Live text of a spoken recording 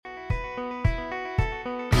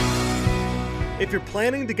If you're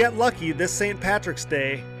planning to get lucky this St. Patrick's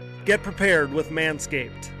Day, get prepared with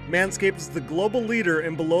Manscaped. Manscaped is the global leader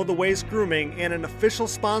in below-the-waist grooming and an official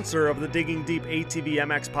sponsor of the Digging Deep ATV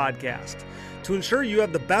MX podcast. To ensure you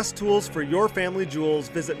have the best tools for your family jewels,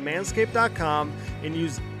 visit manscaped.com and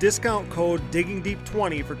use discount code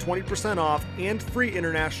DIGGINGDEEP20 for 20% off and free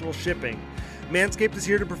international shipping. Manscaped is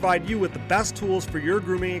here to provide you with the best tools for your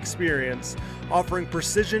grooming experience, offering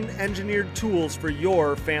precision-engineered tools for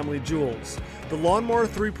your family jewels. The Lawnmower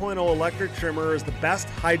 3.0 electric trimmer is the best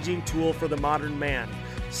hygiene tool for the modern man.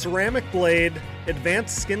 Ceramic blade,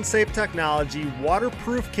 advanced skin-safe technology,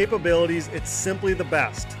 waterproof capabilities, it's simply the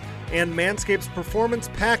best. And Manscaped's Performance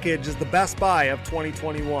Package is the best buy of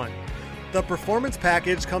 2021. The Performance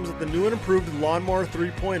Package comes with the new and improved Lawnmower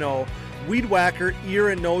 3.0, Weed Whacker ear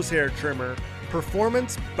and nose hair trimmer,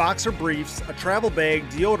 performance boxer briefs, a travel bag,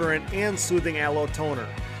 deodorant, and soothing aloe toner.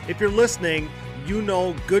 If you're listening, you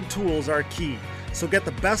know good tools are key. So get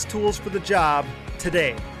the best tools for the job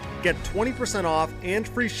today. Get 20% off and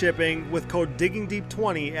free shipping with code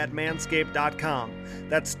DIGGINGDEEP20 at manscaped.com.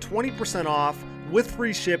 That's 20% off with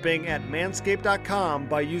free shipping at manscaped.com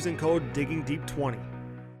by using code DIGGINGDEEP20.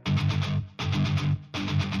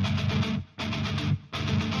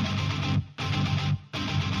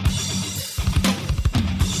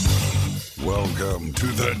 Welcome to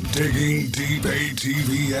the Digging Deep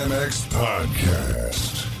ATV MX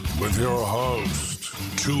podcast with your host,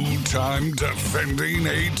 two-time defending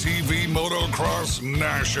ATV motocross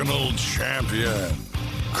national champion,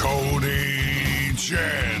 Cody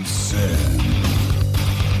Jansen.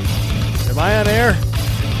 Am I on air?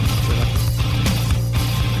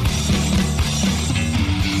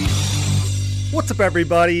 What's up,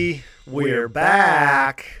 everybody? We're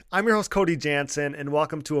back. I'm your host, Cody Jansen, and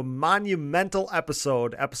welcome to a monumental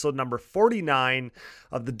episode number 49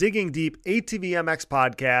 of the Digging Deep ATV MX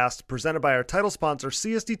podcast, presented by our title sponsor,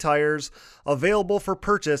 CST Tires, available for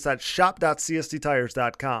purchase at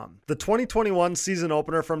shop.csttires.com. The 2021 season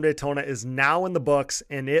opener from Daytona is now in the books,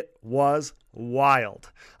 and it was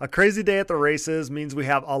wild. A crazy day at the races means we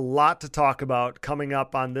have a lot to talk about coming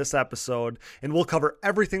up on this episode, and we'll cover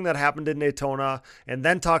everything that happened in Daytona and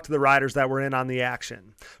then talk to the riders that were in on the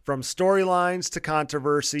action. From storylines to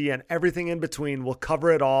controversy and everything in between, we'll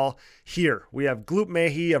cover it all here. We have Gloop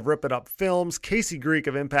Mahey of Rip It Up Films, Casey Greek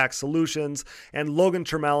of Impact Solutions, and Logan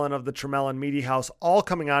Tremelin of the Tremelin Media House all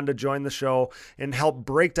coming on to join the show and help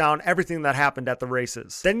break down everything that happened at the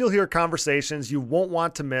races. Then you'll hear conversations you won't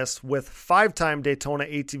want to miss with five-time Daytona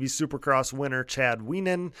ATV Supercross winner Chad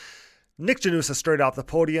Wienen, Nick Janusa straight off the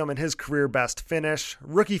podium in his career best finish,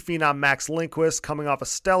 rookie phenom Max Lindquist coming off a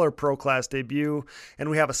stellar Pro Class debut, and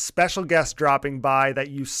we have a special guest dropping by that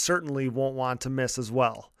you certainly won't want to miss as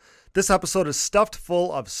well. This episode is stuffed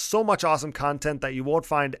full of so much awesome content that you won't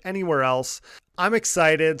find anywhere else. I'm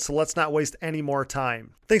excited, so let's not waste any more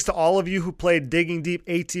time. Thanks to all of you who played Digging Deep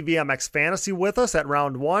ATV MX Fantasy with us at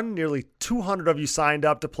round one. Nearly 200 of you signed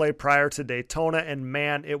up to play prior to Daytona, and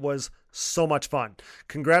man, it was so much fun.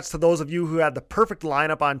 Congrats to those of you who had the perfect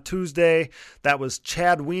lineup on Tuesday. That was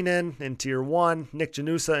Chad Wienen in Tier 1, Nick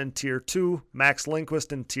Janusa in Tier 2, Max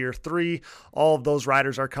Lindquist in Tier 3. All of those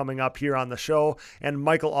riders are coming up here on the show, and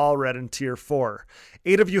Michael Allred in Tier 4.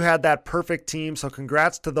 8 of you had that perfect team, so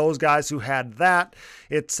congrats to those guys who had that.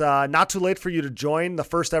 It's not too late for you to join the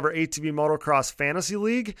first ever ATV Motocross Fantasy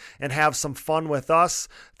League and have some fun with us.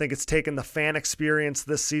 I think it's taken the fan experience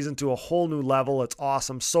this season to a whole new level. It's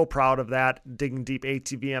awesome. So proud of that. Digging Deep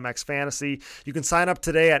ATV MX Fantasy. You can sign up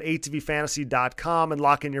today at atvfantasy.com and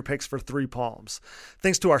lock in your picks for 3 palms.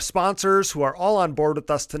 Thanks to our sponsors who are all on board with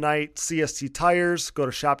us tonight. CST Tires. Go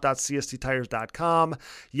to shop.csttires.com.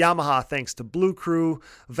 Yamaha, thanks to Blue Crew.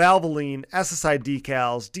 Valvoline, SSI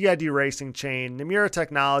Decals, DID Racing Chain, Namura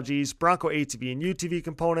Technologies, Bronco ATV and UTV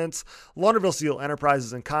Components, Launderville Steel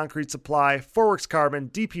Enterprises and Concrete Supply, Forworks Carbon,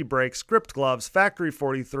 DP Brakes, Gripped Gloves, Factory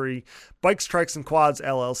 43, Bikes, Trikes and Quads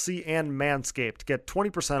LLC, and Manscaped. Get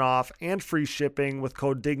 20% off and free shipping with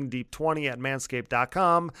code DIGGINGDEEP20 at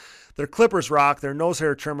manscaped.com. Their clippers rock, their nose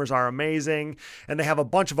hair trimmers are amazing, and they have a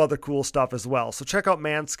bunch of other cool stuff as well. So check out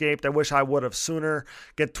Manscaped. I wish I would have sooner.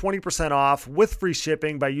 Get 20% off with free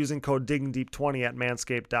shipping by using code DIGGINGDEEP20 at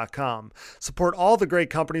manscaped.com. Support all the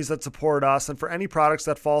great companies that support us, and for any products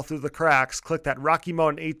that fall through the cracks, click that Rocky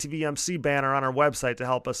Mountain ATV MC banner on our website to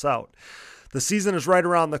help us out. The season is right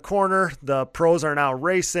around the corner. The pros are now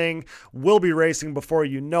racing. We'll be racing before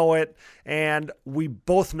you know it. And we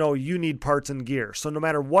both know you need parts and gear. So no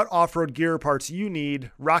matter what off-road gear parts you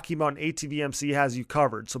need, Rocky Mountain ATV MC has you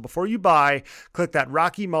covered. So before you buy, click that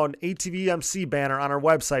Rocky Mountain ATV MC banner on our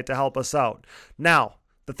website to help us out. Now,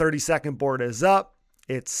 the 30-second board is up.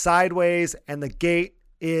 It's sideways, and the gate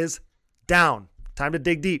is down. Time to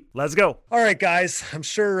dig deep. Let's go. All right, guys. I'm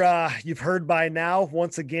sure you've heard by now.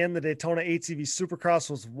 Once again, the Daytona ATV Supercross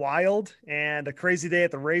was wild, and a crazy day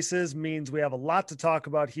at the races means we have a lot to talk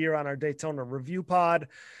about here on our Daytona Review Pod.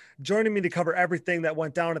 Joining me to cover everything that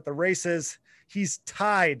went down at the races, he's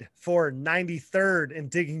tied for 93rd in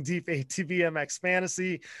Digging Deep ATV MX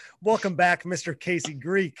Fantasy. Welcome back, Mr. Casey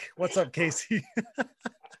Greek. What's up, Casey?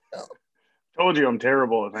 Told you I'm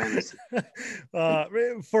terrible at fantasy.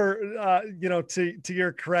 To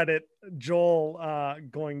your credit, Joel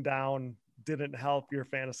going down didn't help your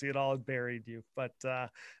fantasy at all. It buried you, but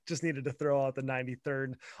just needed to throw out the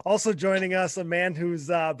 93rd. Also joining us, a man who's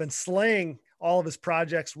been slaying all of his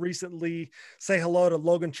projects recently. Say hello to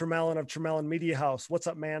Logan Tremelin of Tremelin Media House. What's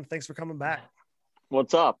up, man? Thanks for coming back.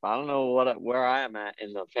 What's up? I don't know where I am at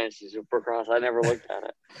in the fantasy Supercross. I never looked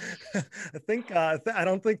at it. I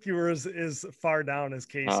don't think you were as far down as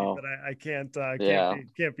Casey, but I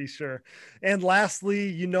can't be sure. And lastly,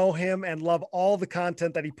 you know him and love all the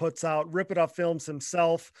content that he puts out. Rip It Up Films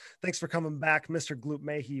himself. Thanks for coming back, Mr. Gloop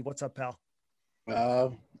Mayhe. What's up, pal?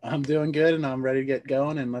 I'm doing good, and I'm ready to get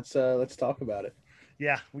going. And let's talk about it.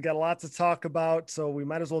 Yeah, we got a lot to talk about, so we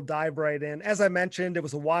might as well dive right in. As I mentioned, it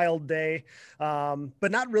was a wild day, but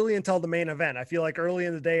not really until the main event. I feel like early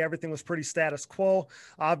in the day, everything was pretty status quo.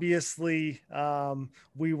 Obviously,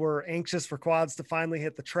 we were anxious for quads to finally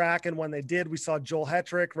hit the track, and when they did, we saw Joel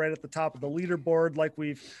Hetrick right at the top of the leaderboard, like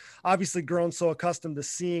we've obviously grown so accustomed to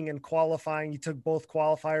seeing in qualifying. He took both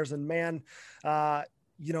qualifiers, and man,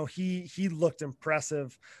 he looked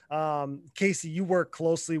impressive. Casey, you work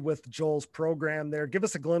closely with Joel's program there. Give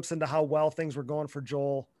us a glimpse into how well things were going for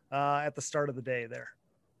Joel at the start of the day there.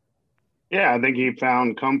 Yeah, I think he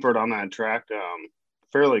found comfort on that track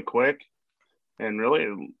fairly quick, and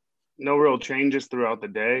really no real changes throughout the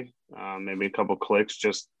day. Maybe a couple clicks.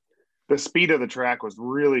 Just the speed of the track was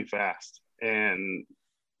really fast, and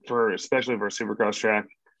especially for a Supercross track.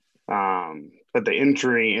 But the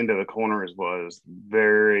entry into the corners was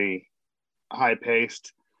very high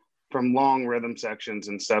paced from long rhythm sections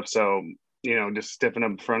and stuff. So, just stiffen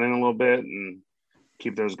up front end a little bit and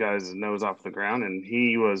keep those guys' nose off the ground. And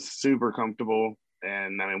he was super comfortable.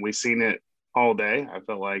 And I mean, we've seen it all day. I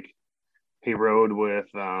felt like he rode with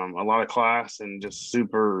a lot of class and just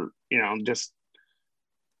super, just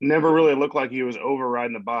never really looked like he was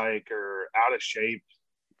overriding the bike or out of shape,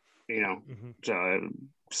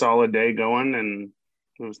 solid day going, and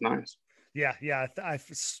it was nice. Yeah. I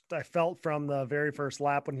felt from the very first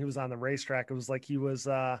lap when he was on the racetrack, it was like he was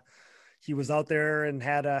out there and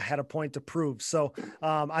had a point to prove. So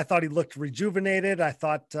I thought he looked rejuvenated. I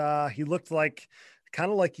thought he looked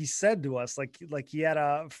kind of like he said to us, like he had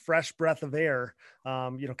a fresh breath of air,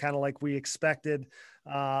 kind of like we expected.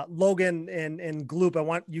 Logan and Gloop, I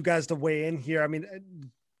want you guys to weigh in here. I mean,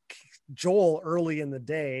 Joel early in the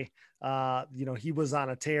day, he was on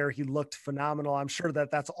a tear. He looked phenomenal. I'm sure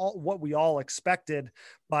that's all what we all expected,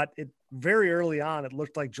 but very early on, it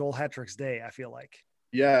looked like Joel Hetrick's day, I feel like.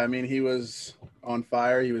 Yeah. I mean, he was on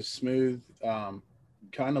fire. He was smooth.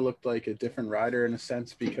 Kind of looked like a different rider in a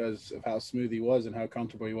sense because of how smooth he was and how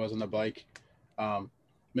comfortable he was on the bike.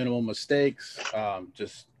 Minimal mistakes,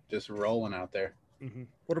 just rolling out there. Mm-hmm.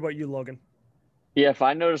 What about you, Logan? Yeah, if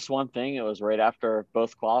I noticed one thing, it was right after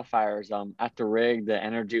both qualifiers. At the rig, the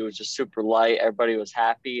energy was just super light. Everybody was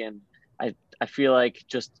happy, and I feel like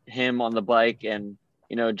just him on the bike and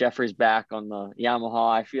Jeffrey's back on the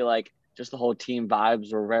Yamaha. I feel like just the whole team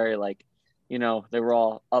vibes were very they were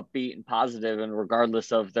all upbeat and positive, and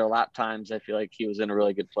regardless of their lap times, I feel like he was in a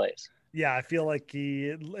really good place. Yeah, I feel like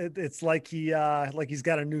it's like he's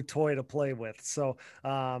got a new toy to play with. So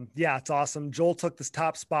it's awesome. Joel took this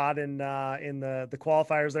top spot in the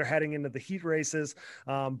qualifiers. They're heading into the heat races.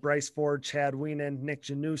 Bryce Ford, Chad Wienen, Nick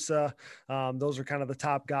Janusa. Those are kind of the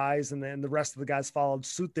top guys, and then the rest of the guys followed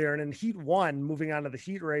suit there. And in heat one, moving on to the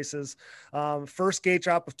heat races, first gate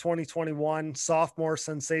drop of 2021, sophomore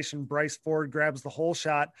sensation Bryce Ford grabs the whole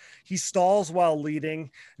shot. He stalls while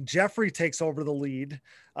leading. Jeffrey takes over the lead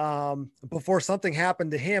before something happened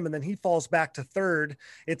to him, and then he falls back to third.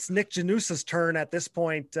 It's Nick Janusa's turn at this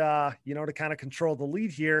point, to kind of control the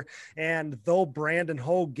lead here. And though Brandon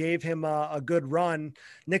Hogue gave him a good run,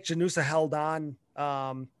 Nick Janusa held on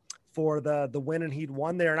for the win in heat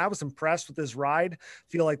one there. And I was impressed with his ride.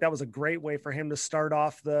 Feel like that was a great way for him to start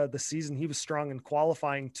off the season. He was strong in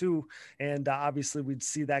qualifying too. And obviously we'd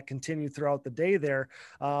see that continue throughout the day there.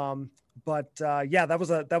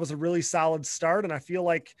 That was a really solid start. And I feel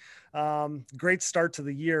like great start to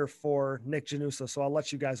the year for Nick Janusa. So I'll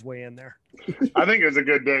let you guys weigh in there. I think it was a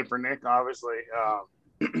good day for Nick, obviously.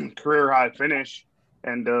 Career high finish.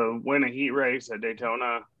 and to win a heat race at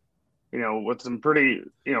Daytona, with some pretty,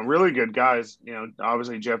 really good guys.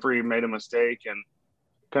 Obviously Jeffrey made a mistake and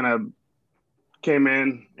kind of came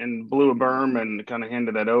in and blew a berm and kind of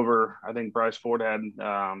handed that over. I think Bryce Ford had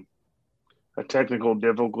a technical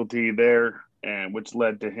difficulty there, and which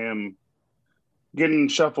led to him getting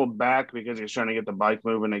shuffled back because he was trying to get the bike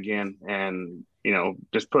moving again, and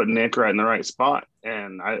just put Nick right in the right spot.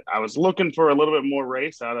 And I was looking for a little bit more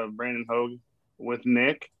race out of Brandon Hogue with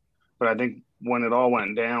Nick, but I think when it all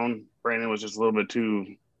went down, Brandon was just a little bit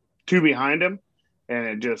too behind him, and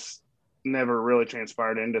it just never really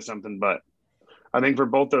transpired into something. But I think for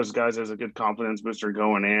both those guys, there's a good confidence booster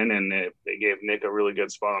going in, and it gave Nick a really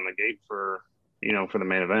good spot on the gate for the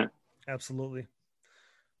main event. Absolutely.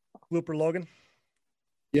 Looper, Logan?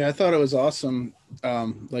 Yeah, I thought it was awesome.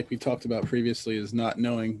 Like we talked about previously, is not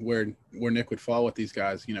knowing where Nick would fall with these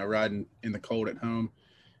guys, riding in the cold at home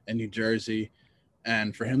in New Jersey.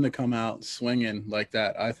 And for him to come out swinging like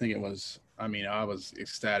that, I think I was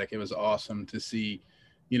ecstatic. It was awesome to see,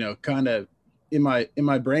 kind of in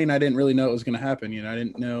my brain, I didn't really know it was going to happen. I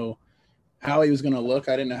didn't know how he was going to look.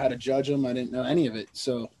 I didn't know how to judge him. I didn't know any of it.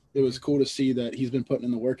 So it was cool to see that he's been putting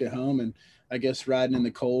in the work at home, and I guess riding in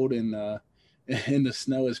the cold and in the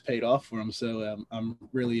snow has paid off for him. So I'm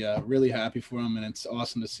really, really happy for him. And it's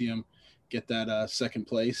awesome to see him get that second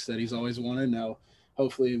place that he's always wanted. Now,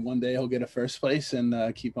 hopefully one day he'll get a first place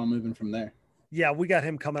and keep on moving from there. Yeah, we got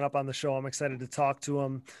him coming up on the show. I'm excited to talk to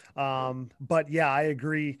him. But yeah, I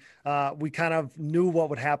agree. We kind of knew what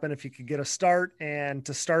would happen if he could get a start, and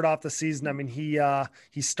to start off the season. I mean,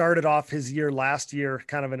 he started off his year last year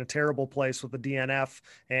kind of in a terrible place with the DNF,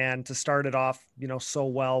 and to start it off, so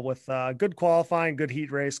well with good qualifying, good heat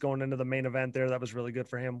race going into the main event there. That was really good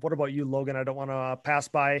for him. What about you, Logan? I don't want to pass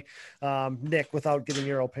by Nick without getting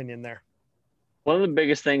your opinion there. One of the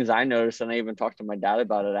biggest things I noticed, and I even talked to my dad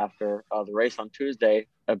about it after the race on Tuesday,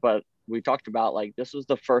 but we talked about, like, this was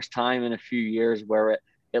the first time in a few years where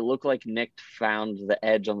it looked like Nick found the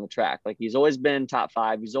edge on the track. Like, he's always been top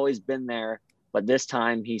 5. He's always been there. But this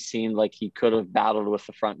time he seemed like he could have battled with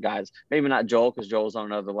the front guys. Maybe not Joel, because Joel's on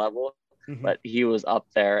another level, but he was up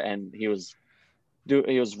there, and he was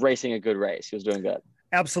racing a good race. He was doing good.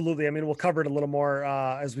 Absolutely. I mean, we'll cover it a little more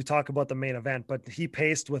as we talk about the main event, but he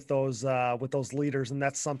paced with those leaders, and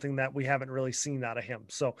that's something that we haven't really seen out of him.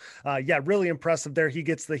 So yeah, really impressive there. He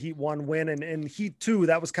gets the Heat 1 win, and in Heat 2,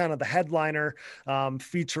 that was kind of the headliner,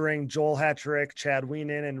 featuring Joel Hetrick, Chad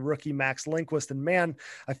Wienen, and rookie Max Lindquist. And man,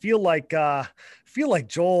 I feel like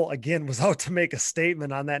Joel again was out to make a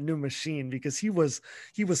statement on that new machine, because he was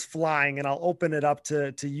flying, and I'll open it up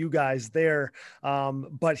to you guys there.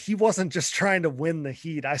 But he wasn't just trying to win the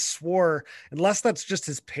heat. I swore, unless that's just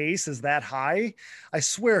his pace is that high, I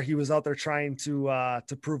swear he was out there trying to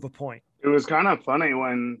prove a point. It was kind of funny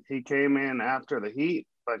when he came in after the heat.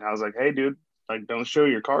 Like, I was like, hey dude, like, don't show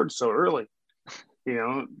your cards so early.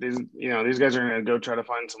 These guys are going to go try to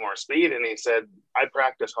find some more speed. And he said, I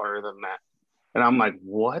practice harder than that. And I'm like,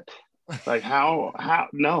 what? Like, how,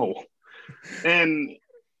 no. And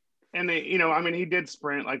he did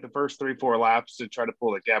sprint like the first 3-4 laps to try to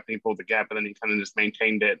pull the gap, and he pulled the gap, and then he kind of just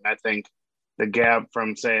maintained it. And I think the gap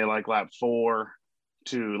from, say, like lap 4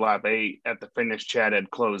 to lap 8 at the finish, Chad had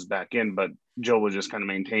closed back in, but Joe was just kind of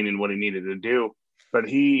maintaining what he needed to do. But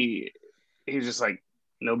he's just like,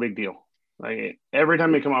 no big deal. Like, every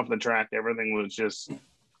time he come off the track, everything was just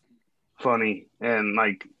funny and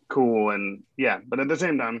like cool. And yeah, but at the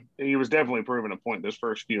same time, he was definitely proving a point those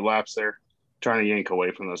first few laps there, trying to yank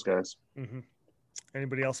away from those guys. Mm-hmm.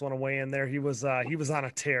 Anybody else want to weigh in there? He was on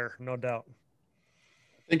a tear, no doubt.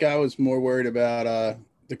 I think I was more worried about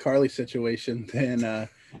the Carly situation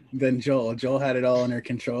than Joel. Joel had it all under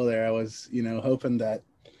control there. I was, hoping that,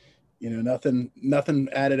 nothing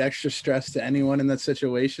added extra stress to anyone in that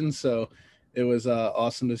situation. So it was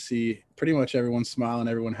awesome to see pretty much everyone smiling,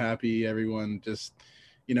 everyone happy, everyone just,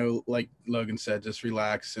 like Logan said, just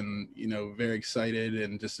relax and, very excited,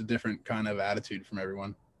 and just a different kind of attitude from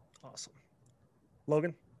everyone. Awesome.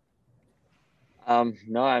 Logan?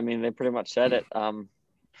 No, I mean, they pretty much said it.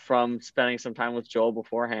 From spending some time with Joel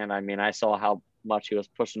beforehand, I mean, I saw how much he was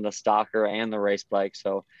pushing the stocker and the race bike.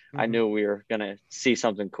 So I knew we were going to see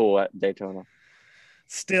something cool at Daytona.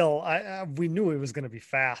 Still, we knew it was going to be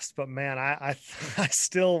fast, but man, I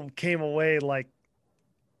still came away like,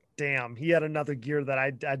 damn, he had another gear that I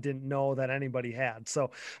didn't know that anybody had.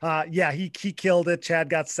 So yeah, he killed it. Chad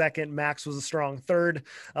got second. Max was a strong third.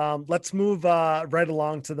 Let's move right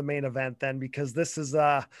along to the main event then, because this is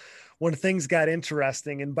when things got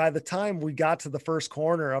interesting. And by the time we got to the first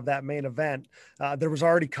corner of that main event, there was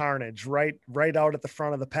already carnage right out at the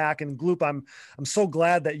front of the pack. And Gloop, I'm so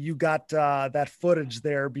glad that you got that footage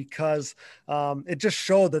there, because it just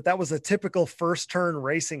showed that was a typical first turn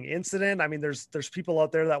racing incident. I mean, there's people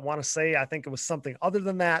out there that want to say, I think it was something other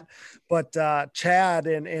than that, but Chad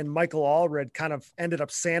and Michael Allred kind of ended up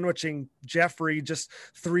sandwiching Jeffrey, just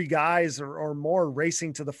three guys or more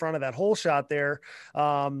racing to the front of that hole shot there.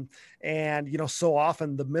 And, you know, so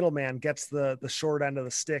often the middleman gets the short end of the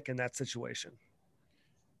stick in that situation.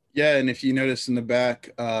 Yeah. And if you notice in the back,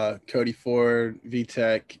 Cody Ford,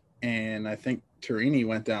 VTech, and I think Torini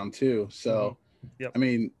went down too. So, I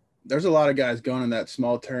mean, there's a lot of guys going in that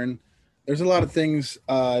small turn. There's a lot of things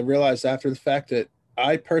I realized after the fact that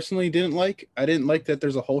I personally didn't like. I didn't like that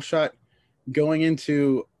there's a hole shot going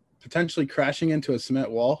into potentially crashing into a cement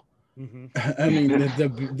wall. I mean,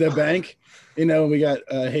 the bank, you know, we got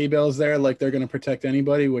hay bales there, like they're going to protect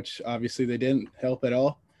anybody, which obviously they didn't help at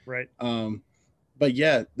all. Right. But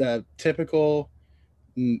yeah, the typical,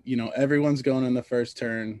 you know, everyone's going in the first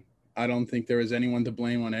turn. I don't think there was anyone to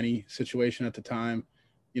blame on any situation at the time.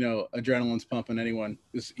 You know, adrenaline's pumping. Anyone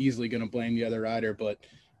is easily going to blame the other rider, but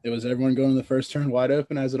it was everyone going in the first turn wide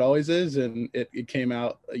open, as it always is. And it came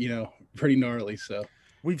out, you know, pretty gnarly. So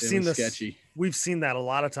we've seen this sketchy. We've seen that a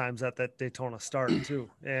lot of times at that Daytona start too.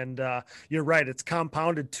 And you're right. It's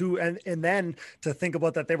compounded too. And then to think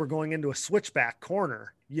about that, they were going into a switchback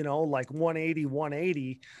corner, you know, like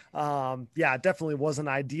 180. Yeah, it definitely wasn't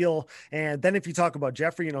ideal. And then if you talk about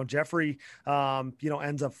Jeffrey, you know, Jeffrey, you know,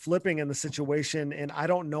 ends up flipping in the situation. And I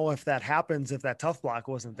don't know if that happens if that tough block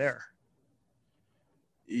wasn't there.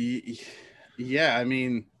 Yeah. I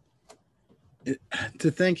mean,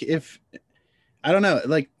 to think if, I don't know,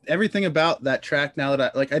 like everything about that track now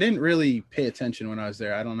that I didn't really pay attention when I was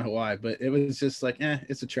there. I don't know why, but it was just like,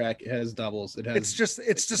 it's a track. It has doubles. It's just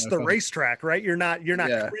the racetrack, right? You're not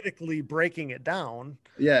critically breaking it down.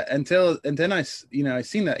 Yeah. And then I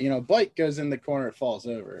seen that, you know, bike goes in the corner, it falls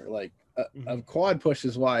over, like a quad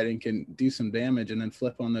pushes wide and can do some damage and then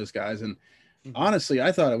flip on those guys. And honestly,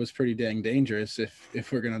 I thought it was pretty dang dangerous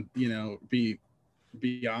if we're going to, you know, be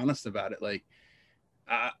honest about it. Like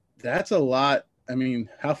that's a lot. I mean,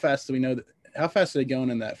 how fast do we know how fast are they going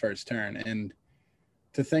in that first turn? And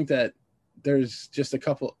to think that there's just a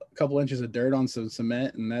couple inches of dirt on some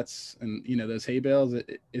cement and you know, those hay bales,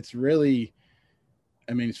 it's really,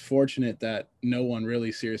 I mean, it's fortunate that no one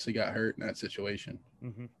really seriously got hurt in that situation.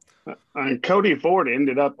 And Cody Ford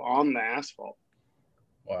ended up on the asphalt.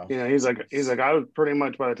 Wow. Yeah. He's like, I was pretty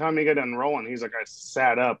much, by the time he got done rolling, he's like, I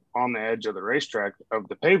sat up on the edge of the racetrack, of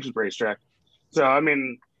the paved racetrack. So, I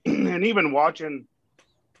mean, and even watching,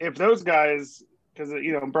 if those guys, because,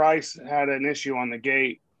 you know, Bryce had an issue on the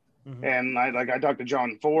gate, and I talked to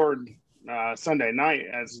John Ford Sunday night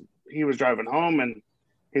as he was driving home, and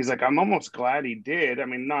he's like, I'm almost glad he did. I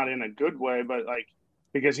mean, not in a good way, but like,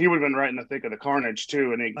 because he would have been right in the thick of the carnage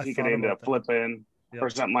too, and he could end up flipping or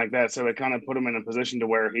something like that. So it kind of put him in a position to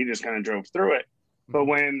where he just kind of drove through it. But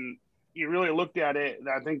when you really looked at it,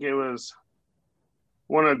 I think it was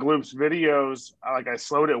one of Gloop's videos, like I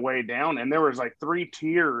slowed it way down, and there was like 3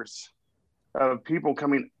 tiers of people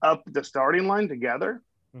coming up the starting line together.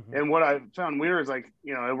 And what I found weird is, like,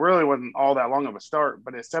 you know, it really wasn't all that long of a start,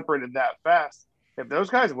 but it separated that fast. If those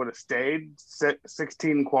guys would have stayed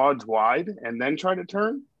 16 quads wide and then tried to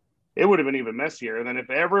turn, it would have been even messier. And then if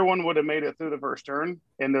everyone would have made it through the first turn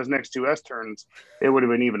in those next 2 S turns, it would have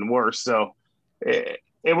been even worse. So it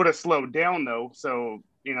would have slowed down though. So,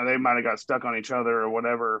 you know, they might have got stuck on each other or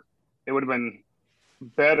whatever. It would have been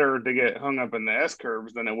better to get hung up in the S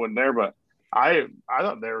curves than it would there. But I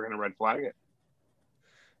thought they were going to red flag it.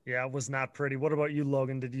 Yeah, it was not pretty. What about you,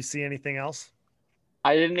 Logan? Did you see anything else?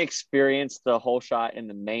 I didn't experience the whole shot in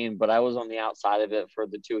the main, but I was on the outside of it for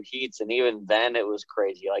the 2 heats. And even then it was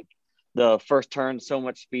crazy. Like the first turn, so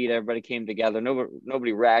much speed, everybody came together.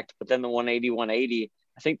 Nobody wrecked, but then the 180,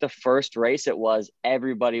 I think the first race it was,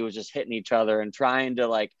 everybody was just hitting each other and trying to,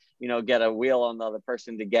 like, you know, get a wheel on the other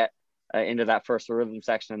person to get into that first rhythm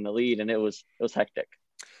section in the lead. And it was hectic.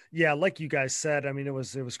 Yeah, like you guys said, I mean, it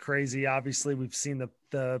was crazy. Obviously, we've seen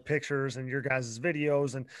the pictures and your guys'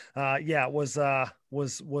 videos, and yeah, it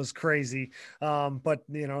was crazy. But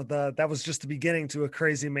you know, that was just the beginning to a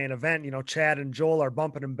crazy main event. You know, Chad and Joel are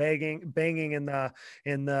bumping and banging in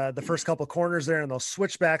the first couple of corners there, and those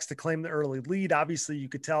switchbacks to claim the early lead. Obviously, you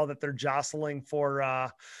could tell that they're jostling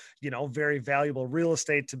for you know, very valuable real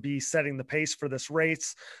estate to be setting the pace for this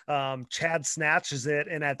race. Chad snatches it.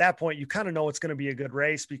 And at that point, you kind of know it's going to be a good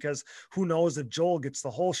race, because who knows if Joel gets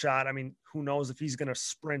the whole shot. I mean, who knows if he's going to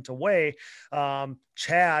sprint away.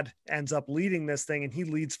 Chad ends up leading this thing, and he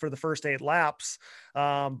leads for the first 8 laps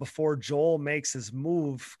before Joel makes his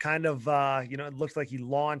move. Kind of, it looked like he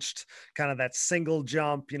launched kind of that single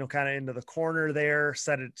jump, kind of into the corner there,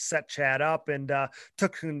 set Chad up, and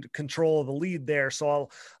took control of the lead there. So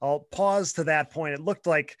I'll pause to that point. It looked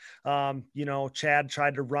like, Chad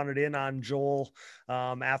tried to run it in on Joel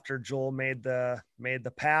after Joel made the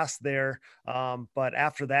pass there. But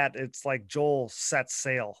after that, it's like Joel set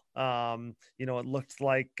sail. It looked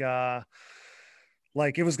like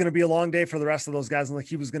it was going to be a long day for the rest of those guys, and like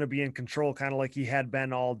he was going to be in control, kind of like he had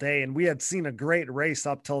been all day. And we had seen a great race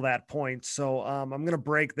up till that point. So I'm going to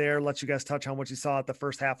break there, let you guys touch on what you saw at the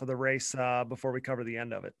first half of the race before we cover the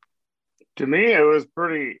end of it. To me, it was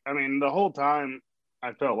the whole time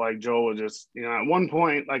I felt like Joel was just, at one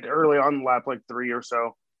point, like early on lap, like 3 or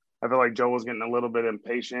so, I felt like Joel was getting a little bit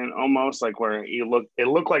impatient, almost like where it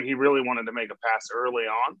looked like he really wanted to make a pass early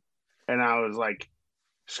on. And I was like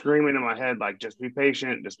screaming in my head, like, just be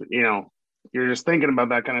patient. Just, you're just thinking about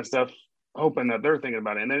that kind of stuff, hoping that they're thinking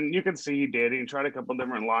about it. And then you could see he did. He tried a couple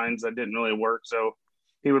different lines that didn't really work. So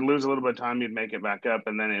he would lose a little bit of time. He'd make it back up.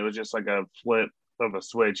 And then it was just like a flip of a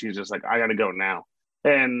switch. He's just like, I got to go now.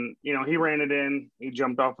 And, he ran it in. He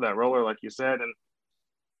jumped off of that roller, like you said, and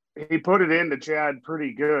he put it into Chad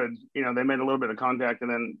pretty good. They made a little bit of contact, and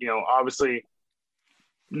then, obviously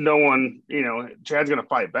no one, Chad's going to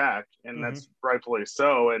fight back, and that's rightfully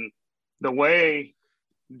so. And the way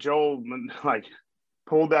Joel, like,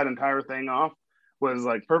 pulled that entire thing off was,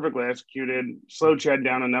 like, perfectly executed, slowed Chad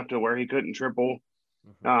down enough to where he couldn't triple.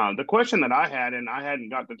 The question that I had, and I hadn't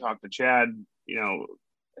got to talk to Chad,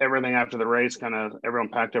 everything after the race, kind of everyone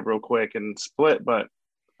packed up real quick and split, but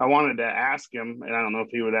I wanted to ask him, and I don't know if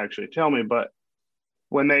he would actually tell me, but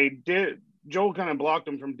when they did, Joel kind of blocked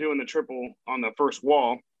him from doing the triple on the first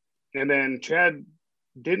wall, and then Chad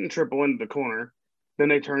didn't triple into the corner. Then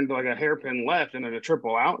they turned like a hairpin left and then a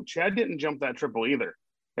triple out. Chad didn't jump that triple either.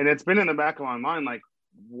 And it's been in the back of my mind, like,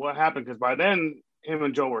 what happened? Because by then, him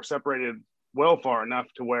and Joel were separated well far enough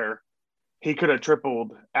to where he could have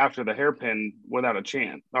tripled after the hairpin without a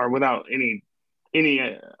chance, or without any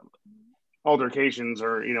altercations,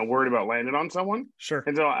 or worried about landing on someone. Sure.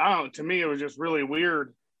 And so to me, it was just really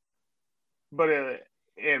weird, but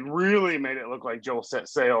it really made it look like Joel set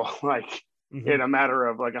sail, like in a matter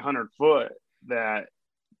of like 100 foot, that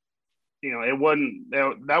it wasn't,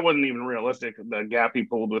 that wasn't even realistic, the gap he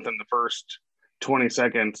pulled within the first 20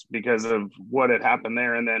 seconds because of what had happened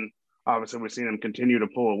there. And then obviously we've seen him continue to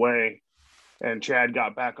pull away, and Chad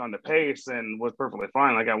got back on the pace and was perfectly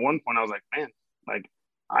fine. Like at one point I was like, man, like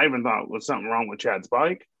I even thought was something wrong with Chad's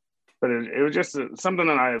bike, but it was just something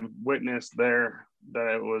that I witnessed there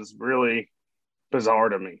that it was really bizarre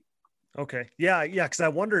to me. Okay. Yeah. Cause I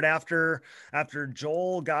wondered after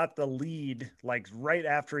Joel got the lead, like right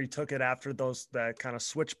after he took it, after that kind of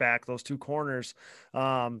switchback, those 2 corners,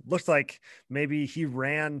 looked like maybe he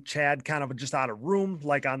ran Chad kind of just out of room,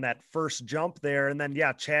 like on that first jump there. And then,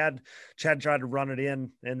 Chad tried to run it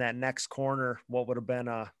in that next corner, what would have been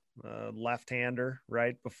a left-hander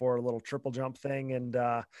right before a little triple jump thing. And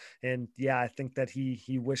I think that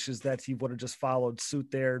he wishes that he would have just followed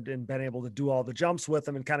suit there and been able to do all the jumps with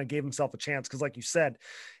him and kind of gave himself a chance. Cause like you said,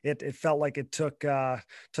 it felt like it took a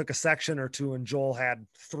section or two and Joel had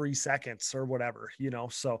 3 seconds or whatever,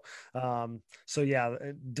 so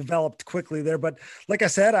it developed quickly there. But like I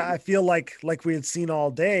said, I feel like we had seen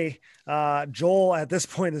all day, Joel at this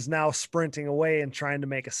point is now sprinting away and trying to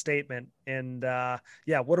make a statement. And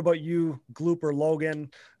what about you, Gloop or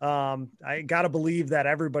Logan? I got to believe that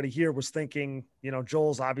everybody here was thinking,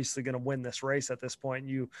 Joel's obviously going to win this race at this point.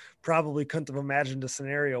 You probably couldn't have imagined a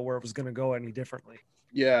scenario where it was going to go any differently.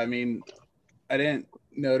 Yeah, I mean, I didn't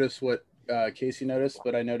notice what Casey noticed,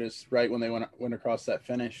 but I noticed right when they went across that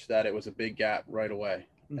finish that it was a big gap right away.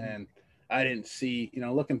 And I didn't see,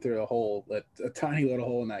 looking through the hole, a tiny little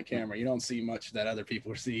hole in that camera, you don't see much that other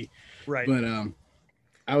people see. Right. But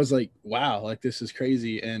I was like, wow, like this is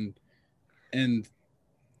crazy. And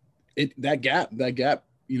that gap,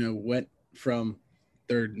 went from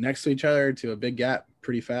they're next to each other to a big gap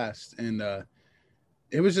pretty fast. And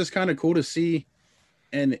it was just kind of cool to see.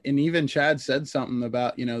 And even Chad said something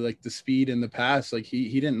about, like the speed and the pass, like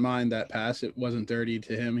he didn't mind that pass. It wasn't dirty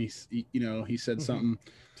to him. He said something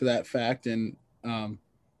to that fact. And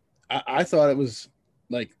I thought it was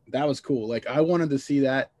like, that was cool. Like I wanted to see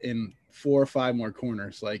that in 4 or 5 more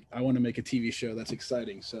corners. Like I want to make a TV show that's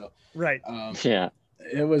exciting. So, right.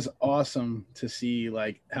 It was awesome to see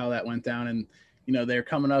like how that went down. And, they're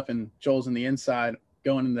coming up and Joel's in the inside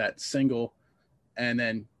going in that single, and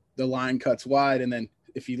then the line cuts wide. And then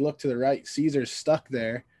if you look to the right, Caesar's stuck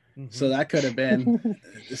there. So that could have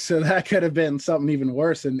been, something even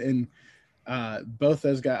worse. And both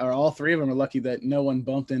those guys, or all three of them, are lucky that no one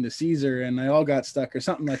bumped into Caesar and they all got stuck or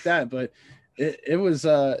something like that. But it was,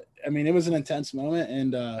 it was an intense moment,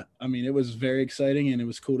 and it was very exciting, and it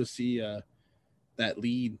was cool to see that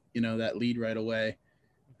lead right away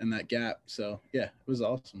and that gap. So yeah, it was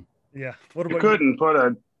awesome. Yeah. What about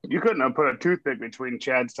you couldn't have put a toothpick between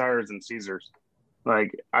Chad's tires and Caesar's.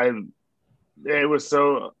 Like I was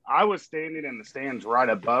standing in the stands right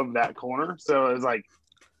above that corner. So it was like,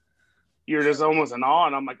 you're just almost in awe.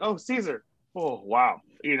 And I'm like, oh, Caesar. Oh, wow.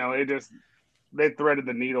 They threaded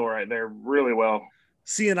the needle right there really well.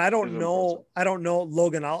 See, and I don't know,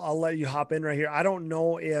 Logan, I'll let you hop in right here. I don't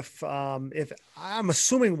know if I'm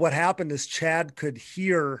assuming what happened is Chad could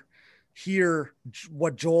hear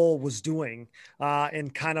what Joel was doing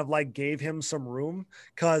and kind of like gave him some room,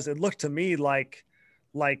 because it looked to me like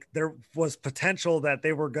there was potential that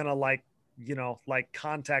they were going to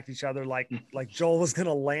contact each other, like Joel was going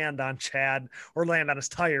to land on Chad or land on his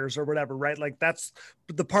tires or whatever, right? Like that's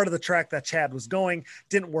the part of the track that Chad was going.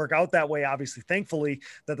 Didn't work out that way, obviously, thankfully,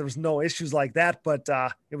 that there was no issues like that, but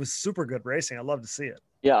it was super good racing. I love to see it.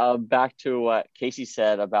 Yeah, back to what Casey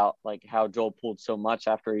said about like how Joel pulled so much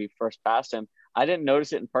after he first passed him. I didn't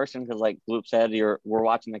notice it in person because, like Gloop said, we're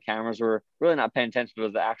watching the cameras. We're really not paying attention to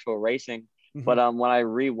the actual racing. Mm-hmm. But when I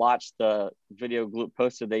rewatched the video Gloop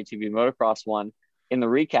posted, the ATV motocross one, in the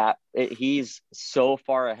recap, he's so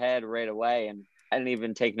far ahead right away, and I didn't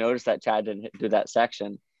even take notice that Chad didn't do that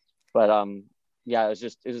section. But yeah,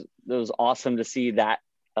 it was awesome to see that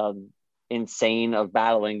insane of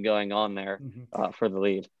battling going on there for the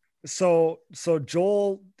lead. So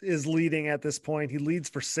Joel is leading at this point. He leads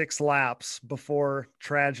for 6 laps before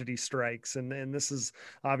tragedy strikes. And this is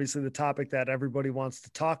obviously the topic that everybody wants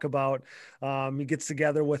to talk about. He gets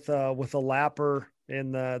together with a lapper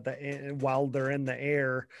while they're in the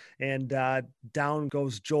air, and down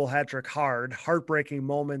goes Joel Hetrick hard. Heartbreaking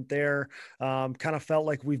moment there. Kind of felt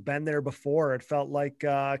like we've been there before. It felt like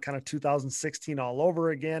kind of 2016 all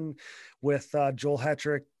over again, with Joel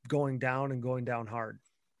Hetrick going down hard.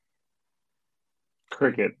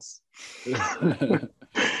 Crickets.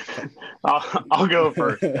 I'll go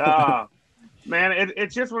first. Man,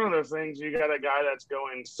 it's just one of those things. You got a guy that's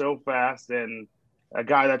going so fast and a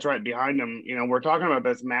guy that's right behind him. We're talking about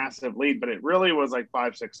this massive lead, but it really was like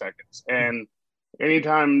 5-6 seconds. And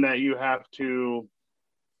anytime that you have to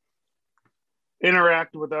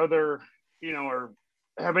interact with other, or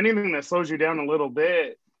have anything that slows you down a little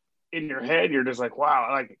bit in your head, you're just like, wow,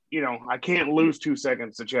 like, I can't lose 2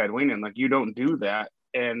 seconds to Chad Wienen. Like, you don't do that.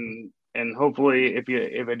 And hopefully if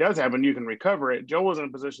it does happen, you can recover it. Joe was in a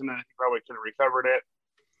position that he probably could have recovered it.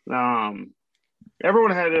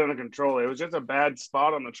 Everyone had it under control. It was just a bad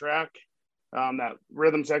spot on the track. That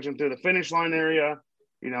rhythm section through the finish line area,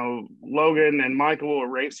 Logan and Michael were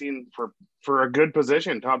racing for a good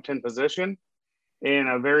position, top 10 position in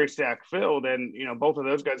a very stacked field. And, both of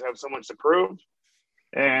those guys have so much to prove.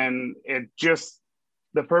 And it just,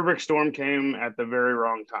 the perfect storm came at the very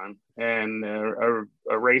wrong time, and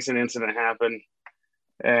a racing incident happened.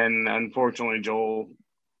 And unfortunately, Joel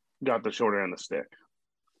got the short end of the stick.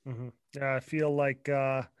 Mm-hmm. Yeah, I feel like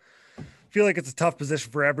it's a tough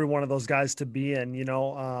position for every one of those guys to be in.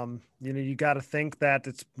 You got to think that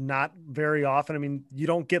it's not very often. I mean, you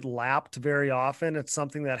don't get lapped very often. It's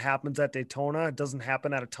something that happens at Daytona. It doesn't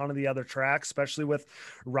happen at a ton of the other tracks, especially with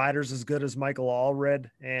riders as good as Michael Allred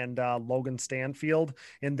and Logan Stanfield.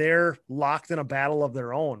 And they're locked in a battle of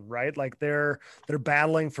their own, right? Like they're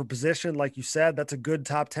battling for position. Like you said, that's a good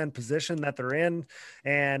top 10 position that they're in.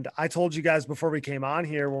 And I told you guys before we came on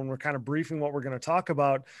here, when we're kind of briefing what we're going to talk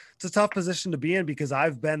about, it's a tough position to be in, because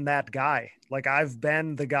I've been that guy. Like I've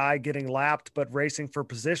been the guy getting lapped, but racing for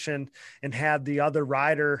position, and had the other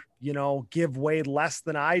rider, give way less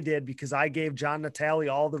than I did because I gave John Natale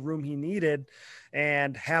all the room he needed,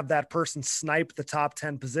 and have that person snipe the top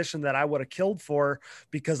 10 position that I would have killed for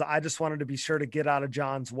because I just wanted to be sure to get out of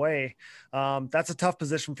John's way. That's a tough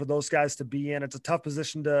position for those guys to be in. It's a tough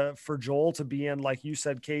position for Joel to be in, like you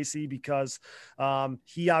said, Casey, because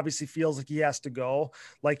he obviously feels like he has to go.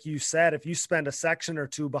 Like you said, if you spend a section or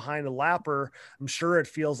two behind a lapper, I'm sure it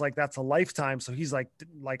feels like that's a lifetime. So he's like,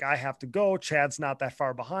 I have to go. Chad's not that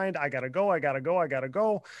far behind. I gotta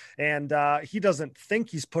go. And he doesn't think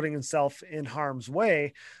he's putting himself in harm's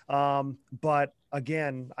way. But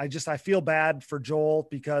again, I feel bad for Joel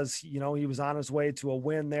because, he was on his way to a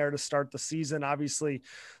win there to start the season. Obviously,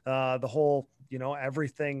 the whole,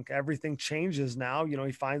 everything changes now.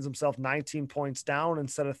 He finds himself 19 points down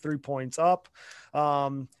instead of 3 points up.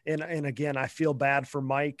 And again, I feel bad for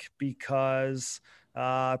Mike because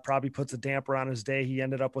Probably puts a damper on his day. He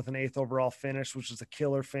ended up with an 8th overall finish, which is a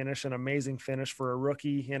killer finish, an amazing finish for a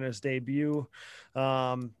rookie in his debut.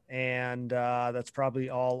 That's probably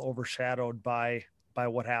all overshadowed by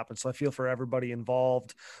what happened. So I feel for everybody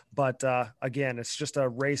involved, but again, it's just a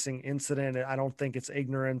racing incident. I don't think it's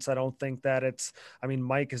ignorance. I don't think that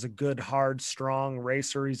Mike is a good, hard, strong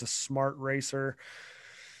racer. He's a smart racer.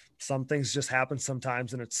 Some things just happen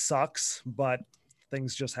sometimes and it sucks, but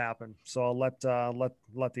things just happen. So I'll let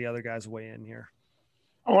the other guys weigh in here.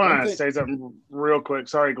 I want to say something real quick.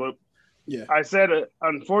 Sorry, Gloop. Yeah. I said,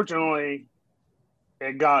 unfortunately,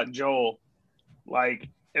 it got Joel.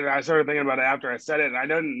 And I started thinking about it after I said it, and I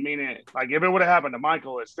didn't mean it. If it would have happened to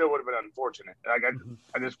Michael, it still would have been unfortunate.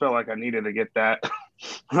 I just felt like I needed to get that.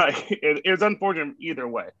 It was unfortunate either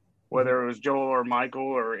way, whether it was Joel or Michael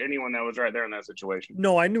or anyone that was right there in that situation.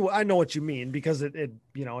 No, I know what you mean, because it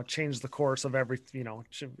changed the course of everything.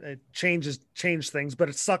 It changed things, but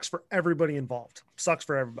it sucks for everybody involved. Sucks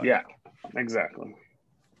for everybody. Yeah, exactly.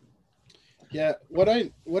 Yeah, what I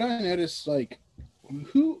noticed,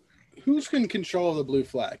 who's in control of the blue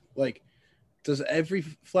flag? Does every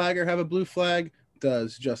flagger have a blue flag?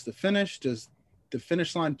 Does just the finish? Does the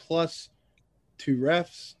finish line plus 2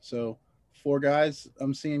 refs? So 4 guys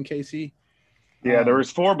I'm seeing, Casey. Yeah, there was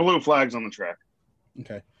 4 blue flags on the track.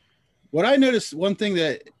 Okay. What I noticed, one thing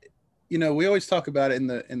that, we always talk about it in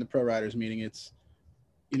the pro riders meeting, it's,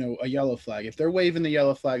 a yellow flag. If they're waving the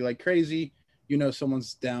yellow flag like crazy,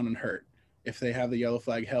 someone's down and hurt. If they have the yellow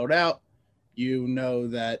flag held out,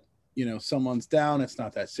 that, someone's down. It's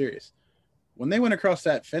not that serious. When they went across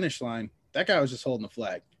that finish line, that guy was just holding the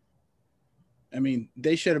flag.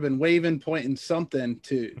 They should have been waving, pointing something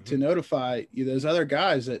to notify those other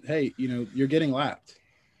guys that, hey, you're getting lapped.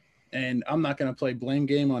 And I'm not going to play blame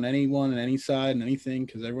game on anyone and any side and anything,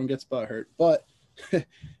 because everyone gets butt hurt. But,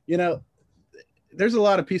 there's a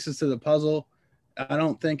lot of pieces to the puzzle. I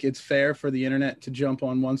don't think it's fair for the internet to jump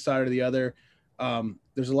on one side or the other.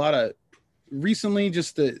 There's a lot of recently,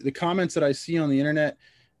 just the comments that I see on the internet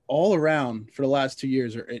all around for the last 2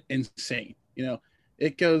 years are insane.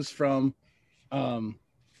 It goes from,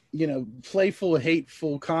 playful,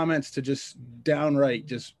 hateful comments to just downright,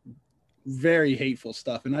 just very hateful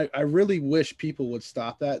stuff. And I really wish people would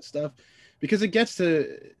stop that stuff, because it gets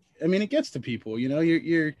to people,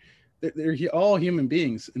 they're all human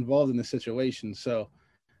beings involved in the situation. So,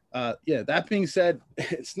 that being said,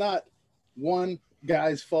 it's not one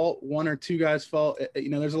guy's fault, 1 or 2 guys' fault.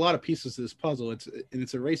 There's a lot of pieces to this puzzle.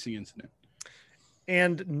 It's a racing incident.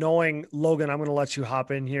 And knowing Logan, I'm going to let you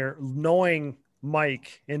hop in here. Knowing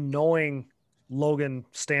Mike and knowing Logan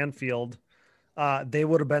Stanfield, they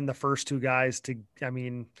would have been the first 2 guys to.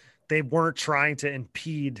 They weren't trying to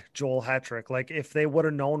impede Joel Hetrick. If they would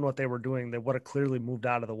have known what they were doing, they would have clearly moved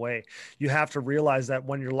out of the way. You have to realize that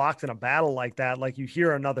when you're locked in a battle like that, you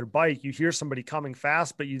hear another bike, you hear somebody coming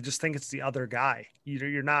fast, but you just think it's the other guy.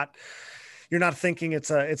 You're not thinking it's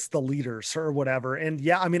the leaders or whatever. And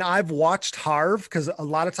yeah, I've watched Harv, because a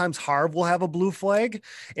lot of times Harv will have a blue flag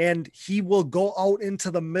and he will go out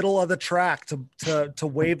into the middle of the track to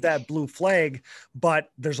wave that blue flag, but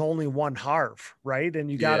there's only one Harv, right?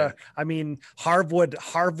 And you gotta, Harv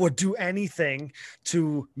would do anything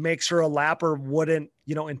to make sure a lapper wouldn't,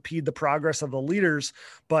 impede the progress of the leaders.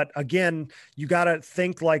 But again, you got to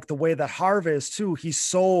think like the way that Harv is too. He's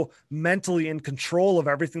so mentally in control of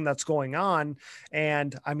everything that's going on.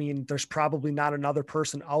 And there's probably not another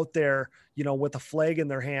person out there, with a flag in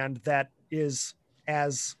their hand that is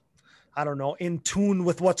as, in tune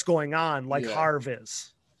with what's going on like Harv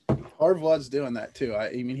is. Harv was doing that too.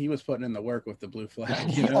 He was putting in the work with the blue flag.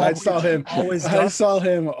 I saw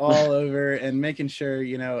him all over and making sure,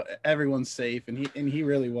 everyone's safe. And he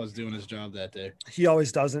really was doing his job that day. He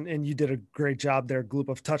always does. And you did a great job there, Gloop,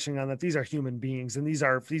 of touching on that. These are human beings, and these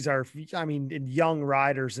are young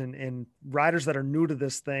riders and riders that are new to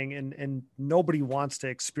this thing. And nobody wants to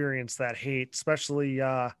experience that hate, especially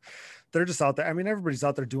they're just out there. everybody's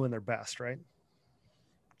out there doing their best, right?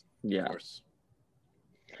 Yeah. Of course.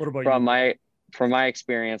 What about you? From my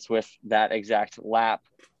experience with that exact lap,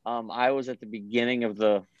 I was at the beginning of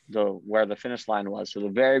the where the finish line was, so the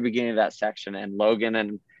very beginning of that section, and Logan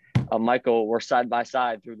and Michael were side by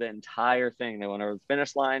side through the entire thing. They went over the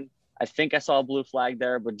finish line. I think I saw a blue flag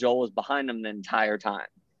there, but Joel was behind them the entire time,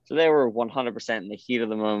 so they were 100% in the heat of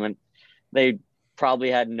the moment. They probably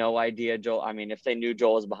had no idea Joel. If they knew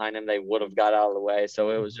Joel was behind him, they would have got out of the way.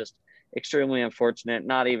 So it was just extremely unfortunate,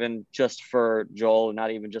 not even just for Joel,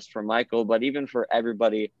 not even just for Michael, but even for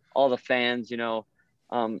everybody, all the fans,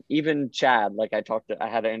 even Chad. I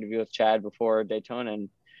had an interview with Chad before Daytona, and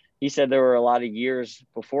he said there were a lot of years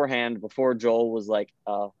beforehand, before Joel was like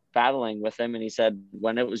battling with him. And he said,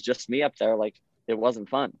 when it was just me up there, like it wasn't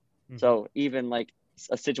fun. Mm-hmm. So even like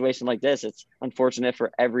a situation like this, it's unfortunate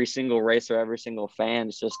for every single racer, every single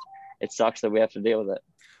fan. It sucks that we have to deal with it.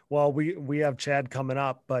 Well, we have Chad coming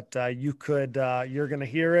up, but you're going to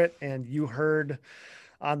hear it. And you heard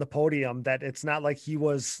on the podium that it's not like he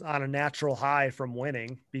was on a natural high from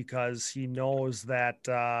winning, because he knows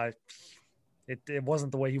that it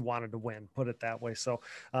wasn't the way he wanted to win, put it that way. So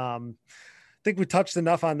I think we touched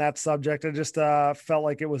enough on that subject. I just felt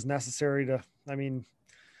like it was necessary to,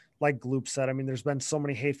 like Gloop said, there's been so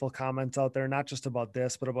many hateful comments out there, not just about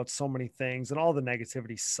this, but about so many things, and all the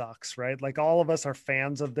negativity sucks, right? Like, all of us are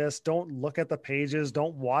fans of this. Don't look at the pages.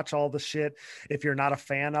 Don't watch all the shit if you're not a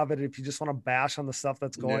fan of it. If you just want to bash on the stuff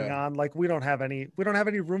that's going on, like, we don't have any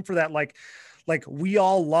room for that. Like we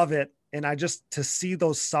all love it. And to see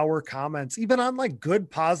those sour comments, even on like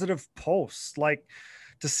good, positive posts, like,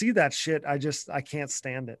 to see that shit, I can't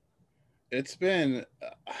stand it. It's been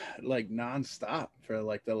like nonstop for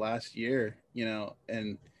like the last year,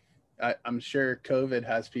 and I'm sure COVID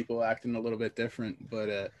has people acting a little bit different,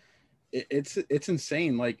 but it's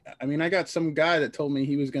insane. Like, I got some guy that told me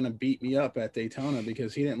he was going to beat me up at Daytona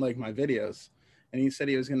because he didn't like my videos. And he said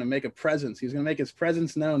he was going to make a presence. He's going to make his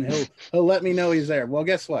presence known. He'll let me know he's there. Well,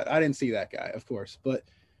 guess what? I didn't see that guy, of course. But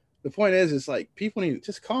the point is like, people need to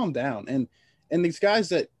just calm down. And these guys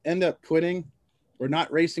that end up quitting or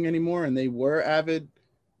not racing anymore, and they were avid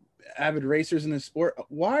racers in the sport,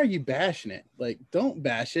 why are you bashing it? Like, don't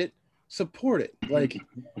bash it, support it. Like,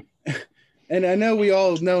 and I know we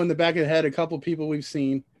all know in the back of the head a couple people we've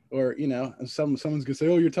seen, or someone's gonna say,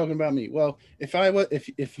 oh, you're talking about me. Well,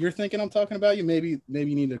 if you're thinking I'm talking about you, maybe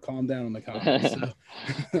you need to calm down in the comments. So.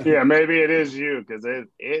 Yeah, maybe it is you, because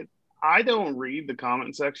I don't read the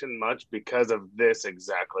comment section much because of this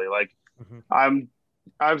exactly. Like,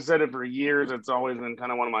 I've said it for years. It's always been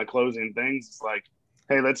kind of one of my closing things. It's like,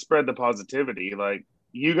 hey, let's spread the positivity. Like,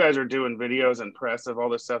 you guys are doing videos and press of all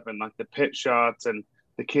this stuff, and like the pit shots and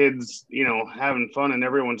the kids, having fun, and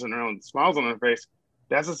everyone's sitting around with smiles on their face.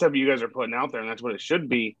 That's the stuff you guys are putting out there, and that's what it should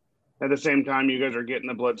be. At the same time, you guys are getting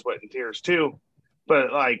the blood, sweat, and tears too.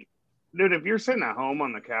 But like, dude, if you're sitting at home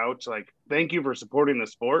on the couch, like, thank you for supporting the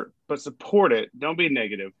sport, but support it. Don't be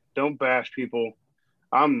negative. Don't bash people.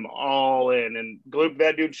 I'm all in. And Gloop,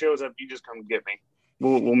 that dude shows up, you just come get me.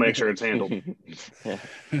 We'll make sure it's handled.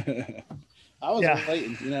 I was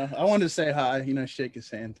waiting, I wanted to say hi, shake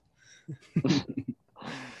his hand.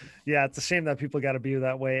 Yeah, it's a shame that people got to be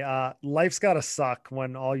that way. Life's got to suck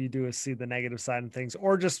when all you do is see the negative side of things,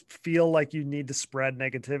 or just feel like you need to spread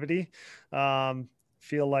negativity.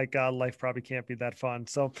 Feel like life probably can't be that fun.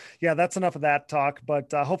 So yeah, that's enough of that talk,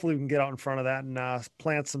 but hopefully we can get out in front of that and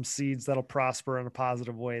plant some seeds that'll prosper in a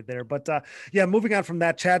positive way there. But yeah, moving on from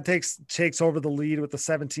that, Chad takes over the lead with the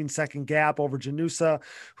 17-second gap over Janusa,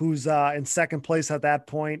 who's in second place at that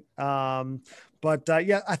point. But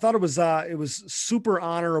yeah, I thought it was super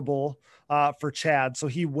honorable for Chad. So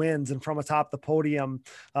he wins, and from atop the podium,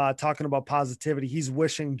 talking about positivity, he's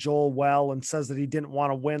wishing Joel well and says that he didn't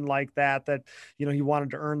want to win like that, he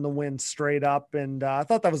wanted to earn the win straight up. And I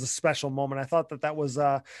thought that was a special moment. I thought that was,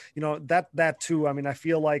 that too. I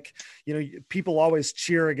feel like, people always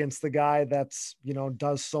cheer against the guy that's,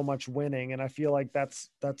 does so much winning. And I feel like that's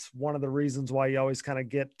one of the reasons why you always kind of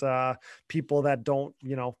get people that don't,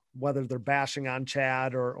 whether they're bashing on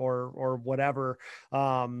Chad or whatever,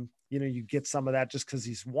 you get some of that just because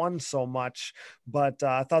he's won so much. But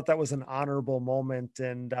I thought that was an honorable moment,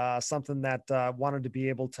 and something that wanted to be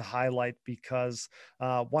able to highlight, because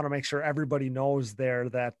want to make sure everybody knows there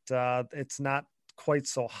that it's not quite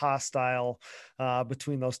so hostile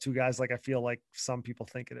between those two guys like I feel like some people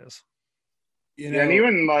think it is. And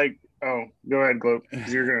even like, oh, go ahead, Gloop,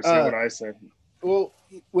 because you're going to say what I said. Well,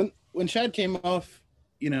 when Chad came off,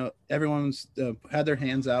 everyone's had their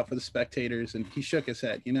hands out for the spectators, and he shook his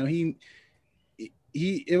head. He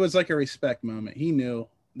it was like a respect moment. He knew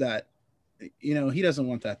that, he doesn't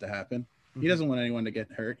want that to happen. He doesn't want anyone to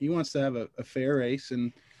get hurt. He wants to have a fair race,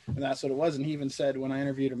 and that's what it was. And he even said when I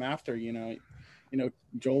interviewed him after,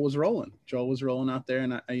 Joel was rolling. Joel was rolling out there,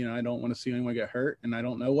 and I don't want to see anyone get hurt, and I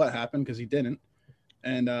don't know what happened because he didn't.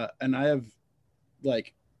 And I have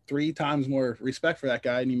like 3 times more respect for that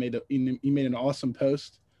guy, and he made an awesome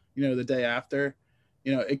post, the day after.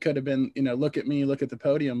 It could have been, look at me, look at the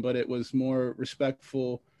podium, but it was more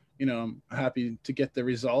respectful. I'm happy to get the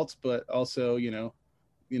results, but also,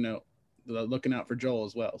 looking out for Joel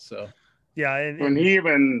as well. So yeah, and when he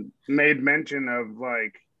even made mention of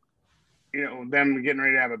like, them getting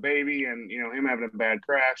ready to have a baby, and him having a bad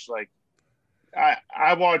crash, like,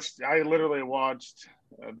 I literally watched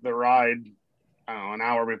the ride, I don't know, an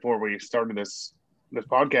hour before we started this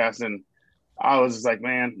podcast, and I was just like,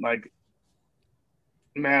 man, like,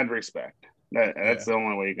 mad respect. That's the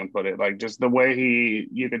only way you can put it. Like, just the way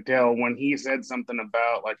you could tell when he said something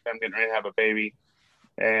about like them getting ready to have a baby,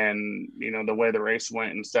 and the way the race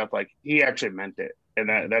went and stuff. Like, he actually meant it, and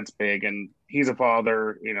that's big. And he's a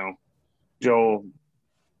father. Joel,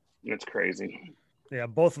 it's crazy. Yeah,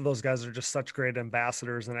 both of those guys are just such great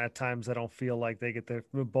ambassadors, and at times I don't feel like they get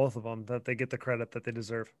both of them that they get the credit that they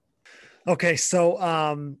deserve. Okay, so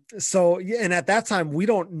yeah, and at that time we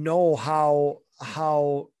don't know how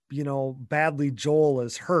badly Joel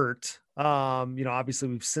is hurt. Obviously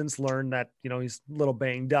we've since learned that he's a little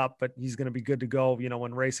banged up, but he's going to be good to go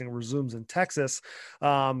when racing resumes in Texas.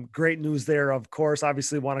 Great news there, of course.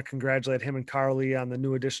 Obviously want to congratulate him and Carly on the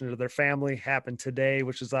new addition to their family. Happened today,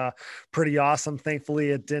 which is pretty awesome. Thankfully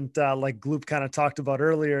it didn't, like Gloop kind of talked about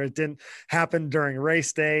earlier, it didn't happen during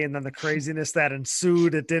race day, and then the craziness that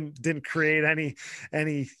ensued, it didn't create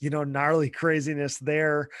any gnarly craziness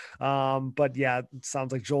there. But yeah, it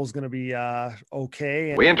sounds like Joel's going to be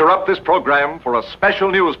okay. We interrupt this program for a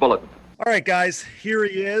special news bulletin. All right, guys, here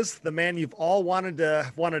he is, the man you've all wanted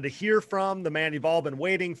to hear from, the man you've all been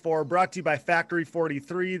waiting for, brought to you by Factory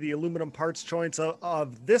 43, the aluminum parts choice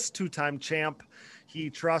of this two-time champ. He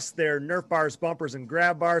trusts their Nerf bars, bumpers, and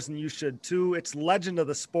grab bars, and you should too. It's legend of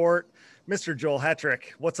the sport, Mr. Joel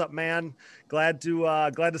Hetrick. What's up, man? Glad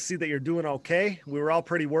to see that you're doing okay. We were all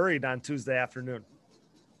pretty worried on Tuesday afternoon.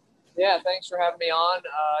 Yeah, thanks for having me on.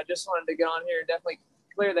 I just wanted to get on here and definitely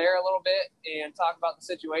clear the air a little bit and talk about the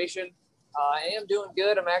situation. I am doing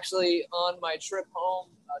good. I'm actually on my trip home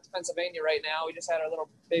to Pennsylvania right now. We just had our little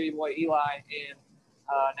baby boy Eli, and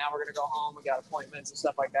now we're going to go home. We got appointments and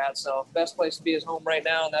stuff like that. So best place to be is home right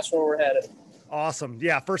now, and that's where we're headed. Awesome.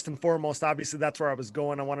 Yeah, first and foremost, obviously that's where I was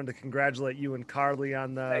going. I wanted to congratulate you and Carly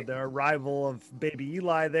on the arrival of baby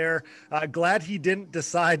Eli there. Glad he didn't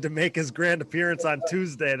decide to make his grand appearance on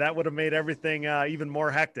Tuesday. That would have made everything even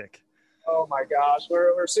more hectic. Oh my gosh.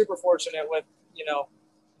 We're super fortunate with,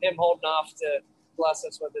 him holding off to bless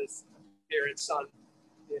us with his appearance on,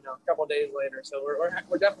 a couple of days later. So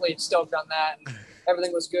we're definitely stoked on that. And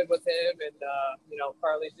everything was good with him, and,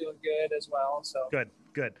 Carly's doing good as well. So good.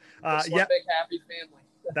 One big happy family.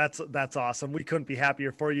 That's awesome. We couldn't be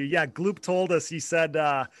happier for you. Yeah. Gloop told us, he said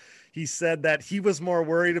that he was more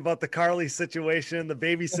worried about the Carly situation, the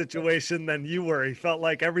baby situation than you were. He felt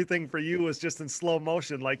like everything for you was just in slow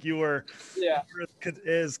motion. Like you were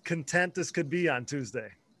as content as could be on Tuesday.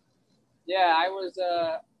 Yeah, I was,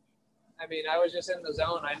 I was just in the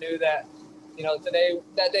zone. I knew that,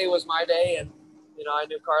 that day was my day, and, I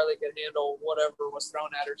knew Carly could handle whatever was thrown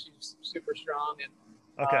at her. She's super strong and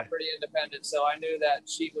pretty independent. So I knew that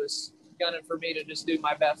she was gunning for me to just do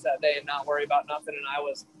my best that day and not worry about nothing. And I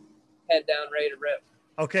was head down, ready to rip.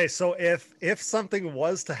 Okay. So if something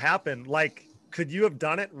was to happen, like, could you have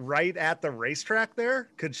done it right at the racetrack there?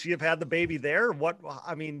 Could she have had the baby there?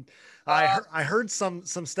 I heard some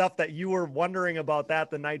stuff that you were wondering about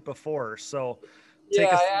that the night before. So I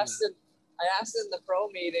asked in the pro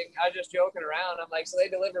meeting, I was just joking around. I'm like, so they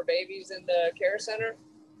deliver babies in the care center?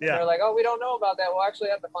 Yeah. They're like, oh, we don't know about that. We'll actually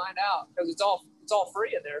have to find out because it's all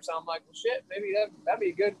free in there. So I'm like, well, shit, maybe that'd be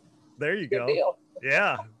a good. There you go. Deal.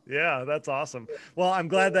 Yeah, that's awesome. Well, I'm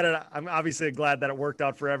glad that I'm obviously glad that it worked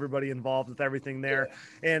out for everybody involved with everything there.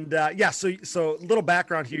 Yeah. And so little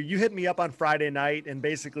background here. You hit me up on Friday night and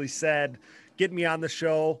basically said, get me on the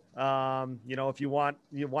show. If you want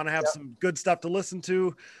to have some good stuff to listen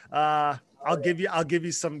to, I'll give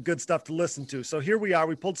you some good stuff to listen to. So here we are.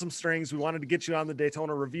 We pulled some strings. We wanted to get you on the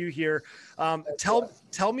Daytona review here.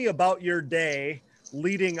 Tell me about your day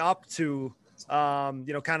leading up to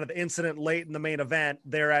kind of the incident late in the main event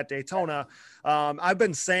there at Daytona. I've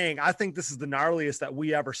been saying, I think this is the gnarliest that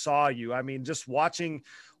we ever saw you. I mean, just watching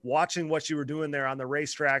what you were doing there on the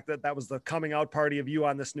racetrack, that was the coming out party of you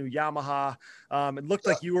on this new Yamaha. It looked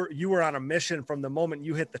like you were on a mission from the moment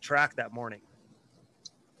you hit the track that morning.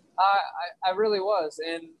 I really was.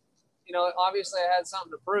 And, obviously I had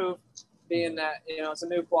something to prove, being that, it's a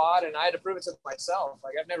new quad, and I had to prove it to myself.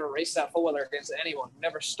 Like, I've never raced that four-wheeler against anyone,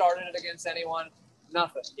 never started it against anyone,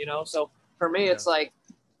 nothing, So for me, it's like,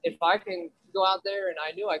 if I can go out there, and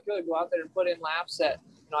I knew I could go out there and put in laps that,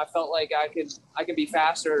 I felt like I could be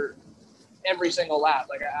faster every single lap.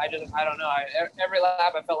 Like, I don't know. Every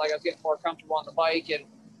lap I felt like I was getting more comfortable on the bike and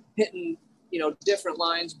hitting, different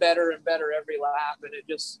lines better and better every lap. And it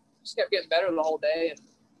just kept getting better the whole day. And,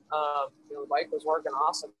 the bike was working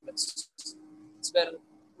awesome. It's been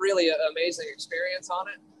really an amazing experience on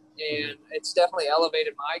it. And it's definitely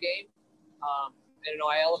elevated my game. And,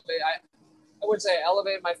 I wouldn't say I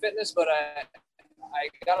elevated my fitness, but I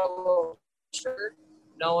got a little sure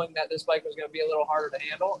knowing that this bike was going to be a little harder to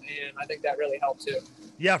handle. And I think that really helped too.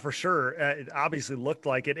 Yeah, for sure. It obviously looked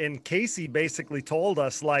like it. And Casey basically told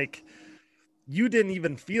us, like, you didn't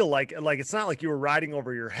even feel like it's not like you were riding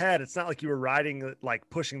over your head. It's not like you were riding, like,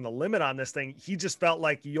 pushing the limit on this thing. He just felt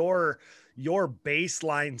like your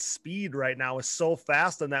baseline speed right now is so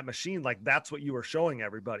fast on that machine. Like, that's what you were showing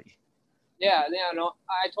everybody. Yeah. No,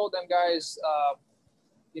 I told them guys,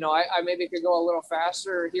 I maybe could go a little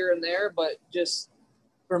faster here and there, but just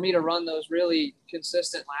for me to run those really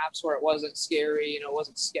consistent laps where it wasn't scary, it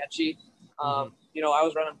wasn't sketchy. I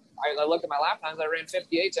was running, I looked at my lap times, I ran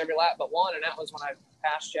 58s every lap but one, and that was when I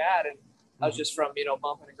passed Chad, and I was just from,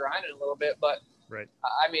 bumping and grinding a little bit. But right.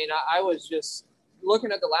 I was just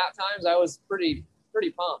looking at the lap times. I was pretty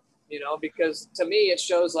pumped, because to me, it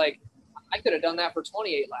shows like I could have done that for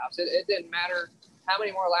 28 laps. It didn't matter how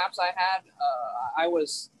many more laps I had. I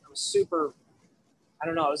was super, I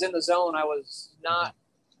don't know. I was in the zone. I was not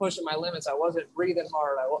pushing my limits. I wasn't breathing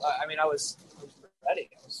hard. I was ready.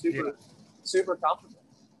 I was super comfortable.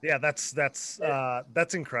 Yeah,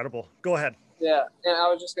 that's incredible. Go ahead. Yeah, and I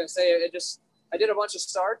was just gonna say I did a bunch of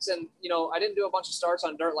starts, and I didn't do a bunch of starts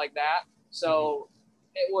on dirt like that, so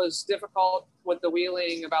it was difficult with the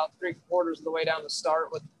wheeling about 3/4 of the way down the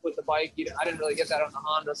start with the bike. I didn't really get that on the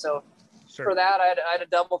Honda, so sure. For that I had to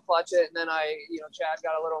double clutch it, and then Chad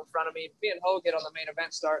got a little in front of me. Me and Hogue get on the main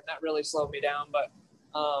event start, and that really slowed me down. But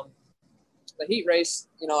the heat race,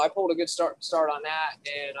 I pulled a good start on that,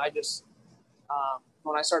 and I just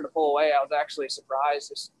when I started to pull away, I was actually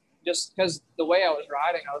surprised just because the way I was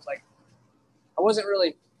riding, I was like, I wasn't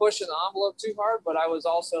really pushing the envelope too hard, but I was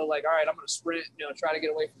also like, all right, I'm going to sprint, try to get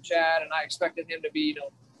away from Chad. And I expected him to be,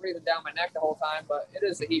 breathing down my neck the whole time, but it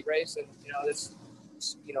is the heat race. And, this,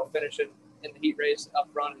 finishing in the heat race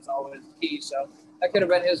up front is always key. So that could have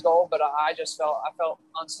been his goal, but I felt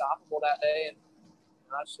unstoppable that day. And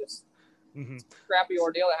that's just crappy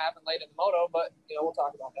ordeal that happened late in the moto, but we'll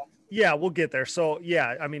talk about that. Yeah, we'll get there. So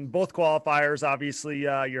yeah, I mean, both qualifiers, obviously,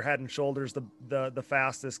 you're head and shoulders the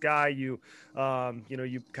fastest guy. You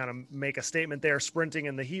kind of make a statement there, sprinting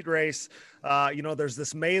in the heat race. There's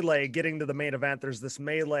this melee getting to the main event. There's this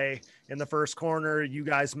melee in the first corner. You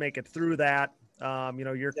guys make it through that.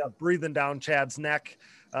 You're breathing down Chad's neck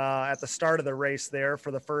at the start of the race there for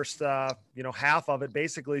the first, half of it,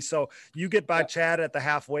 basically. So you get by Chad at the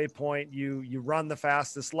halfway point, you run the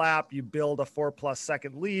fastest lap, you build a 4+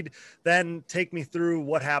 second lead, then take me through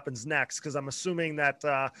what happens next. Cause I'm assuming that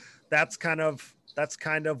that's kind of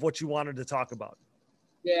what you wanted to talk about.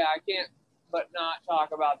 Yeah, I can't but not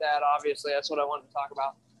talk about that. Obviously that's what I wanted to talk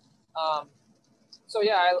about.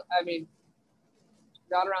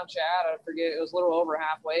 Got around Chad, I forget, it was a little over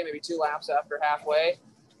halfway, maybe 2 laps after halfway.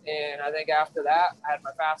 And I think after that, I had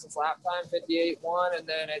my fastest lap time, 58.1, and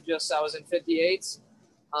then I was in 58s.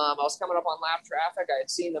 I was coming up on lap traffic. I had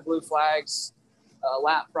seen the blue flags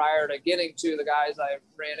lap prior to getting to the guys I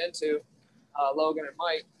ran into, Logan and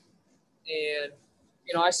Mike. And,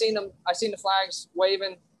 I seen the flags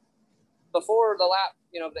waving before the lap,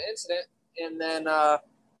 the incident. And then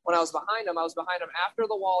when I was behind them after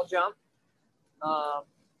the wall jump. So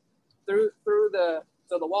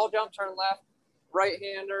the wall jump, turn left,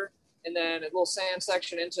 right-hander, and then a little sand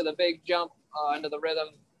section into the big jump into the rhythm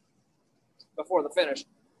before the finish.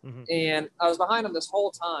 And I was behind him this whole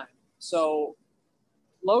time. So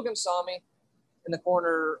Logan saw me in the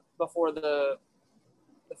corner before the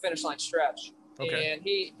finish line stretch. Okay. And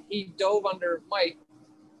he dove under Mike,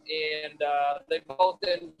 and they both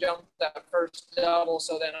didn't jump that first double,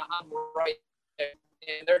 so then I'm right there.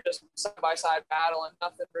 And they're just side-by-side battling.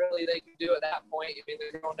 Nothing really they can do at that point. I mean,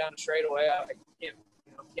 they're going down the straightaway. I can't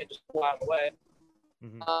just pull out of the way.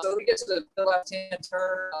 So we get to the left-hand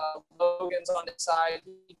turn. Logan's on his side.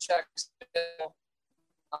 He checks.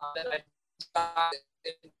 Then I stop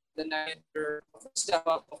the next step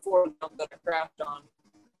up before the jump that I crashed on.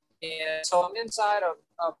 And so I'm inside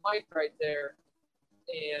of Mike right there.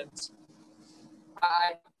 And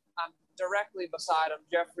I'm directly beside him.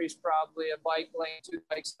 Jeffrey's probably a bike lane, 2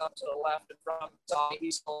 bikes up to the left and from me.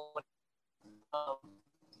 He's going.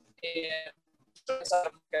 And inside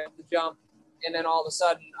of the jump. And then all of a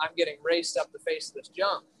sudden, I'm getting raced up the face of this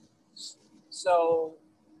jump. So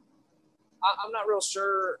I'm not real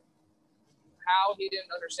sure how he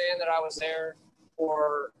didn't understand that I was there,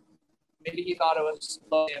 or maybe he thought it was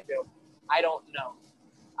low Stanfield. I don't know.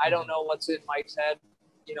 I don't know what's in Mike's head.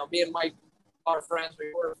 Me and Mike are friends.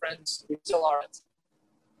 We were friends. We still are.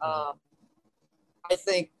 I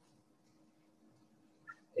think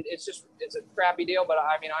it's a crappy deal. But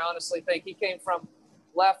I mean, I honestly think he came from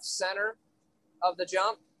left center of the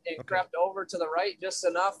jump and crept over to the right just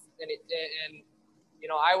enough. And you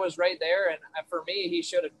know, I was right there. And for me, he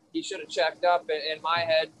should have checked up in my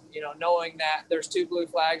head, you know, knowing that there's 2 blue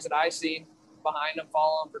flags that I seen behind him,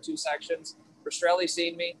 following for 2 sections. Rastrelli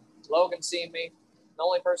seen me, Logan seen me. The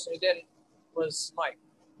only person who didn't was Mike.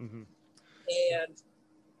 Mm-hmm. And,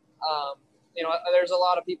 you know, there's a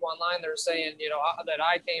lot of people online that are saying, you know, that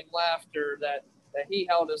I came left or that he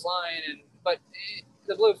held his line. But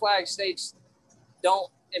the blue flag states don't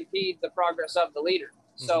impede the progress of the leader.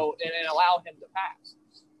 So, and allow him to pass.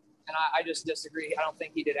 And I just disagree. I don't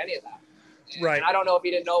think he did any of that. Right. And I don't know if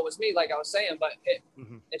he didn't know it was me, like I was saying, but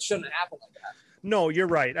it shouldn't have happened like that. No, you're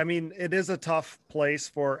right. I mean, it is a tough place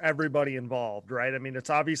for everybody involved, right? I mean, it's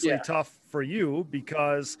obviously tough for you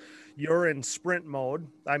because you're in sprint mode.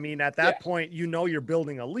 I mean, at that point, you know, you're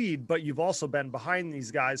building a lead, but you've also been behind these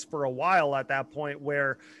guys for a while at that point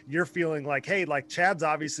where you're feeling like, hey, like Chad's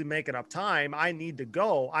obviously making up time. I need to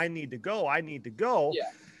go. Yeah.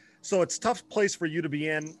 So it's a tough place for you to be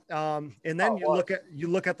in. And then you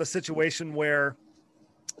look at the situation where,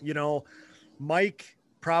 you know, Mike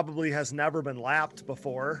probably has never been lapped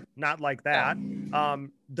before, not like that.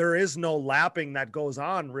 There is no lapping that goes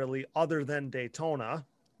on really other than Daytona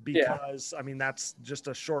because I mean, that's just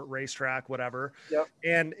a short racetrack, whatever. Yep.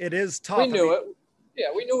 And it is tough. We knew it. Yeah.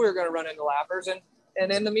 We knew we were going to run into lappers.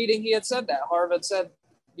 And in the meeting he had said that Harv had said,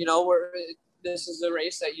 you know, this is a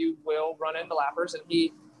race that you will run into lappers. And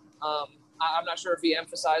he, I'm not sure if he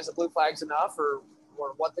emphasized the blue flags enough or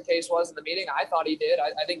what the case was in the meeting. I thought he did.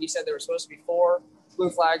 I think he said there were supposed to be 4 blue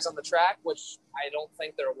flags on the track, which I don't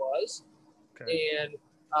think there was. Okay. And,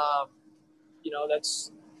 you know,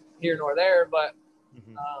 that's here nor there, but,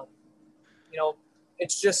 you know,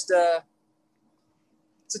 it's just,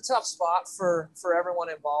 it's a tough spot for everyone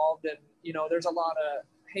involved. And, you know, there's a lot of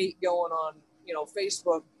hate going on, you know,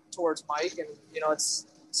 Facebook towards Mike. And, you know, it's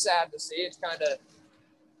sad to see. It's kind of,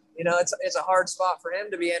 you know, it's a hard spot for him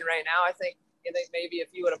to be in right now. I think maybe if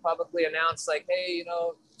he would have publicly announced like, hey, you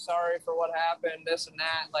know, sorry for what happened, this and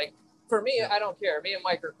that. Like for me, I don't care. Me and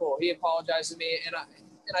Mike are cool. He apologized to me, and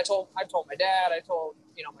I told my dad, I told,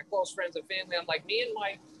 you know, my close friends and family. I'm like, me and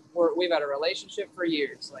Mike, we've had a relationship for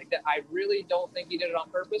years. Like that, I really don't think he did it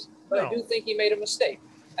on purpose, but I do think he made a mistake.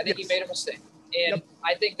 I think he made a mistake, and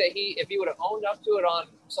I think that if he would have owned up to it on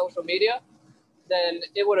social media, then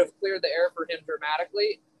it would have cleared the air for him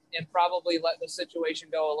dramatically. And probably let the situation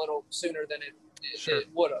go a little sooner than it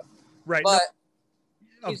would have. Right. But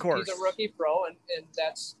of course, he's a rookie pro, and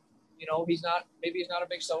that's, you know, he's not a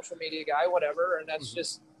big social media guy, whatever. And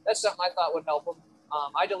that's that's something I thought would help him.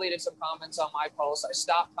 I deleted some comments on my post. I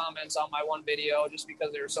stopped comments on my one video just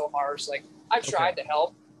because they were so harsh. Like I've tried to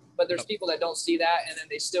help, but there's people that don't see that, and then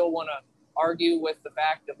they still want to argue with the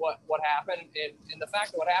fact of what happened. And the fact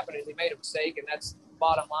of what happened is he made a mistake, and that's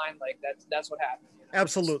bottom line. Like that's what happened.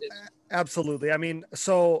 Absolutely. Absolutely. I mean,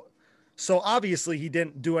 so obviously he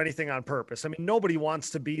didn't do anything on purpose. I mean, nobody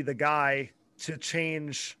wants to be the guy to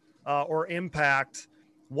change or impact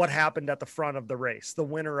what happened at the front of the race, the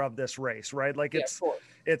winner of this race, right? Like it's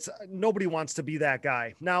nobody wants to be that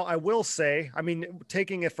guy. Now I will say, I mean,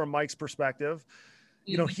 taking it from Mike's perspective,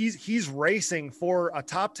 you know, he's racing for a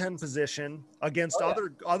top 10 position against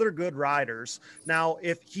other good riders. Now,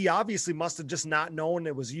 if he obviously must have just not known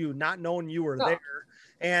it was you, not knowing you were there.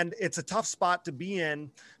 And it's a tough spot to be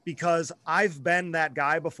in because I've been that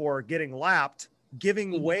guy before, getting lapped,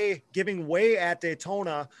 giving way at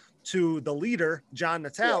Daytona to the leader, John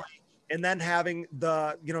Natale. And then having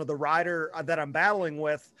the rider that I'm battling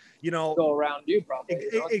with, you know, go around you probably.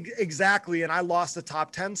 Exactly. And I lost the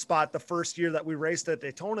top 10 spot the first year that we raced at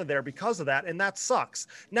Daytona there because of that. And that sucks.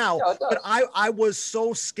 Now, but I was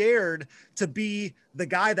so scared to be the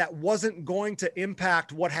guy that wasn't going to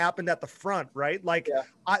impact what happened at the front, right? Like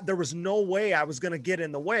there was no way I was going to get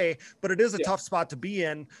in the way, but it is a tough spot to be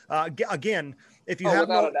in. Again, if you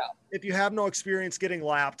have no experience getting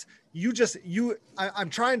lapped, I'm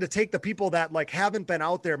trying to take the people that like haven't been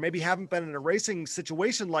out there, maybe haven't been in a racing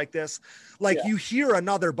situation like this. Like you hear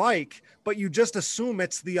another bike, but you just assume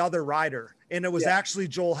it's the other rider. And it was actually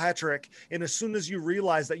Joel Hetrick. And as soon as you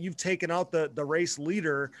realize that you've taken out the race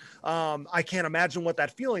leader, I can't imagine what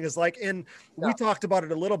that feeling is like. And we talked about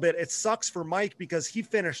it a little bit. It sucks for Mike because he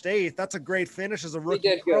finished 8th. That's a great finish as a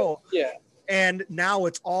rookie pro. Yeah. And now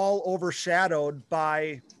it's all overshadowed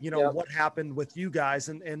by, you know, what happened with you guys.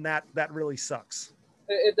 And that really sucks.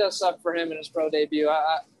 It does suck for him in his pro debut.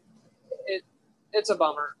 It's a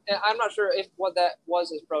bummer. And I'm not sure what that was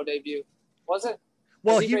his pro debut. Was it?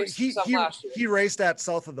 Well, he raced some last year. he raced at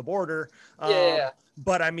south of the border. Yeah.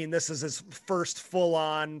 But I mean, this is his first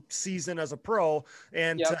full-on season as a pro,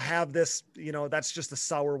 and to have this, that's just a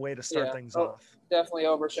sour way to start things off. Definitely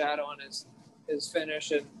overshadowing his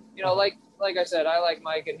finish, and like I said, I like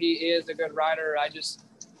Mike, and he is a good rider. I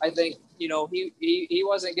think he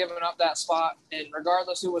wasn't giving up that spot, and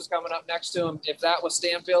regardless who was coming up next to him, if that was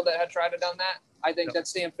Stanfield that had tried to done that, I think that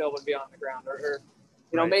Stanfield would be on the ground, or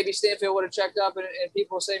maybe Stanfield would have checked up, and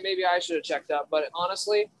people say maybe I should have checked up, but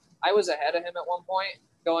honestly, I was ahead of him at one point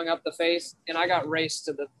going up the face, and I got raced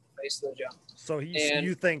to the face of the jump. So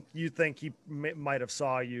you think he might have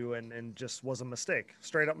saw you and just was a mistake,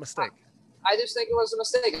 straight up mistake. I just think it was a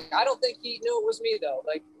mistake. I don't think he knew it was me though.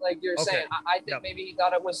 Like you're saying, I think maybe he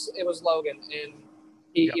thought it was Logan, and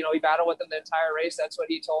he he battled with him the entire race. That's what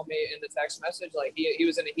he told me in the text message. Like he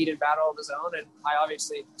was in a heated battle of his own, and I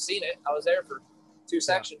obviously seen it. I was there for 2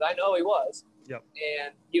 sections. I know he was. Yep.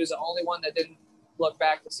 And he was the only one that didn't look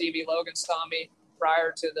back to see me. Logan saw me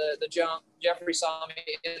prior to the jump. Jeffrey saw me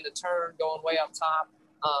in the turn going way up top.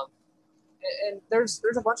 And there's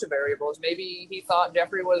a bunch of variables. Maybe he thought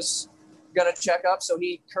Jeffrey was going to check up, so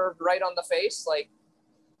he curved right on the face,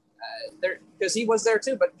 there, because he was there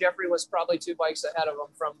too, but Jeffrey was probably 2 bikes ahead of him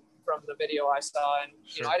from the video I saw, and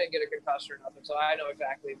I didn't get a concussion or nothing, so I know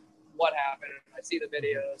exactly what happened. I see the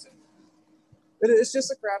videos, and it's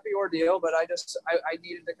just a crappy ordeal, but I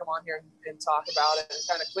needed to come on here and talk about it and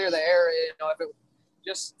kind of clear the air. If it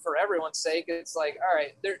just for everyone's sake, it's like, all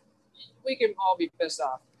right, we can all be pissed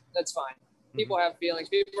off. That's fine. People have feelings.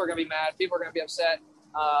 People are going to be mad. People are going to be upset.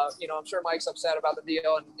 I'm sure Mike's upset about the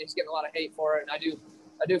deal, and he's getting a lot of hate for it. And I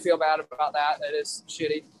do feel bad about that. That is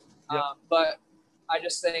shitty. Yep. But I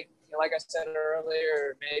just think, like I said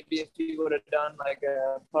earlier, maybe if he would have done like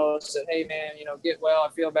a post that, hey man, get well, I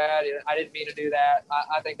feel bad, I didn't mean to do that.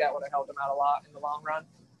 I think that would have helped him out a lot in the long run.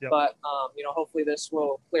 Yep. But hopefully this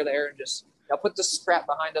will clear the air and just put this crap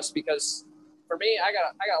behind us, because for me, I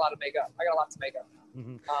got a lot to make up. I got a lot to make up.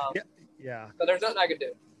 Yeah. But there's nothing I can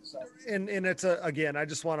do. So. And it's again, I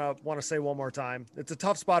just want to say one more time, it's a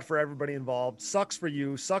tough spot for everybody involved. Sucks for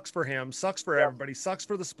you, sucks for him, sucks for everybody, sucks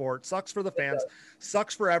for the sport, sucks for the fans,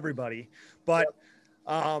 sucks for everybody. But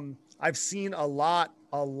I've seen a lot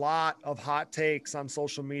of hot takes on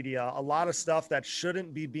social media, a lot of stuff that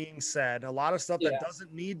shouldn't be being said, a lot of stuff that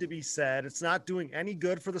doesn't need to be said. It's not doing any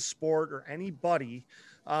good for the sport or anybody.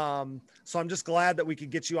 So I'm just glad that we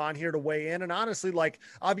could get you on here to weigh in. And honestly,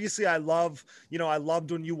 obviously I loved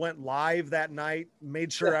when you went live that night,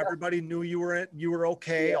 made sure everybody knew you were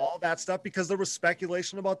okay, all that stuff, because there was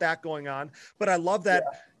speculation about that going on. But I love that,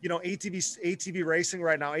 ATV racing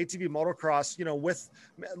right now, ATV motocross, with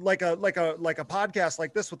like a podcast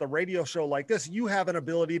like this, with a radio show like this, you have an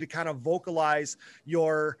ability to kind of vocalize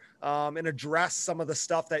your, and address some of the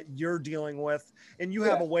stuff that you're dealing with. And you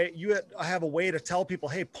have a way to tell people,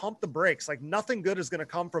 hey, pump the brakes. Like, nothing good is going to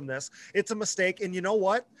come from this. It's a mistake. And you know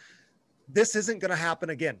what? This isn't going to happen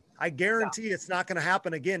again. I guarantee it's not going to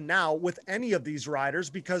happen again now with any of these riders,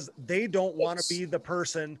 because they don't want to be the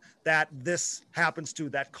person that this happens to,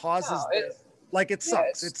 that causes this. It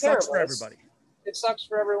sucks. It sucks for everybody. It sucks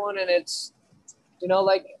for everyone. And it's,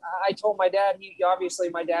 like I told my dad, he's got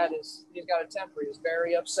a temper. He's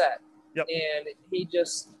very upset. Yep. And he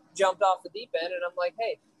just jumped off the deep end. And I'm like,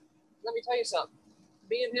 hey, let me tell you something.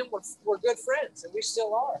 Me and him, we're good friends, and we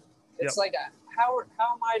still are. It's like, how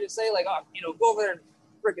am I to say, like, go over there and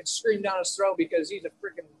freaking scream down his throat because he's a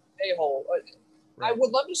freaking a-hole? Right. I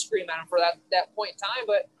would love to scream at him for that point in time,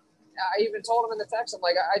 but I even told him in the text, I'm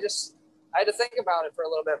like, I had to think about it for a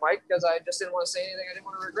little bit, Mike, because I just didn't want to say anything I didn't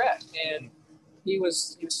want to regret. And he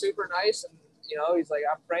was super nice, and he's like,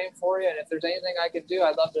 I'm praying for you, and if there's anything I can do,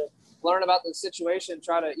 I'd love to learn about the situation,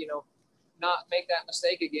 try to not make that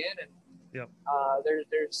mistake again. And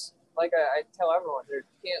there's like I tell everyone, you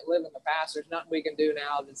can't live in the past. There's nothing we can do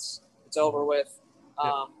now. It's over with.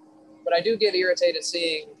 But I do get irritated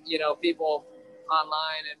seeing people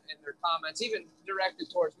online and their comments, even directed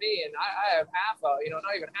towards me. And I have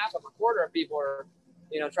not even half of a quarter of people are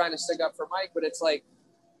trying to stick up for Mike. But it's like,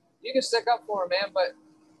 you can stick up for him, man. But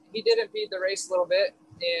he did impede the race a little bit,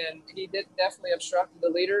 and he did definitely obstruct the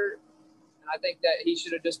leader. And I think that he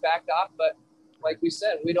should have just backed off. But like we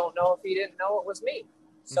said, we don't know if he didn't know it was me.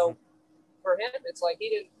 So for him, it's like he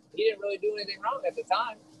didn't really do anything wrong at the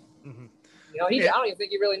time. I don't even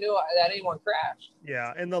think he really knew that anyone crashed.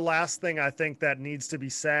 Yeah, and the last thing I think that needs to be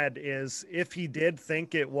said is, if he did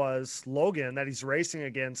think it was Logan that he's racing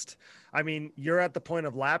against, I mean, you're at the point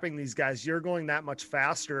of lapping these guys. You're going that much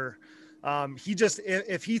faster He just,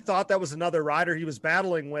 if he thought that was another rider he was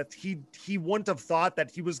battling with, he wouldn't have thought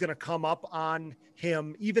that he was going to come up on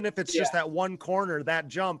him, even if it's just that one corner, that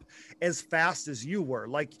jump, as fast as you were.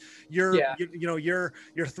 Like you're 3/4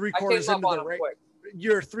 into the race.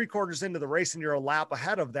 You're 3/4 into the race and you're a lap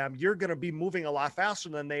ahead of them. You're going to be moving a lot faster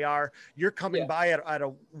than they are. You're coming by at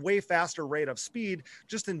a way faster rate of speed.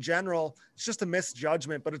 Just in general, it's just a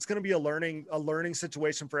misjudgment, but it's going to be a learning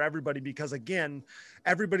situation for everybody, because again,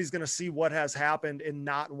 everybody's going to see what has happened and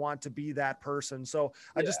not want to be that person. So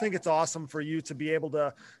I just think it's awesome for you to be able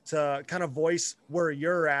to kind of voice where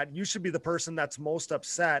you're at. You should be the person that's most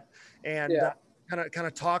upset and, kind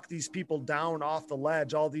of talk these people down off the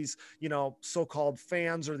ledge, all these, so-called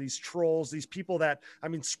fans or these trolls, these people that,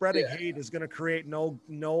 spreading hate is going to create no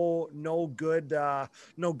good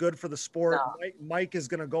for the sport. No. Mike is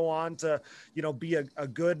going to go on to, be a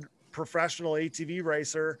good professional ATV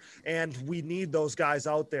racer, and we need those guys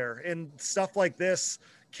out there, and stuff like this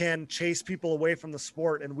can chase people away from the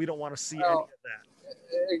sport, and we don't want to see any of that.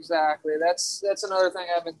 Exactly. That's another thing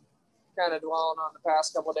I've been kind of dwelling on the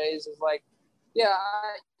past couple of days is like,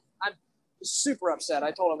 I'm super upset.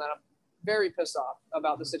 I told him that I'm very pissed off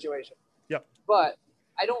about the situation. Yep. But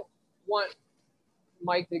I don't want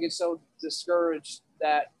Mike to get so discouraged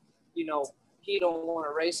that, he don't want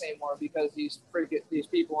to race anymore because these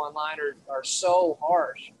people online are so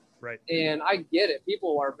harsh. Right. And I get it.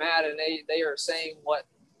 People are mad and they are saying what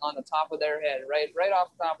on the top of their head, right off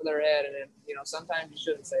the top of their head. And then, sometimes you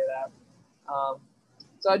shouldn't say that.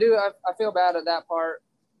 So I feel bad at that part.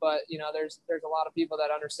 But, there's a lot of people that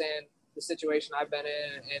understand the situation I've been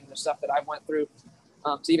in and the stuff that I went through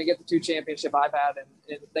to even get the 2 championship I've had.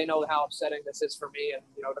 And they know how upsetting this is for me. And,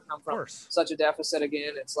 to come from such a deficit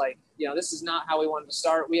again, it's like, this is not how we wanted to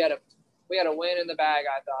start. We had a win in the bag,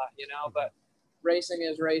 I thought, but racing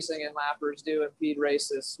is racing and lappers do impede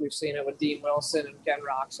races. We've seen it with Dean Wilson and Ken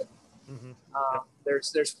Roxon. Mm-hmm.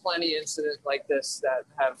 There's plenty of incidents like this that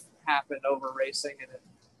have happened over racing, and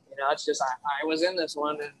it's just I was in this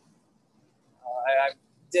one, and I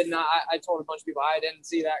did not. I told a bunch of people I didn't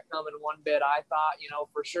see that coming one bit. I thought,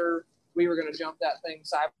 for sure we were going to jump that thing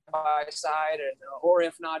side by side, and or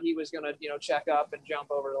if not, he was going to check up and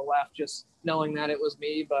jump over to the left, just knowing that it was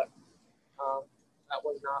me. But that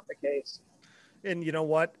was not the case. And you know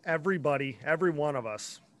what? Every one of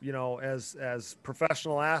us, as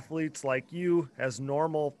professional athletes like you, as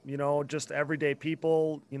normal, just everyday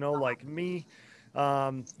people, like me.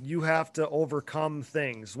 You have to overcome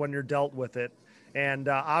things when you're dealt with it. And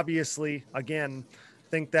obviously, again,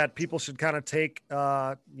 think that people should kind of take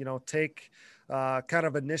kind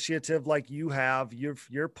of initiative like you have.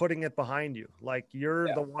 You're putting it behind you. Like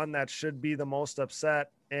you're the one that should be the most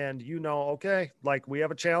upset. And, okay, like we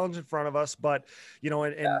have a challenge in front of us, but,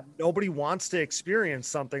 and nobody wants to experience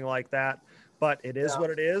something like that. But it is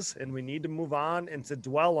what it is, and we need to move on. And to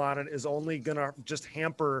dwell on it is only gonna just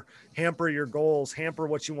hamper your goals, hamper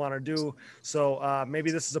what you want to do. So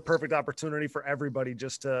maybe this is a perfect opportunity for everybody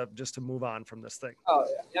just to move on from this thing. Oh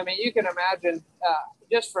yeah, you can imagine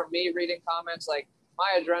just from me reading comments, like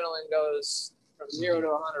my adrenaline goes from 0 to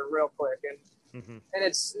 100 real quick, and and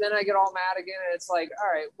it's then I get all mad again, and it's like,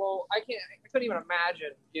 all right, well I couldn't even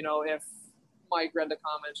imagine, if Mike read the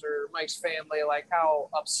comments or Mike's family, like how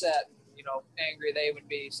upset. Angry they would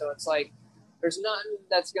be. So it's like there's nothing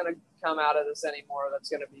that's going to come out of this anymore that's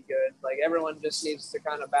going to be good. Like everyone just needs to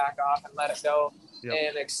kind of back off and let it go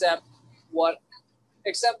and accept what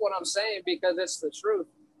I'm saying, because it's the truth.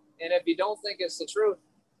 And if you don't think it's the truth,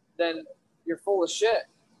 then you're full of shit.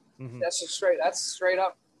 Mm-hmm. That's straight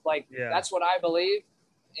up. Like that's what I believe.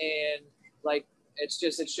 And like it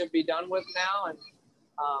should be done with now. And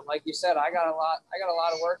like you said, I got a lot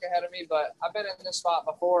of work ahead of me, but I've been in this spot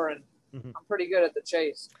before, and I'm pretty good at the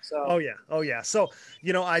chase. So. Oh yeah. So,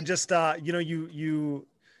 I just, I'm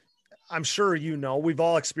sure, we've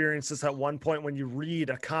all experienced this at one point when you read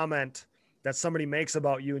a comment that somebody makes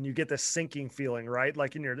about you and you get this sinking feeling, right?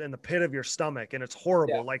 Like in the pit of your stomach, and it's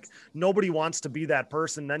horrible. Yeah. Like nobody wants to be that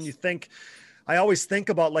person. Then I always think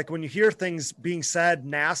about like when you hear things being said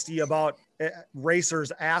nasty about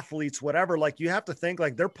racers, athletes, whatever, like you have to think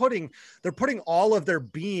like they're putting all of their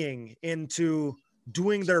being into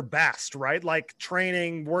doing their best, right? Like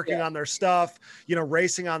training, working on their stuff,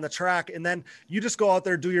 racing on the track. And then you just go out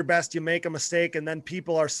there, do your best, you make a mistake. And then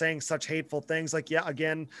people are saying such hateful things like,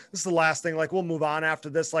 again, this is the last thing, like we'll move on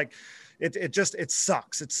after this. Like it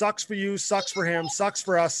sucks. It sucks for you, sucks for him, sucks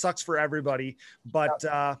for us, sucks for everybody. But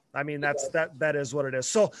that is what it is.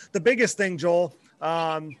 So the biggest thing, Joel,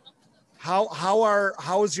 how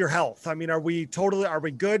is your health? Are we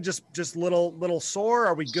good? Just little sore?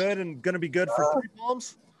 Are we good and going to be good for 3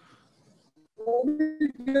 Palms? We'll be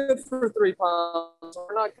good for 3 pounds.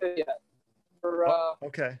 We're not good yet. We're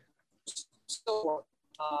okay. still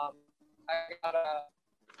I got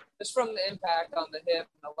just from the impact on the hip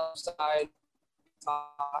and the left side,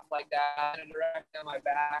 off like that, and directly on my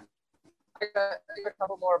back. I got a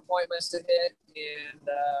couple more appointments to hit, and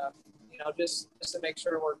just to make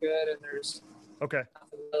sure we're good and there's Okay.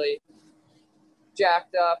 nothing really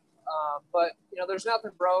jacked up. But there's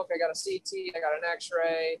nothing broke. I got a CT, I got an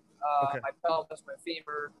X-ray, Okay. my pelvis, my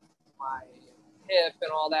femur, my hip,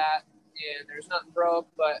 and all that. And there's nothing broke,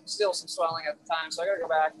 but still some swelling at the time, so I got to go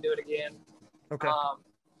back and do it again. Okay.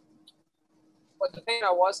 But the pain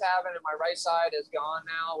I was having in my right side is gone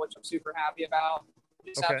now, which I'm super happy about.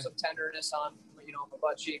 Just Okay. have some tenderness on, my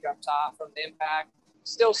butt cheek up top from the impact.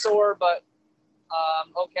 Still sore, but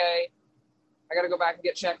okay. I got to go back and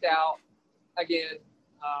get checked out again.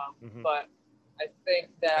 But I think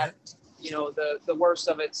that, the worst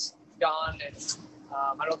of it's gone, and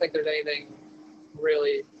I don't think there's anything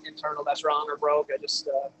really internal that's wrong or broke. I just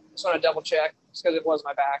want to double check just because it was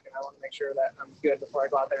my back, and I want to make sure that I'm good before I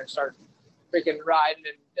go out there and start freaking riding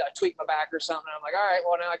and tweak my back or something. I'm like, all right,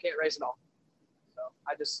 well, now I can't race at all. So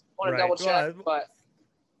I just want to Right. double check, Well, but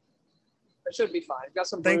it should be fine. Got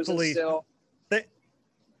some Thankfully- bruises still.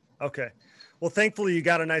 Okay. Well, thankfully you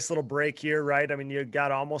got a nice little break here, right? I mean, you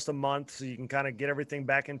got almost a month, so you can kind of get everything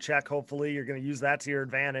back in check. Hopefully you're going to use that to your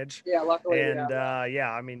advantage. Yeah, luckily. And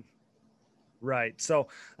I mean, right. So,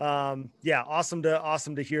 awesome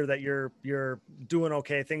to hear that you're doing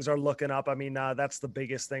okay. Things are looking up. I mean, that's the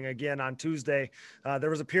biggest thing. Again, on Tuesday,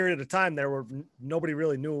 there was a period of time there where nobody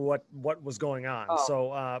really knew what was going on. Oh.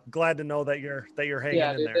 So, glad to know that you're hanging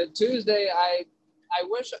in there. The Tuesday, I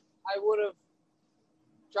wish I would have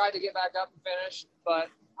tried to get back up and finish, but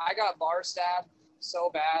I got bar stabbed so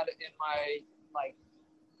bad in my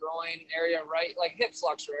groin area, right, hip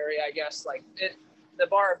flexor area, I guess. The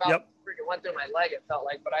bar about freaking went through my leg. It felt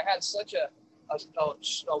like, but I had such a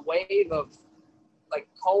wave of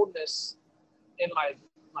coldness in my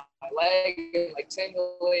leg, and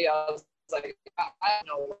tingly. I was like, I don't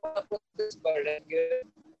know what with this, but it ain't good.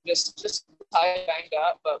 Just tight, banged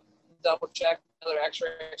up, but double check another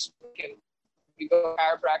X-ray. And you go to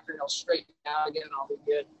chiropractor, and he'll straighten out again, and I'll be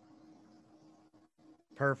good.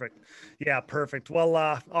 Perfect. Yeah, perfect. Well,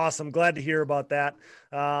 awesome. Glad to hear about that.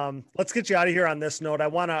 Let's get you out of here on this note. I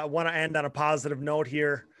want to end on a positive note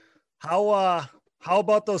here. How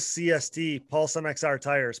about those CST Pulse MXR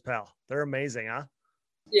tires, pal? They're amazing, huh?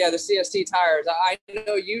 Yeah, the CST tires. I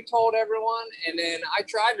know you told everyone, and then I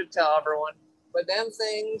tried to tell everyone, but them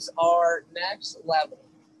things are next level.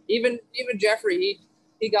 Even Jeffrey,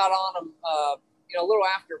 he got on them, a little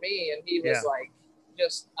after me, and he was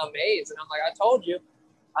just amazed. And I'm like, I told you,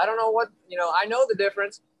 I don't know what, I know the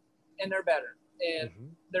difference, and they're better. And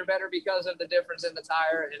they're better because of the difference in the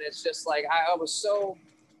tire. And it's just I was so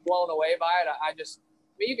blown away by it.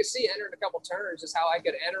 You could see entering a couple turns just how I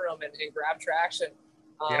could enter them and grab traction.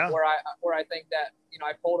 Where I think that,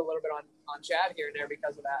 I pulled a little bit on Chad here and there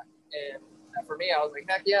because of that. And for me, I was like,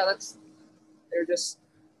 heck yeah, they're just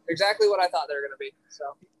exactly what I thought they were going to be.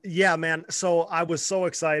 So. Yeah, man. So I was so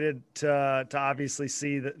excited to obviously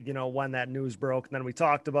see that, when that news broke, and then we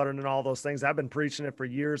talked about it and all those things. I've been preaching it for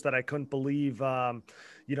years that I couldn't believe,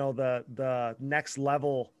 the next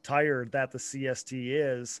level tire that the CST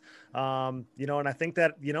is, and I think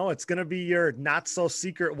that, it's going to be your not so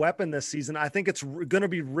secret weapon this season. I think it's going to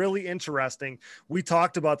be really interesting. We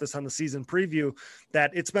talked about this on the season preview, that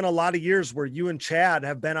it's been a lot of years where you and Chad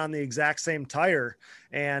have been on the exact same tire.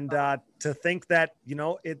 And to think that,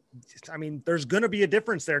 there's going to be a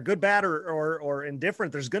difference there, good, bad, or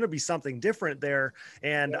indifferent. There's going to be something different there.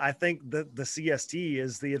 And I think the CST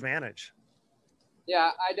is the advantage.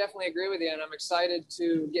 Yeah, I definitely agree with you. And I'm excited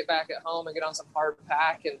to get back at home and get on some hard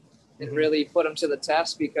pack and really put them to the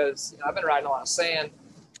test because, I've been riding a lot of sand.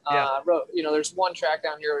 There's one track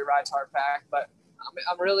down here we ride hard pack, but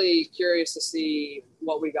I'm really curious to see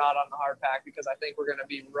what we got on the hard pack because I think we're going to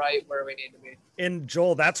be right where we need to be. And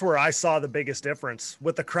Joel, that's where I saw the biggest difference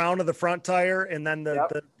with the crown of the front tire and then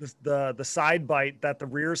the side bite that the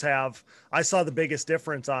rears have. I saw the biggest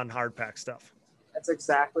difference on hard pack stuff. That's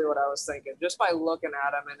exactly what I was thinking. Just by looking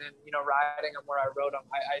at them and then, riding them where I rode them,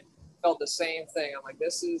 I felt the same thing. I'm like,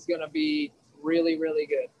 this is going to be really, really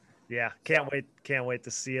good. Yeah, can't wait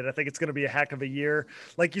to see it. I think it's going to be a heck of a year.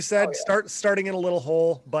 Like you said, starting in a little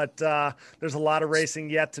hole, but there's a lot of racing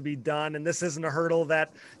yet to be done. And this isn't a hurdle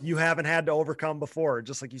that you haven't had to overcome before,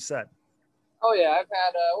 just like you said. Oh yeah. I've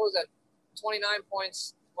had, 29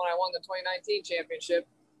 points when I won the 2019 championship,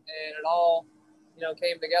 and it all,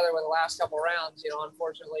 came together with the last couple rounds,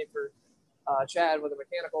 unfortunately for Chad with the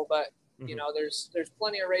mechanical, but You know, there's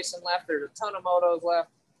plenty of racing left. There's a ton of motos left.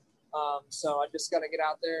 So I just got to get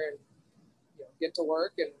out there and, you know, get to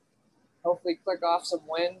work and hopefully click off some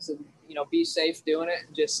wins and, you know, be safe doing it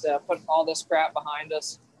and just put all this crap behind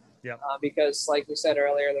us. Yeah. Because like we said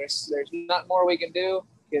earlier, there's not more we can do.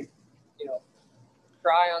 We can, you know,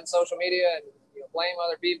 cry on social media and, you know, blame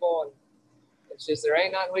other people, and it's just, there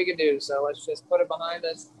ain't nothing we can do. So let's just put it behind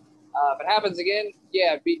us. If it happens again,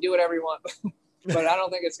 yeah, do whatever you want, but I don't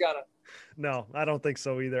think it's gonna. No, I don't think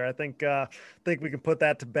so either. I think we can put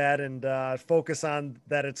that to bed and focus on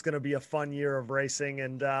that. It's going to be a fun year of racing,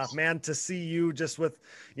 and man, to see you just with,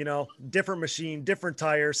 you know, different machine, different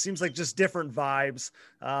tires, seems like just different vibes.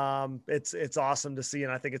 It's awesome to see,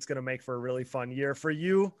 and I think it's going to make for a really fun year for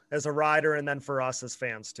you as a rider, and then for us as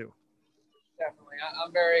fans too. Definitely,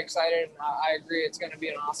 I'm very excited. And I agree, it's going to be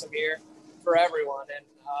an awesome year for everyone, and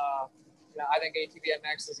you know, I think ATV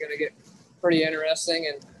MX is going to get pretty interesting,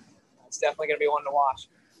 and it's definitely going to be one to watch.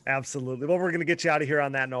 Absolutely. Well, we're going to get you out of here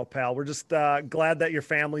on that note, pal. We're just glad that your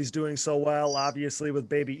family's doing so well, obviously with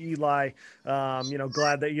baby Eli. You know,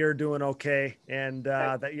 glad that you're doing okay, and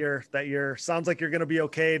that you're sounds like you're going to be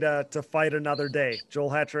okay to fight another day. Joel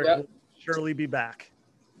Hetrick will surely be back.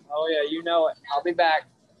 Oh yeah, you know it. I'll be back.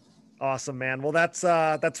 Awesome, man. Well,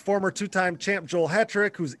 that's former two-time champ Joel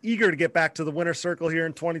Hetrick, who's eager to get back to the winner's circle here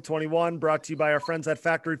in 2021, brought to you by our friends at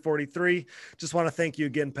Factory 43. Just want to thank you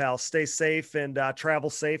again, pal. Stay safe and travel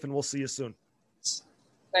safe, and we'll see you soon.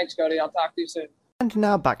 Thanks, Cody. I'll talk to you soon. And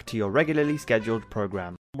now back to your regularly scheduled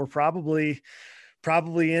program. We're probably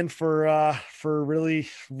in for really,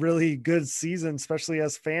 really good season, especially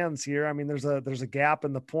as fans here. I mean, there's a gap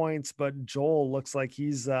in the points, but Joel looks like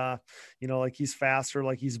he's, you know, like he's faster,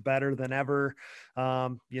 like he's better than ever.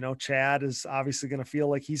 You know, Chad is obviously going to feel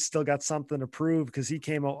like he's still got something to prove because he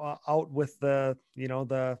came out with the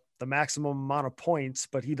maximum amount of points,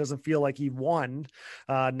 but he doesn't feel like he won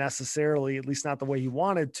necessarily, at least not the way he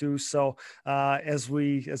wanted to. So as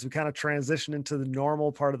we kind of transition into the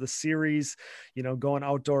normal part of the series, you know, going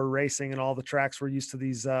outdoor racing and all the tracks we're used to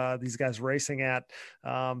these guys racing at,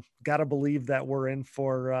 got to believe that we're in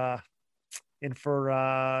for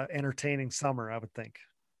entertaining summer, I would think.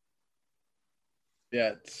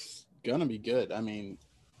 Yeah, it's gonna be good. I mean,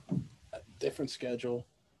 different schedule.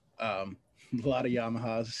 A lot of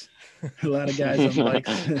Yamahas, a lot of guys on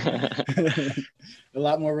bikes, a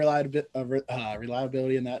lot more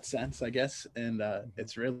reliability in that sense, I guess. And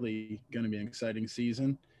it's really going to be an exciting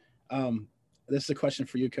season. This is a question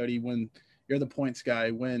for you, Cody. When you're the points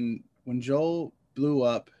guy, when Joel blew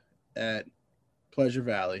up at Pleasure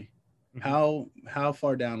Valley, how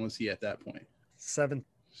far down was he at that point? 7.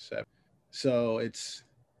 So it's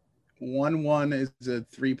 1-1 is a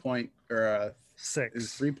 3-point or a 6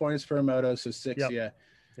 is 3 points per moto, so 6. Yep.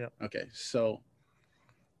 Yeah. Okay, so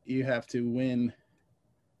you have to win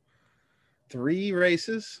 3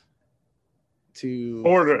 races to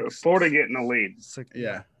 4 to get in the lead. 6.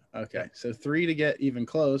 Yeah. Okay, so 3 to get even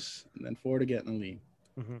close, and then 4 to get in the lead.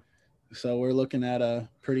 Mm-hmm. So we're looking at a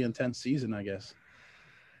pretty intense season, I guess.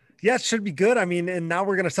 Yeah, it should be good. I mean, and now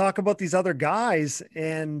we're going to talk about these other guys,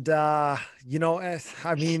 and you know,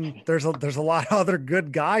 I mean, there's a lot of other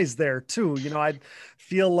good guys there too. You know, I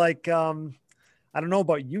feel like I don't know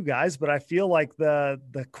about you guys, but I feel like the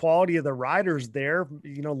quality of the riders there,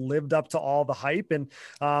 you know, lived up to all the hype. And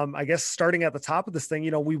I guess starting at the top of this thing,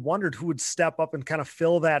 you know, we wondered who would step up and kind of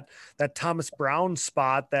fill that Thomas Brown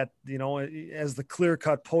spot that, you know, as the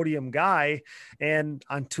clear-cut podium guy. And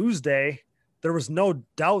on Tuesday, there was no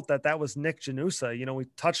doubt that was Nick Janusa. You know, we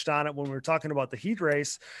touched on it when we were talking about the heat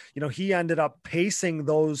race. You know, he ended up pacing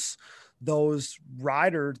those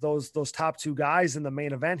riders, those top 2 guys in the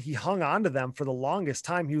main event. He hung on to them for the longest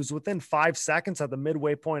time. He was within 5 seconds at the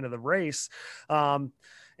midway point of the race.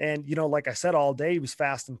 And, you know, like I said, all day he was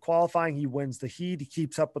fast in qualifying. He wins the heat. He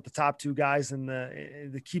keeps up with the top 2 guys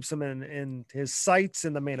and keeps him in his sights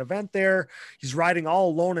in the main event there. He's riding all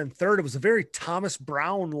alone in third. It was a very Thomas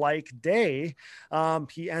Brown-like day.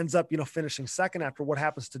 He ends up, you know, finishing second after what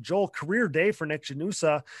happens to Joel. Career day for Nick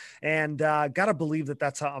Janusa. And got to believe that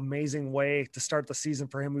that's an amazing way to start the season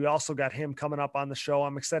for him. We also got him coming up on the show.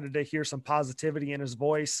 I'm excited to hear some positivity in his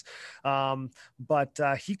voice. But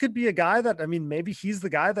he could be a guy that, I mean, maybe he's the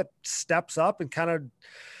guy that steps up and kind of,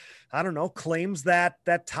 I don't know, claims that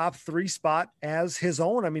top 3 spot as his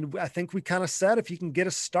own. I mean, I think we kind of said if he can get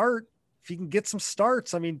some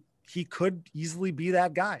starts, I mean, he could easily be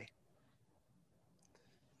that guy.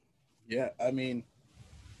 Yeah. I mean,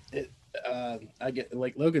 I get,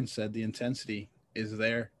 like Logan said, the intensity is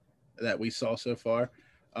there that we saw so far.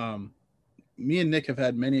 Me and Nick have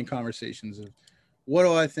had many conversations of what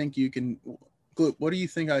do I think you can Gloop, what do you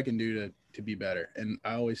think I can do to be better? And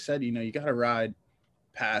I always said, you got to ride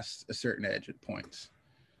past a certain edge at points.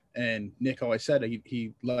 And Nick always said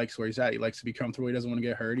he likes where he's at. He likes to be comfortable. He doesn't want to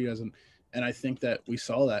get hurt. He doesn't. And I think that we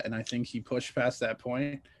saw that. And I think he pushed past that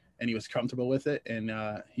point and he was comfortable with it. And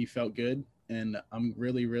he felt good. And I'm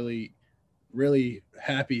really, really, really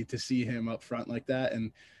happy to see him up front like that.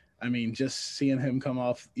 And I mean, just seeing him come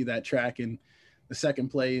off that track in the second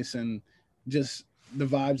place and just the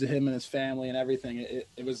vibes of him and his family and everything,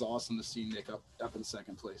 it was awesome to see Nick up in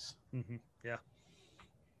second place. Mm-hmm. Yeah.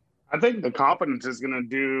 I think the confidence is going to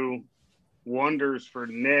do wonders for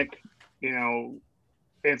Nick.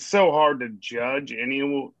 It's so hard to judge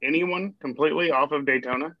anyone completely off of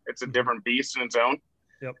Daytona. It's a different beast in its own.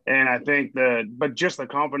 Yep. And I think but just the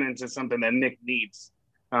confidence is something that Nick needs.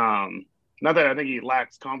 Not that I think he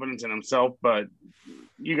lacks confidence in himself, but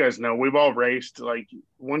you guys know, we've all raced. Like,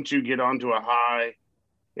 once you get onto a high,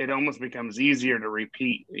 it almost becomes easier to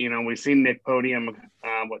repeat. We've seen Nick podium,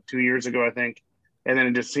 2 years ago, I think. And then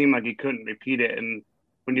it just seemed like he couldn't repeat it. And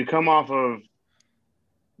when you come off of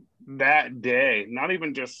that day, not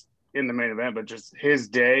even just in the main event, but just his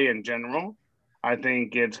day in general, I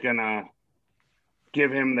think it's going to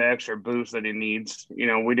give him the extra boost that he needs.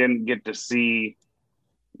 We didn't get to see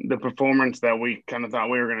the performance that we kind of thought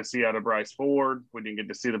we were going to see out of Bryce Ford. We didn't get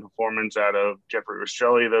to see the performance out of Jeffrey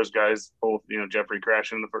Rastrelli. Those guys both, Jeffrey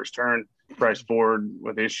crashing in the first turn, Bryce Ford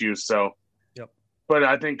with issues. So, yep. But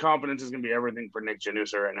I think confidence is going to be everything for Nick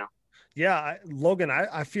Janusa right now. Yeah, Logan,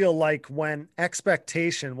 I feel like when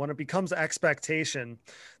it becomes expectation,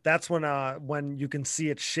 that's when you can see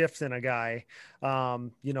it shift in a guy.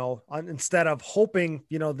 Instead of hoping,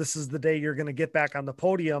 this is the day you're going to get back on the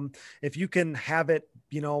podium, if you can have it,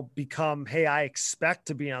 become, hey, I expect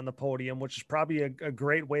to be on the podium, which is probably a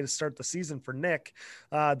great way to start the season for Nick.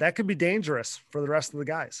 That could be dangerous for the rest of the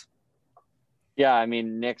guys. Yeah, I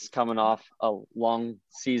mean, Nick's coming off a long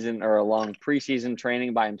season or a long preseason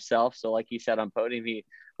training by himself. So like he said on podium, he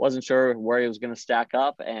wasn't sure where he was going to stack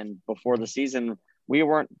up. And before the season, we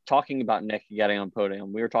weren't talking about Nick getting on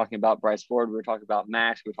podium. We were talking about Bryce Ford. We were talking about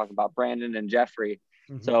Max. We were talking about Brandon and Jeffrey.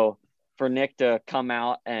 Mm-hmm. So for Nick to come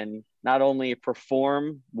out and not only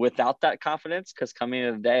perform without that confidence, because coming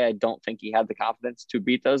into the day, I don't think he had the confidence to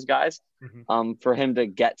beat those guys. Mm-hmm. For him to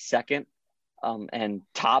get second, and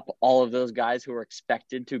top all of those guys who are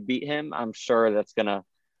expected to beat him, I'm sure that's going to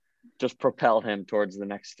just propel him towards the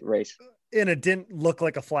next race. And it didn't look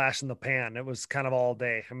like a flash in the pan. It was kind of all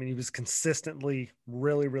day. I mean, he was consistently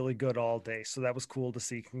really, really good all day. So that was cool to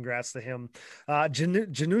see. Congrats to him.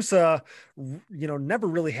 Janusa, never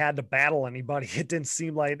really had to battle anybody. It didn't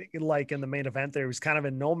seem like in the main event there, he was kind of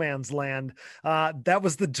in no man's land. That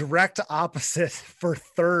was the direct opposite for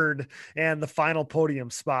third and the final podium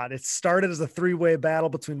spot. It started as a three-way battle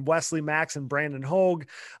between Wesley, Max, and Brandon Hogue.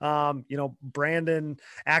 Brandon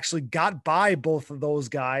actually got by both of those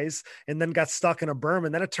guys and then got stuck in a berm,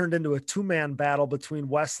 and then it turned into a two-man battle between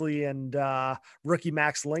Wesley and rookie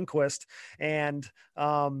Max Lindquist. And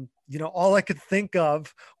all I could think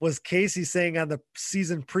of was Casey saying on the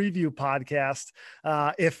season preview podcast,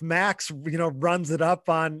 if Max runs it up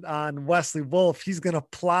on Wesley Wolf, he's going to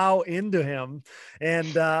plow into him,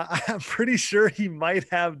 and I'm pretty sure he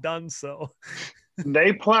might have done so.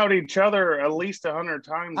 They plowed each other at least 100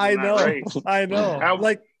 times. I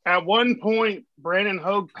know. At one point, Brandon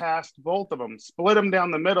Hogue passed both of them, split them down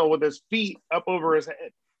the middle with his feet up over his head.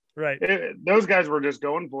 Right. Those guys were just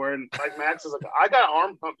going for it. And like Max is like, I got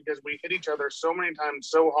arm pumped because we hit each other so many times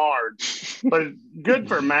so hard. But good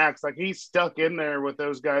for Max. Like, he's stuck in there with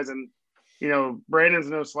those guys. And, Brandon's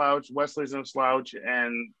no slouch. Wesley's no slouch.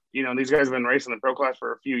 And, these guys have been racing the pro class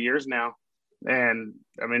for a few years now. And,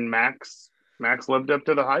 I mean, Max lived up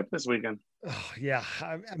to the hype this weekend. Oh, yeah.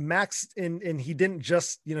 Max, and he didn't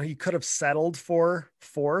just, he could have settled for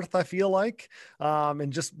fourth, I feel like,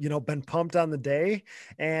 and just, been pumped on the day.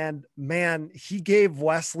 And man, he gave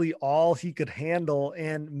Wesley all he could handle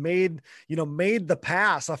and made the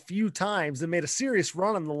pass a few times and made a serious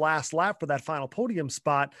run on the last lap for that final podium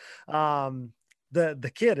spot.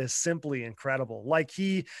 The kid is simply incredible. Like,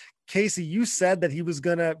 Casey, you said that he was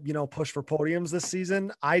going to, push for podiums this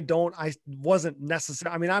season. I wasn't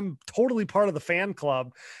necessarily, I mean, I'm totally part of the fan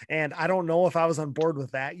club, and I don't know if I was on board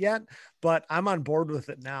with that yet, but I'm on board with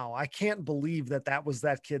it now. I can't believe that was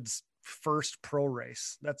that kid's first pro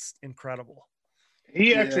race. That's incredible.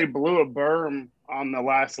 He actually blew a berm on the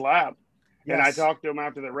last lap. Yes. And I talked to him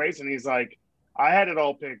after the race, and he's like, I had it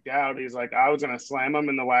all picked out. He's like, I was going to slam him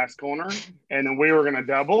in the last corner, and then we were going to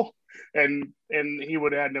double. And he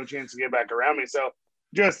would have had no chance to get back around me. So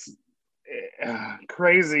just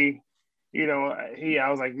crazy I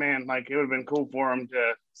was like, man, like it would have been cool for him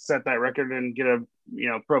to set that record and get a,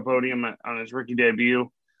 pro podium on his rookie debut.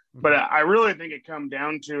 But I really think it come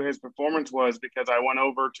down to his performance was because I went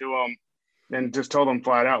over to him and just told him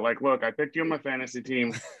flat out, like, look, I picked you on my fantasy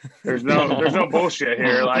team. There's no bullshit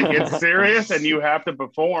here. Like, it's serious and you have to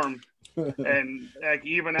perform. And like,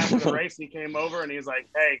 even after the race, he came over and he's like,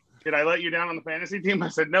 hey, did I let you down on the fantasy team? I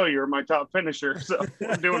said, no, you were my top finisher. So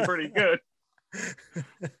we're doing pretty good.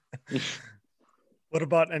 What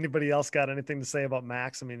about anybody else got anything to say about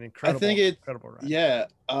Max? I mean, incredible ride. Yeah.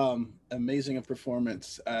 Amazing a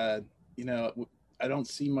performance. I don't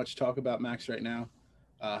see much talk about Max right now.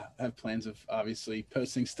 I have plans of obviously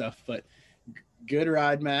posting stuff, but good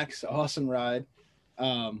ride, Max. Awesome ride.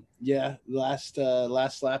 Last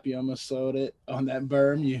lap you almost slowed it on that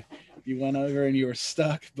berm. You went over and you were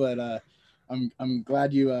stuck, but I'm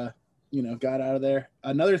glad you got out of there.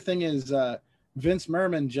 Another thing is Vince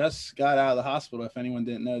Merman just got out of the hospital. If anyone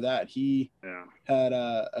didn't know that, he had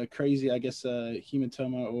a crazy, I guess,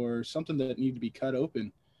 hematoma or something that needed to be cut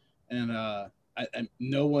open, and I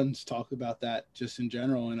no one's talked about that just in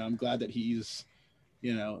general. And I'm glad that he's,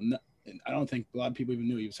 I don't think a lot of people even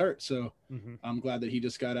knew he was hurt. So I'm glad that he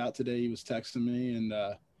just got out today. He was texting me,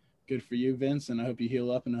 and good for you, Vince. And I hope you heal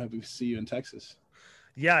up, and I hope we see you in Texas.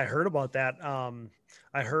 Yeah, I heard about that.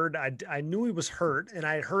 I knew he was hurt, and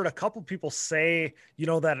I heard a couple people say,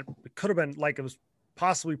 that it could have been like it was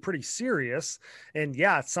possibly pretty serious. And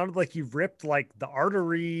yeah, it sounded like he ripped like the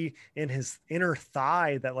artery in his inner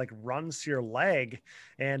thigh that like runs to your leg,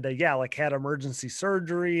 and like had emergency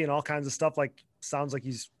surgery and all kinds of stuff. Like sounds like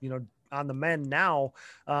he's on the mend now.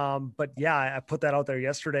 But yeah, I put that out there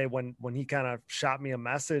yesterday when he kind of shot me a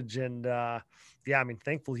message, and I mean,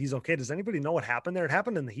 thankfully he's okay. Does anybody know what happened there? It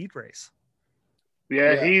happened in the heat race.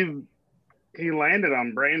 Yeah. He landed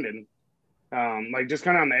on Brandon. Like just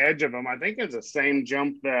kind of on the edge of him. I think it's the same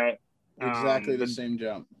jump that exactly the same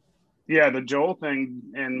jump. Yeah, the Joel thing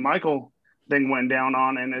and Michael thing went down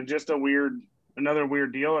on, and it's just another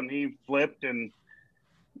weird deal. And he flipped and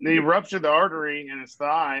he ruptured the artery in his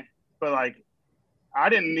thigh. But like, I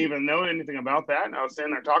didn't even know anything about that. And I was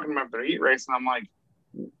sitting there talking about the heat race, and I'm like,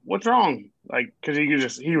 "What's wrong?" Like, because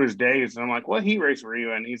he was dazed. And I'm like, "What heat race were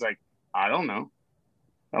you in?" He's like, "I don't know."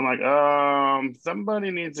 I'm like, somebody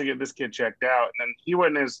needs to get this kid checked out. And then he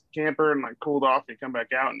went in his camper and like cooled off. He come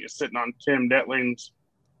back out and he's sitting on Tim Detling's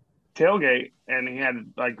tailgate, and he had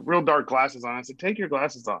like real dark glasses on. I said, "Take your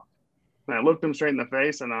glasses off." And I looked him straight in the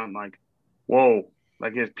face, and I'm like, "Whoa!"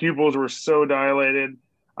 Like his pupils were so dilated.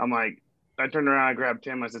 I'm like, I turned around, I grabbed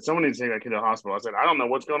Tim. I said, "Someone needs to take that kid to the hospital." I said, "I don't know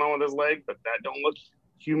what's going on with his leg, but that don't look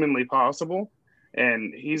humanly possible."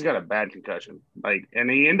 And he's got a bad concussion. Like, and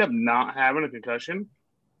he ended up not having a concussion,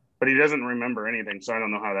 but he doesn't remember anything, so I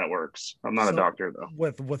don't know how that works. I'm not a doctor, though.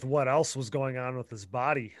 With what else was going on with his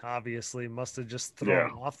body, obviously, must have just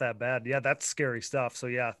thrown him off that bad. Yeah, that's scary stuff. So,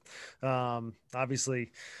 yeah,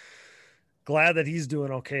 obviously, glad that he's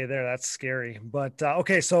doing okay there. That's scary. But,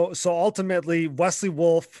 okay, so ultimately, Wesley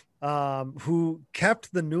Wolf, who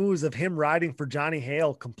kept the news of him riding for Johnny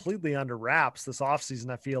Hale completely under wraps this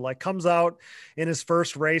offseason, I feel like, comes out in his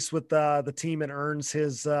first race with the team and earns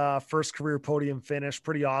his first career podium finish.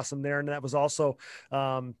 Pretty awesome there. And that was also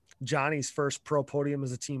Johnny's first pro podium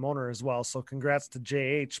as a team owner as well. So congrats to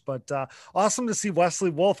JH, but awesome to see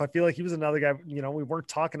Wesley Wolf. I feel like he was another guy, we weren't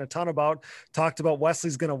talking a ton about, talked about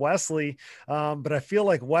Wesley's gonna Wesley. But I feel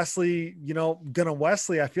like Wesley, gonna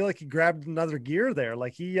Wesley, I feel like he grabbed another gear there.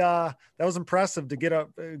 Like that was impressive to get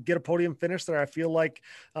a podium finish there. I feel like,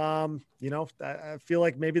 I feel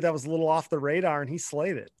like maybe that was a little off the radar and he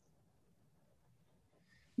slayed it.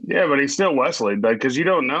 Yeah, but he's still Wesley, because you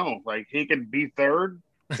don't know, like he could be third.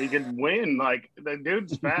 He could win. Like the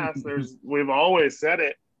dude's fast. We've always said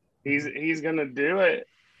it. He's gonna do it,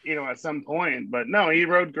 at some point. But no, he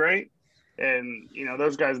rode great, and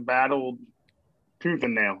those guys battled tooth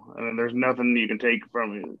and nail. I mean, there's nothing you can take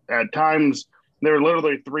from it. At times, they were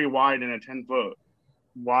literally 3 wide in a 10-foot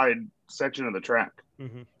wide section of the track.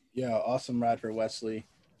 Mm-hmm. Yeah, awesome ride for Wesley.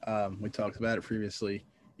 We talked about it previously.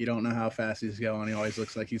 You don't know how fast he's going. He always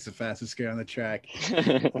looks like he's the fastest guy on the track.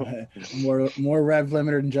 More rev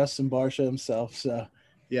limiter than Justin Barcia himself. So,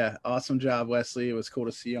 yeah, awesome job, Wesley. It was cool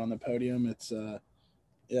to see you on the podium. It's,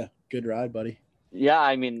 good ride, buddy. Yeah,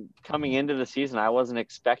 I mean, coming into the season, I wasn't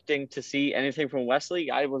expecting to see anything from Wesley.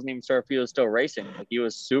 I wasn't even sure if he was still racing. Like, he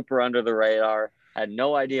was super under the radar. Had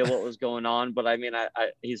no idea what was going on. But, I mean,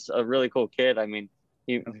 he's a really cool kid. I mean,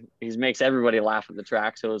 he makes everybody laugh at the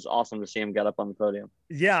track. So it was awesome to see him get up on the podium.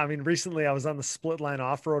 Yeah, I mean, recently I was on the Split Line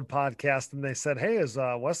Off-Road podcast, and they said, "Hey, is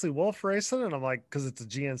Wesley Wolf racing?" And I'm like, because it's a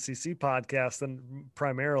GNCC podcast, and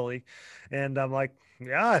primarily, and I'm like,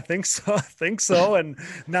 "Yeah, I think so. I think so." And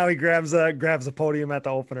now he grabs a podium at the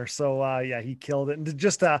opener. So yeah, he killed it. And to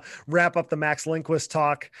just wrap up the Max Lindquist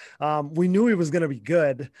talk, we knew he was going to be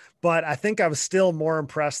good, but I think I was still more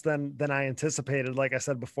impressed than I anticipated. Like I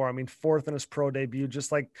said before, I mean, fourth in his pro debut,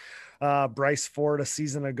 just like Bryce Ford a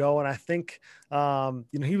season ago. And I think,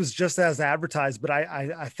 he was just as advertised, but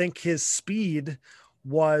I think his speed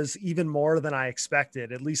was even more than I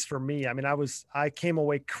expected, at least for me. I mean, I came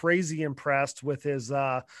away crazy impressed with his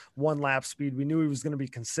one lap speed. We knew he was going to be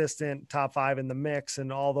consistent, top 5 in the mix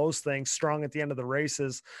and all those things, strong at the end of the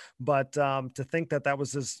races. But to think that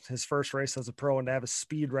was his first race as a pro, and to have his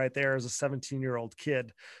speed right there as a 17-year-old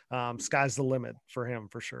kid, sky's the limit for him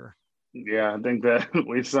for sure. Yeah, I think that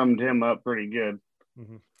we summed him up pretty good.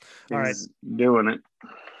 Mm-hmm. All right. Doing it.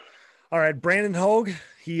 All right, Brandon Hogue,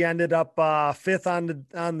 he ended up 5th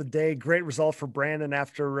on the day. Great result for Brandon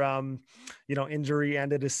after injury,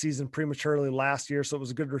 ended his season prematurely last year, so it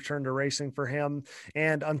was a good return to racing for him.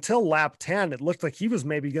 And until lap 10, it looked like he was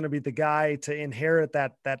maybe going to be the guy to inherit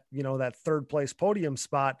that third place podium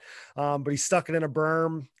spot, but he stuck it in a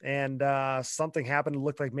berm, and something happened. It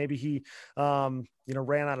looked like maybe he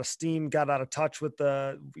ran out of steam, got out of touch with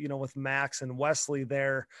with Max and Wesley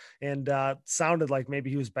there, and sounded like maybe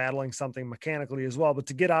he was battling something mechanically as well. But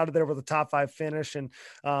to get out of there with a top 5 finish, and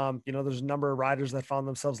there's a number of riders that found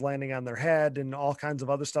themselves landing on their head and all kinds of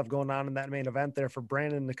other stuff going on in that main event there. For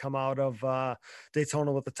Brandon to come out of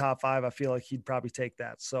Daytona with the top 5, I feel like he'd probably take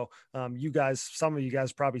that. So some of you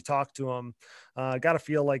guys probably talked to him. Got to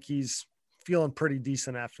feel like he's feeling pretty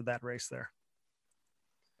decent after that race there.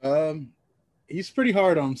 He's pretty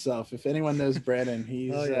hard on himself. If anyone knows Brandon,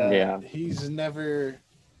 he's he's never,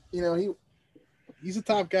 he's a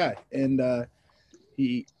top guy, and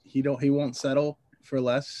he won't settle for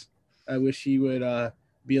less. I wish he would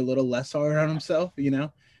be a little less hard on himself,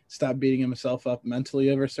 stop beating himself up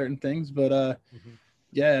mentally over certain things. But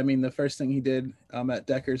yeah, I mean, the first thing he did at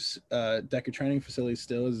Decker training facility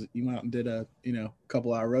still is he went out and did a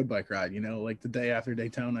couple hour road bike ride. Like the day after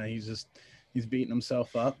Daytona, he's beating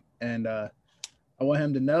himself up, and I want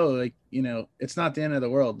him to know, like, it's not the end of the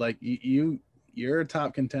world. Like you're a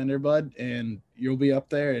top contender, bud, and you'll be up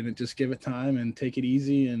there, and just give it time and take it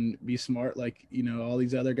easy and be smart. Like, all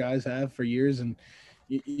these other guys have for years, and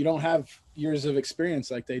you don't have years of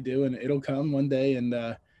experience like they do, and it'll come one day.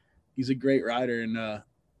 And he's a great rider, and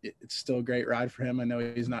it's still a great ride for him. I know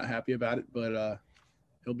he's not happy about it, but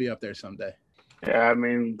he'll be up there someday. Yeah. I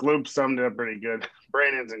mean, Gloop summed it up pretty good.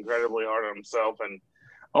 Brandon's incredibly hard on himself, and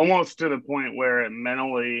almost to the point where it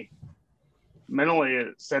mentally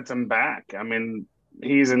it sets him back. I mean,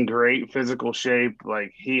 he's in great physical shape.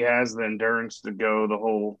 Like, he has the endurance to go the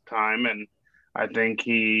whole time. And I think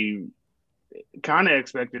he kind of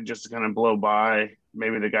expected just to kind of blow by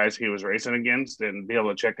maybe the guys he was racing against and be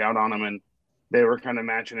able to check out on them. And they were kind of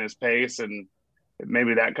matching his pace, and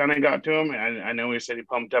maybe that kind of got to him. I know he said he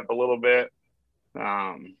pumped up a little bit,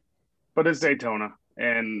 but it's Daytona,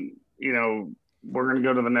 and, we're going to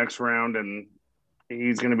go to the next round, and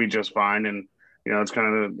he's going to be just fine. And, it's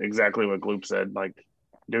kind of exactly what Gloop said. Like,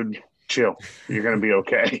 dude, chill. You're going to be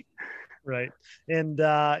okay. Right. And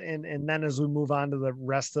then as we move on to the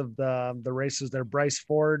rest of the races there, Bryce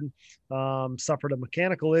Ford suffered a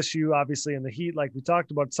mechanical issue, obviously, in the heat, like we talked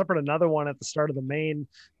about. Suffered another one at the start of the main.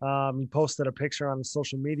 He posted a picture on his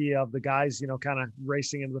social media of the guys, kind of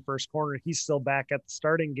racing into the first corner. He's still back at the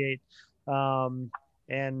starting gate. He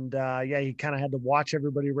kind of had to watch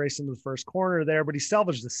everybody race into the first corner there, but he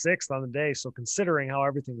salvaged the 6th on the day. So considering how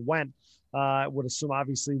everything went, I would assume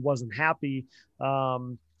obviously wasn't happy.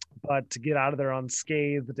 But to get out of there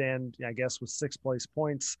unscathed, and I guess with 6th place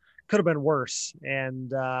points, could have been worse.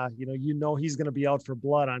 And he's going to be out for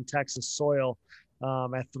blood on Texas soil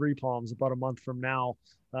at Three Palms about a month from now.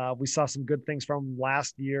 We saw some good things from him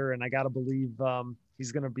last year, and I got to believe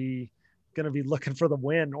he's going to be looking for the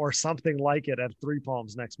win or something like it at Three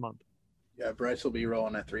Palms next month. Yeah, Bryce will be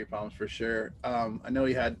rolling at Three Palms for sure. I know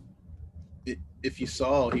he had, if you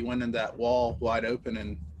saw, he went in that wall wide open,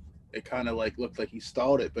 and it kind of looked like he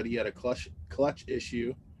stalled it, but he had a clutch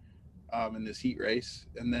issue in this heat race.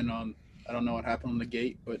 And then I don't know what happened on the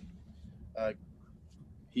gate, but I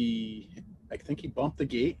think he bumped the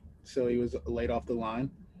gate, so he was late off the line.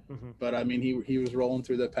 Mm-hmm. But I mean, he was rolling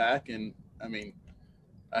through the pack, and I mean,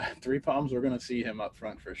 Three Palms, we're going to see him up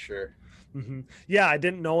front for sure. Mm-hmm. Yeah, I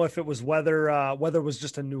didn't know if it was whether it was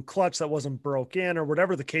just a new clutch that wasn't broke in or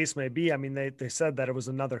whatever the case may be. I mean, they said that it was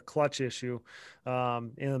another clutch issue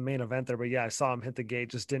in the main event there, but yeah, I saw him hit the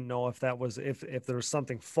gate. Just didn't know if that was if there was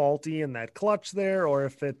something faulty in that clutch there, or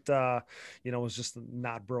if it was just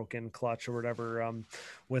not broken clutch or whatever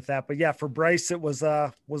with that. But yeah, for Bryce, it was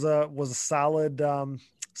a solid.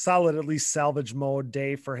 Solid, at least salvage mode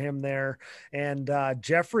day for him there. And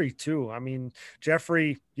Jeffrey too. I mean,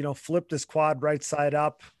 Jeffrey, flipped his quad right side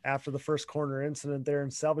up after the first corner incident there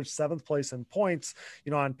and salvaged 7th place in points.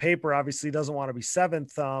 On paper, obviously doesn't want to be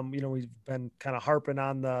 7th. We've been kind of harping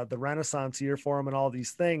on the Renaissance year for him and all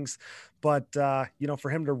these things, but for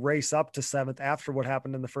him to race up to 7th after what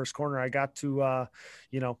happened in the first corner, I got to,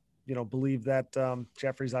 believe that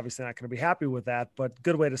Jeffrey's obviously not going to be happy with that, but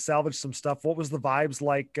good way to salvage some stuff. What was the vibes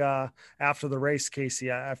like after the race,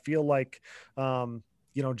 Casey? I feel like,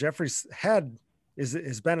 Jeffrey's head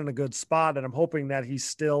has been in a good spot, and I'm hoping that he's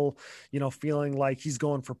still, feeling like he's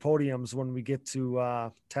going for podiums when we get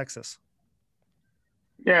to Texas.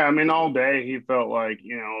 Yeah, I mean, all day he felt like,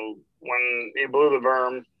 when he blew the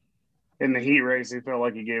berm in the heat race, he felt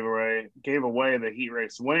like he gave away the heat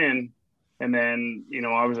race win. And then,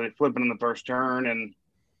 obviously flipping in the first turn and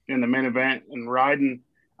in the main event and riding,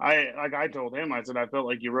 I told him, I said, I felt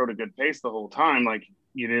like you rode a good pace the whole time. Like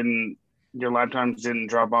your lap times didn't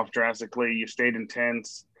drop off drastically. You stayed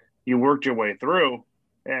intense. You worked your way through.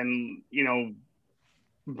 And,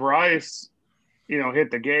 Bryce, hit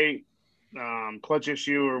the gate, clutch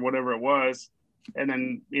issue or whatever it was. And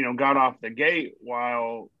then, got off the gate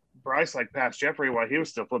while Bryce passed Jeffrey while he was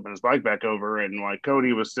still flipping his bike back over, and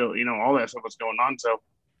Cody was still, all that stuff was going on. So,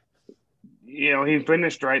 he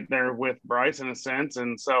finished right there with Bryce in a sense.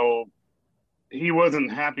 And so he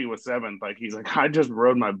wasn't happy with 7th. Like, he's like, I just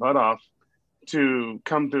rode my butt off to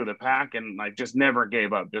come through the pack and just never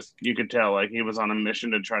gave up. Just, you could tell he was on a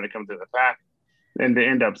mission to try to come through the pack, and to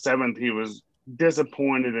end up 7th, he was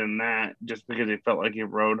disappointed in that just because he felt like he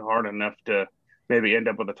rode hard enough to maybe end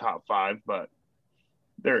up with a top 5. But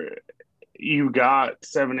you got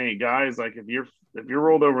 7-8 guys. If you're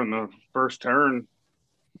rolled over in the first turn,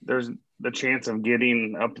 there's the chance of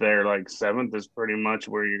getting up there 7th is pretty much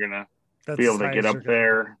where you're gonna be able to get up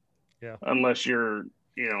there. Yeah, unless you're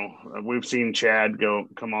we've seen Chad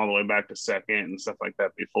come all the way back to 2nd and stuff like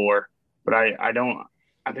that before, but I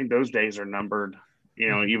think those days are numbered.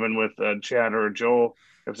 Even with Chad or Joel,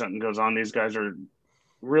 if something goes on, these guys are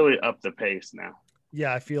really up the pace now.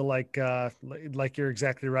 Yeah, I feel like you're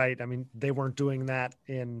exactly right. I mean, they weren't doing that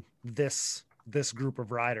in this group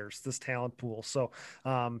of riders, this talent pool. So,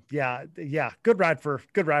 yeah, good ride for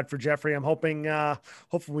Jeffrey. I'm hoping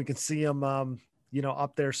we can see him,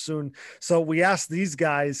 up there soon. So we asked these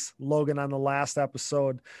guys, Logan, on the last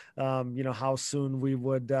episode, how soon we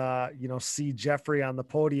would, see Jeffrey on the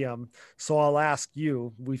podium. So I'll ask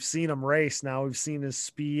you, we've seen him race now. We've seen his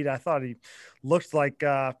speed. I thought he looked like,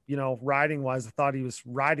 riding wise, I thought he was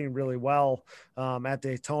riding really well at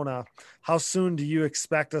Daytona. How soon do you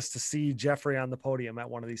expect us to see Jeffrey on the podium at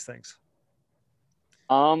one of these things?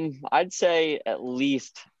 I'd say at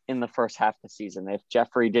least in the first half of the season. If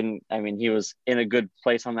Jeffrey didn't, he was in a good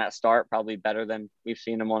place on that start, probably better than we've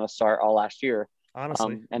seen him on a start all last year.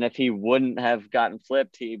 Honestly. And if he wouldn't have gotten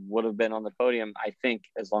flipped, he would have been on the podium, I think,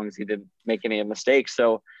 as long as he didn't make any mistakes.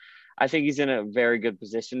 So I think he's in a very good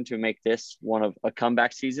position to make this one of a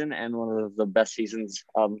comeback season and one of the best seasons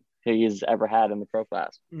he's ever had in the pro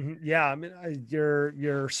class. Mm-hmm. Yeah, I mean,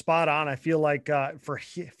 you're spot on. I feel like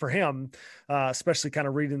for him, especially kind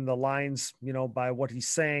of reading the lines, by what he's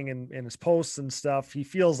saying in his posts and stuff, he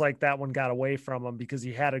feels like that one got away from him because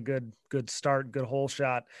he had a good start, good hole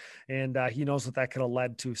shot, and he knows what that could have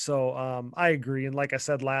led to. So I agree. And like I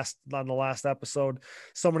said on the last episode,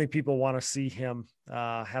 so many people want to see him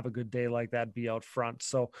have a good day like that, be out front.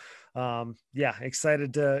 So yeah,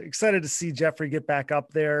 excited to see Jeffrey get back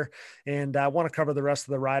up there. And I want to cover the rest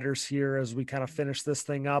of the riders here as we kind of finish this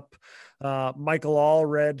thing up. Michael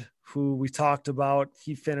Allred, who we talked about,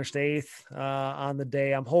 he finished 8th on the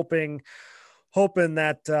day. I'm hoping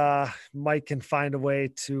that Mike can find a way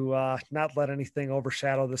to not let anything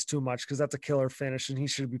overshadow this too much, because that's a killer finish and he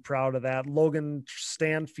should be proud of that. Logan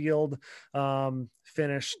Stanfield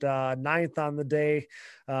finished 9th on the day.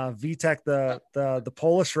 Vitek, the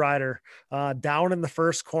Polish rider, down in the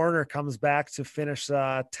first corner, comes back to finish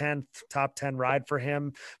 10th, top 10 ride for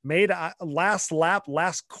him. Made a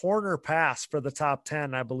last corner pass for the top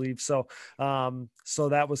 10, I believe. So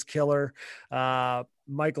that was killer.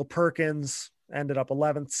 Michael Perkins, ended up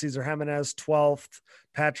 11th. Cesar Jimenez 12th.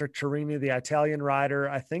 Patrick Chiarini, the Italian rider,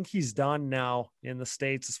 I think he's done now in the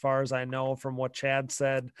States, as far as I know from what Chad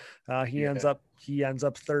said. He ends up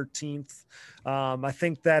 13th. I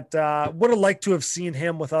think that would have liked to have seen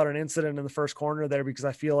him without an incident in the first corner there, because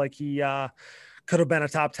I feel like he could have been a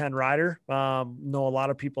top 10 rider. No, a lot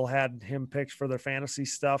of people had him picked for their fantasy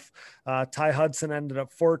stuff. Ty Hudson ended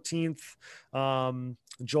up 14th.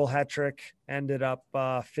 Joel Hetrick ended up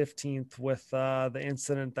 15th with the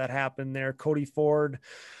incident that happened there. Cody Ford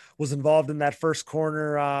was involved in that first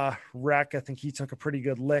corner wreck. I think he took a pretty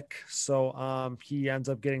good lick. So he ends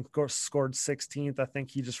up getting scored 16th. I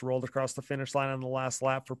think he just rolled across the finish line on the last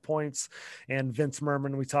lap for points. And Vince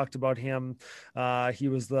Merman, we talked about him. He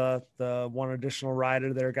was the one additional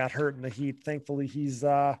rider there, got hurt in the heat. Thankfully, he's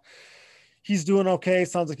doing okay.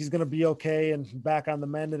 Sounds like he's going to be okay and back on the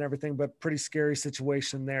mend and everything, but pretty scary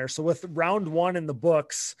situation there. So with round one in the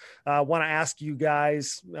books, I want to ask you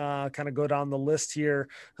guys, kind of go down the list here,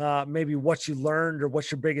 maybe what you learned or what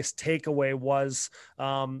your biggest takeaway was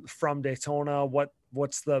from Daytona.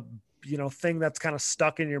 What's the thing that's kind of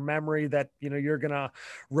stuck in your memory that, you're going to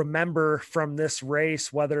remember from this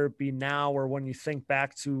race, whether it be now or when you think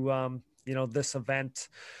back to, this event,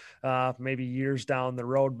 maybe years down the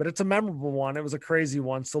road, but it's a memorable one. It was a crazy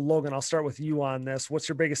one. So Logan, I'll start with you on this. What's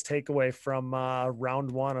your biggest takeaway from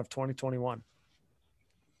round one of 2021?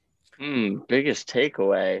 Biggest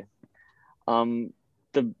takeaway.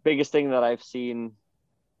 The biggest thing that I've seen,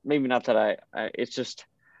 maybe not that it's just,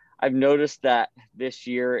 I've noticed that this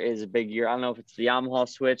year is a big year. I don't know if it's the Yamaha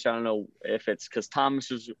switch. I don't know if it's because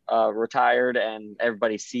Thomas was retired and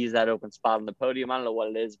everybody sees that open spot on the podium. I don't know what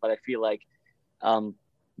it is, but I feel like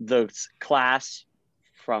the class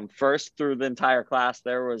from first through the entire class,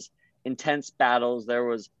 there was intense battles. There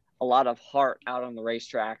was a lot of heart out on the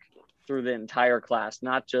racetrack through the entire class,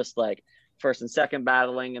 not just like first and second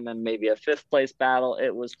battling and then maybe a fifth place battle.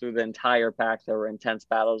 It was through the entire pack. There were intense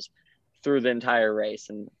battles through the entire race,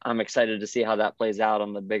 and I'm excited to see how that plays out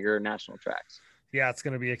on the bigger national tracks. Yeah, it's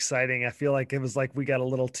going to be exciting. I feel like it was like we got a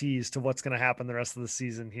little tease to what's going to happen the rest of the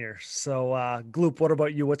season here. So, Gloop, what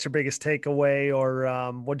about you? What's your biggest takeaway,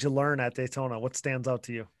 or what'd you learn at Daytona? What stands out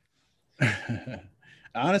to you?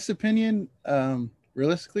 Honest opinion,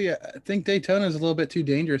 realistically, I think Daytona is a little bit too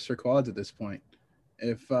dangerous for quads at this point.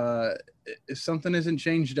 If something isn't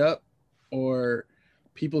changed up or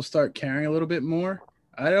people start caring a little bit more,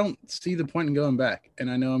 I don't see the point in going back.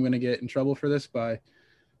 And I know I'm going to get in trouble for this by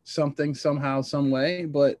something, somehow, some way,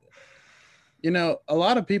 but a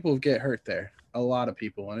lot of people get hurt there, a lot of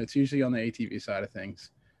people, and it's usually on the ATV side of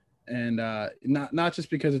things. And not just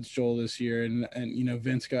because it's Joel this year and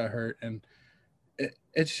Vince got hurt, and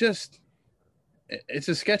it's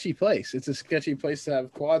a sketchy place. It's a sketchy place to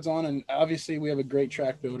have quads on, and obviously we have a great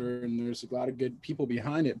track builder and there's a lot of good people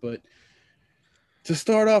behind it, but to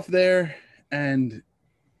start off there and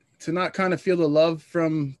to not kind of feel the love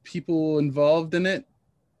from people involved in it,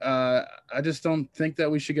 I just don't think that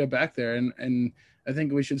we should go back there. And I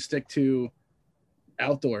think we should stick to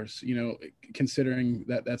outdoors, considering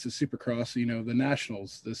that that's a supercross, the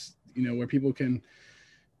nationals, this, where people can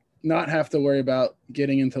not have to worry about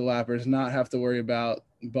getting into lappers, not have to worry about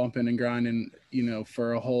bumping and grinding,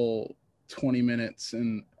 for a whole 20 minutes.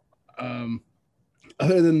 And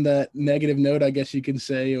other than that negative note, I guess you can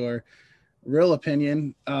say, or real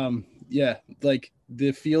opinion, like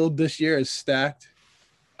the field this year is stacked.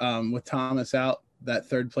 With Thomas out, that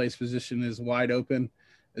third place position is wide open,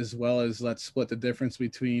 as well as let's split the difference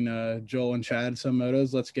between Joel and Chad. Some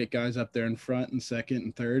motos, let's get guys up there in front and second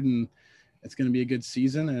and third, and it's going to be a good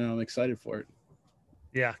season, and I'm excited for it.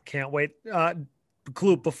 Yeah, can't wait.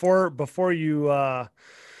 Kloop, before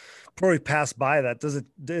we pass by that, is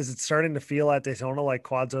it starting to feel at Daytona like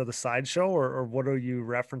quads are the sideshow, or what are you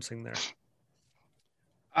referencing there?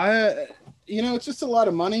 It's just a lot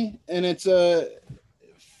of money, and it's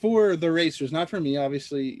for the racers, not for me.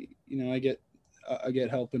 Obviously, I get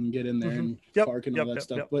help and get in there and park and all that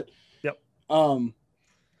stuff. But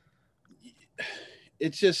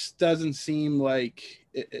it just doesn't seem like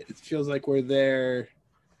it feels like we're there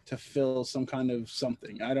to fill some kind of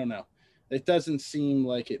something. I don't know. It doesn't seem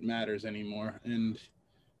like it matters anymore. And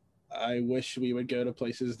I wish we would go to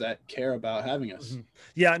places that care about having us.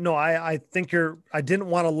 Yeah, no, I think I didn't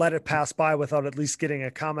want to let it pass by without at least getting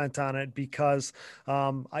a comment on it, because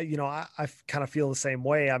I kind of feel the same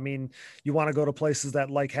way. I mean, you want to go to places that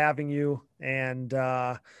like having you, and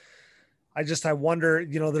I wonder,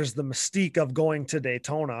 there's the mystique of going to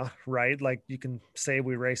Daytona, right? Like you can say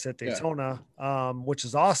we race at Daytona, which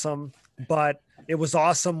is awesome, but it was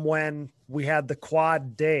awesome when we had the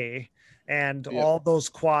quad day and all those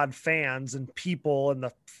quad fans and people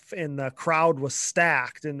in the crowd was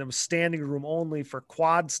stacked, and it was standing room only for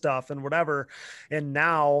quad stuff and whatever. And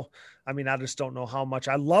now, I mean, I just don't know how much.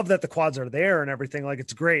 I love that the quads are there and everything. Like,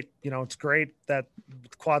 it's great. You know, it's great that the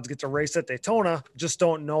quads get to race at Daytona. Just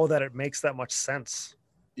don't know that it makes that much sense.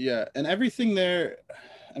 Yeah. And everything there,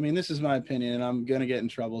 I mean, this is my opinion, and I'm going to get in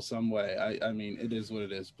trouble some way. I mean, it is what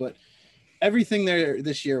it is, but everything there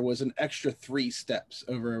this year was an extra 3 steps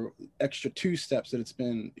over extra 2 steps that it's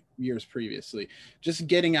been years previously. Just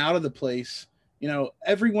getting out of the place, you know,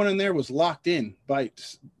 everyone in there was locked in by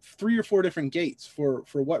 3 or 4 different gates for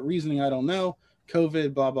what reasoning, I don't know.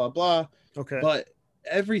 COVID, blah, blah, blah. Okay. But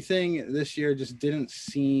everything this year just didn't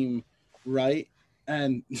seem right.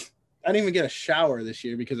 And I didn't even get a shower this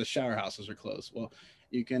year because the shower houses are closed. Well,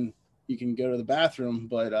 you can go to the bathroom,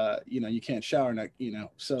 but you know, you can't shower, you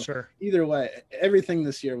know. So sure. Either way, everything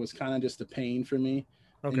this year was kind of just a pain for me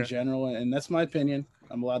in general, and that's my opinion.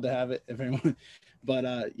 I'm allowed to have it if anyone,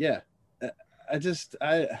 but yeah, I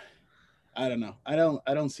don't know. I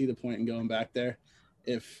don't see the point in going back there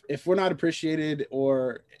if we're not appreciated,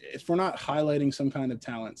 or if we're not highlighting some kind of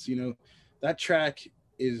talents. You know, that track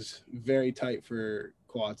is very tight for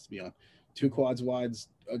quads to be on. 2 quads wide's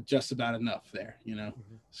just about enough there, you know.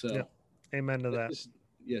 So yep. Amen to that.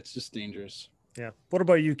 It's just dangerous. Yeah. What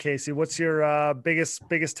about you, Casey? What's your biggest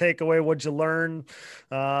takeaway? What'd you learn?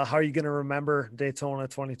 How are you going to remember Daytona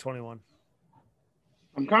 2021?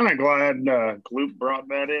 I'm kind of glad Gloop brought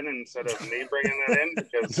that in instead of me bringing that in,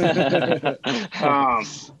 because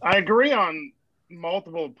I agree on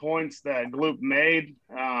multiple points that Gloop made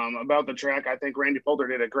about the track. I think Randy Poulter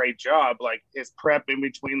did a great job. Like, his prep in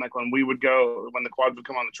between, like when the quads would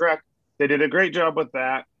come on the track, they did a great job with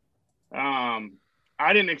that. I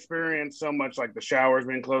didn't experience so much like the showers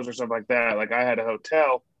being closed or stuff like that. Like, I had a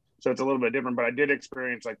hotel, so it's a little bit different, but I did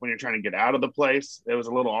experience, like, when you're trying to get out of the place, it was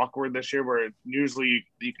a little awkward this year, where usually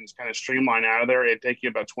you can kind of streamline out of there. It'd take you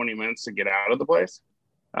about 20 minutes to get out of the place.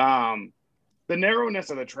 The narrowness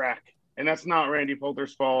of the track, and that's not Randy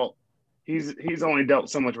Poulter's fault. He's only dealt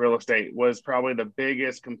so much real estate, was probably the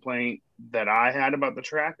biggest complaint that I had about the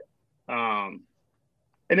track.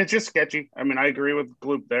 And it's just sketchy. I mean, I agree with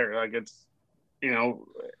Gloop there. Like, it's, you know,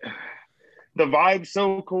 the vibe's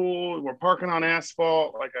so cool. We're parking on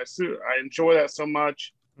asphalt. Like, I enjoy that so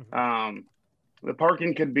much. The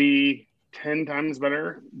parking could be 10 times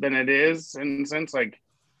better than it is, in a sense, like,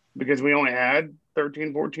 because we only had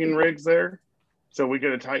 13, 14 rigs there. So we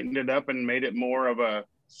could have tightened it up and made it more of a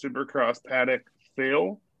Supercross paddock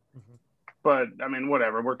feel. But, I mean,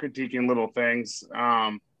 whatever. We're critiquing little things.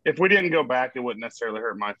 If we didn't go back, it wouldn't necessarily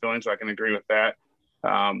hurt my feelings, so I can agree with that.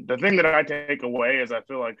 The thing that I take away is, I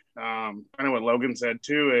feel like kind of what Logan said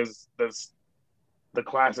too, is the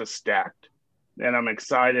class is stacked. And I'm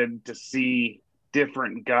excited to see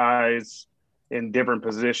different guys in different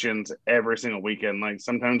positions every single weekend. Like,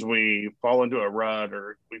 sometimes we fall into a rut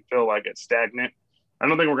or we feel like it's stagnant. I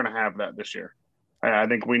don't think we're going to have that this year. I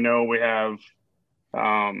think we know we have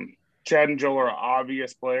Chad and Joel are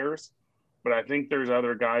obvious players, but I think there's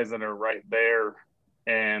other guys that are right there.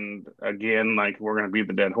 And again, like, we're going to beat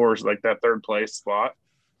the dead horse. Like, that 3rd place spot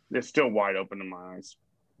is still wide open in my eyes.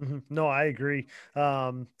 No, I agree.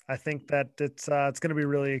 I think that it's going to be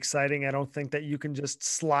really exciting. I don't think that you can just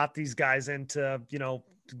slot these guys into, you know,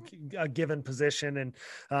 a given position and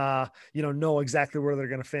you know exactly where they're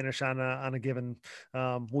going to finish on a given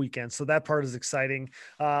weekend. So that part is exciting.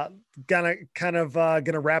 Gonna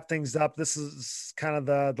wrap things up. This is kind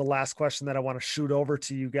of the last question that I want to shoot over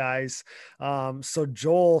to you guys. So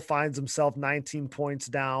Joel finds himself 19 points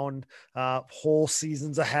down, whole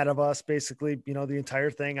season's ahead of us, basically, you know, the entire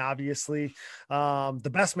thing. Obviously, the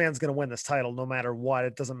best man's going to win this title no matter what.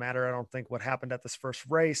 It doesn't matter, I don't think, what happened at this first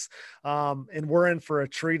race. And we're in for a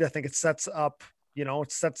treat. I think it sets up, you know,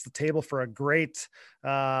 it sets the table for a great,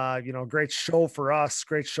 great show for us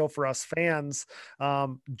fans.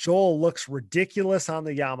 Joel looks ridiculous on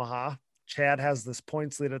the Yamaha. Chad has this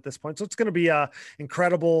points lead at this point. So it's going to be a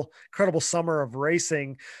incredible summer of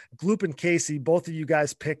racing. Gloop and Casey, both of you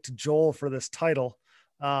guys picked Joel for this title.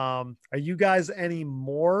 Are you guys any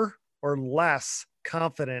more or less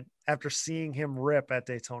confident after seeing him rip at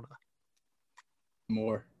Daytona?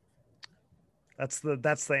 More. That's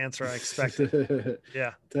the answer I expected.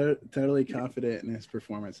 Yeah. Totally confident in his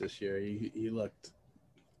performance this year. He looked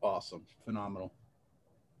awesome. Phenomenal.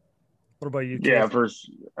 What about you, Keith? Yeah,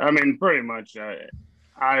 pretty much.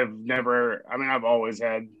 I've always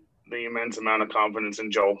had the immense amount of confidence in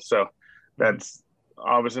Joel. So that's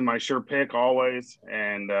obviously my sure pick always.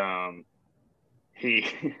 And I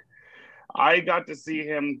got to see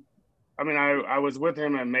him. I mean, I was with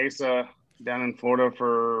him at Mesa down in Florida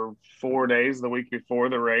for 4 days the week before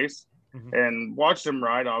the race, and watched him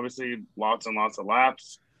ride. Obviously, lots and lots of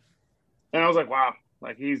laps, and I was like, wow,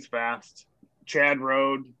 like he's fast. Chad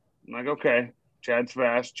rode. I'm like, okay, Chad's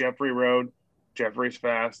fast. Jeffrey rode. Jeffrey's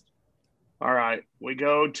fast. All right, we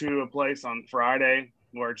go to a place on Friday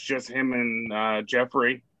where it's just him and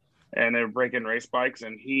Jeffrey, and they're breaking race bikes,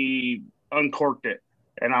 and he uncorked it,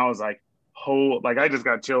 and I was like, like I just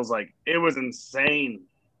got chills. Like it was insane.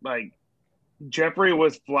 Like Jeffrey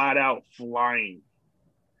was flat out flying,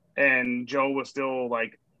 and Joe was still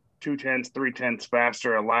like 2/10, 3/10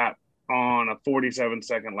 faster a lap on a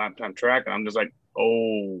 47-second lap time track. And I'm just like,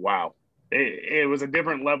 oh wow, it was a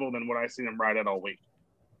different level than what I seen him ride at all week.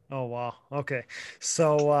 Oh, wow. Okay.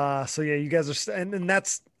 So yeah, you guys are, and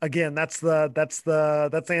that's, again, that's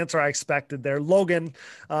the answer I expected there. Logan,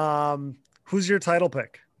 who's your title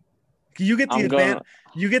pick? You get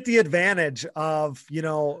the advantage of,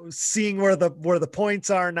 seeing where the points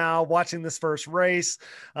are now, watching this first race.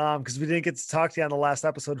 Cause we didn't get to talk to you on the last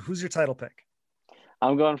episode. Who's your title pick?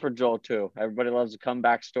 I'm going for Joel too. Everybody loves a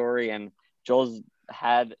comeback story, and Joel's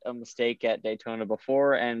had a mistake at Daytona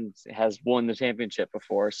before and has won the championship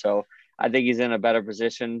before. So I think he's in a better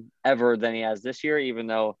position ever than he has this year, even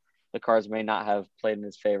though the cars may not have played in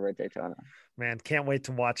his favor at Daytona. Man, can't wait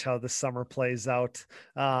to watch how this summer plays out.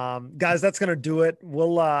 Guys, that's going to do it.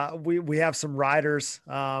 We have some riders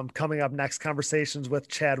coming up next. Conversations with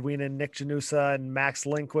Chad Wienen, Nick Janusa, and Max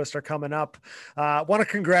Lindquist are coming up. Want to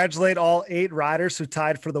congratulate all 8 riders who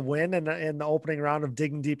tied for the win in the opening round of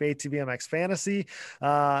Digging Deep ATV MX Fantasy.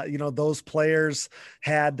 Those players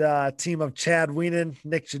had a team of Chad Wienen,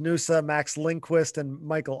 Nick Janusa, Max Lindquist, and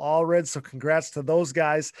Michael Allred. So congrats to those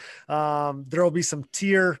guys. There will be some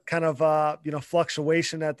tier kind of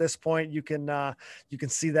fluctuation at this point. You can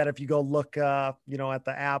see that if you go look at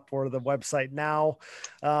the app or the website now.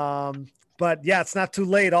 But yeah, it's not too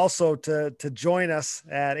late also to join us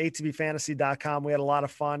at atvfantasy.com. We had a lot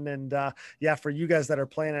of fun, and for you guys that are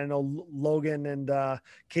playing, I know Logan and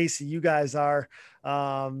Casey, you guys are.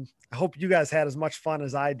 I hope you guys had as much fun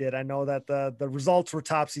as I did. I know that the results were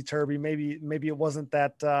topsy-turvy. Maybe it wasn't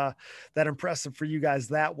that impressive for you guys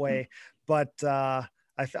that way, but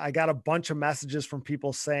I got a bunch of messages from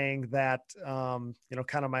people saying that, kind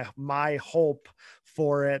of my hope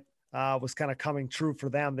for it was kind of coming true for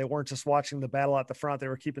them. They weren't just watching the battle at the front. They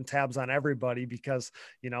were keeping tabs on everybody because,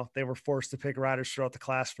 they were forced to pick riders throughout the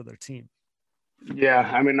class for their team. Yeah.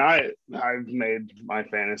 I mean, I've made my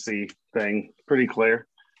fantasy thing pretty clear.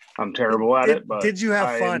 I'm terrible at it, but did you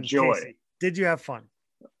have fun? Enjoy. Casey? Did you have fun?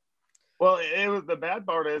 Well, the bad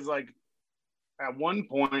part is like, at one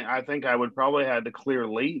point, I think I would probably have the clear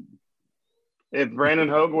lead. If Brandon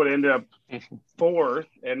Hogue would end up 4th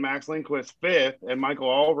and Max Lindquist 5th and Michael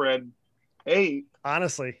Allred 8th.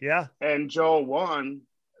 Honestly, yeah. And Joel 1,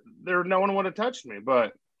 no one would have touched me,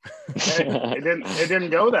 but it didn't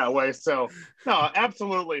go that way. So no,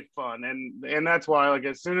 absolutely fun. And that's why, like,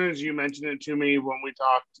 as soon as you mentioned it to me when we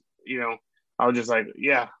talked, I was just like,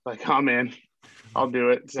 yeah, like I'm in. I'll do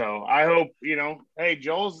it. So I hope, hey,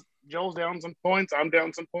 Joel's down some points. I'm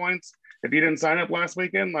down some points. If you didn't sign up last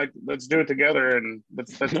weekend, like, let's do it together and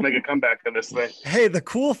let's make a comeback to this thing. Hey, the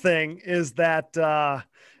cool thing is that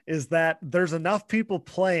there's enough people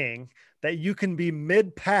playing that you can be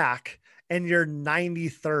mid-pack and you're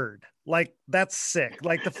 93rd. Like, that's sick.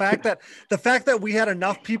 Like the fact that we had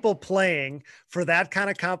enough people playing for that kind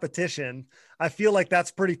of competition, I feel like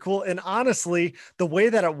that's pretty cool. And honestly, the way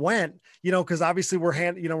that it went, cause obviously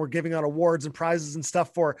we're giving out awards and prizes and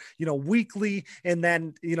stuff for, weekly and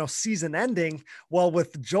then, season ending. Well,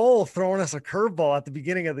 with Joel throwing us a curveball at the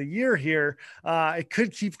beginning of the year here, it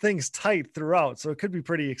could keep things tight throughout. So it could be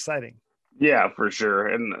pretty exciting. Yeah, for sure.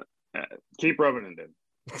 And keep rubbing it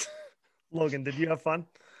in. Logan, did you have fun?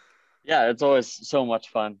 Yeah, it's always so much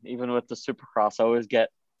fun. Even with the Supercross,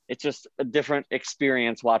 it's just a different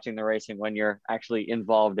experience watching the racing when you're actually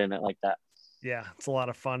involved in it like that. Yeah, it's a lot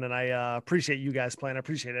of fun, and I appreciate you guys playing. I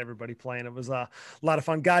appreciate everybody playing. It was a lot of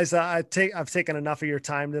fun, guys. I've taken enough of your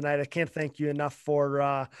time tonight. I can't thank you enough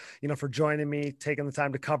for for joining me, taking the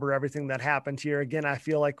time to cover everything that happened here. Again, I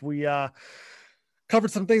feel like we covered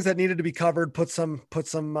some things that needed to be covered, put some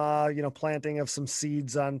planting of some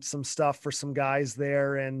seeds on some stuff for some guys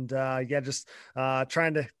there. And just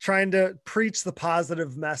trying to preach the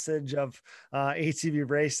positive message of ATV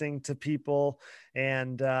racing to people.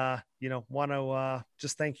 And, want to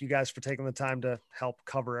just thank you guys for taking the time to help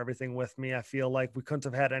cover everything with me. I feel like we couldn't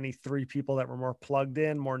have had any 3 people that were more plugged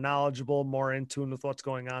in, more knowledgeable, more in tune with what's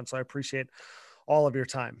going on. So I appreciate all of your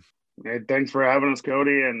time. Hey, thanks for having us,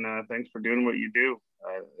 Cody, and thanks for doing what you do.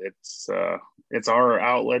 It's our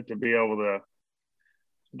outlet to be able to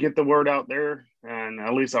get the word out there and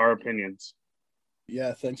at least our opinions.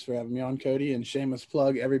 Yeah, thanks for having me on, Cody. And shameless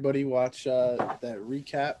plug, everybody watch that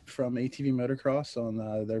recap from ATV Motocross on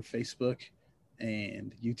their Facebook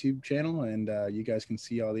and YouTube channel, and you guys can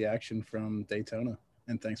see all the action from Daytona.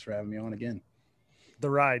 And thanks for having me on again. The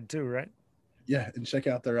ride too, right? Yeah, and check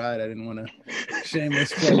out the ride. I didn't want to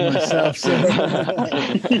shameless plug myself. So.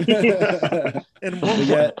 And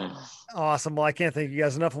awesome. Well, I can't thank you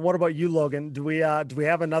guys enough. And what about you, Logan? Do we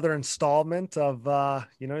have another installment of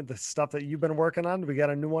the stuff that you've been working on? Do we got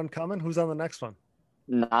a new one coming? Who's on the next one?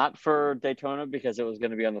 Not for Daytona, because it was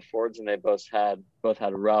going to be on the Fords, and they both had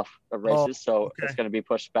rough races. So It's going to be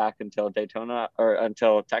pushed back until Daytona or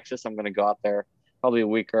until Texas. I'm going to go out there probably a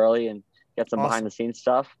week early and get some behind the scenes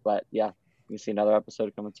stuff. But yeah, you can see another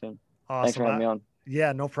episode coming soon. Awesome. Thanks for having me on.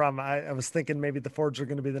 Yeah, no problem. I was thinking maybe the Fords are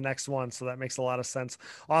going to be the next one, so that makes a lot of sense.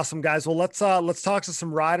 Awesome, guys. Well, let's talk to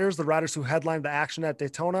some riders, the riders who headlined the action at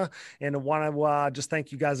Daytona, and I want to just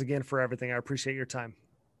thank you guys again for everything. I appreciate your time.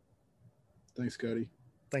 Thanks, Cody.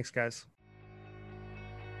 Thanks, guys.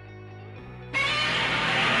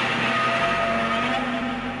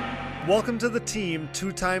 Welcome to the team,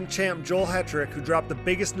 two-time champ Joel Hetrick, who dropped the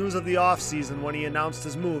biggest news of the offseason when he announced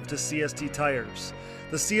his move to CST Tires.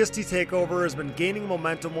 The CST takeover has been gaining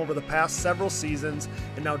momentum over the past several seasons,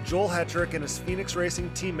 and now Joel Hetrick and his Phoenix Racing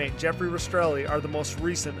teammate Jeffrey Rastrelli are the most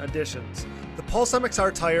recent additions. The Pulse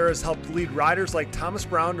MXR tire has helped lead riders like Thomas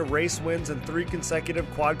Brown to race wins and 3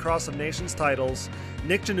 consecutive Quad Cross of Nations titles,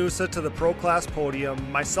 Nick Janusa to the Pro Class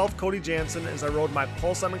podium, myself, Cody Jansen, as I rode my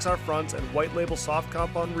Pulse MXR fronts and white label soft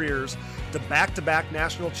compound rears to back-to-back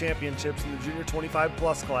national championships in the Junior 25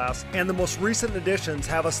 Plus class, and the most recent additions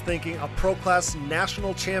have us thinking a Pro Class national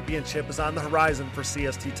championship is on the horizon for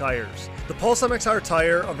CST tires. The Pulse MXR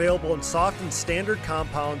tire, available in soft and standard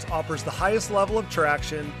compounds, offers the highest level of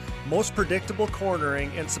traction, most predictable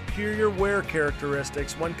cornering, and superior wear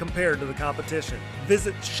characteristics when compared to the competition.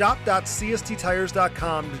 Visit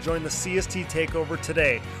shop.csttires.com to join the CST takeover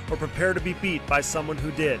today, or prepare to be beat by someone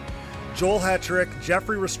who did. Joel Hetrick,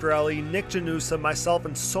 Jeffrey Rastrelli, Nick Janusa, myself,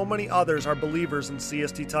 and so many others are believers in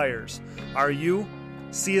CST tires. Are you?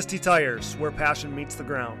 CST Tires, where passion meets the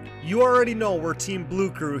ground. You already know we're Team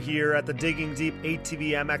Blue Crew here at the Digging Deep ATV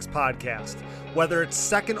MX podcast. Whether it's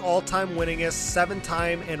second all-time winningest,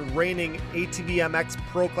 7-time and reigning ATV MX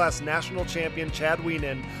Pro Class National Champion Chad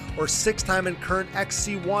Wienen, or 6-time and current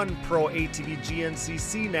XC1 Pro ATV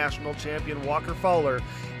GNCC National Champion Walker Fowler,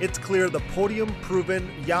 it's clear the podium-proven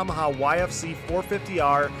Yamaha YFC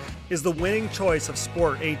 450R is the winning choice of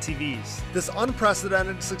sport ATVs. This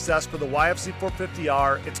unprecedented success for the YFC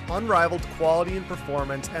 450R, its unrivaled quality and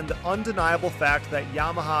performance, and the undeniable fact that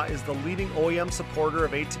Yamaha is the leading OEM supporter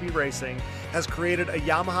of ATV racing has created a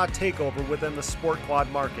Yamaha takeover within the sport quad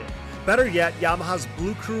market. Better yet, Yamaha's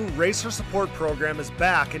Blue Crew Racer Support Program is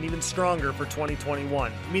back and even stronger for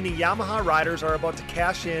 2021, meaning Yamaha riders are about to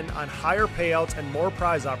cash in on higher payouts and more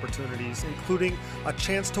prize opportunities, including a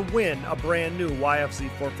chance to win a brand new YFC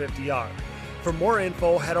 450R. For more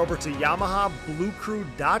info, head over to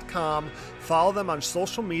YamahaBlueCrew.com, follow them on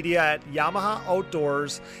social media at Yamaha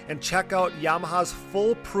Outdoors, and check out Yamaha's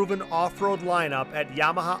full proven off-road lineup at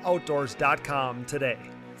YamahaOutdoors.com today.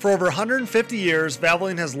 For over 150 years,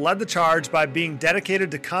 Valvoline has led the charge by being dedicated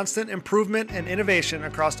to constant improvement and innovation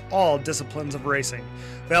across all disciplines of racing.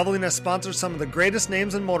 Valvoline has sponsored some of the greatest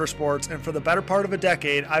names in motorsports, and for the better part of a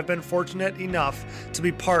decade, I've been fortunate enough to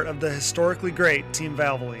be part of the historically great Team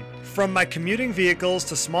Valvoline. From my commuting vehicles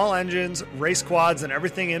to small engines, race quads, and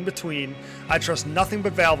everything in between, I trust nothing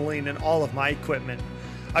but Valvoline in all of my equipment.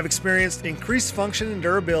 I've experienced increased function and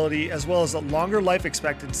durability, as well as a longer life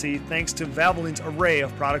expectancy thanks to Valvoline's array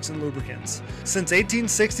of products and lubricants. Since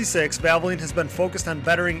 1866, Valvoline has been focused on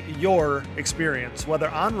bettering your experience, whether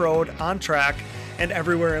on road, on track, and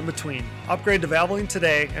everywhere in between. Upgrade to Valvoline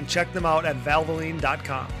today and check them out at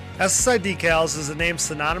valvoline.com. SSI Decals is a name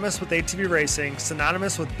synonymous with ATV racing,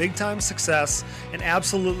 synonymous with big-time success, and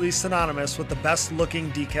absolutely synonymous with the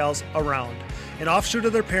best-looking decals around. An offshoot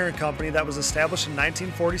of their parent company that was established in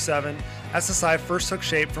 1947, SSI first took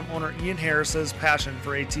shape from owner Ian Harris's passion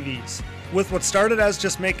for ATVs. With what started as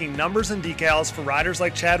just making numbers and decals for riders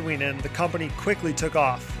like Chad Wienen, the company quickly took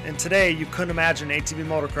off, and today you couldn't imagine ATV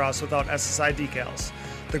motocross without SSI decals.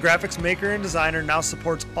 The graphics maker and designer now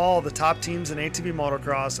supports all the top teams in ATV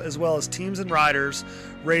motocross, as well as teams and riders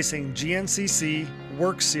racing GNCC,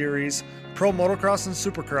 Work Series, Pro Motocross and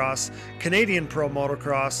Supercross, Canadian Pro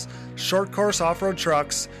Motocross, short course off-road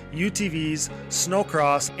trucks, UTVs,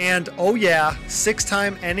 snowcross, and, oh yeah,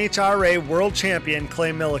 6-time NHRA World Champion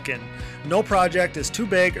Clay Millican. No project is too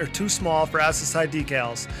big or too small for SSI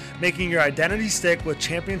Decals, making your identity stick with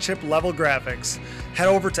championship level graphics. Head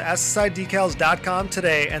over to ssidecals.com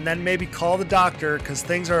today and then maybe call the doctor because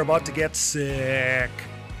things are about to get sick.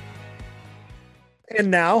 And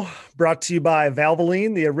now, brought to you by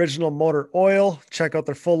Valvoline, the original motor oil. Check out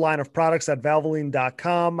their full line of products at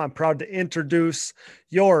valvoline.com. I'm proud to introduce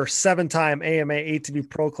your 7-time AMA ATV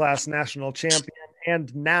Pro Class National Champion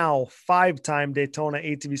and now 5-time Daytona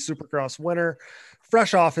ATV Supercross winner.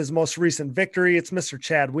 Fresh off his most recent victory, it's Mr.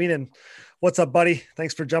 Chad Wienen. What's up, buddy?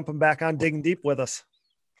 Thanks for jumping back on Digging Deep with us.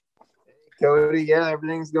 Cody, yeah,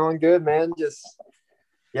 everything's going good, man.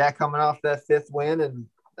 Coming off that 5th win and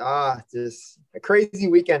just a crazy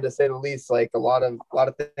weekend to say the least. Like a lot of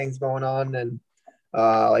things going on, and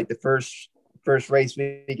like the first race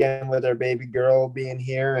weekend with our baby girl being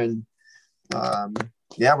here, and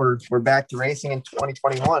we're back to racing in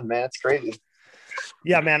 2021, man. It's crazy.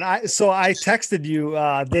 Yeah, man. I texted you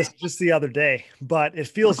this just the other day, but it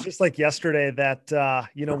feels just like yesterday that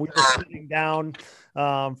we were sitting down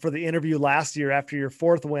for the interview last year after your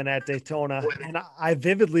 4th win at Daytona. And I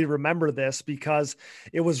vividly remember this because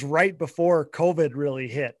it was right before COVID really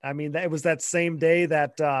hit. I mean, it was that same day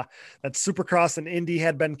that Supercross and Indy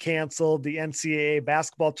had been canceled. The NCAA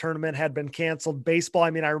basketball tournament had been canceled. Baseball. I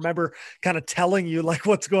mean, I remember kind of telling you like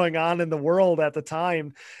what's going on in the world at the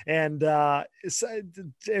time. And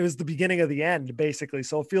it was the beginning of the end, basically.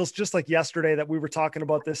 So it feels just like yesterday that we were talking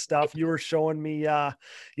about this stuff. You were showing me,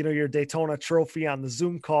 your Daytona trophy on the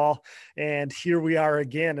Zoom call, and here we are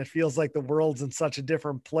again. It feels like the world's in such a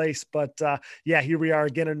different place, but here we are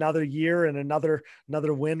again, another year and another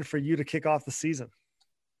win for you to kick off the season.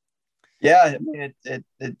 Yeah, I mean,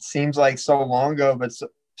 it seems like so long ago, but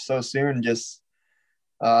so soon. Just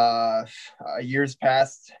years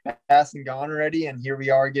past and gone already, and here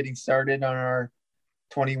we are getting started on our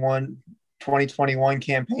 2021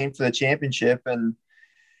 campaign for the championship, and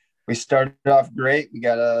we started off great. We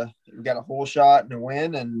got a whole shot and a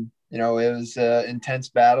win, and it was an intense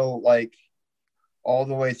battle like all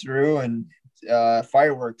the way through, and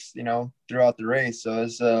fireworks throughout the race. So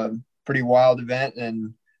it's a pretty wild event,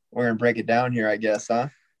 and we're gonna break it down here, I guess, huh?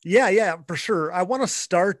 Yeah, for sure. I want to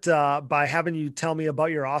start by having you tell me about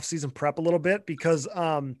your off-season prep a little bit because,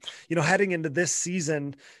 heading into this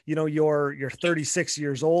season, you're 36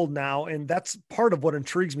 years old now, and that's part of what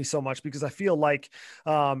intrigues me so much because I feel like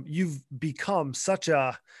you've become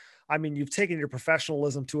you've taken your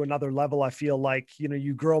professionalism to another level. I feel like,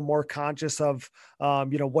 you grow more conscious of,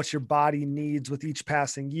 what your body needs with each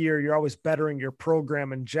passing year. You're always bettering your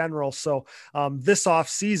program in general. So this off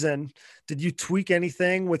season, did you tweak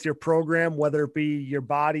anything with your program, whether it be your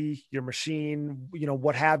body, your machine,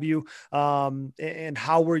 what have you? And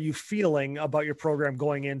how were you feeling about your program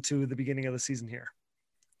going into the beginning of the season here?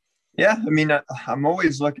 Yeah, I mean, I'm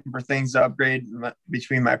always looking for things to upgrade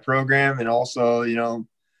between my program and also,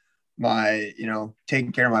 my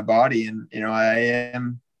taking care of my body. And I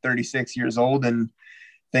am 36 years old, and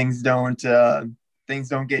things don't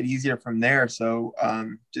get easier from there. So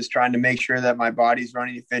just trying to make sure that my body's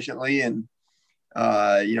running efficiently, and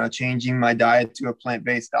changing my diet to a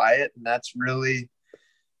plant-based diet, and that's really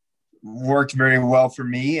worked very well for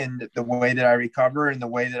me and the way that I recover and the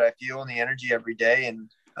way that I feel and the energy every day. And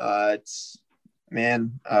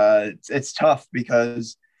it's tough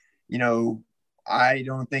because I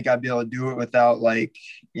don't think I'd be able to do it without my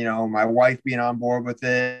wife being on board with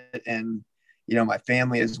it, and, my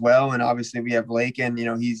family as well. And obviously we have Lakin,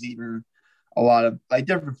 he's eating a lot of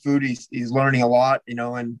different food. He's learning a lot,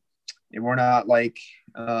 and we're not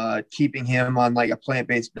keeping him on a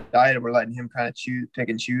plant-based diet. We're letting him kind of pick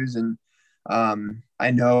and choose. And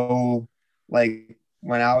I know when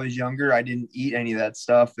I was younger, I didn't eat any of that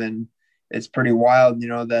stuff, and it's pretty wild,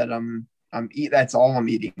 that that's all I'm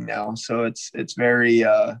eating now. So it's very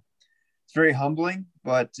humbling,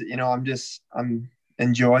 but I'm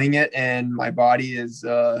enjoying it, and my body is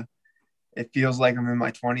it feels like I'm in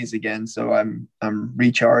my 20s again. So I'm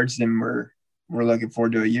recharged, and we're looking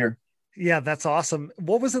forward to a year. Yeah, that's awesome.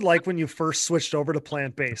 What was it like when you first switched over to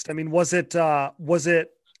plant-based? I mean, was it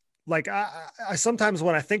like, I sometimes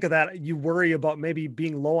when I think of that, you worry about maybe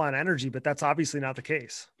being low on energy, but that's obviously not the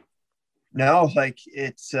case. No,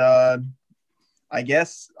 it's I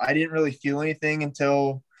guess I didn't really feel anything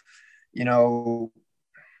until, it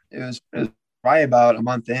was probably about a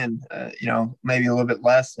month in, maybe a little bit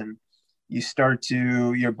less. And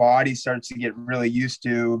your body starts to get really used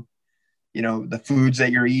to, the foods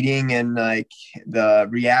that you're eating, and the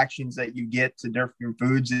reactions that you get to different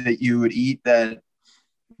foods that you would eat that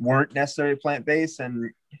weren't necessarily plant-based.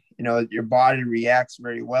 And, your body reacts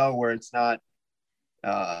very well, where it's not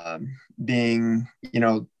being,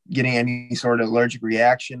 getting any sort of allergic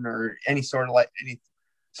reaction or any sort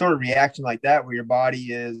of reaction like that, where your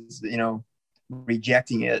body is,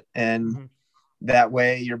 rejecting it. And that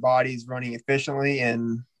way your body's running efficiently.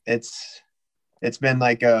 And it's been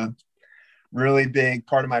like a really big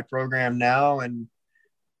part of my program now. And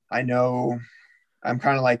I know I'm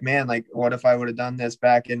kind of like, man, like, what if I would have done this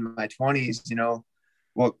back in my 20s?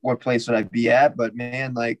 What place would I be at? But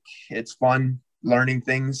man, like, it's fun learning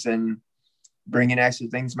things and bringing extra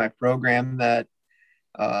things to my program that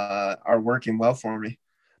are working well for me.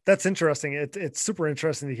 That's interesting. It's super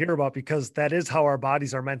interesting to hear about, because that is how our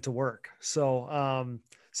bodies are meant to work. So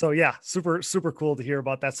yeah, super, super cool to hear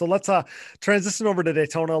about that. So let's transition over to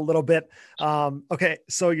Daytona a little bit. Okay.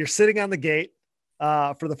 So you're sitting on the gate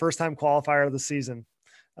for the first time qualifier of the season.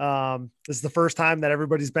 This is the first time that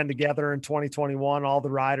everybody's been together in 2021, all the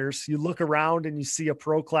riders. You look around and you see a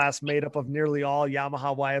pro class made up of nearly all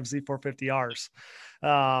Yamaha YFZ 450Rs.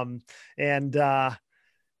 And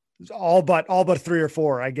all but 3 or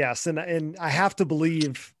 4, I guess. And I have to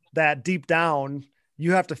believe that deep down,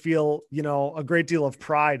 you have to feel, a great deal of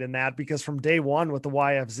pride in that, because from day one with the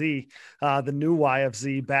YFZ, the new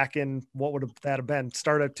YFZ back in, what would that have been?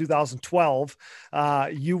 Started 2012.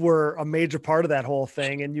 You were a major part of that whole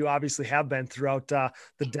thing. And you obviously have been throughout the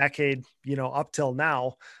decade, up till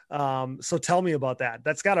now. So tell me about that.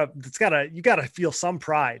 You gotta feel some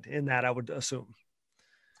pride in that, I would assume.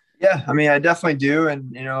 Yeah. I mean, I definitely do.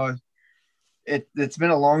 And, it's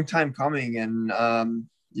been a long time coming. And,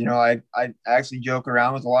 I actually joke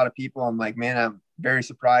around with a lot of people. I'm like, man, I'm very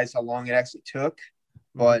surprised how long it actually took,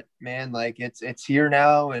 but man, like it's here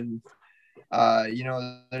now. And,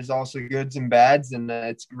 there's also goods and bads, and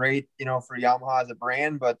it's great, for Yamaha as a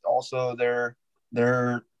brand, but also they're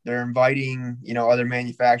inviting, other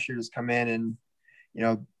manufacturers to come in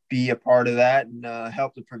and, be a part of that and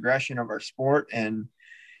help the progression of our sport and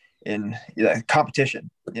in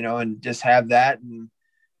competition, and just have that. And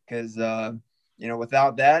because,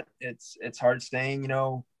 without that, it's hard saying,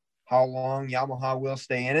 how long Yamaha will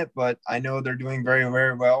stay in it, but I know they're doing very,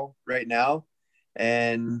 very well right now.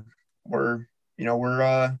 And we're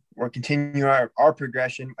continuing our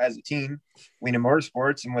progression as a team, Wiener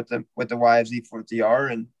Motorsports, and with the YFZ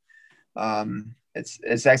 450R. And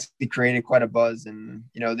it's actually created quite a buzz. And,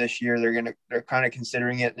 this year they're kind of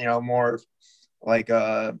considering it, more like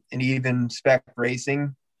an even spec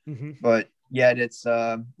racing, but yet it's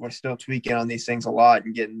we're still tweaking on these things a lot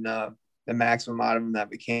and getting the maximum out of them that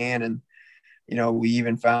we can. And we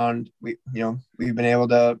even found we've been able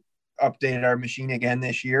to update our machine again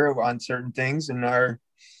this year on certain things, and our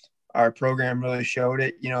program really showed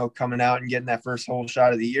it, coming out and getting that first whole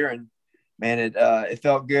shot of the year. And man, it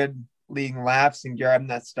felt good leading laps and grabbing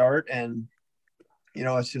that start. And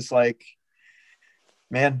it's just like,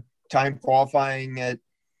 man, time qualifying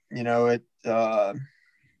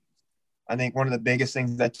I think one of the biggest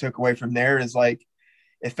things that took away from there is like,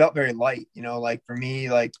 it felt very light, like for me,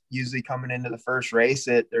 like usually coming into the first race,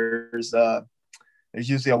 there's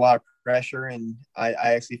usually a lot of pressure, and I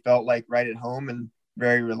actually felt like right at home and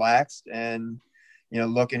very relaxed. And,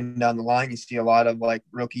 looking down the line, you see a lot of like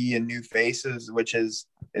rookie and new faces, which is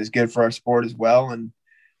good for our sport as well. And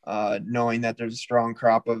knowing that there's a strong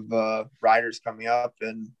crop of riders coming up,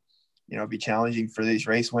 and, be challenging for these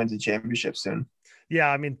race wins and championships soon. Yeah,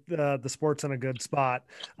 I mean, the sport's in a good spot.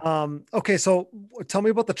 Okay, so tell me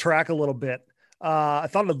about the track a little bit. I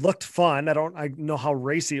thought it looked fun. I know how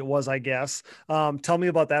racy it was, I guess. Tell me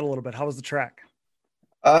about that a little bit. How was the track?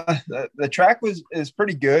 The track is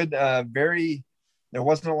pretty good. There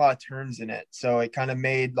wasn't a lot of turns in it, so it kind of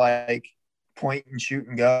made like point and shoot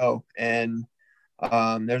and go. And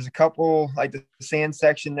there's a couple, like the sand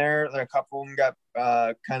section there. A couple of them got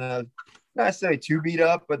kind of not necessarily too beat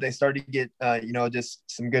up, but they started to get, just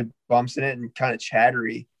some good bumps in it and kind of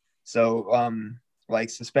chattery. So, like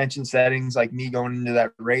suspension settings, like me going into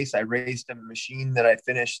that race, I raced a machine that I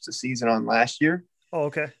finished the season on last year. Oh,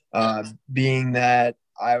 okay. Being that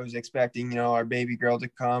I was expecting, our baby girl to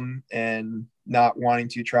come and not wanting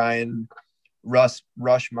to try and rush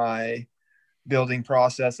my building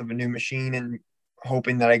process of a new machine, and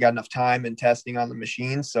hoping that I got enough time and testing on the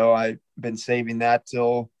machine. So I've been saving that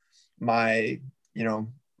till my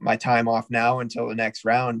time off now until the next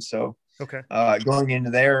round. So okay. Going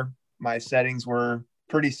into there, my settings were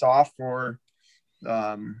pretty soft for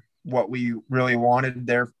what we really wanted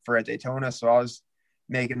there for at Daytona. So I was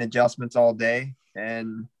making adjustments all day,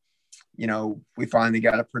 and we finally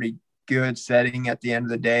got a pretty good setting at the end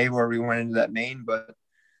of the day where we went into that main. But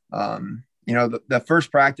the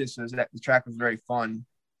first practice was that the track was very fun,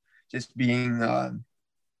 just being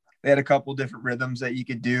they had a couple different rhythms that you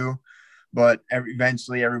could do, but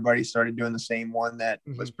eventually everybody started doing the same one that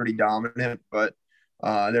was pretty dominant. But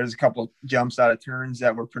there's a couple jumps out of turns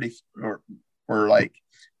that were were like,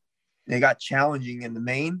 they got challenging in the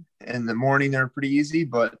main. In the morning, they're pretty easy,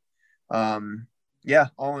 but yeah,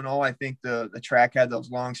 all in all, I think the track had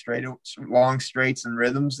those long straights and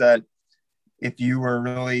rhythms that if you were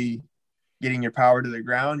really getting your power to the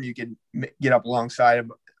ground, you could get up alongside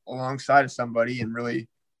of somebody and really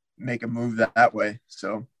make a move that way.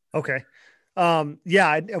 So, okay. Yeah,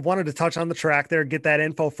 I wanted to touch on the track there, get that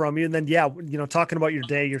info from you. And then, yeah, talking about your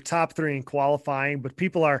day, your top 3 in qualifying, but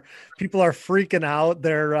people are freaking out.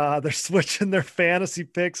 They're switching their fantasy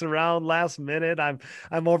picks around last minute. I'm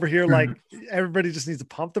over here like everybody just needs to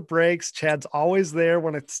pump the brakes. Chad's always there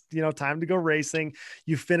when it's, time to go racing.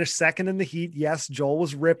 You finished second in the heat. Yes, Joel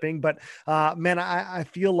was ripping, but man, I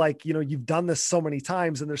feel like, you've done this so many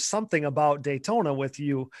times, and there's something about Daytona with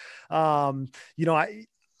you.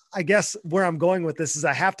 I guess where I'm going with this is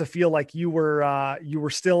I have to feel like you were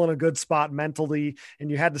still in a good spot mentally,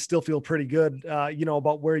 and you had to still feel pretty good,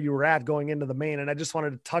 about where you were at going into the main. And I just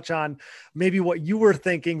wanted to touch on maybe what you were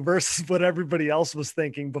thinking versus what everybody else was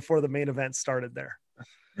thinking before the main event started there.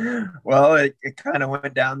 Well, it kind of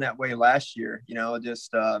went down that way last year,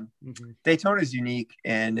 just Daytona is unique,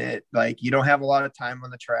 and it like, you don't have a lot of time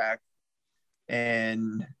on the track.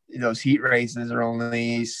 And those heat races are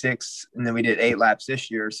only 6, and then we did 8 laps this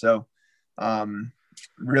year. So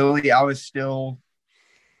really, I was still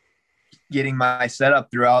getting my setup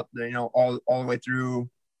throughout all the way through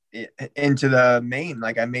into the main.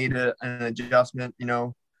 Like, I made an adjustment,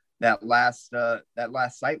 that last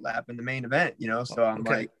sight lap in the main event, so I'm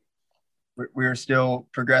like, we were still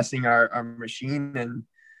progressing our machine.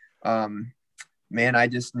 And man, I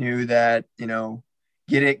just knew that,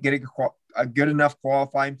 get a good enough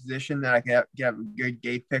qualifying position that I could have a good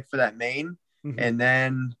gate pick for that main, and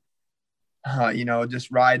then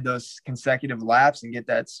just ride those consecutive laps and get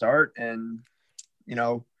that start. And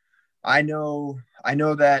I know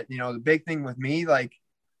that the big thing with me, like,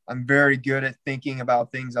 I'm very good at thinking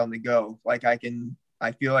about things on the go. Like, I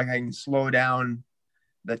feel like I can slow down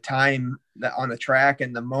the time that on the track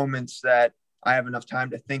and the moments that I have enough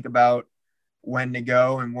time to think about when to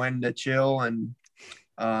go and when to chill. And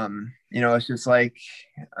it's just like,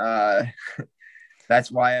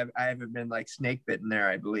 that's why I haven't been like snake bitten there,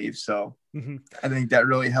 I believe. So I think that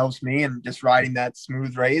really helps me, and just riding that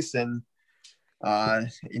smooth race. And,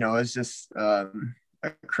 it's just a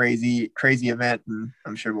crazy event. And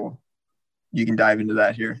I'm sure you can dive into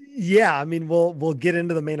that here. Yeah. I mean, we'll get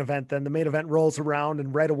into the main event then. The main event rolls around,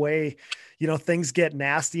 and right away, things get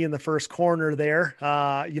nasty in the first corner there.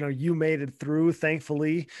 You made it through,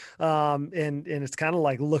 thankfully. And it's kind of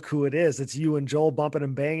like, look who it is. It's you and Joel bumping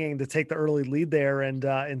and banging to take the early lead there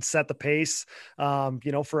and set the pace,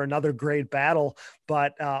 for another great battle.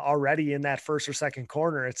 But already in that first or second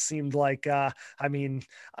corner, it seemed like,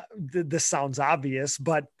 this sounds obvious,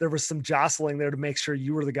 but there was some jostling there to make sure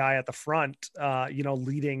you were the guy at the front,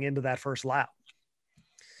 leading into that first lap.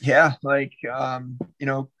 Yeah. Like,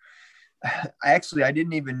 I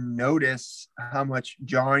didn't even notice how much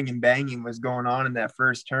jarring and banging was going on in that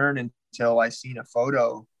first turn until I seen a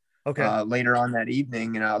photo later on that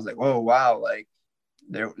evening. And I was like, whoa, wow. Like,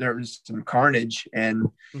 there was some carnage. And,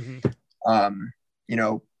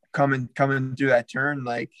 coming through that turn,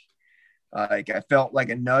 like I felt like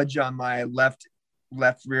a nudge on my left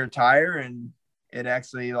rear tire, and it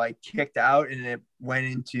actually like kicked out and it went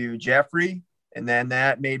into Jeffrey. And then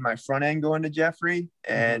that made my front end go into Jeffrey.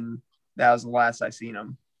 And that was the last I seen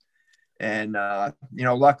him. And,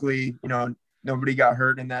 luckily, nobody got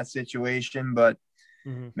hurt in that situation. But,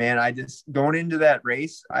 man, I just going into that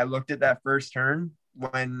race, I looked at that first turn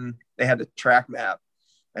when they had the track map.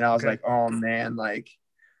 And I was like, oh, man, like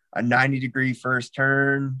a 90-degree first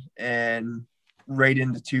turn and right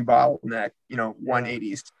into 2 bottleneck,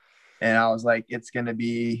 180s. And I was like, it's going to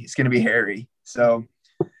be hairy. So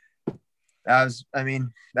that's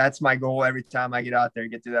my goal every time I get out there,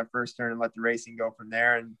 get through that first turn and let the racing go from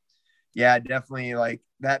there. And yeah, definitely like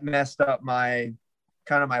that messed up my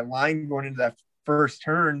line going into that first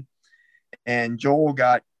turn, and Joel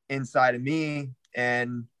got inside of me,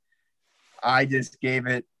 and I just gave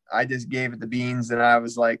it the beans. And I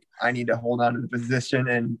was like, I need to hold on to the position.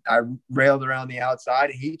 And I railed around the outside,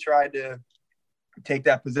 and he tried to take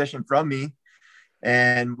that position from me.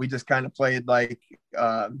 And we just kind of played like,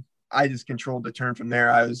 I just controlled the turn from there.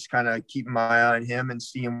 I was kind of keeping my eye on him and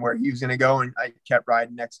seeing where he was going to go. And I kept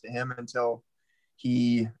riding next to him until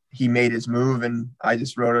he made his move, and I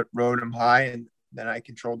just rode him high. And then I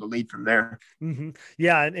controlled the lead from there. Mm-hmm.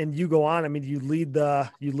 Yeah. And you go on, I mean, you lead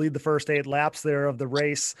the first 8 laps there of the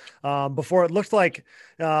race, before it looked like,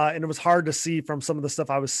 and it was hard to see from some of the stuff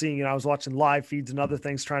I was seeing, I was watching live feeds and other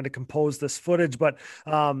things trying to compose this footage, but,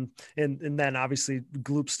 and then obviously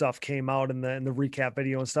Gloop stuff came out in the recap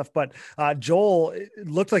video and stuff, but, Joel, it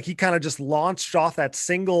looked like he kind of just launched off that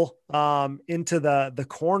single, into the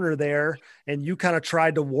corner there, and you kind of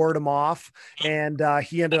tried to ward him off, and,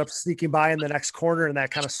 he ended up sneaking by in the next corner in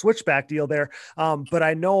that kind of switchback deal there. But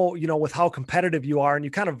I know, with how competitive you are, and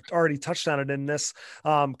you kind of already touched on it in this,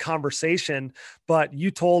 conversation, but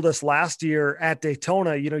you told us last year at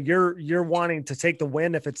Daytona, you're wanting to take the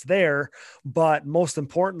win if it's there, but most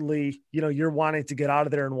importantly, you're wanting to get out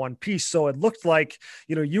of there in one piece. So it looked like,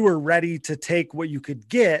 you were ready to take what you could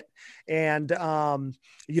get. And,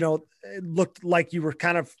 it looked like you were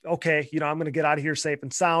kind of, okay, I'm going to get out of here safe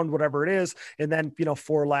and sound, whatever it is. And then,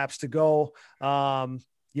 4 laps to go, and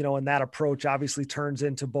that approach obviously turns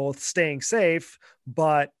into both staying safe,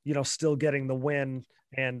 but, still getting the win.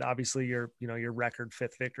 And obviously your record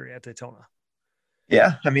 5th victory at Daytona.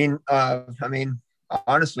 Yeah. I mean,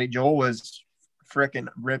 honestly, Joel was freaking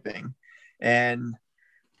ripping, and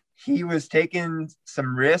he was taking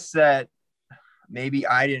some risks that maybe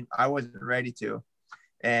I wasn't ready to,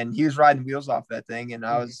 and he was riding wheels off that thing. And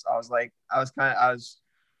I was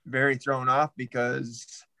very thrown off,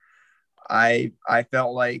 because I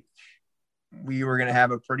felt like we were going to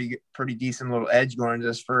have a pretty decent little edge going into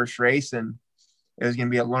this first race, and it was going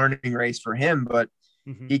to be a learning race for him, but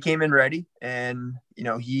he came in ready, and,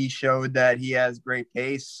 he showed that he has great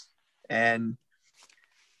pace. And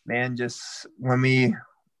man, just when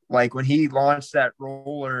he launched that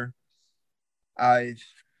roller, I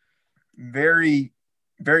very,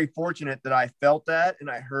 very fortunate that I felt that and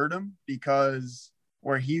I heard him, because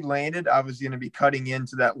where he landed, I was going to be cutting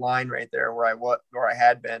into that line right there where I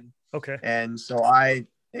had been. Okay. And so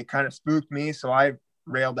it kind of spooked me. So I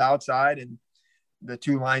railed outside, and the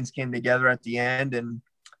 2 lines came together at the end, and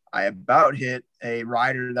I about hit a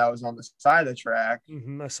rider that was on the side of the track.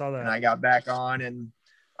 I saw that. And I got back on, and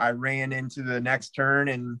I ran into the next turn,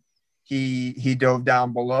 and he dove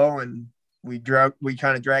down below, and we kind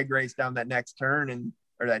of drag raced down that next turn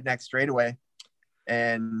or that next straightaway.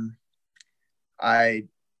 And I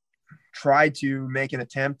tried to make an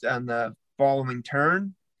attempt on the following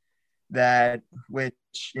turn which,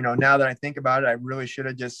 now that I think about it, I really should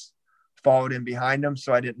have just followed in behind him,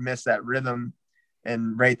 so I didn't miss that rhythm.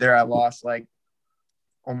 And right there, I lost like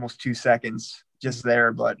almost 2 seconds just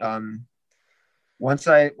there. But once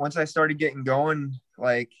I started getting going,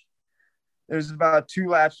 like there's about 2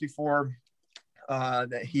 laps before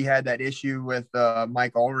that he had that issue with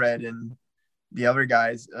Mike Allred and the other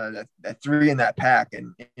guys, that 3 in that pack.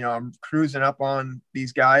 And, I'm cruising up on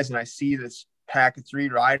these guys, and I see this pack of 3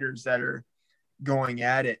 riders that are going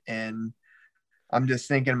at it. And I'm just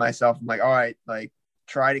thinking to myself, I'm like, all right, like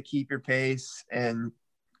try to keep your pace and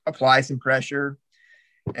apply some pressure.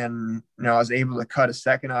 And, I was able to cut a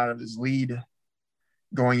second out of his lead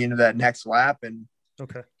going into that next lap. And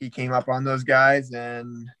okay, he came up on those guys,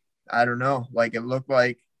 and I don't know, like it looked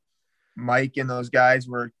like Mike and those guys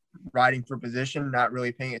were riding for position, not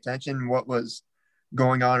really paying attention what was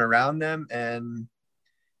going on around them. And,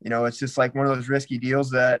 it's just like one of those risky deals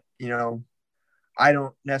that, I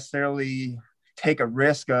don't necessarily take a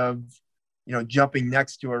risk of, jumping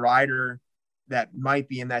next to a rider that might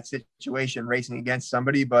be in that situation racing against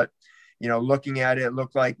somebody. But, looking at it, it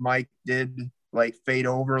looked like Mike did like fade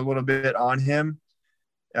over a little bit on him.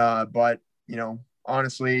 But,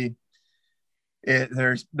 honestly,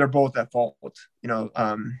 they're both at fault.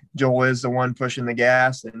 Joel is the one pushing the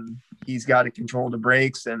gas, and he's got to control the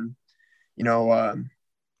brakes. And,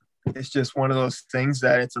 it's just one of those things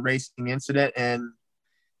that it's a racing incident, and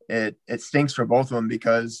it stinks for both of them,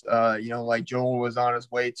 because, like Joel was on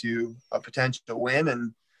his way to a potential win,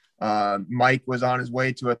 and Mike was on his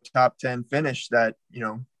way to a top 10 finish that,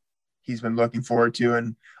 he's been looking forward to.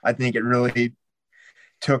 And I think it really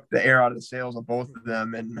took the air out of the sails of both of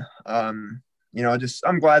them. And,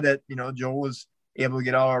 I'm glad that, Joel was able to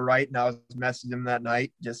get all right. And I was messaging him that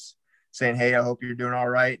night, just saying, hey, I hope you're doing all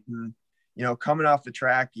right. And, coming off the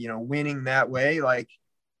track, winning that way, like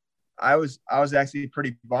I was actually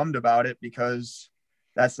pretty bummed about it, because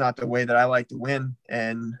that's not the way that I like to win.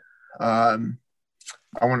 And I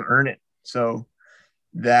want to earn it. So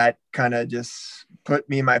that kind of just put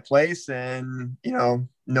me in my place, and,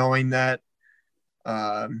 knowing that,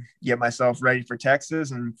 get myself ready for Texas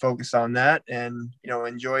and focus on that, and,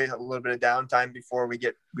 enjoy a little bit of downtime before we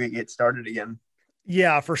get started again.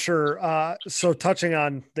 Yeah, for sure. So touching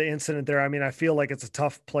on the incident there, I mean, I feel like it's a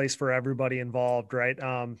tough place for everybody involved, right?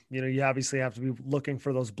 You obviously have to be looking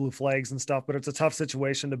for those blue flags and stuff, but it's a tough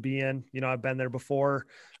situation to be in. I've been there before,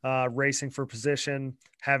 racing for position,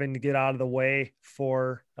 having to get out of the way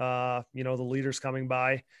for, the leaders coming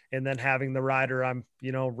by, and then having the rider I'm,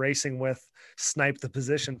 racing with snipe the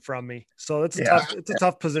position from me. So Yeah. it's a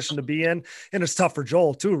tough position to be in. And it's tough for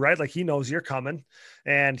Joel too, right? Like he knows you're coming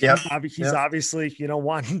and Yep. he's obviously,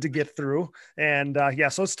 wanting to get through. And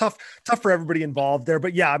so it's tough for everybody involved there.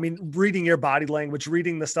 But yeah, I mean, reading your body language,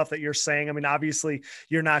 reading the stuff that you're saying, I mean, obviously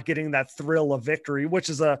you're not getting that thrill of victory, which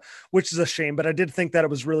is a shame. But I did think that it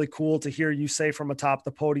was really cool to hear you say from atop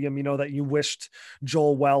the podium, that you wished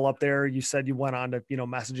Joel well up there. You said you went on to,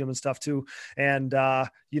 message him and stuff too. And, I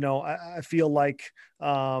feel like,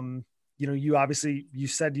 you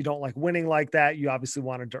said you don't like winning like that. You obviously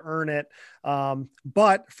wanted to earn it.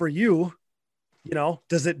 But for you,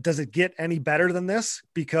 does it get any better than this?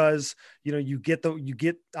 Because, you get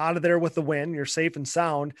out of there with the win, you're safe and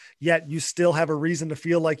sound, yet you still have a reason to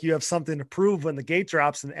feel like you have something to prove when the gate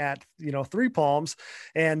drops and at, Three Palms.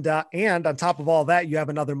 And on top of all that, you have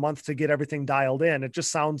another month to get everything dialed in. It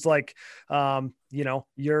just sounds like,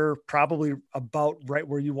 you're probably about right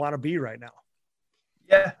where you want to be right now.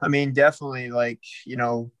 Yeah. I mean, definitely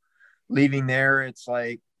leaving there, it's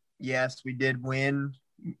like, yes, we did win.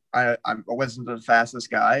 I wasn't the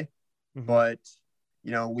fastest guy, but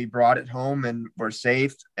we brought it home and we're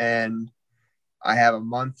safe. And I have a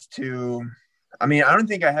month I don't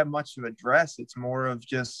think I have much to address. It's more of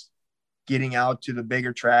just getting out to the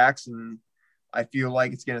bigger tracks. And I feel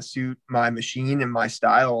like it's going to suit my machine and my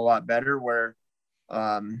style a lot better where,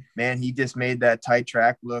 he just made that tight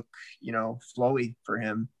track look, flowy for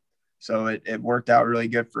him. So it worked out really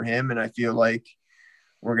good for him. And I feel like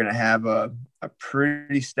we're going to have a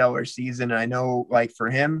pretty stellar season. And I know like for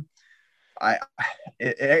him,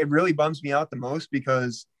 it really bums me out the most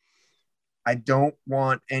because I don't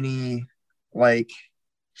want any, I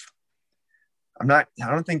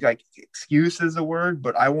don't think like excuse is a word,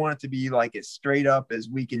 but I want it to be like as straight up as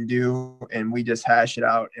we can do. And we just hash it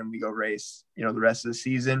out and we go race, the rest of the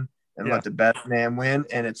season and let the best man win.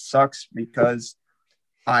 And it sucks because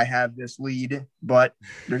I have this lead, but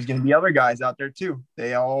there's going to be other guys out there too.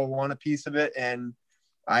 They all want a piece of it. And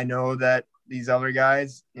I know that these other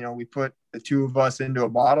guys, we put the two of us into a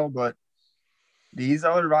bottle, but these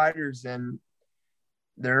other riders and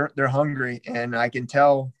they're hungry. And I can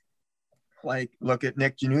tell, look at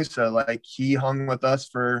Nick Janusa, he hung with us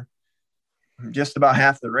for just about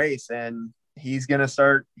half the race and he's going to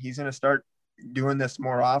start doing this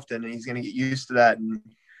more often and he's going to get used to that. And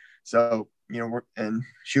so, we're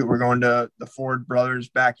going to the Ford brothers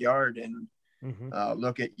backyard and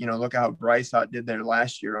look at how Bryce did there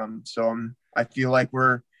last year. I feel like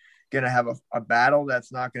we're going to have a battle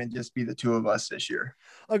that's not going to just be the two of us this year.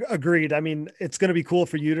 Agreed. I mean, it's going to be cool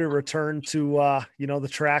for you to return to, the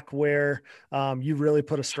track where you really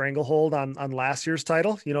put a stranglehold on last year's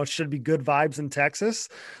title. It should be good vibes in Texas,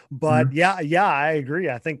 but I agree.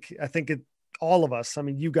 I think all of us, I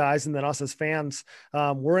mean, you guys, and then us as fans,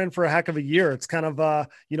 we're in for a heck of a year. It's kind of a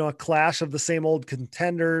clash of the same old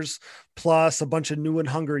contenders, plus a bunch of new and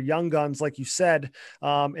hungry young guns, like you said.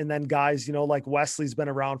 And then guys, like Wesley's been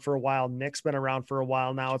around for a while. Nick's been around for a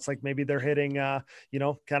while now. It's like, maybe they're hitting,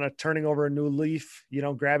 kind of turning over a new leaf,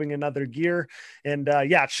 grabbing another gear. And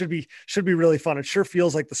it should be really fun. It sure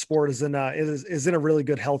feels like the sport is in a really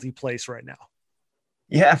good, healthy place right now.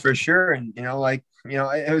 Yeah, for sure. And,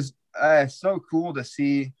 it was, so cool to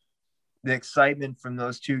see the excitement from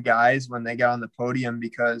those two guys when they got on the podium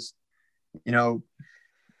because, for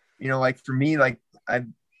me, I've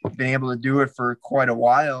been able to do it for quite a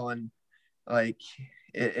while and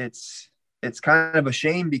it's kind of a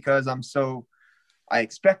shame because I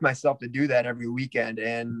expect myself to do that every weekend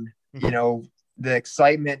and, the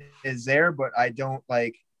excitement is there, but I don't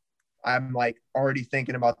I'm already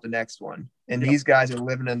thinking about the next one. And these guys are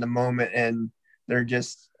living in the moment and they're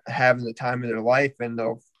just having the time of their life and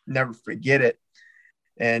they'll never forget it.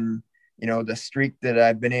 And, the streak that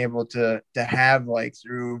I've been able to have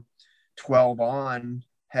through 12 on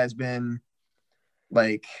has been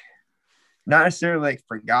not necessarily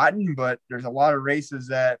forgotten, but there's a lot of races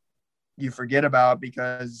that you forget about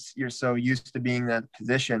because you're so used to being in that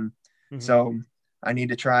position. So I need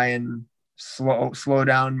to try and slow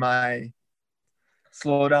down the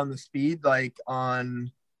speed,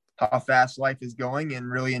 on how fast life is going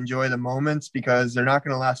and really enjoy the moments because they're not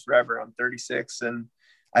going to last forever. I'm 36 and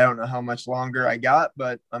I don't know how much longer I got,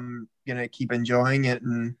 but I'm going to keep enjoying it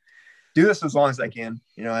and do this as long as I can.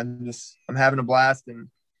 I'm having a blast and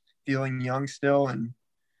feeling young still. And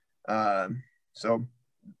so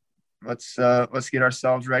let's get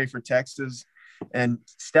ourselves ready for Texas. And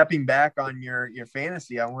stepping back on your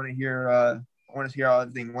fantasy, I want to hear how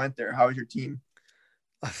everything went there. How was your team?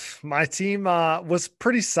 My team was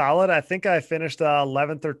pretty solid. I think I finished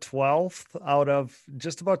 11th or 12th out of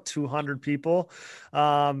just about 200 people.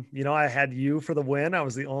 I had you for the win. I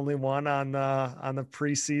was the only one on the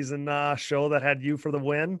preseason show that had you for the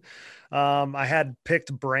win. I had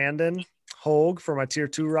picked Brandon Hogue for my tier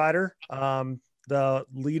 2 rider. The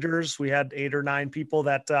leaders, we had 8 or 9 people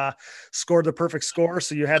that scored the perfect score.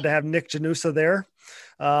 So you had to have Nick Janusa there.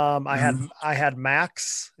 I had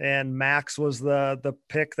Max, and Max was the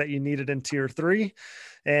pick that you needed in tier 3.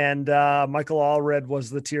 And Michael Allred was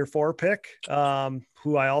the tier 4 pick,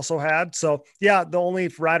 who I also had. So yeah, the only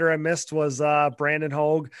rider I missed was Brandon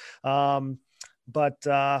Hogue. But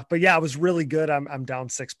yeah, it was really good. I'm down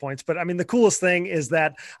 6 points, but I mean, the coolest thing is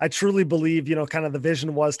that I truly believe, kind of the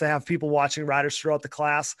vision was to have people watching riders throughout the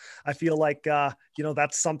class. I feel like,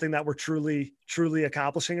 that's something that we're truly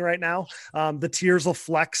accomplishing right now. The tiers will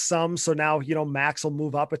flex some. So now, Max will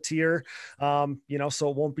move up a tier, so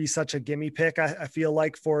it won't be such a gimme pick. I feel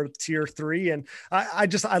like for tier 3. And I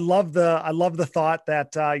love the thought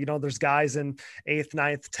that, there's guys in 8th,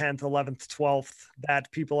 9th, 10th, 11th, 12th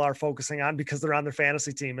that people are focusing on because they're on their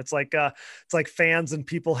fantasy team. It's like fans and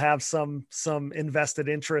people have some invested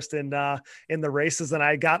interest in the races. And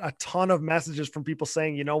I got a ton of messages from people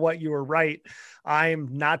saying, you know what, you were right.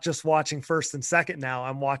 I'm not just watching first and second now.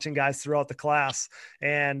 I'm watching guys throughout the class.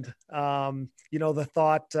 And, the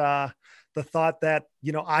thought that,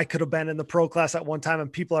 I could have been in the pro class at one time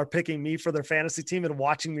and people are picking me for their fantasy team and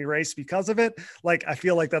watching me race because of it. Like, I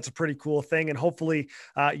feel like that's a pretty cool thing. And hopefully,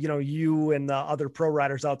 you and the other pro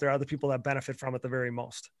riders out there are the people that benefit from it the very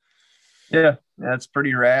most. Yeah, that's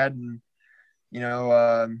pretty rad. And,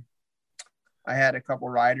 I had a couple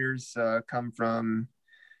riders come from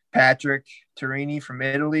Patrick Turini from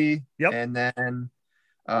Italy. Yep. And then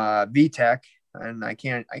Vitek, and I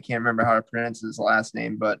can't remember how to pronounce his last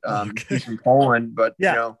name, but he's from Poland. But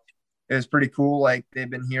yeah, it was pretty cool. Like, they've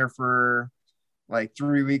been here for like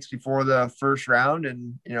 3 weeks before the first round,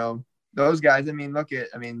 and those guys.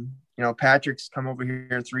 Patrick's come over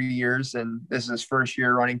here 3 years, and this is his first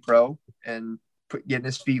year running pro and getting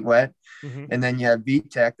his feet wet. Mm-hmm. And then you have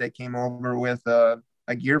Vitek that came over with a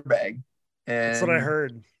gear bag. And that's what I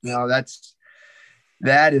heard.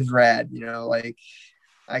 That is rad. Like,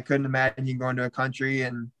 I couldn't imagine going to a country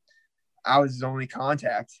and I was his only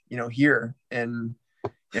contact, here. And,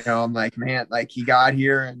 I'm like, man, like, he got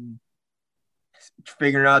here and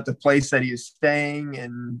figuring out the place that he was staying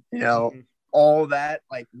and, Mm-hmm. all that,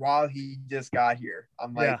 like, while he just got here.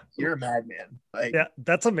 I'm like, You're a madman. Like, yeah,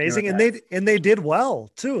 that's amazing. And they did well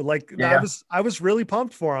too. Like, yeah. I was really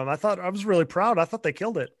pumped for him. I was really proud. I thought they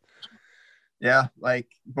killed it. Yeah, like,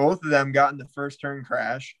 both of them got in the first turn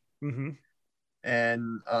crash. Mm-hmm.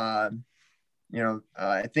 And, I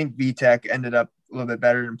think Vitek ended up a little bit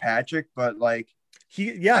better than Patrick, but like,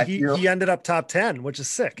 he ended up top 10, which is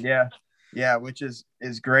sick. Yeah. Yeah. Which is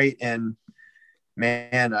great. And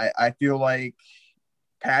man, I feel like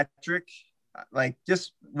Patrick, like,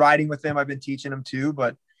 just riding with him, I've been teaching him too,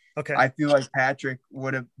 but okay, I feel like Patrick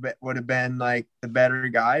would have been like the better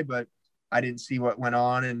guy, but I didn't see what went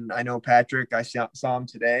on. And I know Patrick, I saw him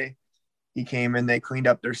today. He came in, they cleaned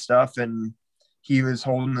up their stuff, and he was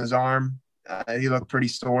holding his arm. He looked pretty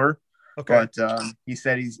sore, okay, but he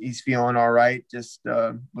said he's feeling all right, just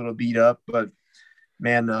a little beat up. But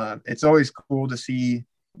man, it's always cool to see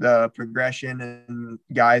the progression and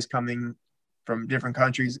guys coming from different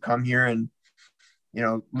countries to come here and,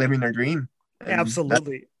 living their dream. And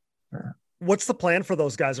absolutely. What's the plan for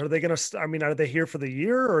those guys? Are they going to, are they here for the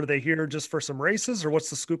year, or are they here just for some races, or what's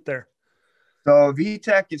the scoop there? So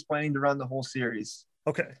Vitek is planning to run the whole series.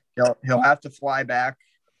 Okay. He'll have to fly back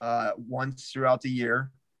once throughout the year.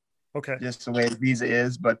 Okay. Just the way the visa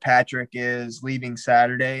is. But Patrick is leaving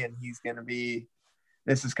Saturday, and he's going to be,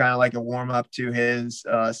 this is kind of like a warm up to his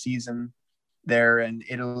season there in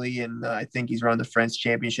Italy. And I think he's run the French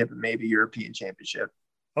Championship and maybe European Championship.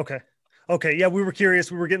 Okay. Okay. Yeah. We were curious.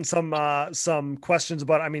 We were getting some questions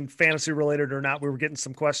about, fantasy related or not. We were getting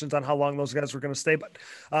some questions on how long those guys were going to stay, but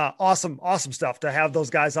awesome stuff to have those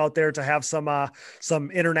guys out there, to have some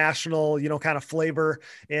international, kind of flavor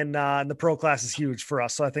in the pro class is huge for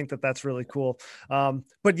us. So I think that's really cool.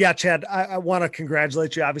 But yeah, Chad, I want to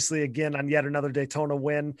congratulate you obviously again on yet another Daytona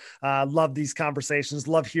win. Love these conversations.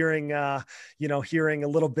 Love hearing, hearing a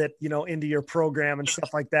little bit, into your program and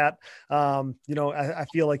stuff like that. I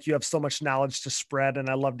feel like you have so much much knowledge to spread, and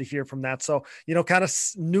I love to hear from that. So, kind of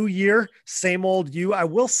new year, same old you. I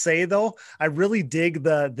will say though, I really dig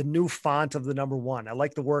the new font of the number 1. I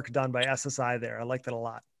like the work done by SSI there. I like that a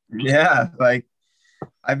lot. Yeah. Like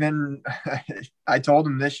I told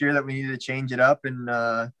him this year that we needed to change it up, and,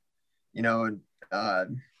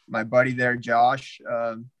 my buddy there, Josh,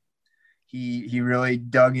 he really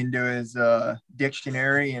dug into his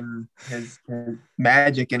dictionary and his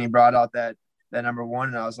magic, and he brought out that number 1,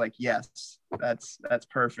 and I was like, yes, that's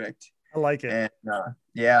perfect. I like it. And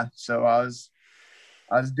so I was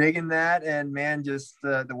digging that, and man, just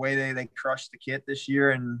the way they crushed the kit this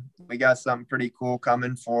year, and we got something pretty cool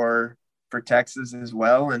coming for Texas as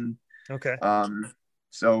well. And okay,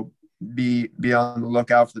 so be on the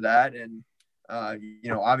lookout for that. And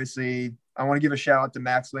obviously I want to give a shout out to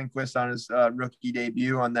Max Lindquist on his rookie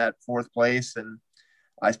debut on that 4th place. And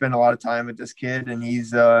I spent a lot of time with this kid, and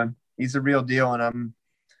he's a real deal. And I'm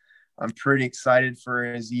pretty excited for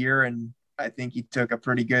his year. And I think he took a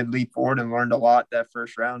pretty good leap forward and learned a lot that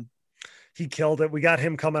first round. He killed it. We got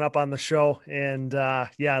him coming up on the show, and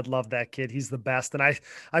I'd love that kid. He's the best. And I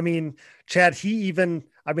mean, Chad,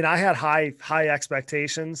 I had high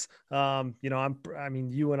expectations. You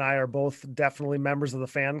and I are both definitely members of the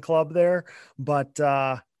fan club there, but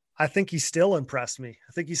I think he still impressed me.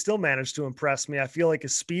 I think he still managed to impress me. I feel like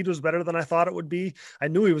his speed was better than I thought it would be. I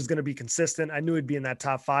knew he was going to be consistent. I knew he'd be in that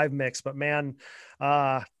top 5 mix, but man,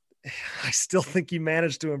 I still think he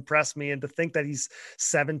managed to impress me, and to think that he's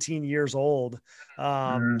 17 years old.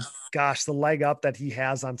 Gosh, the leg up that he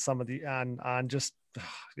has on some of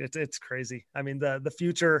it's crazy. I mean, the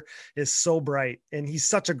future is so bright, and he's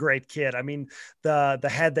such a great kid. I mean, the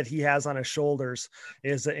head that he has on his shoulders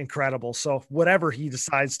is incredible. So whatever he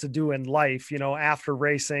decides to do in life, after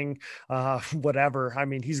racing, whatever, I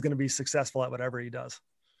mean, he's going to be successful at whatever he does.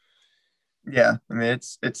 Yeah, I mean,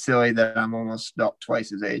 it's silly that I'm almost twice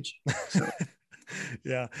his age. So.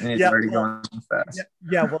 Yeah, and he's already going fast.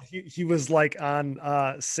 Yeah, well, he was like on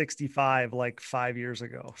 65 like 5 years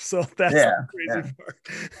ago, so that's the crazy part.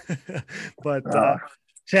 But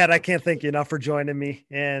Chad, I can't thank you enough for joining me,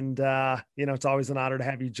 and it's always an honor to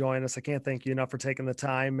have you join us. I can't thank you enough for taking the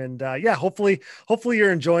time, and hopefully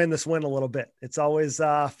you're enjoying this win a little bit. It's always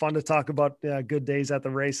fun to talk about good days at the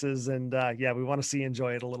races, and we want to see you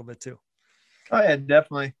enjoy it a little bit too. Oh yeah,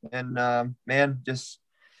 definitely. And man, just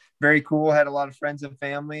very cool. Had a lot of friends and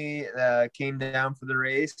family came down for the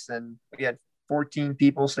race, and we had 14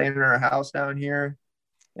 people staying in our house down here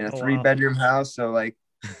in a 3-bedroom house. So like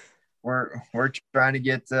we're trying to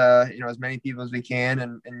get as many people as we can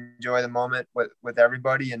and enjoy the moment with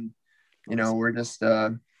everybody. And we're just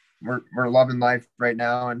we're loving life right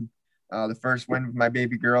now. And the first win with my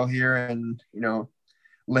baby girl here, and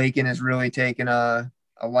Lakin has really taken a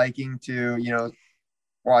liking to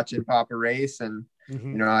watching Papa race, and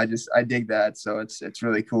I dig that. So it's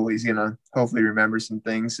really cool. He's gonna hopefully remember some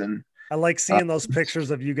things, and I like seeing those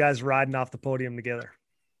pictures of you guys riding off the podium together.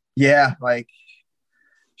 Yeah, like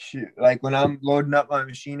when I'm loading up my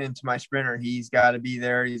machine into my Sprinter, he's got to be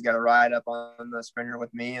there. He's got to ride up on the Sprinter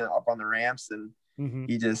with me and up on the ramps, and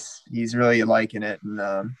he's really liking it. And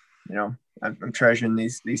I'm treasuring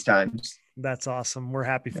these times. That's awesome. We're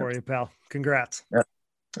happy for you, pal. Congrats. Yeah.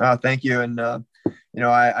 Oh, thank you. And, I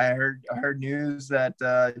heard news that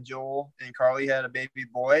Joel and Carly had a baby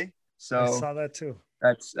boy. So I saw that too.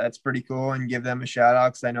 That's pretty cool, and give them a shout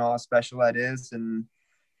out, because I know how special that is. And,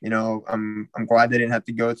 I'm glad they didn't have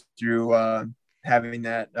to go through having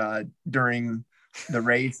that during the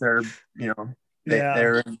race, or,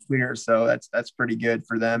 they're clear. So that's pretty good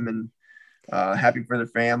for them, and happy for their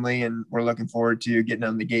family. And we're looking forward to getting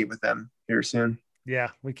on the gate with them here soon. Yeah,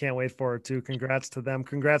 we can't wait for it too. Congrats to them.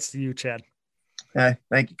 Congrats to you, Chad. Hey,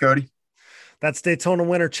 thank you, Cody. That's Daytona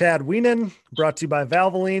winner Chad Wienen, brought to you by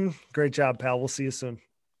Valvoline. Great job, pal. We'll see you soon.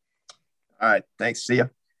 All right, thanks. See ya.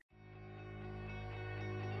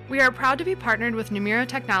 We are proud to be partnered with Numira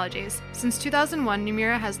Technologies. Since 2001,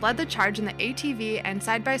 Numira has led the charge in the ATV and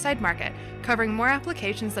side-by-side market, covering more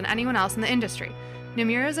applications than anyone else in the industry.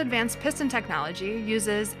 Numira's advanced piston technology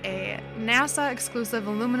uses a NASA-exclusive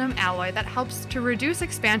aluminum alloy that helps to reduce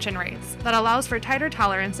expansion rates, that allows for tighter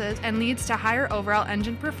tolerances, and leads to higher overall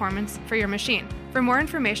engine performance for your machine. For more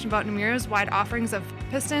information about Numira's wide offerings of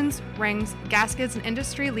pistons, rings, gaskets, and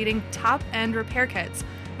industry-leading top-end repair kits,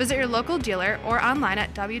 visit your local dealer or online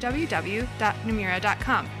at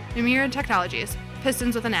www.numira.com. Numira Technologies,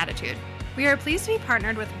 pistons with an attitude. We are pleased to be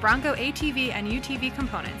partnered with Bronco ATV and UTV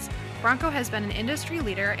Components. Bronco has been an industry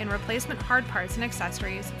leader in replacement hard parts and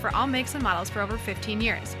accessories for all makes and models for over 15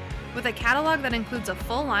 years. With a catalog that includes a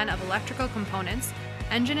full line of electrical components,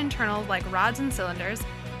 engine internals like rods and cylinders,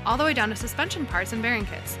 all the way down to suspension parts and bearing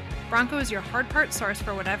kits. Bronco is your hard part source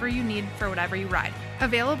for whatever you need for whatever you ride.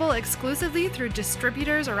 Available exclusively through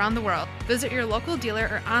distributors around the world. Visit your local dealer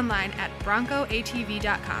or online at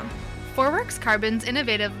broncoatv.com. Forworks Carbon's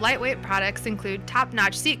innovative lightweight products include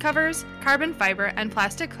top-notch seat covers, carbon fiber and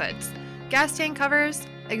plastic hoods, gas tank covers,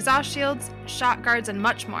 exhaust shields, shock guards, and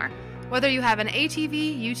much more. Whether you have an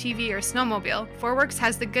ATV, UTV, or snowmobile, Forworks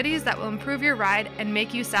has the goodies that will improve your ride and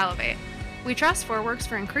make you salivate. We trust Forworks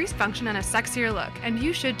for increased function and a sexier look, and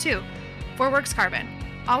you should too. Forworks Carbon,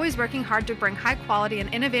 always working hard to bring high quality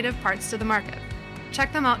and innovative parts to the market.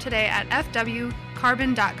 Check them out today at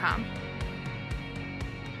fwcarbon.com.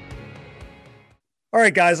 All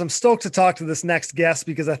right, guys, I'm stoked to talk to this next guest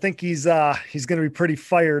because I think he's going to be pretty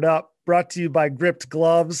fired up. Brought to you by Gripped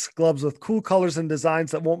Gloves, gloves with cool colors and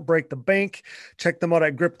designs that won't break the bank. Check them out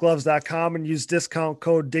at grippedgloves.com and use discount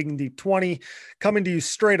code DiggingDeep20. Coming to you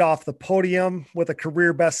straight off the podium with a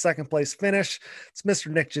career best second place finish, it's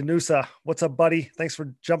Mr. Nick Janusa. What's up, buddy? Thanks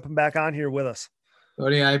for jumping back on here with us.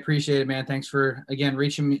 Cody, I appreciate it, man. Thanks for, again,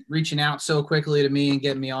 reaching out so quickly to me and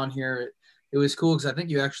getting me on here. It was cool because I think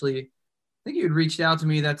you had reached out to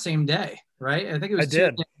me that same day, right? I think it was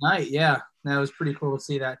Tuesday night. Yeah. That was pretty cool to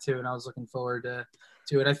see that too. And I was looking forward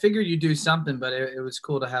to it. I figured you'd do something, but it was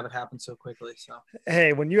cool to have it happen so quickly. So,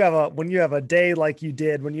 hey, when you have a day like you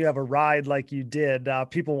did, when you have a ride like you did,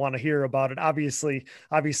 people want to hear about it. Obviously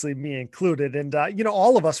me included. And,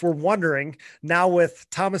 all of us were wondering now with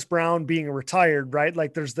Thomas Brown being retired, right?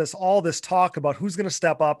 Like there's all this talk about who's going to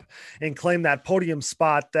step up and claim that podium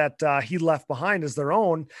spot that he left behind as their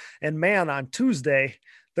own. And man, on Tuesday,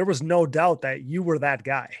 there was no doubt that you were that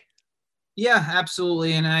guy. Yeah,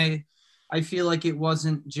 absolutely. And I feel like it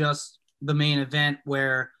wasn't just the main event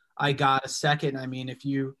where I got a second. I mean, if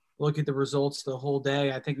you look at the results the whole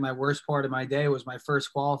day, I think my worst part of my day was my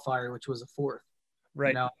first qualifier, which was a fourth.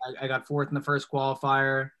 Right. I got fourth in the first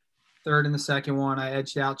qualifier, third in the second one. I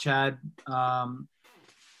edged out Chad. And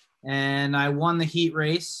I won the heat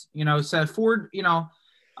race, so Ford,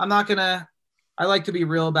 I like to be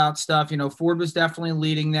real about stuff. Ford was definitely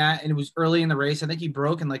leading that, and it was early in the race. I think he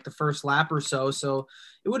broke in like the first lap or so. So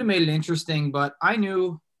it would have made it interesting, but I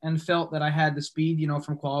knew and felt that I had the speed,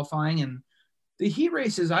 from qualifying. And the heat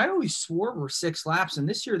races, I always swore were 6 laps, and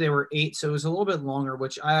this year they were 8. So it was a little bit longer,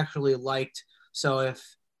 which I actually liked. So if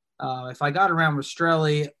I got around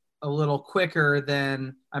Rastrelli a little quicker,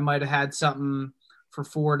 then I might've had something for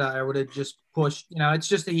Ford. I would have just pushed, it's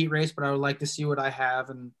just a heat race, but I would like to see what I have.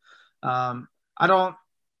 And,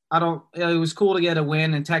 it was cool to get a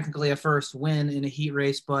win and technically a first win in a heat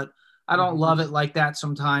race, but I don't love it like that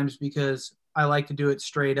sometimes because I like to do it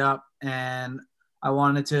straight up. And I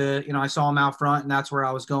wanted to, I saw him out front and that's where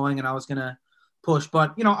I was going and I was going to push,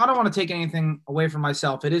 but I don't want to take anything away from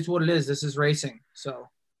myself. It is what it is. This is racing. So.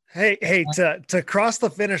 Hey, to cross the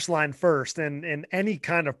finish line first in any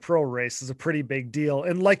kind of pro race is a pretty big deal.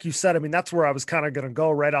 And like you said, I mean, that's where I was kind of going to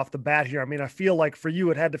go right off the bat here. I mean, I feel like for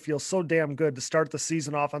you, it had to feel so damn good to start the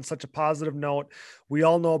season off on such a positive note. We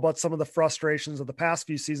all know about some of the frustrations of the past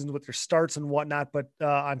few seasons with your starts and whatnot, but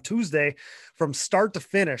on Tuesday, from start to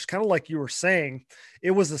finish, kind of like you were saying,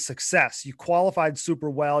 it was a success. You qualified super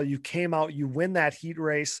well. You came out, you win that heat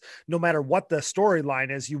race, no matter what the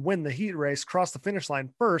storyline is, you win the heat race, cross the finish line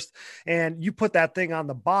first, and you put that thing on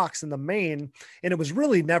the box in the main, and it was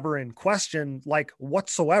really never in question, like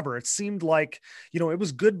whatsoever. It seemed like, it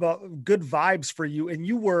was good vibes for you. And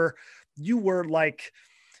you were like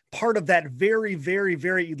part of that very, very,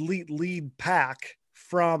 very elite lead pack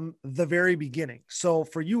from the very beginning. So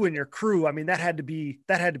for you and your crew, I mean, that had to be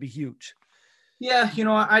huge. Yeah,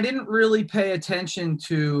 I didn't really pay attention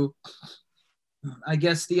to, I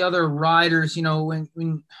guess, the other riders.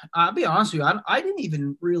 When I'll be honest with you, I didn't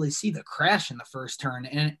even really see the crash in the first turn,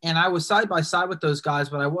 and I was side by side with those guys,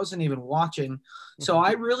 but I wasn't even watching, so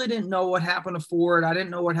I really didn't know what happened to Ford. I didn't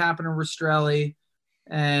know what happened to Rastrelli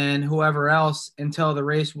and whoever else until the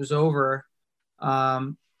race was over.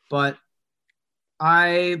 But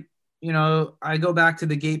I go back to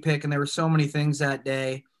the gate pick, and there were so many things that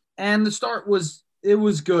day. And the start was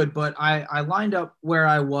good, but I lined up where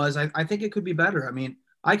I was. I think it could be better. I mean,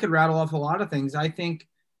 I could rattle off a lot of things. I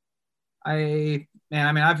feel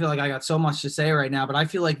like I got so much to say right now, but I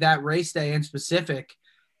feel like that race day in specific,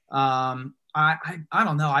 I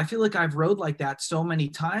don't know. I feel like I've rode like that so many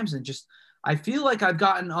times and just, I feel like I've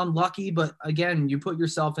gotten unlucky, but again, you put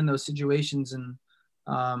yourself in those situations and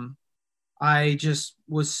I just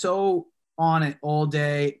was so on it all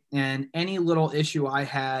day, and any little issue I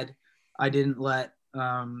had, I didn't let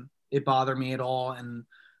it bother me at all. And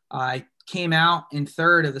I came out in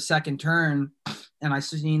third of the second turn, and I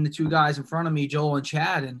seen the two guys in front of me, Joel and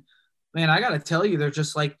Chad, and man, I got to tell you, they're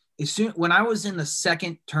just like, as soon when I was in the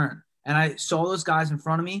second turn and I saw those guys in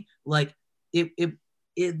front of me, like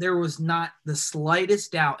there was not the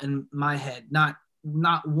slightest doubt in my head. Not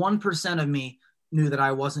 1% of me knew that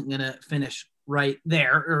I wasn't going to finish right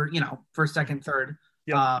there or, first, second, third.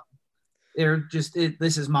 Yep. They're just,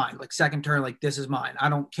 this is mine. Like second turn, like this is mine. I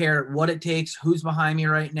don't care what it takes, who's behind me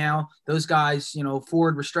right now. Those guys,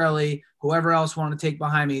 Ford, Rastrelli, whoever else wanted to take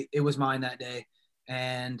behind me, it was mine that day.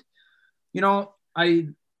 And,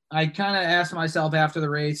 I kind of asked myself after the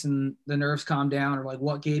race and the nerves calmed down, or like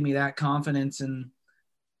what gave me that confidence. And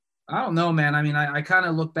I don't know, man. I mean, I kind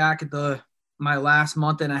of look back at my last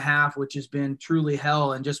month and a half, which has been truly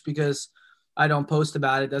hell. And just because I don't post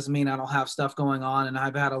about it doesn't mean I don't have stuff going on. And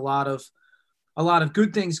I've had a lot of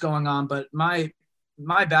good things going on, but my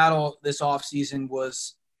battle this off season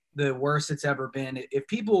was the worst it's ever been. If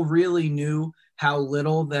people really knew how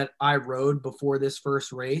little that I rode before this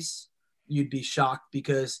first race, you'd be shocked,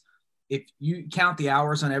 because if you count the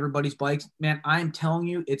hours on everybody's bikes, man, I'm telling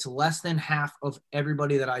you, it's less than half of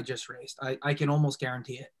everybody that I just raced. I can almost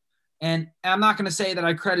guarantee it. And I'm not going to say that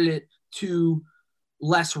I credit it to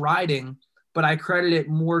less riding, but I credit it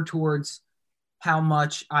more towards how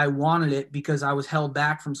much I wanted it, because I was held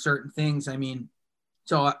back from certain things. I mean,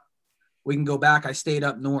 so we can go back. I stayed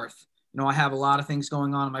up north. I have a lot of things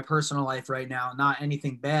going on in my personal life right now, not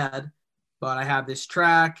anything bad, but I have this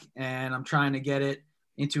track and I'm trying to get it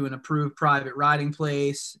into an approved private riding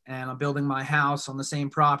place, and I'm building my house on the same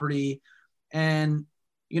property. And,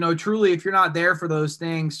 truly, if you're not there for those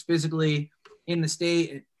things physically in the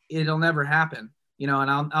state, it'll never happen,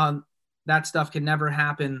 and that stuff can never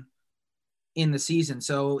happen in the season.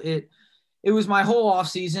 So it was my whole off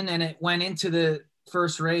season, and it went into the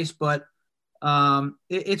first race, but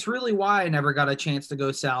it's really why I never got a chance to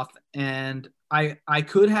go south. And I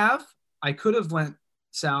could have went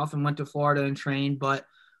south and went to Florida and trained, but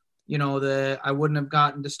I wouldn't have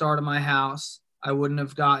gotten to start at my house. I wouldn't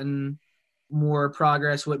have gotten more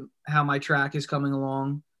progress with how my track is coming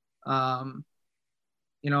along.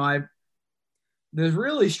 The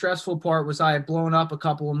really stressful part was I had blown up a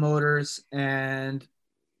couple of motors, and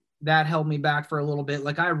that held me back for a little bit.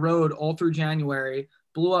 Like, I rode all through January,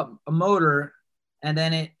 blew up a motor, and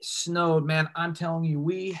then it snowed. Man, I'm telling you,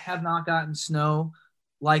 we have not gotten snow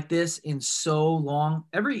like this in so long.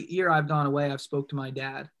 Every year I've gone away, I've spoke to my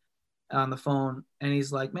dad on the phone, and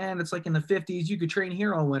he's like, man, it's like in the 50s, you could train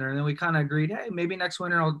here all winter. And then we kind of agreed, hey, maybe next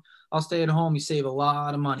winter I'll stay at home. You save a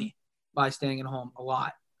lot of money by staying at home, a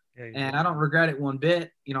lot. Yeah, and I don't regret it one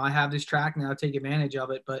bit. I have this track now, take advantage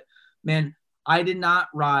of it. But man, I did not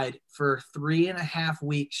ride for 3.5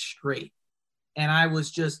 weeks straight. And I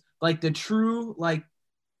was just like, the true like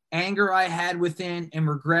anger I had within and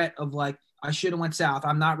regret of like, I should have went south.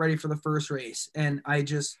 I'm not ready for the first race. And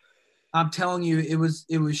I'm telling you, it was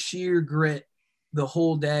sheer grit the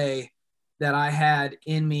whole day that I had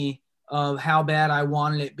in me of how bad I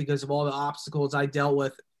wanted it because of all the obstacles I dealt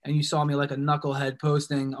with. And you saw me like a knucklehead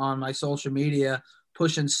posting on my social media,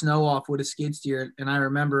 pushing snow off with a skid steer. And I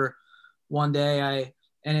remember one day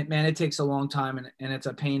it takes a long time and it's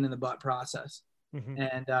a pain in the butt process. Mm-hmm.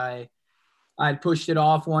 And I'd pushed it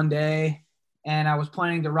off one day, and I was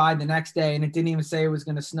planning to ride the next day, and it didn't even say it was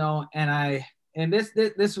going to snow. And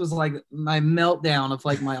this was like my meltdown of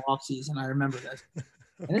like my off season. I remember this,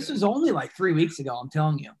 and this was only like 3 weeks ago. I'm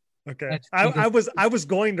telling you. Okay. I was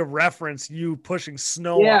going to reference you pushing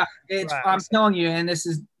snow. Yeah, I'm telling you, and this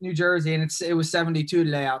is New Jersey, and it was 72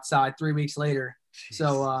 today outside 3 weeks later. Jeez.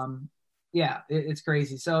 So, it's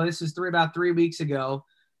crazy. So this is about 3 weeks ago,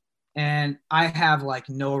 and I have like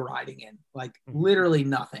no riding in, like literally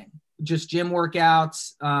nothing, just gym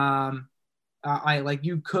workouts. I like,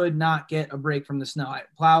 you could not get a break from the snow. I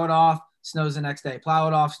plow it off, snows the next day, plow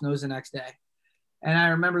it off, snows the next day. And I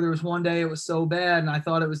remember there was one day it was so bad, and I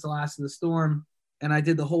thought it was the last of the storm. And I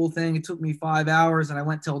did the whole thing. It took me 5 hours, and I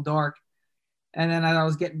went till dark. And then as I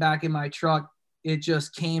was getting back in my truck, it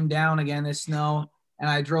just came down again, this snow. And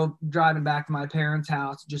I driving back to my parents'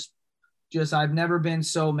 house. Just I've never been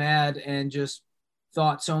so mad, and just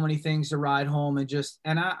thought so many things to ride home, and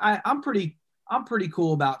I'm pretty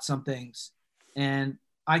cool about some things, and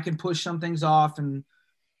I can push some things off and,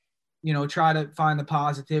 try to find the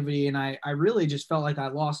positivity. And I really just felt like I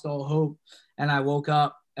lost all hope. And I woke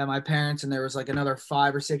up at my parents', and there was like another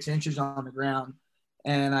 5 or 6 inches on the ground.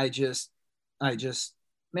 And I just,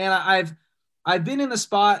 man, I've been in the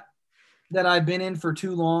spot that I've been in for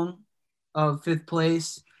too long of 5th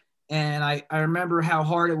place. And I remember how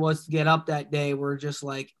hard it was to get up that day, where just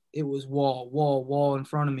like it was wall in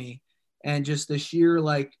front of me. And just the sheer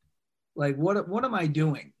like Like, what am I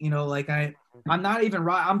doing? You know, like I'm not even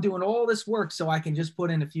right. I'm doing all this work so I can just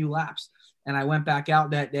put in a few laps. And I went back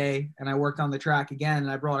out that day and I worked on the track again,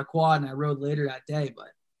 and I brought a quad and I rode later that day, but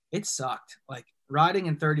it sucked. Like, riding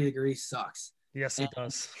in 30 degrees sucks. Yes, it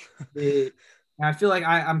does. I feel like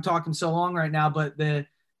I'm talking so long right now, but the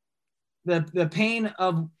pain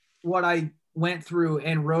of what I went through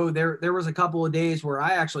and rode there was a couple of days where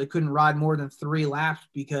I actually couldn't ride more than 3 laps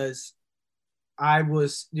because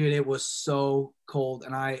it was so cold,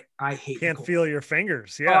 and I hate can't feel your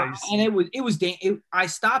fingers. Yeah. And I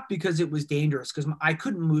stopped because it was dangerous because I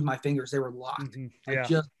couldn't move my fingers. They were locked. Mm-hmm. Yeah. I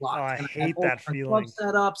just locked. Oh, I and hate that feeling.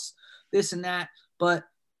 Setups, this and that. But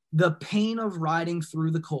the pain of riding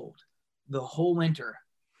through the cold the whole winter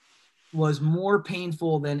was more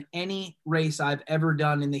painful than any race I've ever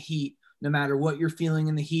done in the heat, no matter what you're feeling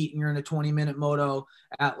in the heat and you're in a 20-minute moto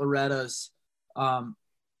at Loretta's.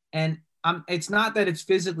 It's not that it's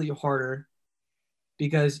physically harder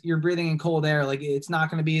because you're breathing in cold air. Like, it's not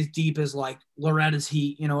going to be as deep as like Loretta's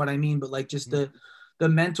heat, you know what I mean? But like just the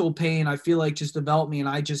mental pain, I feel like just developed me, and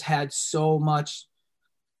I just had so much,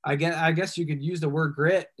 I guess you could use the word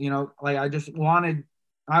grit, you know, like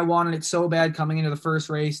I wanted it so bad coming into the first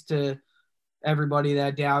race to everybody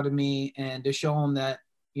that doubted me, and to show them that,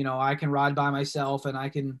 you know, I can ride by myself and I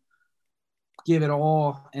can give it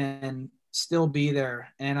all and still be there.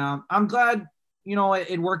 And I'm glad, you know,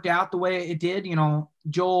 it worked out the way it did. You know,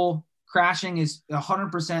 Joel crashing is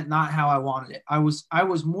 100% not how I wanted it. I was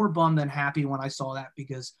more bummed than happy when I saw that,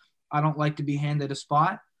 because I don't like to be handed a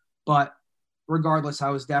spot, but regardless, I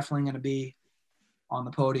was definitely going to be on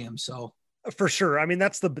the podium. So for sure. I mean,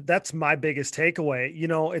 that's my biggest takeaway. You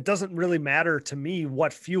know, it doesn't really matter to me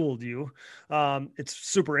what fueled you. It's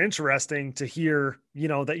super interesting to hear, you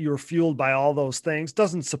know, that you were fueled by all those things.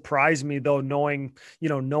 Doesn't surprise me though, knowing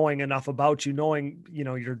enough about you, knowing, you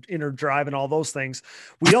know, your inner drive and all those things.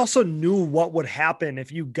 We also knew what would happen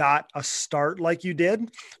if you got a start like you did.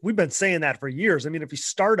 We've been saying that for years. I mean, if you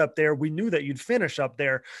start up there, we knew that you'd finish up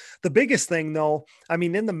there. The biggest thing though, I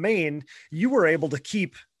mean, in the main, you were able to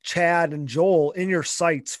keep Chad and Joel in your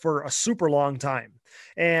sights for a super long time.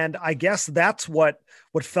 And I guess that's what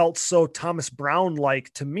felt so Thomas Brown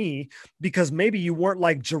like to me, because maybe you weren't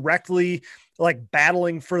like directly like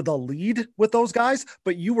battling for the lead with those guys,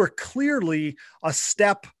 but you were clearly a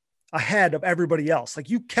step ahead of everybody else. Like,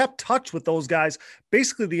 you kept touch with those guys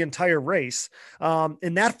basically the entire race.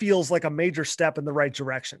 And that feels like a major step in the right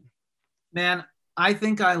direction. Man, I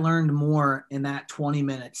think I learned more in that 20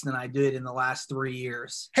 minutes than I did in the last 3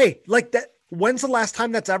 years. Hey, like that. When's the last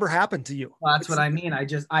time that's ever happened to you? Well, that's what I mean.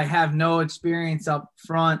 I have no experience up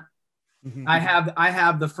front. Mm-hmm. I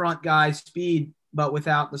have the front guy's speed, but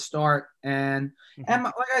without the start. And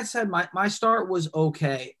like I said, my start was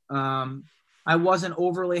okay. I wasn't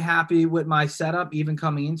overly happy with my setup, even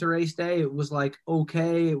coming into race day. It was like,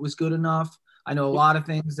 okay, it was good enough. I know a lot of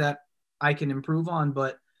things that I can improve on,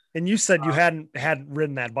 but. And you said you hadn't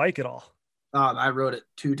ridden that bike at all. I rode it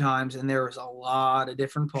 2 times, and there was a lot of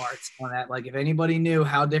different parts on that. Like, if anybody knew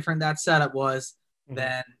how different that setup was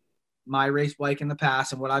than my race bike in the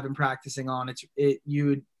past and what I've been practicing on,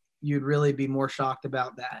 you'd really be more shocked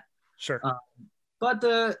about that. Sure. But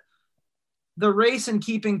the race and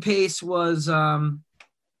keeping pace was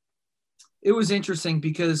it was interesting,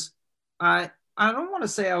 because I don't want to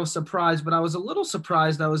say I was surprised, but I was a little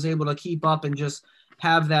surprised I was able to keep up and just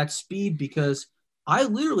have that speed, because I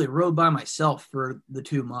literally rode by myself for the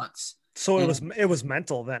 2 months. So it was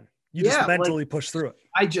mental then. You just mentally pushed through it.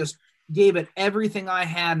 I just gave it everything I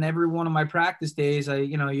had, and every one of my practice days,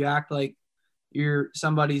 you act like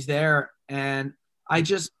somebody's there. And I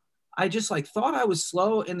just like thought I was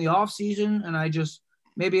slow in the off season. And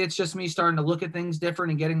maybe it's just me starting to look at things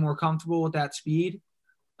different and getting more comfortable with that speed.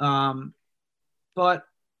 But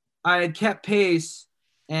I had kept pace,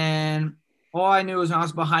 and all I knew was when I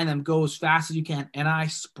was behind them, go as fast as you can. And I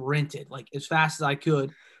sprinted like as fast as I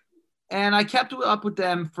could. And I kept up with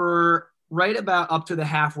them for right about up to the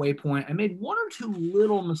halfway point. I made 1 or 2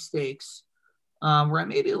 little mistakes where I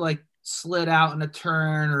maybe like slid out in a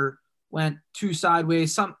turn or went too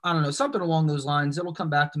sideways. I don't know, something along those lines. It'll come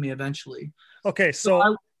back to me eventually. Okay.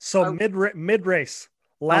 So mid race,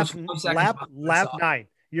 lap 9,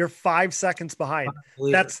 you're 5 seconds behind.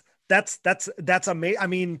 That's amazing. I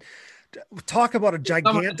mean, talk about a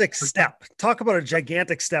gigantic step. Talk about a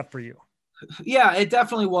gigantic step for you. Yeah, it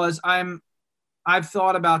definitely was. I've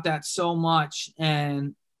thought about that so much,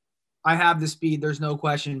 and I have the speed, there's no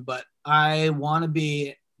question, but I want to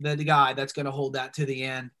be the guy that's going to hold that to the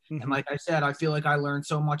end. And like I said, I feel like I learned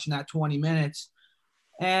so much in that 20 minutes.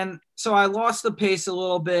 And so I lost the pace a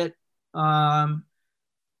little bit.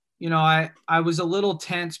 I was a little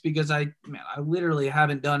tense because I literally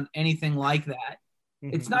haven't done anything like that.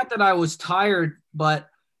 Mm-hmm. It's not that I was tired, but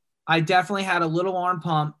I definitely had a little arm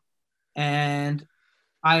pump, and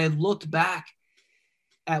I had looked back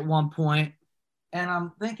at one point, and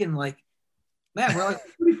I'm thinking like, man, we're like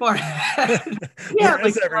pretty far ahead. Yeah,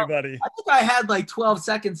 like, everybody. I think I had like 12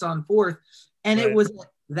 seconds on fourth, and Right. It was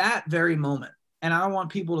that very moment. And I don't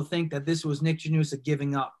want people to think that this was Nick Janusa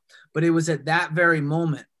giving up, but it was at that very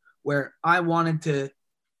moment where I wanted to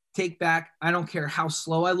take back. I don't care how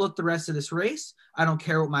slow I look the rest of this race. I don't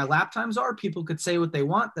care what my lap times are. People could say what they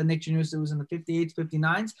want. That Nick Janusa was in the 58s,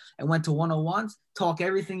 59s, and went to 101s. Talk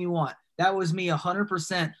everything you want. That was me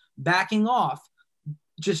 100% backing off,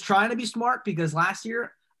 just trying to be smart, because last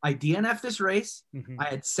year I DNF'd this race. Mm-hmm. I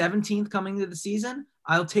had 17th coming into the season.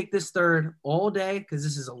 I'll take this third all day because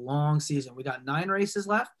this is a long season. We got 9 races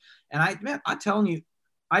left. And I'm telling you,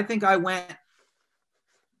 I think I went,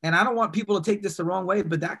 and I don't want people to take this the wrong way,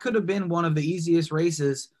 but that could have been one of the easiest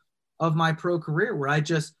races of my pro career, where I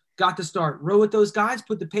just got to start, row with those guys,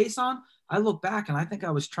 put the pace on. I look back and I think I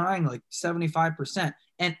was trying like 75%,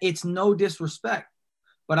 and it's no disrespect,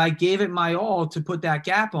 but I gave it my all to put that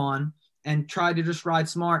gap on and try to just ride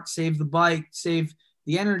smart, save the bike, save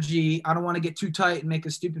the energy. I don't want to get too tight and make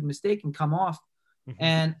a stupid mistake and come off. Mm-hmm.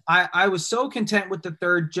 And I was so content with the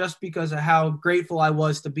third just because of how grateful I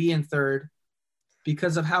was to be in third,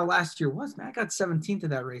 because of how last year was. Man, I got 17th of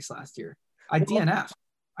that race last year. I DNF'd.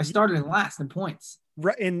 I started in last in points.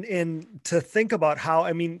 Right. And to think about how,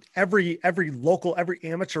 I mean, every local, every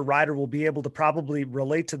amateur rider will be able to probably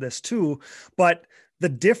relate to this too, but the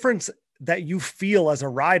difference that you feel as a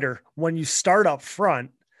rider when you start up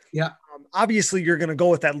front, yeah. Obviously you're going to go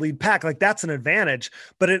with that lead pack. Like that's an advantage,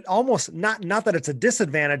 but it almost not that it's a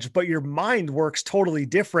disadvantage, but your mind works totally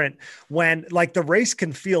different when like the race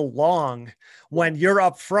can feel long when you're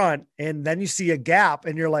up front and then you see a gap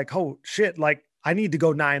and you're like, oh shit, like I need to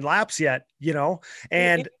go 9 laps yet,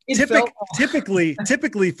 and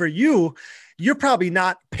typically for you, you're probably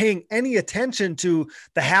not paying any attention to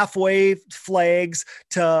the halfway flags,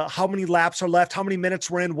 to how many laps are left, how many minutes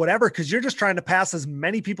we're in, whatever, because you're just trying to pass as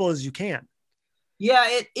many people as you can. Yeah,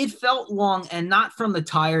 it felt long, and not from the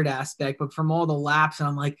tired aspect, but from all the laps. And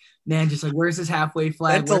I'm like, man, just like, where's this halfway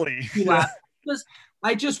flag? Mentally. Because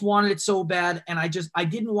I just wanted it so bad. And I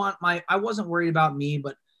didn't want I wasn't worried about me,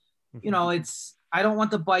 but I don't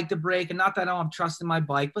want the bike to break, and not that I don't have trust in my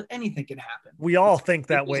bike, but anything can happen. We all think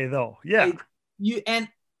that way though. Yeah. You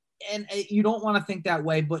don't want to think that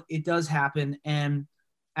way, but it does happen. And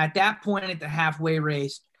at that point at the halfway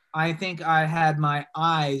race, I think I had my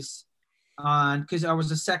eyes on, because I was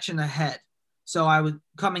a section ahead. So I was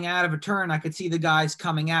coming out of a turn. I could see the guys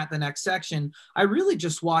coming at the next section. I really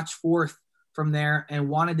just watched fourth from there and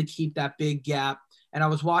wanted to keep that big gap. And I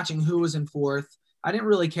was watching who was in fourth. I didn't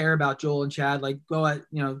really care about Joel and Chad, like go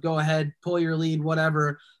ahead, pull your lead,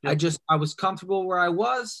 whatever. Yep. I was comfortable where I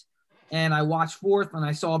was, and I watched fourth, and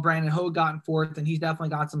I saw Brandon Hogue got in fourth, and he's definitely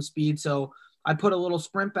got some speed. So I put a little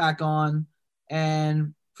sprint back on,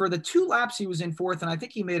 and for the 2 laps he was in fourth, and I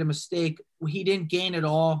think he made a mistake. He didn't gain at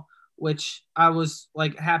all, which I was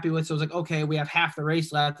like happy with. So I was like, okay, we have half the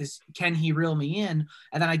race left. Can he reel me in?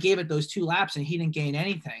 And then I gave it those 2 laps, and he didn't gain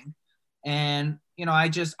anything. And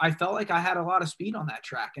I felt like I had a lot of speed on that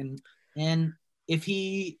track, and if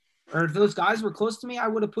those guys were close to me, I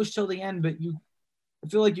would have pushed till the end. But I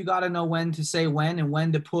feel like you got to know when to say when, and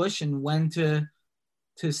when to push, and when to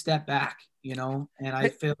step back, and I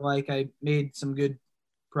feel like I made some good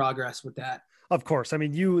progress with that. Of course. I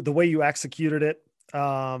mean, the way you executed it,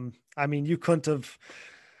 you couldn't have,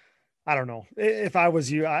 I don't know. If I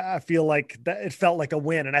was you, I feel like that it felt like a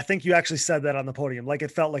win. And I think you actually said that on the podium, like it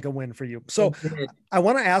felt like a win for you. So I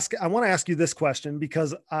want to ask you this question,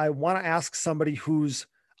 because I want to ask somebody who's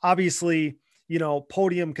obviously,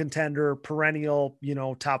 podium contender, perennial,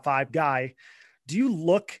 top 5 guy. Do you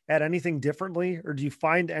look at anything differently, or do you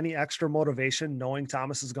find any extra motivation knowing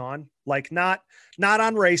Thomas is gone? Like not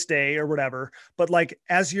on race day or whatever, but like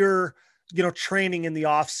as you're, training in the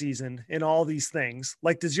off season and all these things,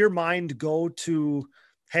 like, does your mind go to,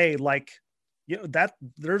 hey, like, that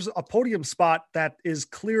there's a podium spot that is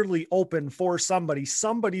clearly open for somebody's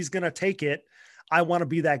going to take it. I want to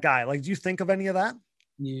be that guy. Like, do you think of any of that?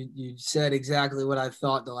 You said exactly what I've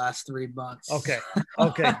thought the last 3 months. Okay,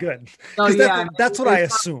 good. So, that's what I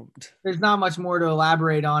assumed. There's not much more to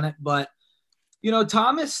elaborate on it, but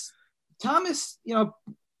Thomas,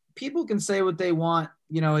 people can say what they want.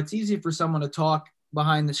 It's easy for someone to talk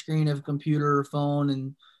behind the screen of a computer or phone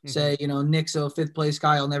and say, Nick's a 5th place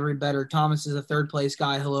guy, he'll never be better. Thomas is a 3rd place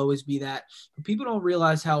guy, he'll always be that. But people don't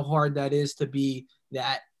realize how hard that is to be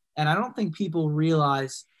that And I don't think people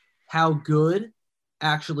realize how good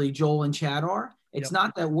actually Joel and Chad are. It's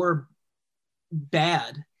not that we're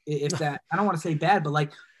bad, if that, I don't want to say bad, but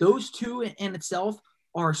like those two in itself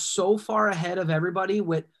are so far ahead of everybody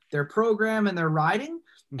with their program and their riding.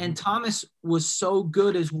 Mm-hmm. And Thomas was so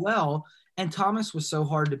good as well. And Thomas was so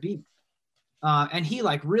hard to beat. And he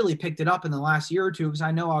like really picked it up in the last year or two, because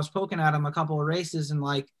I know I was poking at him a couple of races, and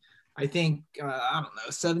like, I think, I don't know,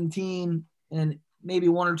 17 and maybe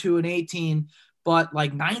 1 or 2 and 18, but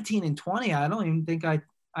like 19 and 20, I don't even think I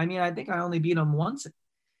think I only beat him once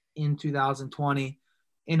in 2020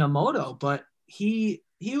 in a moto, but he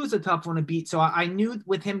was a tough one to beat. So I knew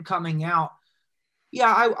with him coming out,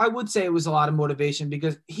 I would say it was a lot of motivation,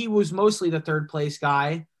 because he was mostly the third place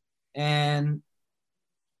guy. And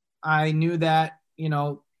I knew that,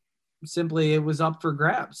 simply it was up for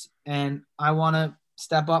grabs, and I want to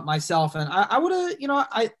step up myself. And I would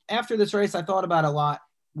have, after this race, I thought about a lot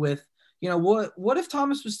with, what if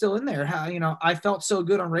Thomas was still in there? How, I felt so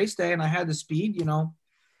good on race day and I had the speed,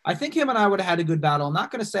 I think him and I would have had a good battle. I'm not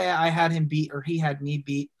going to say I had him beat or he had me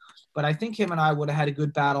beat, but I think him and I would have had a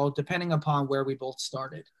good battle depending upon where we both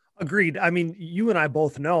started. Agreed. I mean, you and I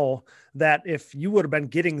both know that if you would have been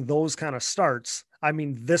getting those kind of starts, I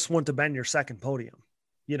mean, this wouldn't have been your second podium.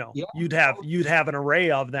 You'd have an array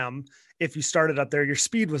of them. If you started up there, your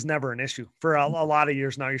speed was never an issue for a lot of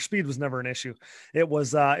years now. Your speed was never an issue. It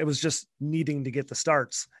was just needing to get the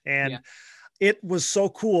starts. And it was so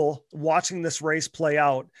cool watching this race play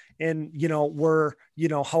out, and, we're,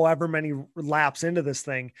 however many laps into this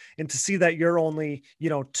thing, and to see that you're only,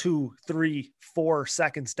 2, 3, 4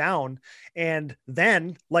 seconds down. And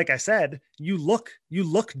then, like I said, you look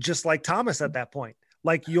just like Thomas at that point.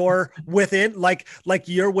 Like you're within, like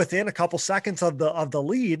you're within a couple seconds of the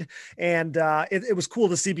lead. And it was cool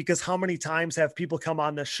to see, because how many times have people come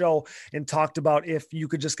on this show and talked about if you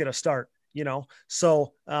could just get a start,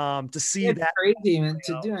 So to see it's that crazy, man,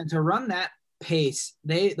 to run that pace,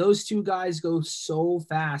 those two guys go so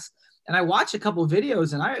fast. And I watched a couple of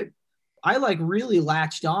videos, and I like really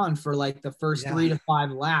latched on for like the first 3 to 5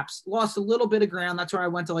 laps, lost a little bit of ground. That's where I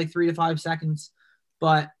went to like 3 to 5 seconds,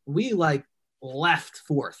 but we like left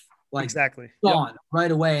fourth, like exactly gone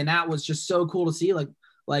right away. And that was just so cool to see.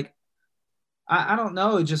 Like I don't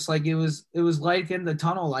know, just like it was like in the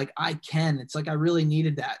tunnel, like it's like I really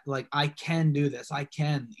needed that. Like I can do this. I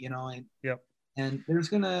can, and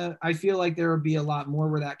I feel like there would be a lot more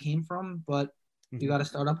where that came from, but you got to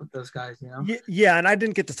start up with those guys, Yeah. And I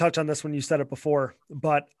didn't get to touch on this when you said it before,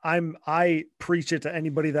 but I preach it to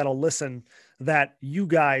anybody that'll listen, that you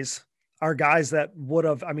guys are guys that would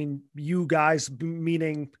have, you guys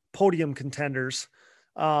meaning podium contenders.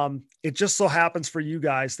 It just so happens for you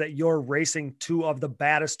guys that you're racing 2 of the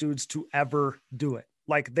baddest dudes to ever do it.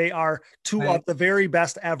 Like they are 2 of the very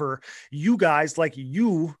best ever. You guys, like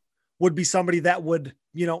you would be somebody that would,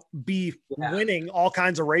 be winning all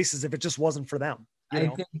kinds of races if it just wasn't for them.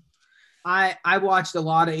 I watched a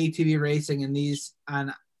lot of ATV racing, and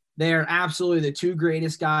they are absolutely the 2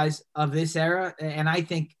 greatest guys of this era. And I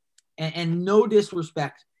think, and no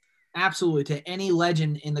disrespect absolutely to any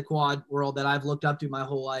legend in the quad world that I've looked up to my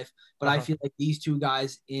whole life, but I feel like these 2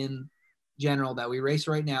 guys in general that we race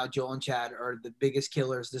right now, Joel and Chad, are the biggest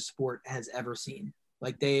killers the sport has ever seen.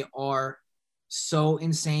 Like they are so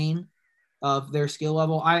insane of their skill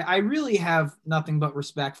level. I really have nothing but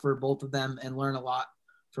respect for both of them and learn a lot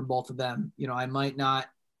from both of them. I might not,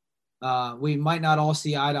 we might not all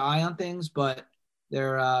see eye to eye on things, but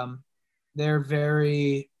they're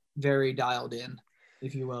very, very dialed in,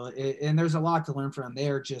 if you will. And there's a lot to learn from them. They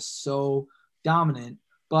are just so dominant,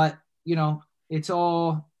 but it's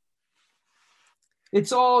all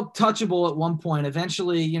touchable at one point.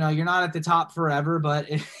 Eventually, you're not at the top forever, but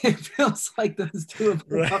it feels like those 2 have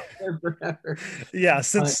been up there forever. Yeah.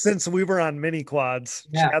 Since we were on mini quads,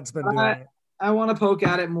 Chad's been doing it. I want to poke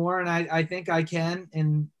at it more, and I think I can,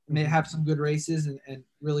 and may have some good races and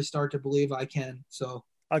really start to believe I can. So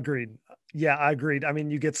agreed. Yeah, I agreed.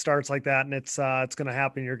 You get starts like that, and it's going to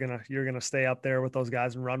happen. You're going to stay up there with those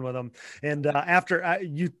guys and run with them. And after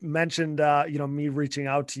you mentioned, me reaching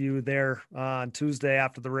out to you there on Tuesday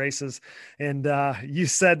after the races, and you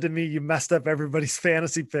said to me, you messed up everybody's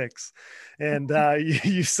fantasy picks, and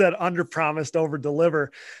you said under promised, over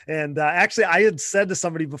deliver. And actually I had said to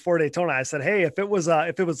somebody before Daytona, I said, hey, if it was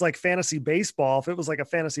like fantasy baseball, if it was like a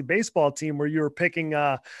fantasy baseball team where you were picking,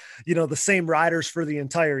 the same riders for the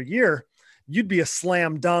entire year, you'd be a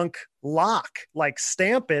slam dunk lock, like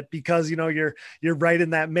stamp it, because, you know, you're right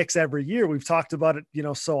in that mix every year. We've talked about it, you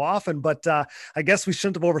know, so often, but I guess we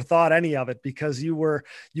shouldn't have overthought any of it, because you were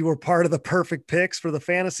part of the perfect picks for the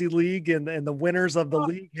fantasy league, and the winners of the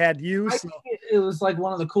league had you. I think it was like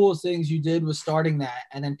one of the coolest things you did was starting that.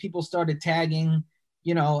 And then people started tagging,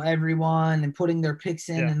 you know, everyone and putting their picks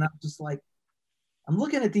in. And I'm just like, I'm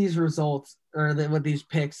looking at these results with these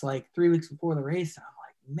picks like 3 weeks before the race. And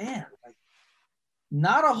I'm like, man, like,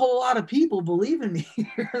 not a whole lot of people believe in me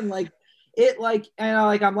here. And like,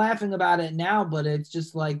 I'm laughing about it now, but it's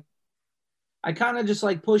just like, I kind of just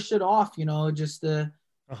like pushed it off, you know, just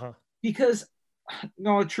because,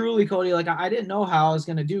 no, truly, Cody, like I didn't know how I was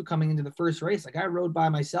going to do coming into the first race. Like I rode by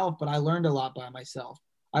myself, but I learned a lot by myself.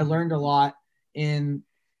 I learned a lot in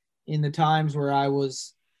the times where I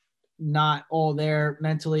was not all there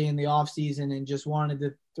mentally in the off season and just wanted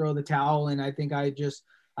to throw the towel. And I think I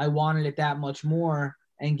wanted it that much more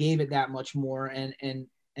and gave it that much more.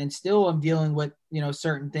 And still I'm dealing with, you know,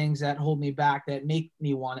 certain things that hold me back that make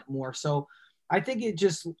me want it more. So I think it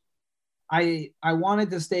just, I wanted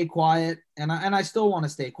to stay quiet, and I still want to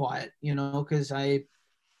stay quiet, you know, because I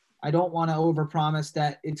don't want to overpromise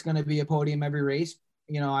that it's going to be a podium every race.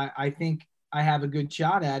 You know, I think I have a good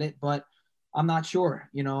shot at it, but I'm not sure.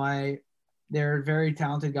 You know, there are very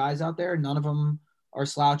talented guys out there. None of them are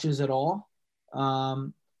slouches at all.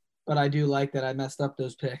 But I do like that I messed up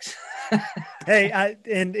those picks. Hey,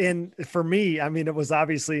 and for me, I mean, it was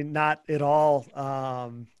obviously not at all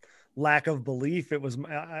lack of belief. It was,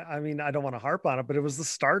 I mean, I don't want to harp on it, but it was the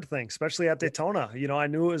start thing, especially at Daytona. You know, I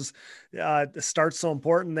knew it was the start's so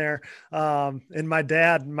important there. And my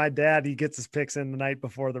dad, he gets his picks in the night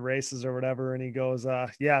before the races or whatever, and he goes,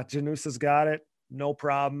 yeah, Janusa's got it, no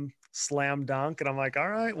problem, slam dunk. And I'm like, all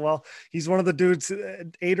right, well, he's one of the dudes.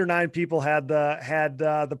 8 or 9 people had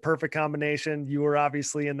the perfect combination. You were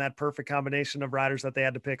obviously in that perfect combination of riders that they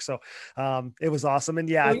had to pick. So it was awesome. And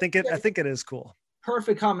yeah, I think it is cool.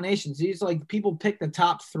 Perfect combinations. These, like, people pick the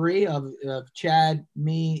top 3 of Chad,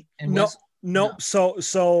 me, and no.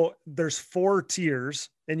 So there's 4 tiers,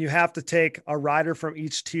 and you have to take a rider from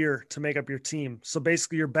each tier to make up your team. So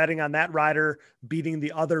basically you're betting on that rider beating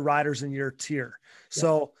the other riders in your tier.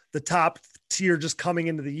 So the top tier just coming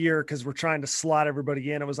into the year, because we're trying to slot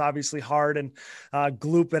everybody in, it was obviously hard. And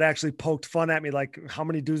Gloop had actually poked fun at me, like, how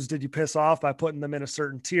many dudes did you piss off by putting them in a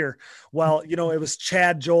certain tier? Well, you know, it was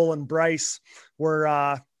Chad, Joel, and Bryce were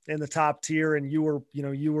in the top tier, and you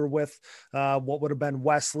were with what would have been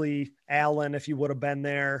Wesley, Allen, if you would have been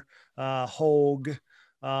there, Hogue,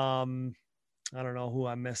 I don't know who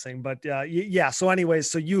I'm missing, but yeah. So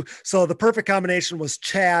anyways, so the perfect combination was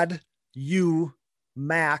Chad, you,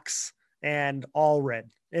 Max, and Allred.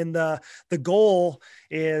 And the goal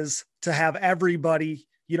is to have everybody,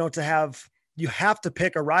 you know, you have to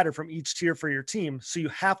pick a rider from each tier for your team. So you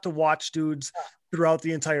have to watch dudes throughout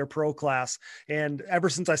the entire pro class. And ever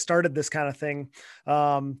since I started this kind of thing,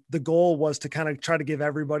 the goal was to kind of try to give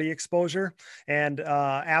everybody exposure. And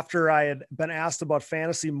after I had been asked about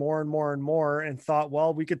fantasy more and more and more, and thought,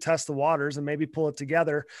 well, we could test the waters and maybe pull it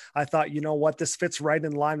together, I thought, you know what, this fits right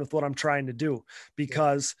in line with what I'm trying to do.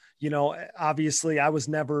 Because, you know, obviously I was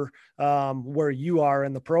never where you are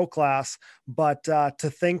in the pro class, but to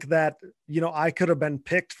think that, you know, I could have been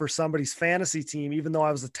picked for somebody's fantasy team, even though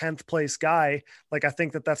I was a 10th place guy, like, I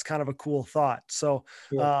think that that's kind of a cool thought. So,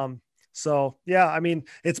 so yeah, I mean,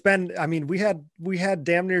 we had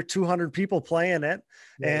damn near 200 people playing it,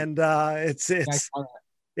 and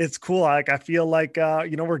it's cool. Like, I feel like,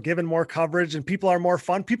 you know, we're giving more coverage, and people are more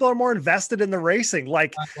fun. People are more invested in the racing.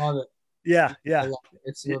 Like, I love it. Yeah.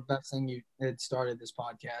 It's the best thing you had started this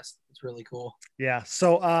podcast. It's really cool. Yeah.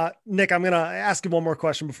 So, Nick, I'm going to ask you one more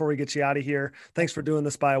question before we get you out of here. Thanks for doing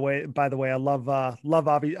this, by the way. I love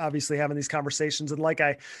obviously having these conversations. And like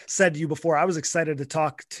I said to you before, I was excited to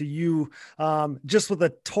talk to you, just with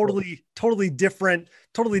a totally different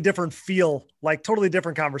feel, like totally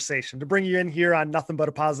different conversation, to bring you in here on nothing but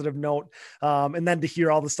a positive note. And then to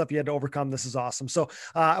hear all the stuff you had to overcome. This is awesome. So,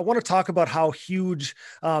 I want to talk about how huge,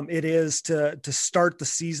 it is to start the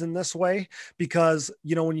season this way, because,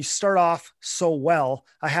 you know, when you start off so well,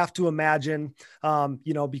 I have to imagine,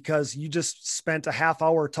 you know, because you just spent a half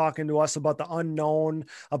hour talking to us about the unknown,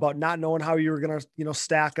 about not knowing how you were going to, you know,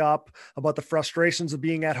 stack up, about the frustrations of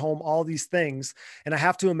being at home, all these things. And I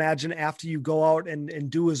have to imagine after you go out and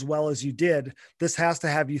do as well as you did, this has to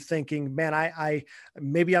have you thinking, man, I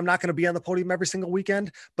maybe I'm not going to be on the podium every single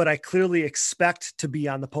weekend, but I clearly expect to be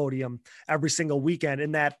on the podium every single weekend.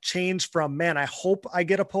 And that change from, man, I hope I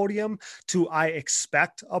get a podium, to I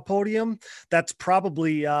expect a podium, that's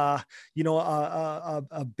probably, a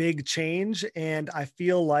big change. And I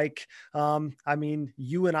feel like,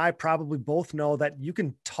 you and I probably both know that you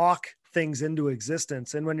can talk things into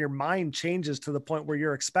existence. And when your mind changes to the point where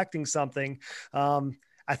you're expecting something,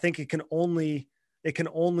 I think it can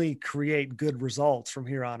only create good results from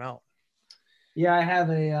here on out. Yeah, I have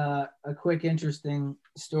a quick, interesting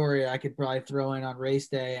story I could probably throw in on race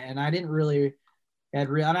day. And I didn't really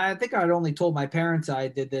and I think I'd only told my parents I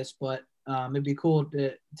did this, but it'd be cool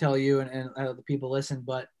to tell you and the people listen.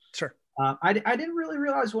 But sure. I didn't really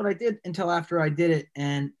realize what I did until after I did it.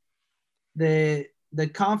 And the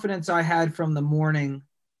confidence I had from the morning,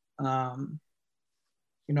 I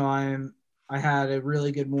had a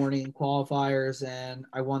really good morning in qualifiers and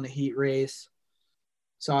I won the heat race.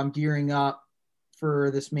 So I'm gearing up for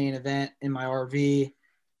this main event in my RV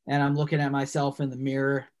and I'm looking at myself in the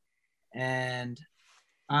mirror and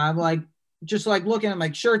I'm looking at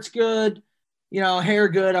my shirt's good, hair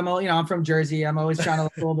good. I'm from Jersey. I'm always trying to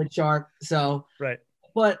look a little bit sharp. So, right.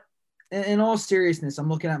 But in all seriousness, I'm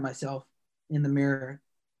looking at myself in the mirror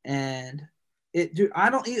and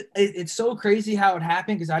it's so crazy how it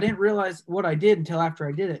happened because I didn't realize what I did until after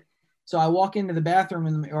I did it. So I walk into the bathroom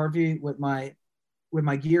in the RV with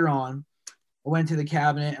my gear on. I went to the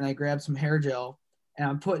cabinet and I grabbed some hair gel and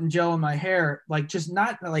I'm putting gel in my hair,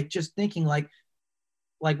 just thinking like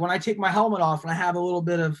when I take my helmet off and I have a little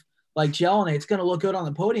bit of gel in it, it's going to look good on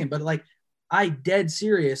the podium. But I dead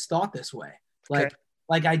serious thought this way.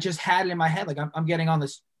 Like I just had it in my head. I'm getting on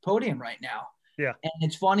this podium right now. Yeah. And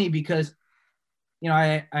it's funny because,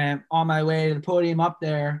 I am on my way to the podium up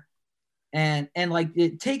there and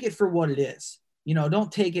take it for what it is.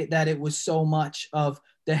 Don't take it that it was so much of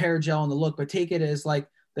the hair gel and the look, but take it as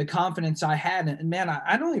the confidence I had. And man,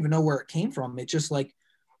 I don't even know where it came from. It just and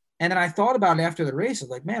then I thought about it after the race. I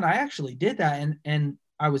was like, man, I actually did that. And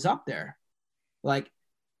I was up there.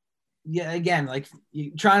 Yeah, again,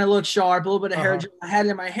 trying to look sharp, a little bit of hair gel I had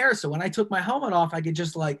in my hair. So when I took my helmet off, I could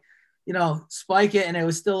just spike it and it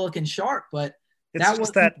was still looking sharp. But it's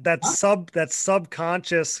just that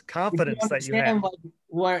subconscious confidence that you have.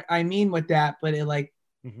 What I mean with that, but it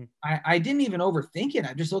I didn't even overthink it.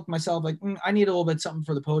 I just looked at myself I need a little bit something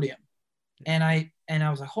for the podium. And I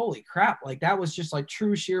was like, holy crap. That was just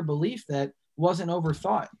true sheer belief that wasn't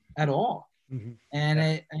overthought at all. Mm-hmm.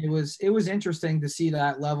 And it was interesting to see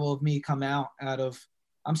that level of me come out of,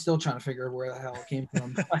 I'm still trying to figure out where the hell it came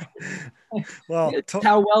from. Well,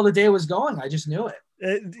 how well the day was going. I just knew it.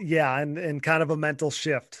 And kind of a mental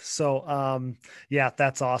shift. So,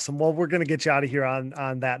 that's awesome. Well, we're going to get you out of here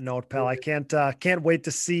on that note, pal. I can't wait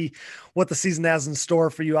to see what the season has in store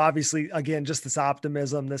for you. Obviously, again, just this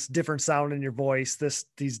optimism, this different sound in your voice,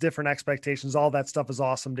 these different expectations, all that stuff is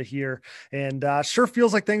awesome to hear. And sure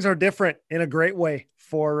feels like things are different in a great way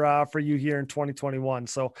for you here in 2021.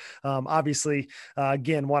 So obviously,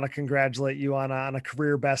 again, want to congratulate you on a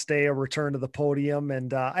career best day, a return to the podium.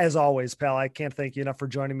 And as always, pal, I can't thank you enough for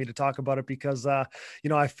joining me to talk about it because,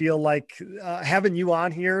 I feel like having you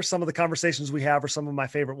on here, some of the conversations we have are some of my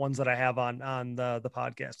favorite ones that I have on the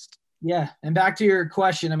podcast. Yeah. And back to your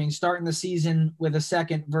question, starting the season with a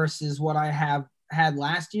second versus what I have had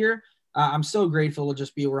last year, I'm so grateful to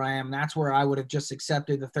just be where I am. That's where I would have just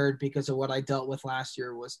accepted the third because of what I dealt with last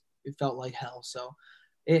year. It felt like hell. So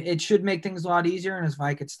it should make things a lot easier. And if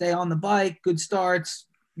I could stay on the bike, good starts,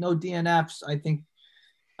 no DNFs, I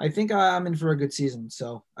think I'm in for a good season.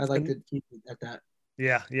 So I'd like to keep it at that.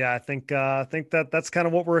 Yeah. I think that's kind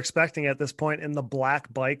of what we're expecting at this point. And the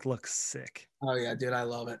black bike looks sick. Oh yeah, dude, I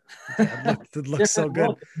love it. It looks so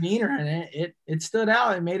good. Meaner, and it stood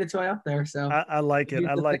out and made its way up there. So I like it.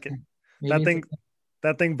 I like it.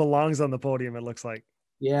 That thing belongs on the podium. It looks like.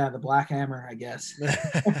 Yeah, the Black Hammer, I guess.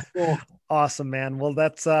 Cool. Awesome, man. Well,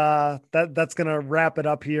 that's gonna wrap it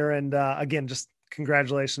up here. And again, just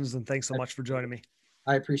congratulations and thanks so much for joining me.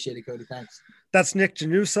 I appreciate it, Cody. Thanks. That's Nick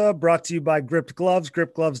Janusa, brought to you by Gripped Gloves,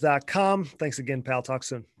 grippedgloves.com. Thanks again, pal. Talk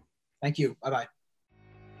soon. Thank you. Bye-bye.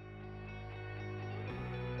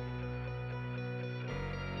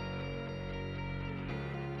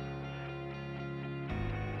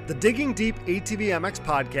 The Digging Deep ATV MX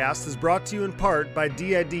podcast is brought to you in part by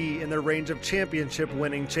DID and their range of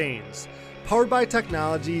championship-winning chains. Powered by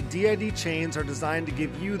technology, DID chains are designed to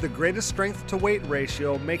give you the greatest strength-to-weight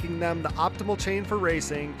ratio, making them the optimal chain for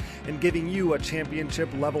racing and giving you a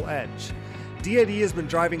championship-level edge. DID has been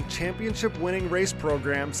driving championship-winning race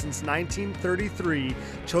programs since 1933,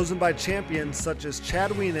 chosen by champions such as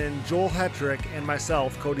Chad Wienen, Joel Hetrick, and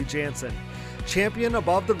myself, Cody Jansen. Champion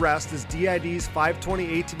above the rest is DID's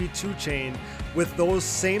 520 ATV2 chain, with those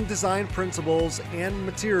same design principles and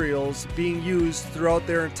materials being used throughout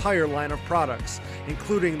their entire line of products,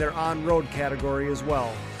 including their on-road category as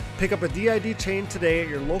well. Pick up a DID chain today at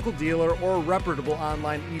your local dealer or reputable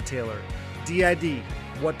online e-tailer. DID,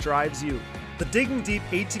 what drives you? The Digging Deep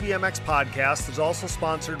ATV MX podcast is also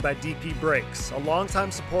sponsored by DP Brakes, a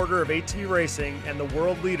longtime supporter of ATV racing and the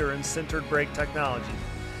world leader in sintered brake technology.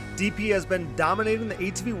 DP has been dominating the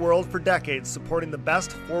ATV world for decades, supporting the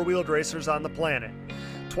best four-wheeled racers on the planet.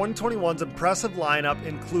 2021's impressive lineup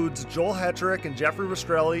includes Joel Hetrick and Jeffrey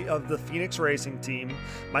Rastrelli of the Phoenix Racing Team,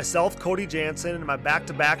 myself, Cody Jansen, and my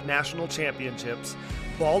back-to-back national championships,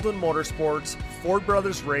 Baldwin Motorsports, Ford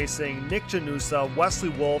Brothers Racing, Nick Janusa, Wesley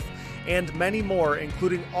Wolf, and many more,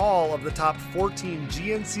 including all of the top 14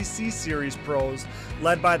 GNCC Series pros,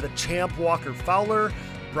 led by the champ Walker Fowler,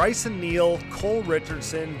 Bryson Neal, Cole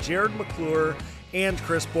Richardson, Jared McClure, and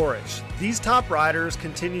Chris Borich. These top riders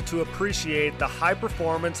continue to appreciate the high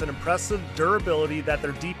performance and impressive durability that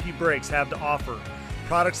their DP brakes have to offer,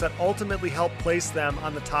 products that ultimately help place them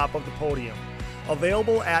on the top of the podium.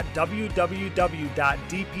 Available at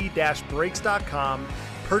www.dp-brakes.com,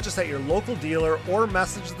 purchase at your local dealer, or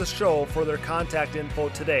message the show for their contact info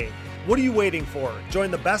today. What are you waiting for? Join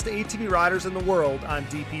the best ATV riders in the world on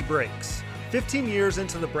DP Brakes. 15 years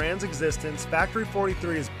into the brand's existence, Factory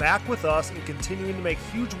 43 is back with us and continuing to make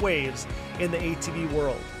huge waves in the ATV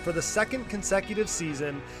world. For the second consecutive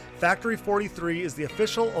season, Factory 43 is the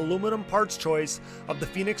official aluminum parts choice of the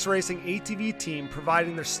Phoenix Racing ATV team,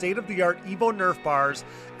 providing their state-of-the-art Evo Nerf bars,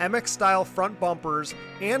 MX-style front bumpers,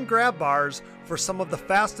 and grab bars for some of the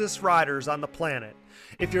fastest riders on the planet.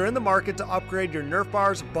 If you're in the market to upgrade your Nerf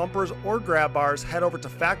bars, bumpers, or grab bars, head over to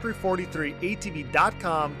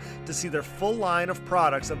factory43atv.com to see their full line of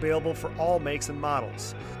products available for all makes and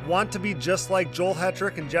models. Want to be just like Joel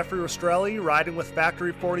Hetrick and Jeffrey Rastrelli, riding with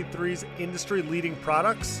Factory 43's industry-leading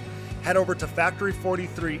products? Head over to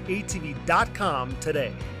factory43atv.com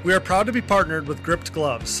today. We are proud to be partnered with Gript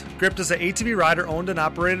Gloves. Gript is an ATV rider-owned and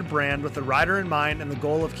operated brand with the rider in mind and the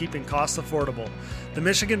goal of keeping costs affordable. The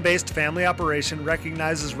Michigan-based family operation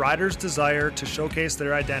recognizes riders' desire to showcase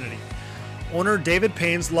their identity. Owner David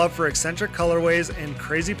Payne's love for eccentric colorways and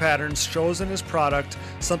crazy patterns shows in his product,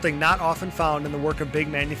 something not often found in the work of big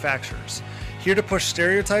manufacturers. Here to push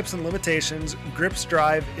stereotypes and limitations, Gript's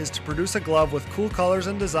drive is to produce a glove with cool colors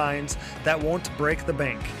and designs that won't break the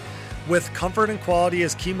bank. With comfort and quality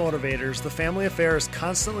as key motivators, the family affair is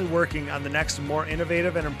constantly working on the next more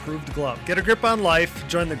innovative and improved glove. Get a grip on life,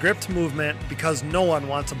 join the Gript movement, because no one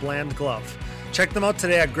wants a bland glove. Check them out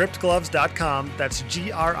today at griptgloves.com, that's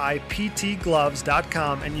GRIPT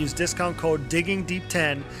gloves.com, and use discount code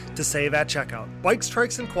DIGGINGDEEP10 to save at checkout. Bikes,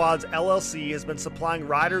 Trikes, and Quads LLC has been supplying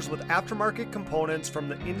riders with aftermarket components from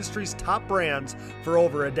the industry's top brands for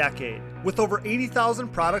over a decade. With over 80,000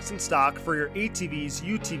 products in stock for your ATVs,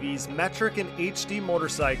 UTVs, metric and HD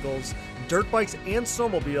motorcycles, dirt bikes, and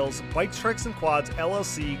snowmobiles, Bikes, Trikes, and Quads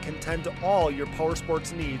LLC can tend to all your power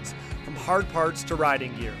sports needs, from hard parts to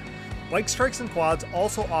riding gear. Bikes, Trikes, and Quads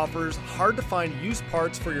also offers hard-to-find used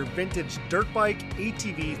parts for your vintage dirt bike,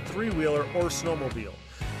 ATV, three-wheeler, or snowmobile.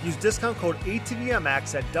 Use discount code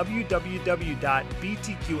ATVMX at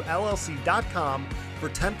www.btqllc.com for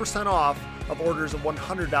 10% off of orders of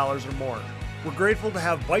 $100 or more. We're grateful to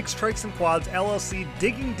have Bikes, Trikes, and Quads LLC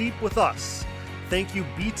digging deep with us. Thank you,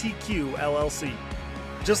 BTQ LLC.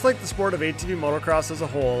 Just like the sport of ATV motocross as a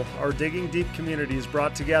whole, our Digging Deep community is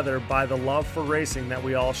brought together by the love for racing that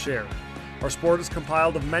we all share. Our sport is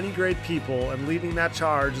compiled of many great people, and leading that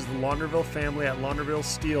charge is the Launderville family at Launderville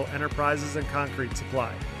Steel Enterprises and Concrete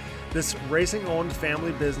Supply. This racing-owned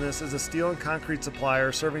family business is a steel and concrete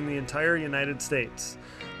supplier serving the entire United States.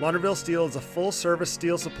 Launderville Steel is a full-service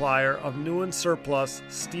steel supplier of new and surplus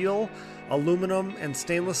steel, aluminum, and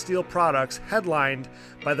stainless steel products, headlined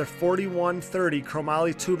by their 4130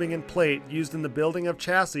 chromoly tubing and plate used in the building of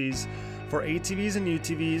chassis for ATVs and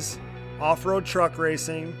UTVs, off-road truck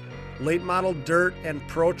racing, late model dirt and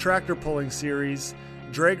pro tractor pulling series,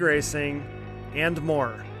 drag racing, and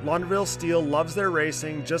more. Launderville Steel loves their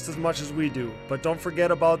racing just as much as we do, but don't forget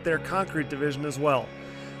about their concrete division as well.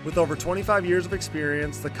 With over 25 years of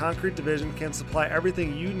experience, the Concrete Division can supply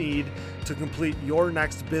everything you need to complete your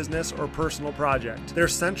next business or personal project. Their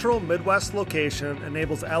central Midwest location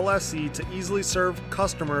enables LSE to easily serve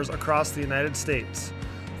customers across the United States.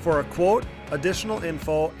 For a quote, additional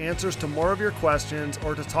info, answers to more of your questions,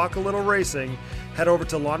 or to talk a little racing, head over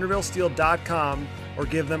to laundervillesteel.com or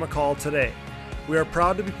give them a call today. We are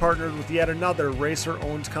proud to be partnered with yet another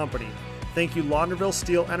racer-owned company. Thank you, Launderville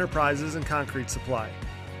Steel Enterprises and Concrete Supply.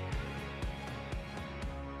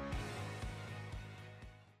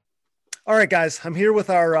 All right, guys, I'm here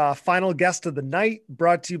with our final guest of the night,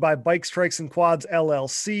 brought to you by Bike Strikes and Quads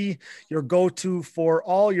LLC, your go-to for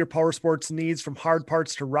all your power sports needs, from hard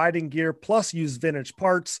parts to riding gear, plus use vintage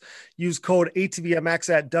parts. Use code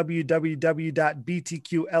ATVMX at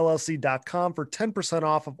www.btqllc.com for 10%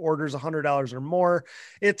 off of orders $100 or more.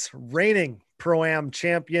 It's raining Pro-Am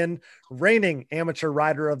champion, reigning amateur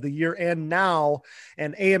rider of the year, and now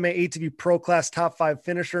an AMA ATV Pro Class top 5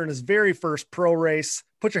 finisher in his very first pro race.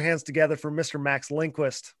 Put your hands together for Mr. Max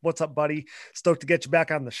Lindquist. What's up, buddy? Stoked to get you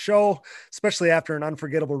back on the show, especially after an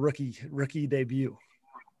unforgettable rookie debut.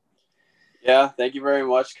 Yeah, thank you very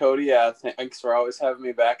much, Cody. Thanks for always having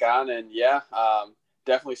me back on. And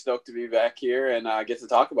definitely stoked to be back here and get to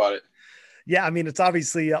talk about it. Yeah, I mean, it's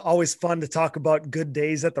obviously always fun to talk about good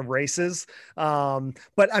days at the races.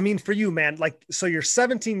 But I mean, for you, man, so you're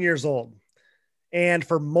 17 years old. And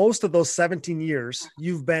for most of those 17 years,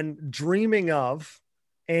 you've been dreaming of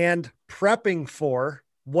and prepping for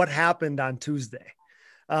what happened on Tuesday.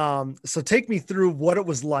 So take me through what it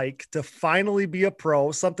was like to finally be a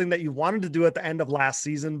pro, something that you wanted to do at the end of last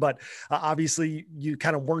season, but obviously you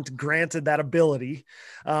kind of weren't granted that ability.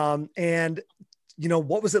 What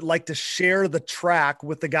was it like to share the track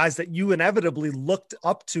with the guys that you inevitably looked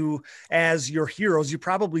up to as your heroes? You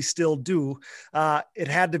probably still do. It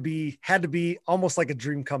had to be almost like a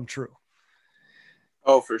dream come true.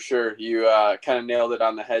 Oh, for sure. You kind of nailed it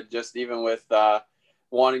on the head, just even with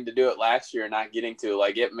wanting to do it last year and not getting to.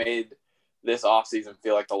 Like, it made this off season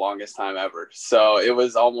feel like the longest time ever. So it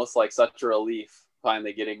was almost like such a relief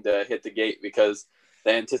finally getting to hit the gate, because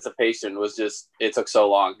the anticipation was just, it took so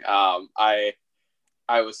long. I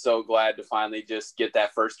was so glad to finally just get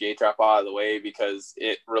that first gate drop out of the way, because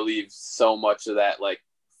it relieves so much of that, like,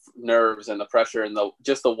 nerves and the pressure and the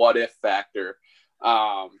what if factor.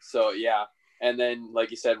 And then,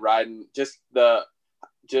 like you said, riding just to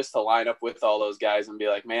line up with all those guys and be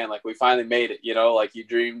like, man, like, we finally made it, like you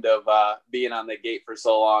dreamed of being on the gate for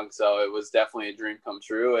so long. So it was definitely a dream come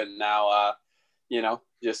true. And now,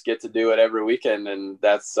 just get to do it every weekend. And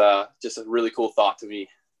that's just a really cool thought to me.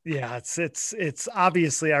 Yeah, it's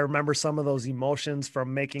obviously, I remember some of those emotions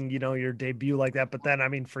from making, your debut like that. But then, I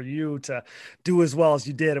mean, for you to do as well as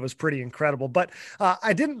you did, it was pretty incredible. But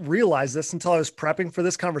I didn't realize this until I was prepping for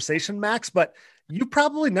this conversation, Max, but you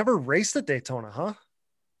probably never raced at Daytona, huh?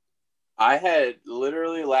 I had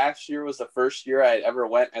literally, last year was the first year I ever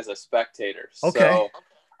went as a spectator. Okay. So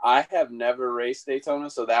I have never raced Daytona.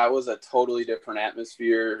 So that was a totally different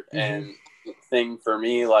atmosphere and thing for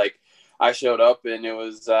me. Like, I showed up and it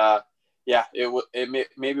was, it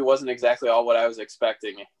maybe wasn't exactly all what I was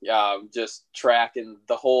expecting. Just track and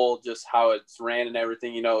the whole, just how it's ran and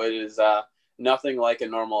everything, it is nothing like a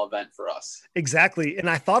normal event for us. Exactly. And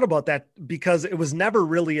I thought about that because it was never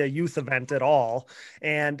really a youth event at all.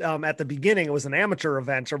 And at the beginning, it was an amateur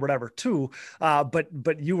event or whatever too.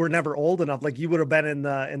 But you were never old enough. Like, you would have been in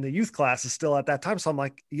the youth classes still at that time. So I'm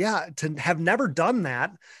like, yeah, to have never done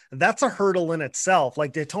that, that's a hurdle in itself.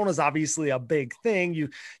 Like, Daytona is obviously a big thing. You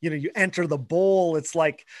enter the bowl. It's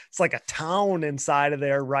like a town inside of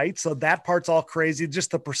there. Right. So that part's all crazy.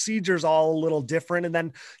 Just the procedure's all a little different. And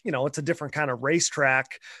then, it's a different kind of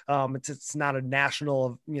racetrack. It's not a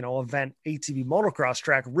national, event ATV motocross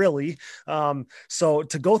track really. So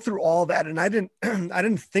to go through all that, and I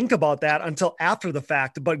didn't think about that until after the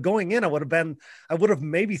fact, but going in, I would have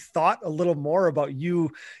maybe thought a little more about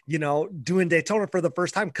you doing Daytona for the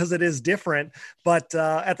first time, because it is different. But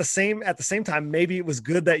at the same time, maybe it was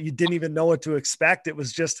good that you didn't even know what to expect. It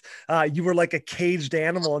was just, you were like a caged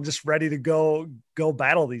animal and just ready to go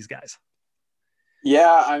battle these guys.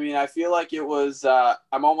 Yeah, I mean, I feel like it was.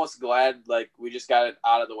 I'm almost glad, like, we just got it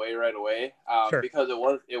out of the way right away, Sure. Because it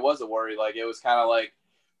was a worry. Like, it was kind of like,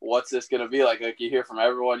 what's this going to be like? Like, you hear from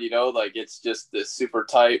everyone, like, it's just this super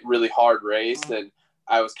tight, really hard race, and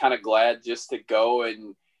I was kind of glad just to go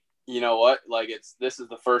and, you know what, like, this is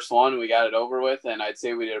the first one, we got it over with, and I'd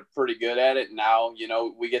say we did pretty good at it. Now,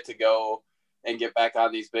 we get to go and get back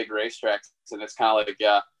on these big racetracks, and it's kind of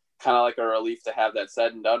like a relief to have that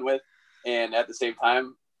said and done with. And at the same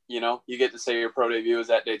time, you get to say your pro debut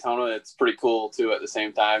is at Daytona. It's pretty cool too at the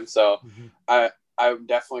same time. So I'm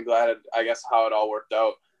definitely glad, I guess, how it all worked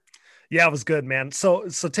out. Yeah, it was good, man. So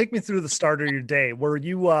take me through the start of your day. Were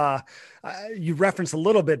you, you referenced a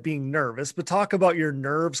little bit being nervous, but talk about your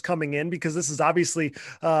nerves coming in, because this is obviously,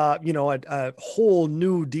 a whole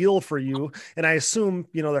new deal for you. And I assume,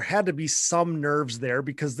 there had to be some nerves there,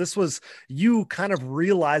 because this was you kind of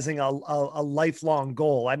realizing a lifelong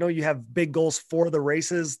goal. I know you have big goals for the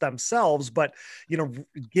races themselves, but,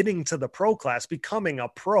 getting to the pro class, becoming a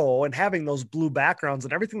pro and having those blue backgrounds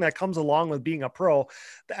and everything that comes along with being a pro,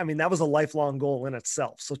 I mean, that was a lifelong goal in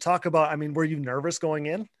itself. So talk about, were you nervous going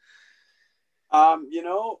in?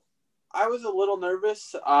 I was a little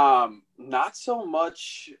nervous. Not so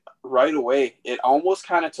much right away. It almost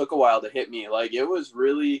kind of took a while to hit me. Like, it was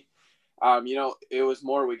really, it was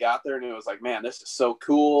more, we got there and it was like, man, this is so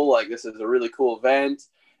cool. Like, this is a really cool event.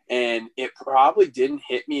 And it probably didn't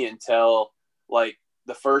hit me until like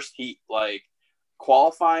the first heat, like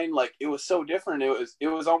qualifying. Like, it was so different. It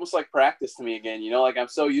was almost like practice to me again, like I'm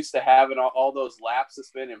so used to having all those laps to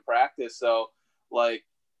spin in practice. So like,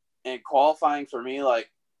 and qualifying for me, like,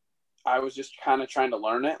 I was just kind of trying to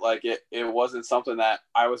learn it. Like, it wasn't something that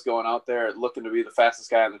I was going out there looking to be the fastest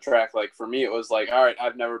guy on the track. Like, for me, it was like, all right,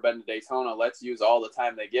 I've never been to Daytona. Let's use all the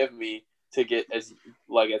time they give me to get as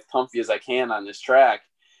comfy as I can on this track.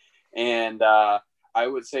 And I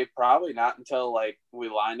would say probably not until like we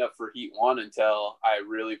lined up for heat 1 until I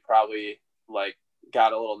really probably like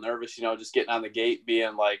got a little nervous, just getting on the gate,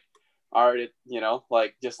 being like, all right,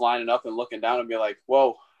 like just lining up and looking down and be like,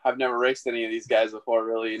 whoa, I've never raced any of these guys before,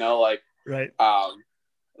 really, right.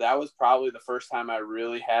 That was probably the first time I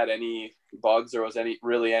really had any bugs or was any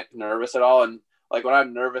really nervous at all. And like, when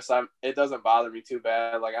I'm nervous, it doesn't bother me too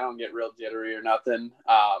bad. Like, I don't get real jittery or nothing.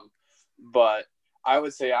 But I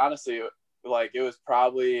would say, honestly, like, it was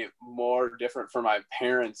probably more different for my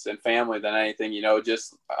parents and family than anything,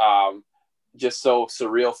 just so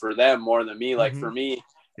surreal for them more than me. Like, for me,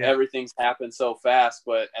 yeah, everything's happened so fast,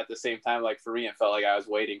 but at the same time, like, for me, it felt like I was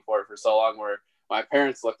waiting for it for so long, where my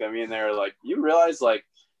parents looked at me and they were like, you realize like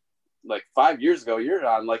 5 years ago, you're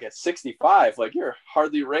on like a 65, like you're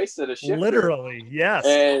hardly raced at a shifter. Literally. Yes.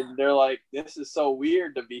 And they're like, this is so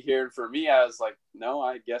weird to be hearing from me. I was like, no,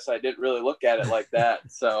 I guess I didn't really look at it like that.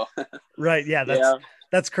 So, right. Yeah.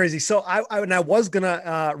 That's crazy. So I was going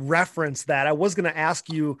to reference that. I was going to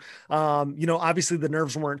ask you, obviously the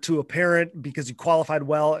nerves weren't too apparent because you qualified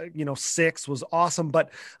well, 6th was awesome, but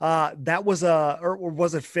that was or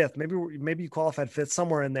was it 5th? Maybe you qualified 5th,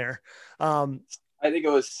 somewhere in there. I think it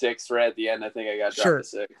was 6th right at the end. I think I got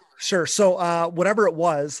dropped to 6th. Sure. So whatever it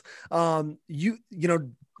was,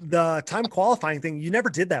 the time qualifying thing, you never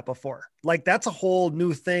did that before. Like, that's a whole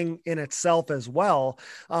new thing in itself as well.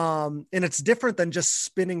 And it's different than just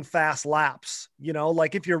spinning fast laps,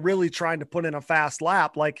 like if you're really trying to put in a fast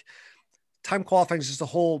lap, like time qualifying is just a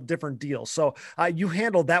whole different deal. So you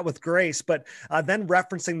handled that with grace, but then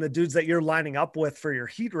referencing the dudes that you're lining up with for your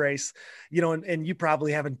heat race, and you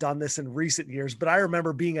probably haven't done this in recent years, but I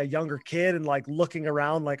remember being a younger kid and like looking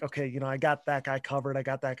around like, okay, I got that guy covered.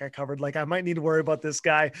 Like, I might need to worry about this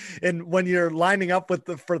guy. And when you're lining up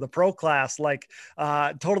for the pro class, like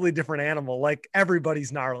totally different animal, like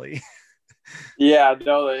everybody's gnarly. Yeah,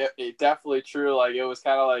 no, it definitely true. Like, it was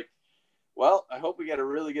kind of like, well, I hope we get a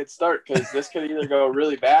really good start, because this could either go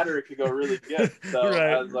really bad or it could go really good. So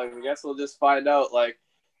right. I was like, I guess we'll just find out. Like,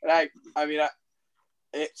 and I mean,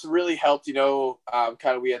 it's really helped, kind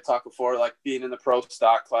of, we had talked before, like being in the pro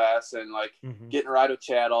stock class and like getting a ride with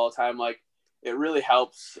Chad all the time. Like, it really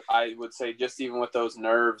helps, I would say, just even with those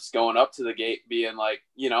nerves going up to the gate, being like,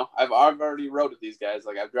 I've already rode with these guys.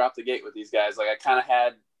 Like, I've dropped the gate with these guys. Like, I kind of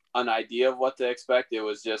had an idea of what to expect. It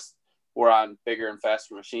was just, we're on bigger and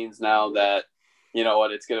faster machines now that,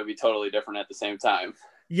 it's going to be totally different at the same time.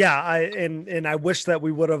 Yeah. I wish that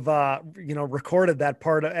we would have, recorded that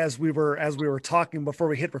part as we were talking before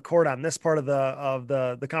we hit record on this part of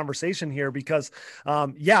the conversation here, because, I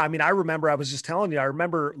remember, I was just telling you, I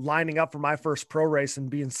remember lining up for my first pro race and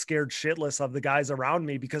being scared shitless of the guys around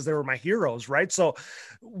me because they were my heroes. Right. So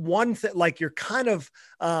one thing, like, you're kind of,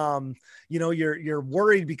 you're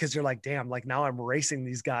worried because you're like, damn, like now I'm racing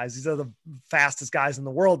these guys. These are the fastest guys in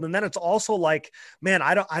the world. And then it's also like, man,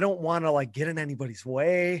 I don't want to like get in anybody's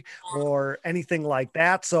way or anything like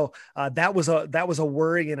that. So that was a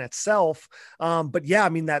worry in itself. But yeah, I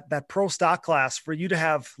mean, that pro stock class, for you to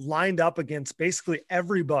have lined up against basically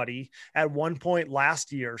everybody at one point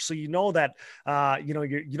last year. So that,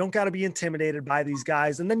 you don't got to be intimidated by these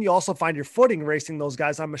guys. And then you also find your footing racing those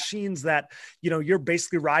guys on machines that, you're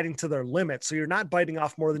basically riding to their limit. So you're not biting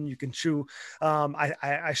off more than you can chew.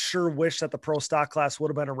 I sure wish that the pro stock class would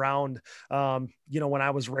have been around, when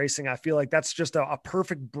I was racing. I feel like that's just a perfect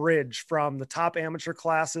perfect bridge from the top amateur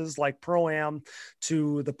classes like Pro-Am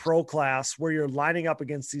to the pro class, where you're lining up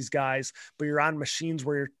against these guys, but you're on machines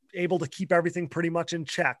where you're able to keep everything pretty much in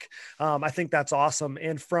check. I think that's awesome.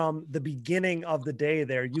 And from the beginning of the day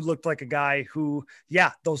there, you looked like a guy who,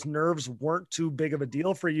 yeah, those nerves weren't too big of a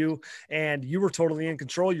deal for you, and you were totally in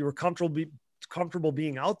control. You were comfortable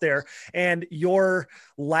being out there, and your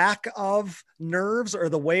lack of nerves, or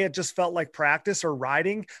the way it just felt like practice or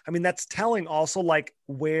riding, I mean, that's telling also like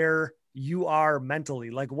where you are mentally,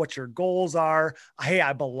 like what your goals are. Hey,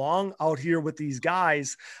 I belong out here with these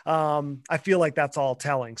guys. I feel like that's all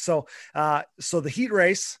telling. So the heat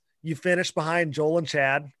race, you finished behind Joel and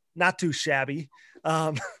Chad, not too shabby.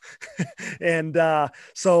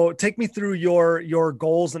 So take me through your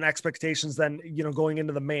goals and expectations then, going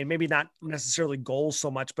into the main, maybe not necessarily goals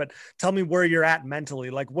so much, but tell me where you're at mentally.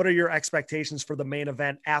 Like, what are your expectations for the main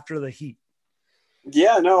event after the heat?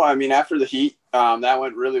 Yeah, no, I mean, after the heat, that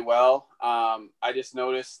went really well. I just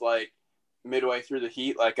noticed like midway through the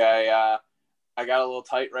heat, like I got a little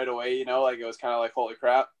tight right away, like it was kind of like, holy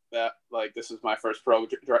crap, that like, this was my first pro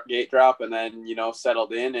gate drop, and then,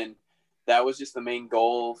 settled in. And that was just the main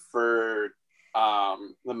goal for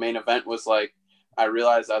the main event. Was like, I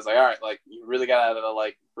realized, I was like, all right, like you really got to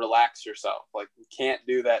like relax yourself. Like you can't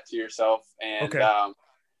do that to yourself. And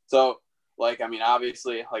so like, I mean,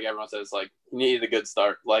 obviously, like everyone says, like you needed a good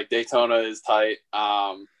start. Like Daytona is tight.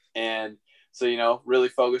 And so, really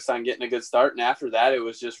focused on getting a good start. And after that, it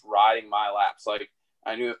was just riding my laps. Like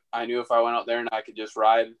I knew if I went out there and I could just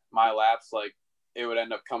ride my laps, like it would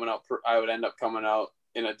end up coming out. I would end up coming out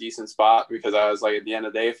in a decent spot, because I was like, at the end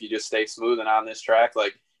of the day, if you just stay smooth and on this track,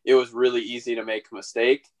 like it was really easy to make a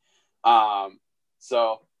mistake.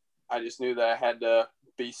 So I just knew that I had to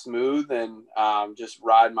be smooth and just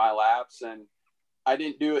ride my laps. And I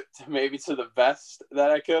didn't do it maybe to the best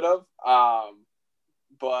that I could have.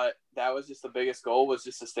 But that was just the biggest goal, was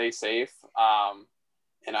just to stay safe.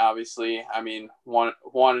 And obviously, I mean,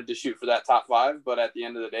 wanted to shoot for that top 5, but at the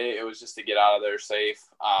end of the day, it was just to get out of there safe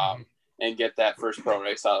and get that first pro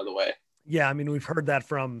race out of the way. Yeah. I mean, we've heard that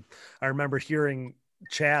I remember hearing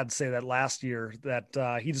Chad say that last year,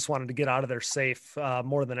 that he just wanted to get out of there safe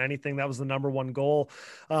more than anything. That was the number one goal.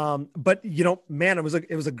 But man, it was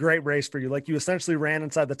a great race for you. Like you essentially ran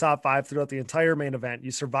inside the top 5 throughout the entire main event. You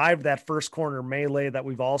survived that first corner melee that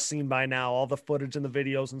we've all seen by now, all the footage and the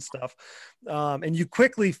videos and stuff. And you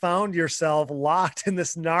quickly found yourself locked in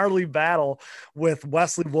this gnarly battle with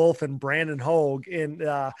Wesley Wolf and Brandon Hogue. And,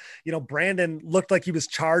 Brandon looked like he was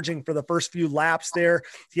charging for the first few laps there.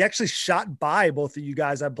 He actually shot by both of you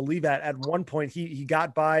guys. I believe at one point he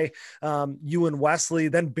got by you and Wesley,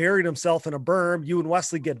 then buried himself in a berm. You and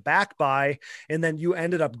Wesley get back by, and then you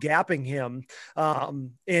ended up gapping him.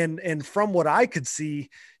 And from what I could see,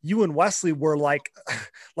 you and Wesley were like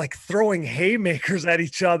throwing haymakers at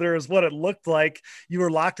each other is what it looked like. You were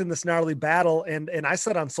locked in this gnarly battle. And I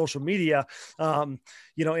said on social media, and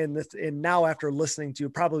now after listening to you,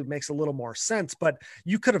 probably makes a little more sense, but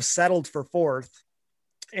you could have settled for 4th.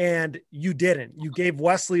 And you didn't. You gave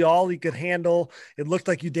Wesley all he could handle. It looked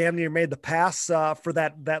like you damn near made the pass for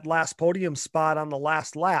that last podium spot on the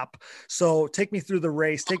last lap. So take me through the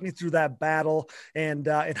race, take me through that battle, and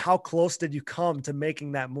how close did you come to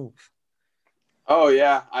making that move? Oh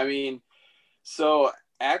yeah, I mean, so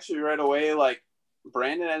actually right away, like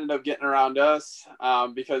Brandon ended up getting around us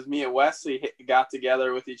because me and Wesley got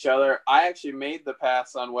together with each other. I actually made the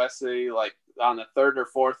pass on Wesley like on the 3rd or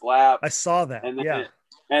 4th lap. I saw that.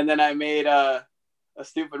 And then I made a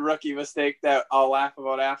stupid rookie mistake that I'll laugh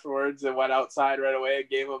about afterwards, and went outside right away and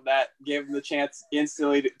gave him the chance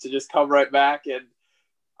instantly to just come right back. And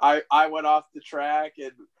I went off the track,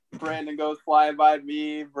 and Brandon goes flying by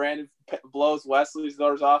me. Brandon blows Wesley's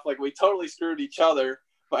doors off. Like we totally screwed each other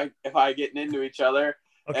by getting into each other.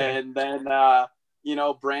 Okay. And then,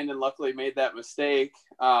 Brandon luckily made that mistake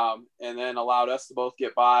and then allowed us to both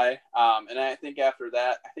get by. And I think after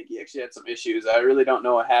that, I think he actually had some issues. I really don't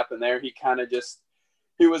know what happened there. He kind of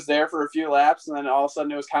he was there for a few laps, and then all of a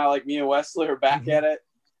sudden it was kind of like me and Wesley are back at it.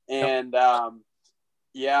 And I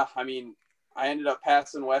mean, I ended up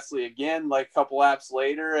passing Wesley again like a couple laps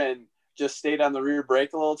later, and just stayed on the rear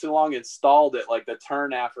brake a little too long and stalled it like the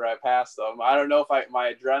turn after I passed them. I don't know if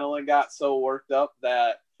my adrenaline got so worked up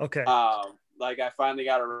that like I finally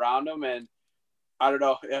got around him, and I don't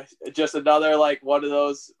know, just another like one of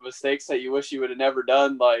those mistakes that you wish you would have never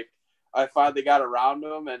done. Like I finally got around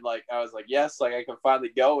him, and like I was like, yes, like I can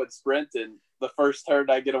finally go and sprint. And the first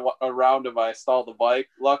turn I get around him, I stalled the bike.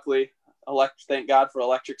 Luckily, thank God for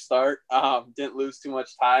electric start. Didn't lose too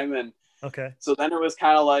much time, and so then it was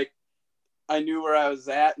kind of like I knew where I was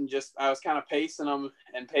at, and just I was kind of pacing them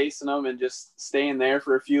and just staying there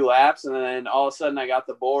for a few laps. And then all of a sudden I got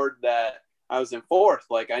the board that I was in fourth.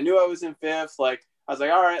 Like I knew I was in fifth. Like I was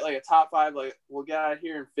like, all right, like a top five, like we'll get out of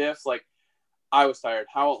here in fifth. Like I was tired.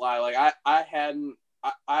 I won't lie. Like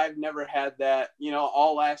I've never had that, you know,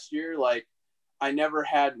 all last year. Like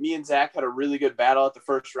me and Zach had a really good battle at the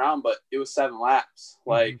first round, but it was 7 laps.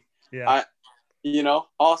 Like you know,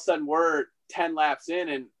 all of a sudden we're 10 laps in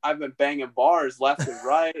and I've been banging bars left and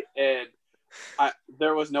right, and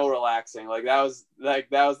there was no relaxing. Like that was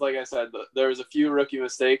like I said, there was a few rookie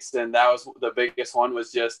mistakes, and that was the biggest one.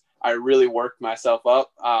 Was just I really worked myself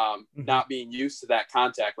up, not being used to that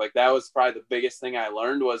contact. Like that was probably the biggest thing I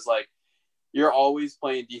learned, was like you're always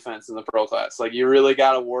playing defense in the pro class. Like you really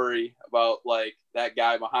got to worry about like that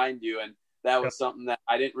guy behind you, and that was something that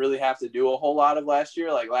I didn't really have to do a whole lot of last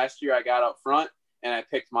year. Like last year I got up front and I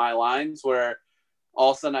picked my lines, where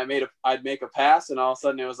all of a sudden I'd make a pass, and all of a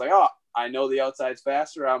sudden it was like, oh, I know the outside's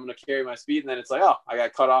faster, I'm going to carry my speed. And then it's like, oh, I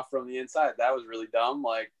got cut off from the inside. That was really dumb.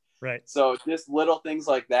 Like, right. So just little things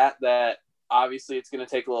like that obviously it's going to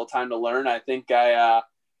take a little time to learn. I think I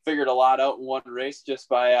figured a lot out in one race just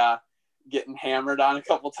by getting hammered on a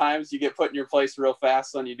couple times. You get put in your place real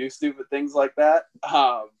fast when you do stupid things like that.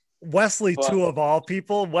 Wesley, too, of all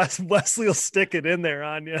people, Wesley will stick it in there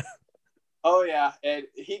on you. Oh yeah, and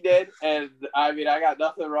he did, and I mean I got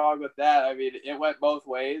nothing wrong with that. I mean it went both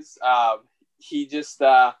ways. He just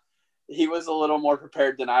he was a little more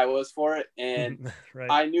prepared than I was for it, and right.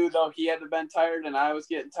 I knew though he had been tired and I was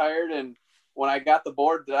getting tired. And when I got the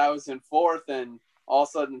board that I was in fourth, and all of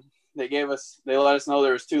a sudden they let us know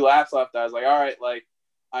there was 2 laps left, I was like, all right, like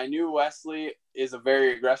I knew Wesley is a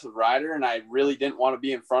very aggressive rider, and I really didn't want to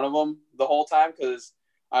be in front of him the whole time, because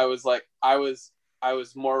I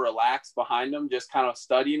was more relaxed behind him, just kind of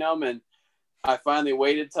studying him. And I finally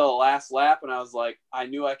waited till the last lap, and I was like, I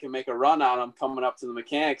knew I could make a run on him coming up to the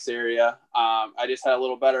mechanics area. I just had a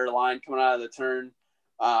little better line coming out of the turn.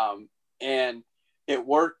 And it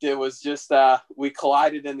worked. It was just, we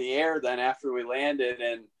collided in the air then after we landed,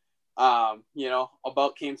 and, you know, a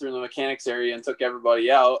boat came through the mechanics area and took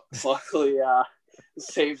everybody out. Luckily,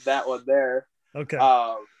 saved that one there. Okay.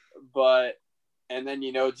 And then,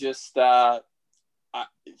 you know, just,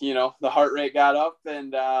 you know, the heart rate got up,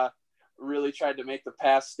 and really tried to make the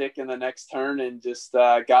pass stick in the next turn, and just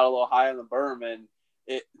got a little high on the berm, and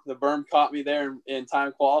the berm caught me there in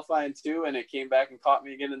time qualifying too, and it came back and caught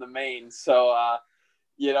me again in the main. So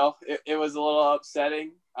you know, it was a little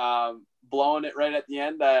upsetting, blowing it right at the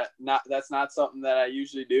end. That's not something that I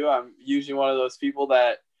usually do. I'm usually one of those people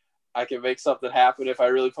that I can make something happen if I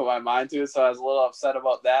really put my mind to it. So I was a little upset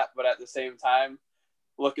about that, but at the same time,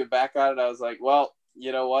 looking back on it, I was like, well,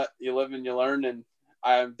 you know what? You live and you learn, and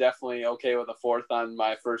I'm definitely okay with a 4th on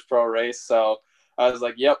my first pro race. So I was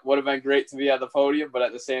like, yep, would have been great to be at the podium, but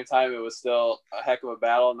at the same time, it was still a heck of a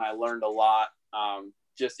battle, and I learned a lot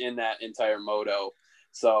just in that entire moto.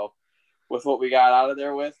 So with what we got out of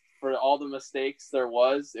there with, for all the mistakes it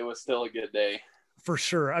was still a good day. For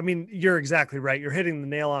sure. I mean, you're exactly right. You're hitting the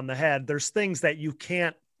nail on the head. There's things that you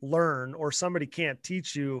can't learn or somebody can't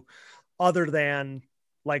teach you other than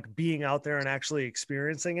like being out there and actually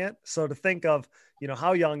experiencing it. So to think of, you know,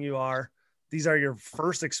 how young you are, these are your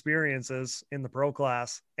first experiences in the pro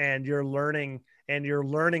class, and you're learning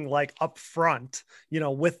like up front, you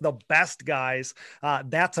know, with the best guys.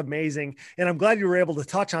 That's amazing. And I'm glad you were able to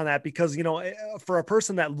touch on that, because, you know, for a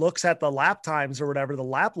person that looks at the lap times or whatever, the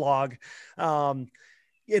lap log,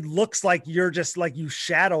 it looks like you're just like you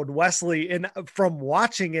shadowed Wesley. And from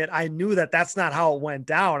watching it, I knew that that's not how it went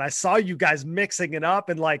down. I saw you guys mixing it up,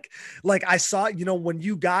 and like I saw, you know, when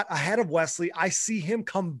you got ahead of Wesley, I see him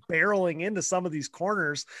come barreling into some of these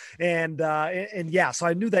corners, and yeah, so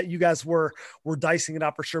I knew that you guys were dicing it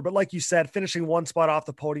up for sure. But like you said, finishing 1 spot off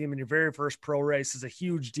the podium in your very first pro race is a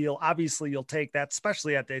huge deal. Obviously you'll take that,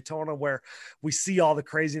 especially at Daytona, where we see all the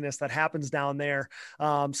craziness that happens down there.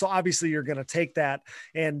 So obviously you're going to take that.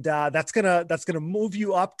 And that's gonna move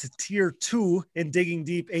you up to tier 2 in Digging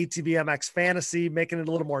Deep ATV MX Fantasy, making it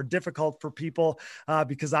a little more difficult for people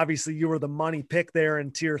because obviously you were the money pick there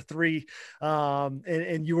in tier 3,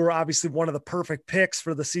 and you were obviously one of the perfect picks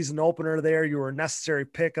for the season opener there. You were a necessary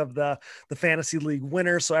pick of the fantasy league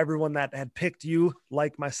winner, so everyone that had picked you,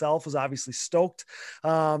 like myself, was obviously stoked.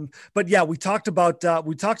 But yeah, we talked about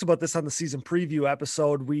this on the season preview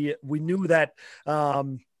episode. We knew that.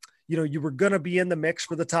 You know, you were going to be in the mix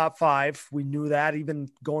for the top 5. We knew that even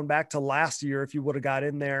going back to last year, if you would have got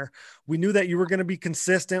in there. We knew that you were going to be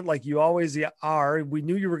consistent like you always are. We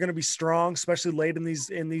knew you were going to be strong, especially late in these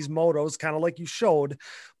motos, kind of like you showed.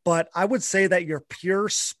 But I would say that your pure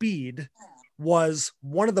speed was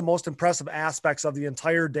one of the most impressive aspects of the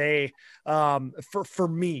entire day for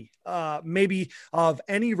me. Maybe of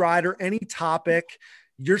any rider, any topic,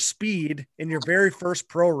 your speed in your very first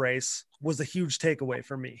pro race was a huge takeaway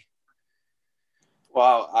for me.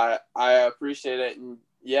 Wow, I appreciate it. And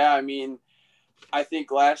yeah, I mean, I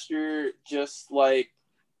think last year, just like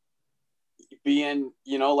being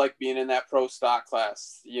in that pro stock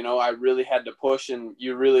class, I really had to push, and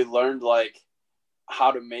you really learned like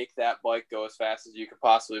how to make that bike go as fast as you could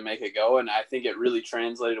possibly make it go. And I think it really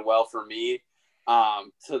translated well for me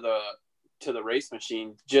to the race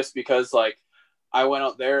machine, just because like I went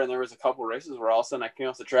out there and there was a couple races where all of a sudden I came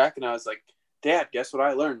off the track and I was like, Dad, guess what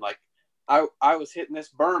I learned? Like I was hitting this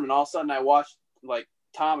berm, and all of a sudden I watched like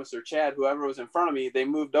Thomas or Chad, whoever was in front of me, they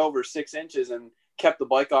moved over 6 inches and kept the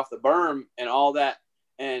bike off the berm and all that.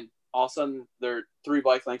 And all of a sudden they're 3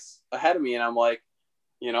 bike lengths ahead of me. And I'm like,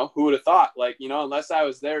 who would have thought? Like, unless I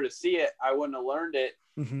was there to see it, I wouldn't have learned it.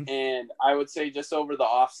 Mm-hmm. And I would say just over the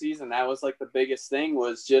off season, that was like the biggest thing,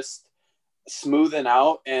 was just smoothing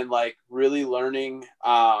out and like really learning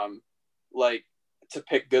like to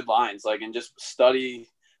pick good lines, like, and just study.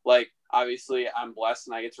 Like, obviously I'm blessed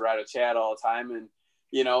and I get to ride with Chad all the time. And,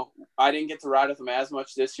 I didn't get to ride with him as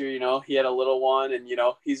much this year. He had a little one, and,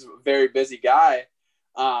 he's a very busy guy.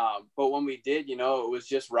 But when we did, it was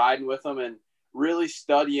just riding with him and really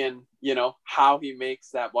studying, how he makes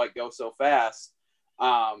that bike go so fast.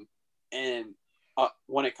 And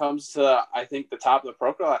when it comes to, I think, the top of the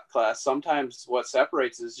pro class, sometimes what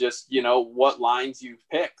separates is just, what lines you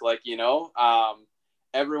pick. Like,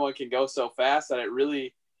 everyone can go so fast that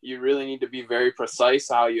you really need to be very precise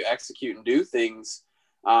how you execute and do things.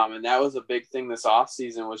 And that was a big thing this off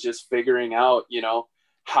season, was just figuring out,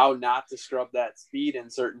 how not to scrub that speed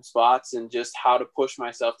in certain spots, and just how to push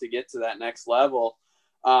myself to get to that next level.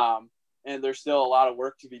 And there's still a lot of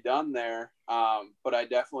work to be done there. But I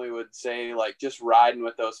definitely would say, like, just riding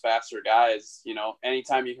with those faster guys,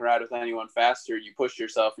 anytime you can ride with anyone faster, you push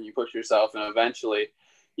yourself and you push yourself. And eventually,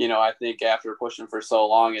 I think after pushing for so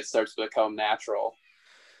long, it starts to become natural.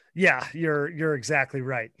 Yeah, you're exactly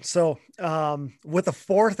right. So with a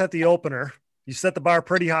 4th at the opener, you set the bar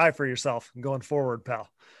pretty high for yourself going forward, pal.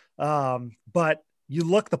 But you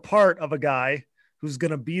look the part of a guy who's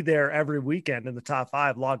going to be there every weekend in the top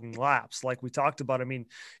 5 logging laps. Like we talked about, I mean,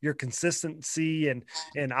 your consistency and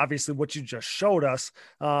obviously what you just showed us,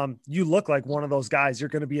 you look like one of those guys. You're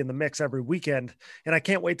going to be in the mix every weekend. And I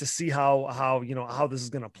can't wait to see how this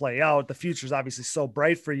is going to play out. The future is obviously so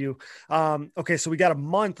bright for you. Okay. So we got a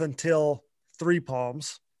month until 3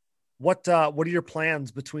 Palms. What are your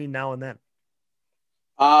plans between now and then?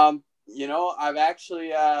 I've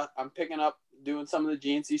actually, I'm picking up doing some of the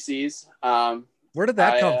GNCCs. Where did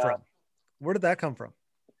that come from? Where did that come from?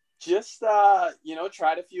 Just,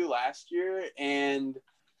 tried a few last year, and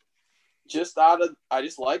I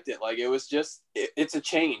just liked it. Like, it was just, it's a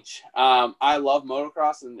change. I love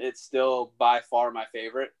motocross, and it's still by far my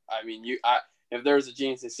favorite. I mean, if there was a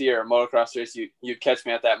GNCC or a motocross race, you'd catch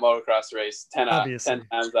me at that motocross race 10 times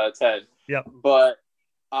out of 10. Yep. But,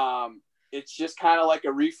 it's just kind of like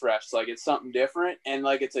a refresh. Like, it's something different, and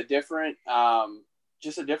like, it's a different,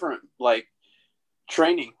 just a different, like,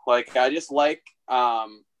 training. Like, I just like how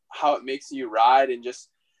it makes you ride, and just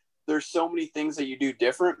there's so many things that you do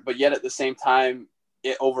different, but yet at the same time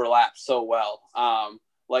it overlaps so well.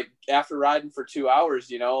 Like, after riding for 2 hours,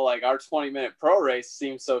 like, our 20-minute pro race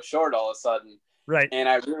seems so short all of a sudden. Right. And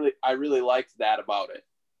I really liked that about it.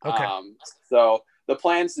 Okay. So the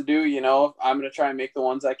plans to do, I'm going to try and make the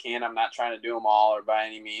ones I can. I'm not trying to do them all or by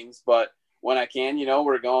any means, but when I can,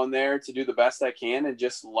 we're going there to do the best I can and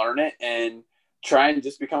just learn it and try and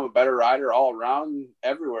just become a better rider all around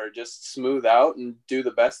everywhere. Just smooth out and do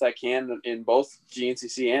the best I can in both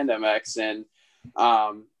GNCC and MX. And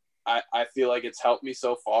I feel like it's helped me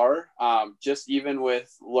so far. Just even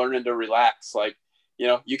with learning to relax, like,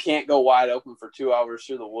 you can't go wide open for 2 hours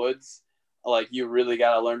through the woods. Like, you really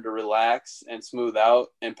got to learn to relax and smooth out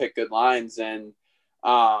and pick good lines. And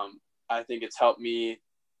I think it's helped me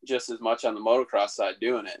just as much on the motocross side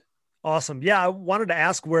doing it. Awesome. Yeah. I wanted to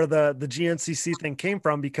ask where the GNCC thing came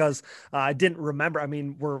from, because I didn't remember. I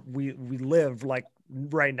mean, we live like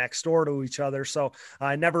right next door to each other. So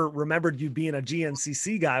I never remembered you being a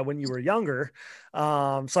GNCC guy when you were younger.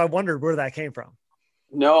 So I wondered where that came from.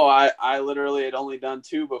 No, I literally had only done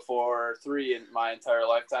 2 before 3 in my entire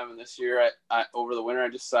lifetime. And this year, I over the winter, I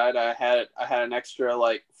decided I had an extra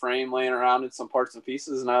like frame laying around and some parts and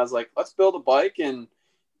pieces. And I was like, let's build a bike and,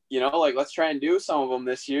 like, let's try and do some of them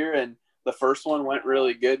this year. And the first one went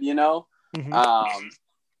really good, Mm-hmm.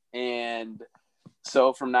 And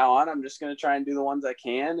so from now on, I'm just going to try and do the ones I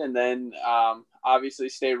can. And then obviously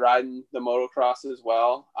stay riding the motocross as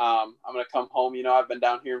well. I'm going to come home. I've been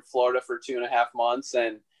down here in Florida for 2.5 months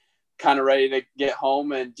and kind of ready to get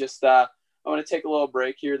home and just I'm going to take a little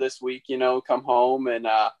break here this week, come home and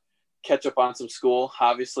catch up on some school.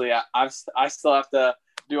 Obviously, I still have to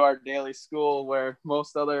do our daily school where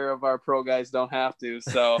most other of our pro guys don't have to.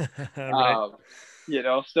 So, right.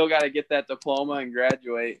 Still got to get that diploma and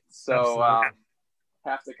graduate. So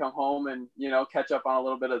have to come home and, catch up on a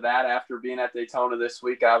little bit of that after being at Daytona this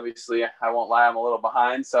week. Obviously, I won't lie, I'm a little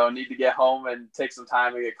behind. So I need to get home and take some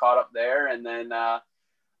time to get caught up there. And then I'm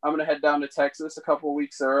going to head down to Texas a couple of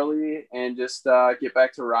weeks early and just get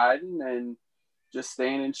back to riding and just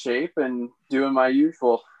staying in shape and doing my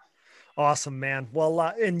usual. Awesome, man. Well,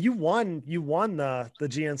 and you won the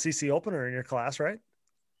GNCC opener in your class, right?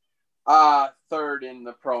 Third in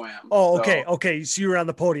the Pro-Am. Oh, okay. So, okay. So you were on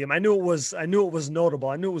the podium. I knew it was notable.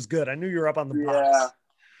 I knew it was good. I knew you were up on the box. Yeah.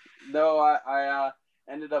 No, I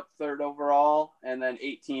ended up third overall and then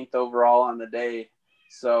 18th overall on the day.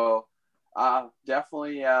 So,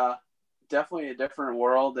 definitely a different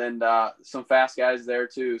world and, some fast guys there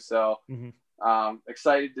too. So,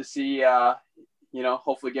 excited to see,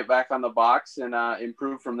 hopefully get back on the box and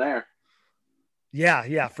improve from there.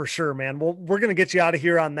 Yeah, for sure, man. Well, we're going to get you out of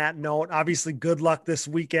here on that note. Obviously, good luck this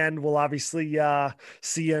weekend. We'll obviously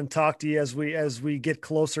see you and talk to you as we get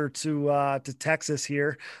closer to Texas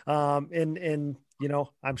here. And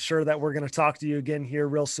I'm sure that we're going to talk to you again here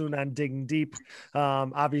real soon on Digging Deep.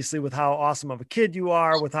 Obviously, with how awesome of a kid you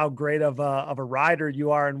are, with how great of a rider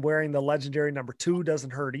you are, and wearing the legendary number 2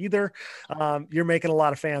 doesn't hurt either. You're making a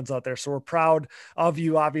lot of fans out there. So we're proud of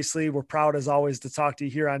you. Obviously, we're proud as always to talk to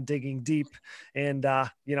you here on Digging Deep, and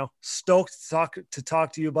stoked to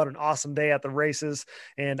talk to you about an awesome day at the races.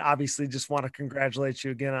 And obviously, just want to congratulate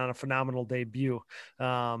you again on a phenomenal debut.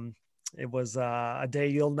 It was a day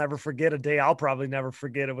you'll never forget, a day I'll probably never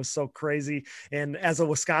forget. It was so crazy. And as a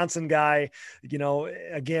Wisconsin guy,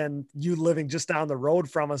 again, you living just down the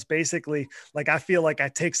road from us, basically, like, I feel like I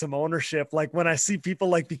take some ownership. Like when I see people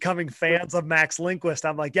like becoming fans of Max Lindquist,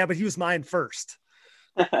 I'm like, yeah, but he was mine first.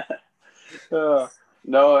 No,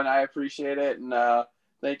 and I appreciate it. And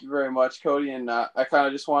thank you very much, Cody. And I kind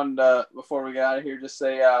of just wanted to, before we get out of here, just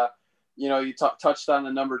say, you touched on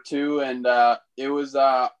the number 2, and it was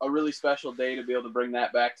a really special day to be able to bring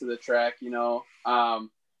that back to the track.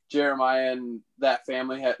 Jeremiah and that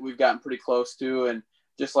family we've gotten pretty close to, and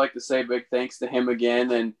just like to say big thanks to him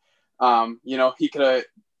again. And he could have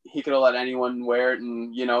let anyone wear it,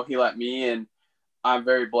 and he let me, and I'm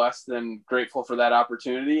very blessed and grateful for that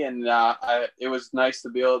opportunity. And it was nice to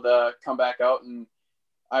be able to come back out, and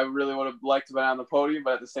I really would have liked to be on the podium,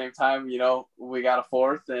 but at the same time, we got a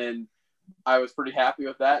 4th, and I was pretty happy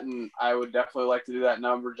with that, and I would definitely like to do that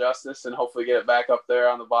number justice and hopefully get it back up there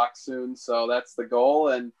on the box soon. So that's the goal,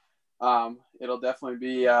 and it'll definitely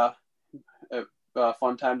be a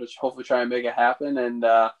fun time to hopefully try and make it happen. And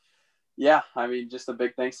just a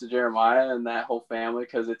big thanks to Jeremiah and that whole family,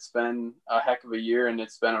 because it's been a heck of a year, and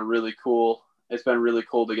it's been really cool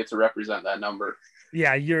to get to represent that number.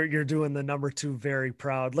 Yeah, you're doing the number 2 very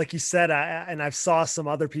proud. Like you said, and I've saw some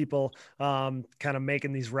other people kind of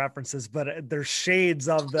making these references, but there's shades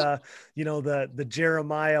of the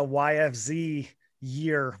Jeremiah YFZ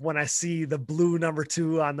year when I see the blue number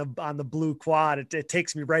 2 on the blue quad. It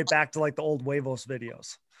takes me right back to like the old Huevos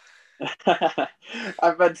videos.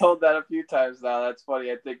 I've been told that a few times now. That's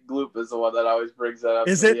funny. I think Gloop is the one that always brings that up.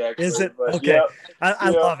 Is it? Okay. Yeah, I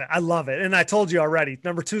love it. I love it. And I told you already,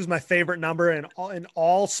 number 2 is my favorite number in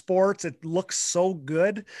all sports. It looks so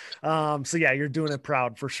good. So yeah, you're doing it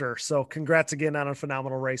proud for sure. So congrats again on a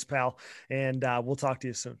phenomenal race, pal. And we'll talk to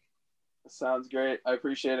you soon. Sounds great. I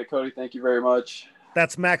appreciate it, Cody. Thank you very much.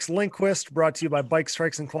 That's Max Lindquist, brought to you by Bike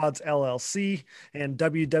Strikes and Quads LLC and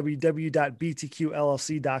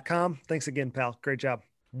www.btqllc.com. Thanks again, pal. Great job.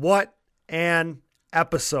 What an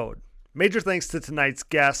episode. Major thanks to tonight's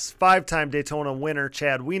guests, 5-time Daytona winner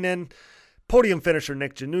Chad Wienen, podium finisher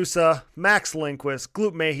Nick Janusa, Max Lindquist,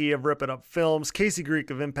 Gloop Mahey of Rip It Up Films, Casey Greek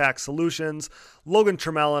of Impact Solutions, Logan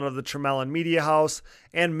Tremelin of the Tremelin Media House,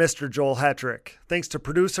 and Mr. Joel Hetrick. Thanks to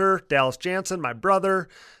producer Dallas Jansen, my brother.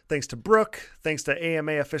 Thanks to Brooke. Thanks to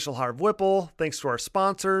AMA official Harv Whipple. Thanks to our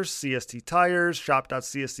sponsors, CST Tires,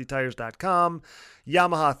 shop.csttires.com.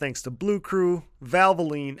 Yamaha thanks to Blue Crew,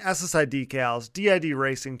 Valvoline, SSI Decals, DID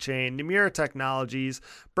Racing Chain, Namura Technologies,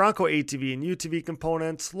 Bronco ATV and UTV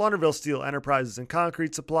Components, Launderville Steel Enterprises and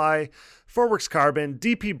Concrete Supply, Forworks Carbon,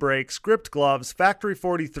 DP Brakes, Gripped Gloves, Factory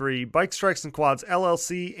 43, Bike Strikes and Quads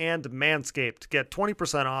LLC, and Manscaped. Get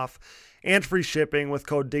 20% off and free shipping with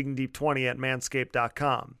code DIGGINGDEEP20 at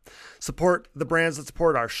manscaped.com. Support the brands that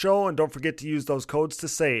support our show, and don't forget to use those codes to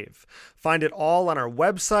save. Find it all on our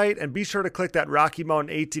website, and be sure to click that Rocky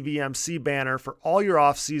Mountain ATV MC banner for all your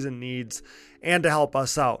off-season needs and to help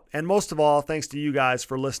us out. And most of all, thanks to you guys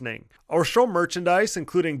for listening. Our show merchandise,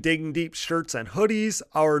 including Digging Deep shirts and hoodies,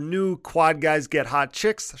 our new Quad Guys Get Hot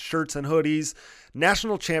Chicks shirts and hoodies,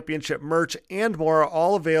 National Championship merch, and more, are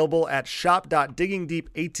all available at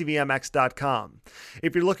shop.diggingdeepatvmx.com.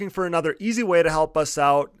 If you're looking for another easy way to help us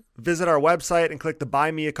out, visit our website and click the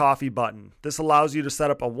Buy Me a Coffee button. This allows you to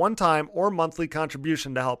set up a one-time or monthly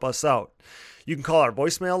contribution to help us out. You can call our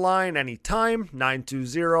voicemail line anytime,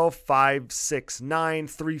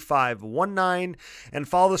 920-569-3519, and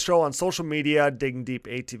follow the show on social media, Digging Deep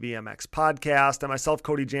ATVMX Podcast, and myself,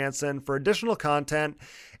 Cody Jansen, for additional content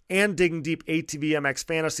and Digging Deep ATVMX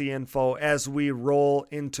fantasy info as we roll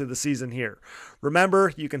into the season here.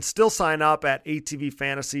 Remember, you can still sign up at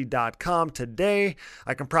atvfantasy.com today.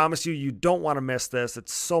 I can promise you, you don't want to miss this.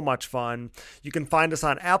 It's so much fun. You can find us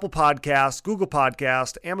on Apple Podcasts, Google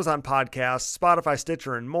Podcasts, Amazon Podcasts, Spotify,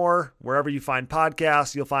 Stitcher, and more. Wherever you find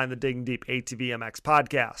podcasts, you'll find the Digging Deep ATVMX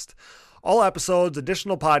podcast. All episodes,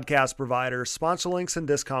 additional podcast providers, sponsor links, and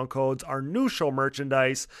discount codes, our new show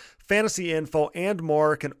merchandise, fantasy info, and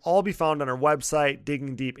more can all be found on our website,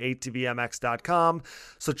 diggingdeepatvmx.com.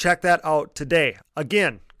 So check that out today.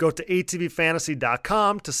 Again, go to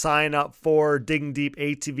atvfantasy.com to sign up for Digging Deep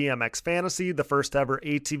ATVMX Fantasy, the first ever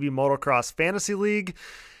ATV Motocross Fantasy League.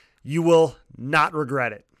 You will not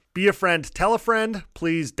regret it. Be a friend, tell a friend.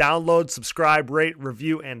 Please download, subscribe, rate,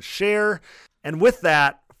 review, and share. And with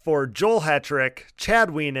that, for Joel Hetrick, Chad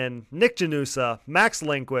Weenan, Nick Janusa, Max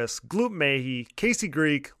Lindquist, Gloop Mahey, Casey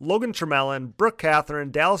Greek, Logan Tremelin, Brooke Catherine,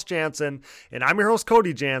 Dallas Jansen, and I'm your host,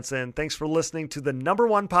 Cody Jansen. Thanks for listening to the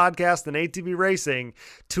 #1 podcast in ATV racing,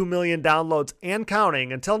 2 million downloads and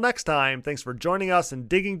counting. Until next time, thanks for joining us in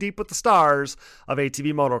Digging Deep with the Stars of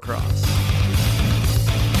ATV Motocross.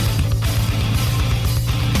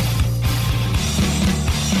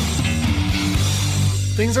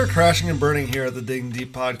 Things are crashing and burning here at the Digging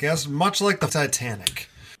Deep podcast, much like the Titanic.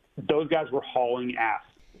 Those guys were hauling ass,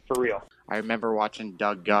 for real. I remember watching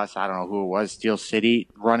Doug Gus, I don't know who it was, Steel City,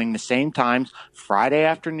 running the same times Friday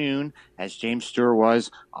afternoon as James Stewart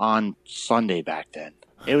was on Sunday back then.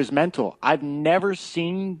 It was mental. I've never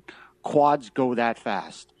seen quads go that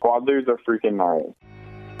fast. Quadlers are freaking gnarly.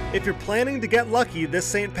 If you're planning to get lucky this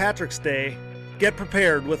St. Patrick's Day, get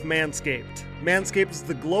prepared with Manscaped. Manscaped is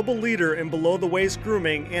the global leader in below-the-waist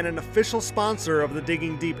grooming and an official sponsor of the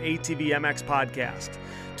Digging Deep ATVMX podcast.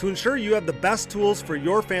 To ensure you have the best tools for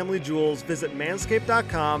your family jewels, visit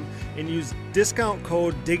manscaped.com and use discount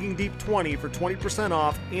code DIGGINGDEEP20 for 20%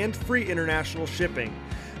 off and free international shipping.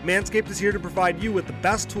 Manscaped is here to provide you with the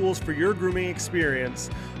best tools for your grooming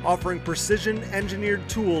experience, offering precision-engineered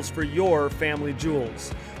tools for your family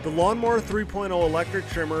jewels. The Lawnmower 3.0 electric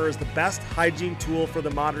trimmer is the best hygiene tool for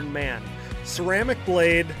the modern man. Ceramic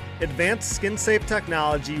blade, advanced skin-safe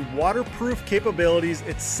technology, waterproof capabilities,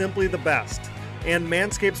 it's simply the best. And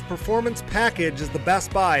Manscaped's Performance Package is the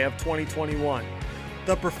best buy of 2021.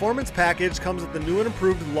 The Performance Package comes with the new and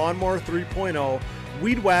improved Lawnmower 3.0,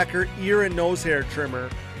 Weed Whacker ear and nose hair trimmer,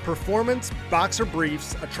 performance boxer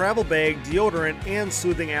briefs, a travel bag, deodorant, and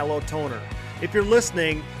soothing aloe toner. If you're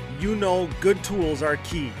listening, you know good tools are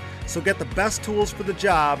key. So get the best tools for the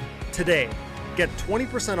job today. Get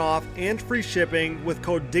 20% off and free shipping with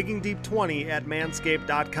code DIGGINGDEEP20 at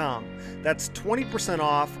manscaped.com. That's 20%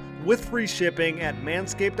 off with free shipping at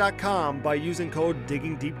manscaped.com by using code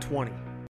DIGGINGDEEP20.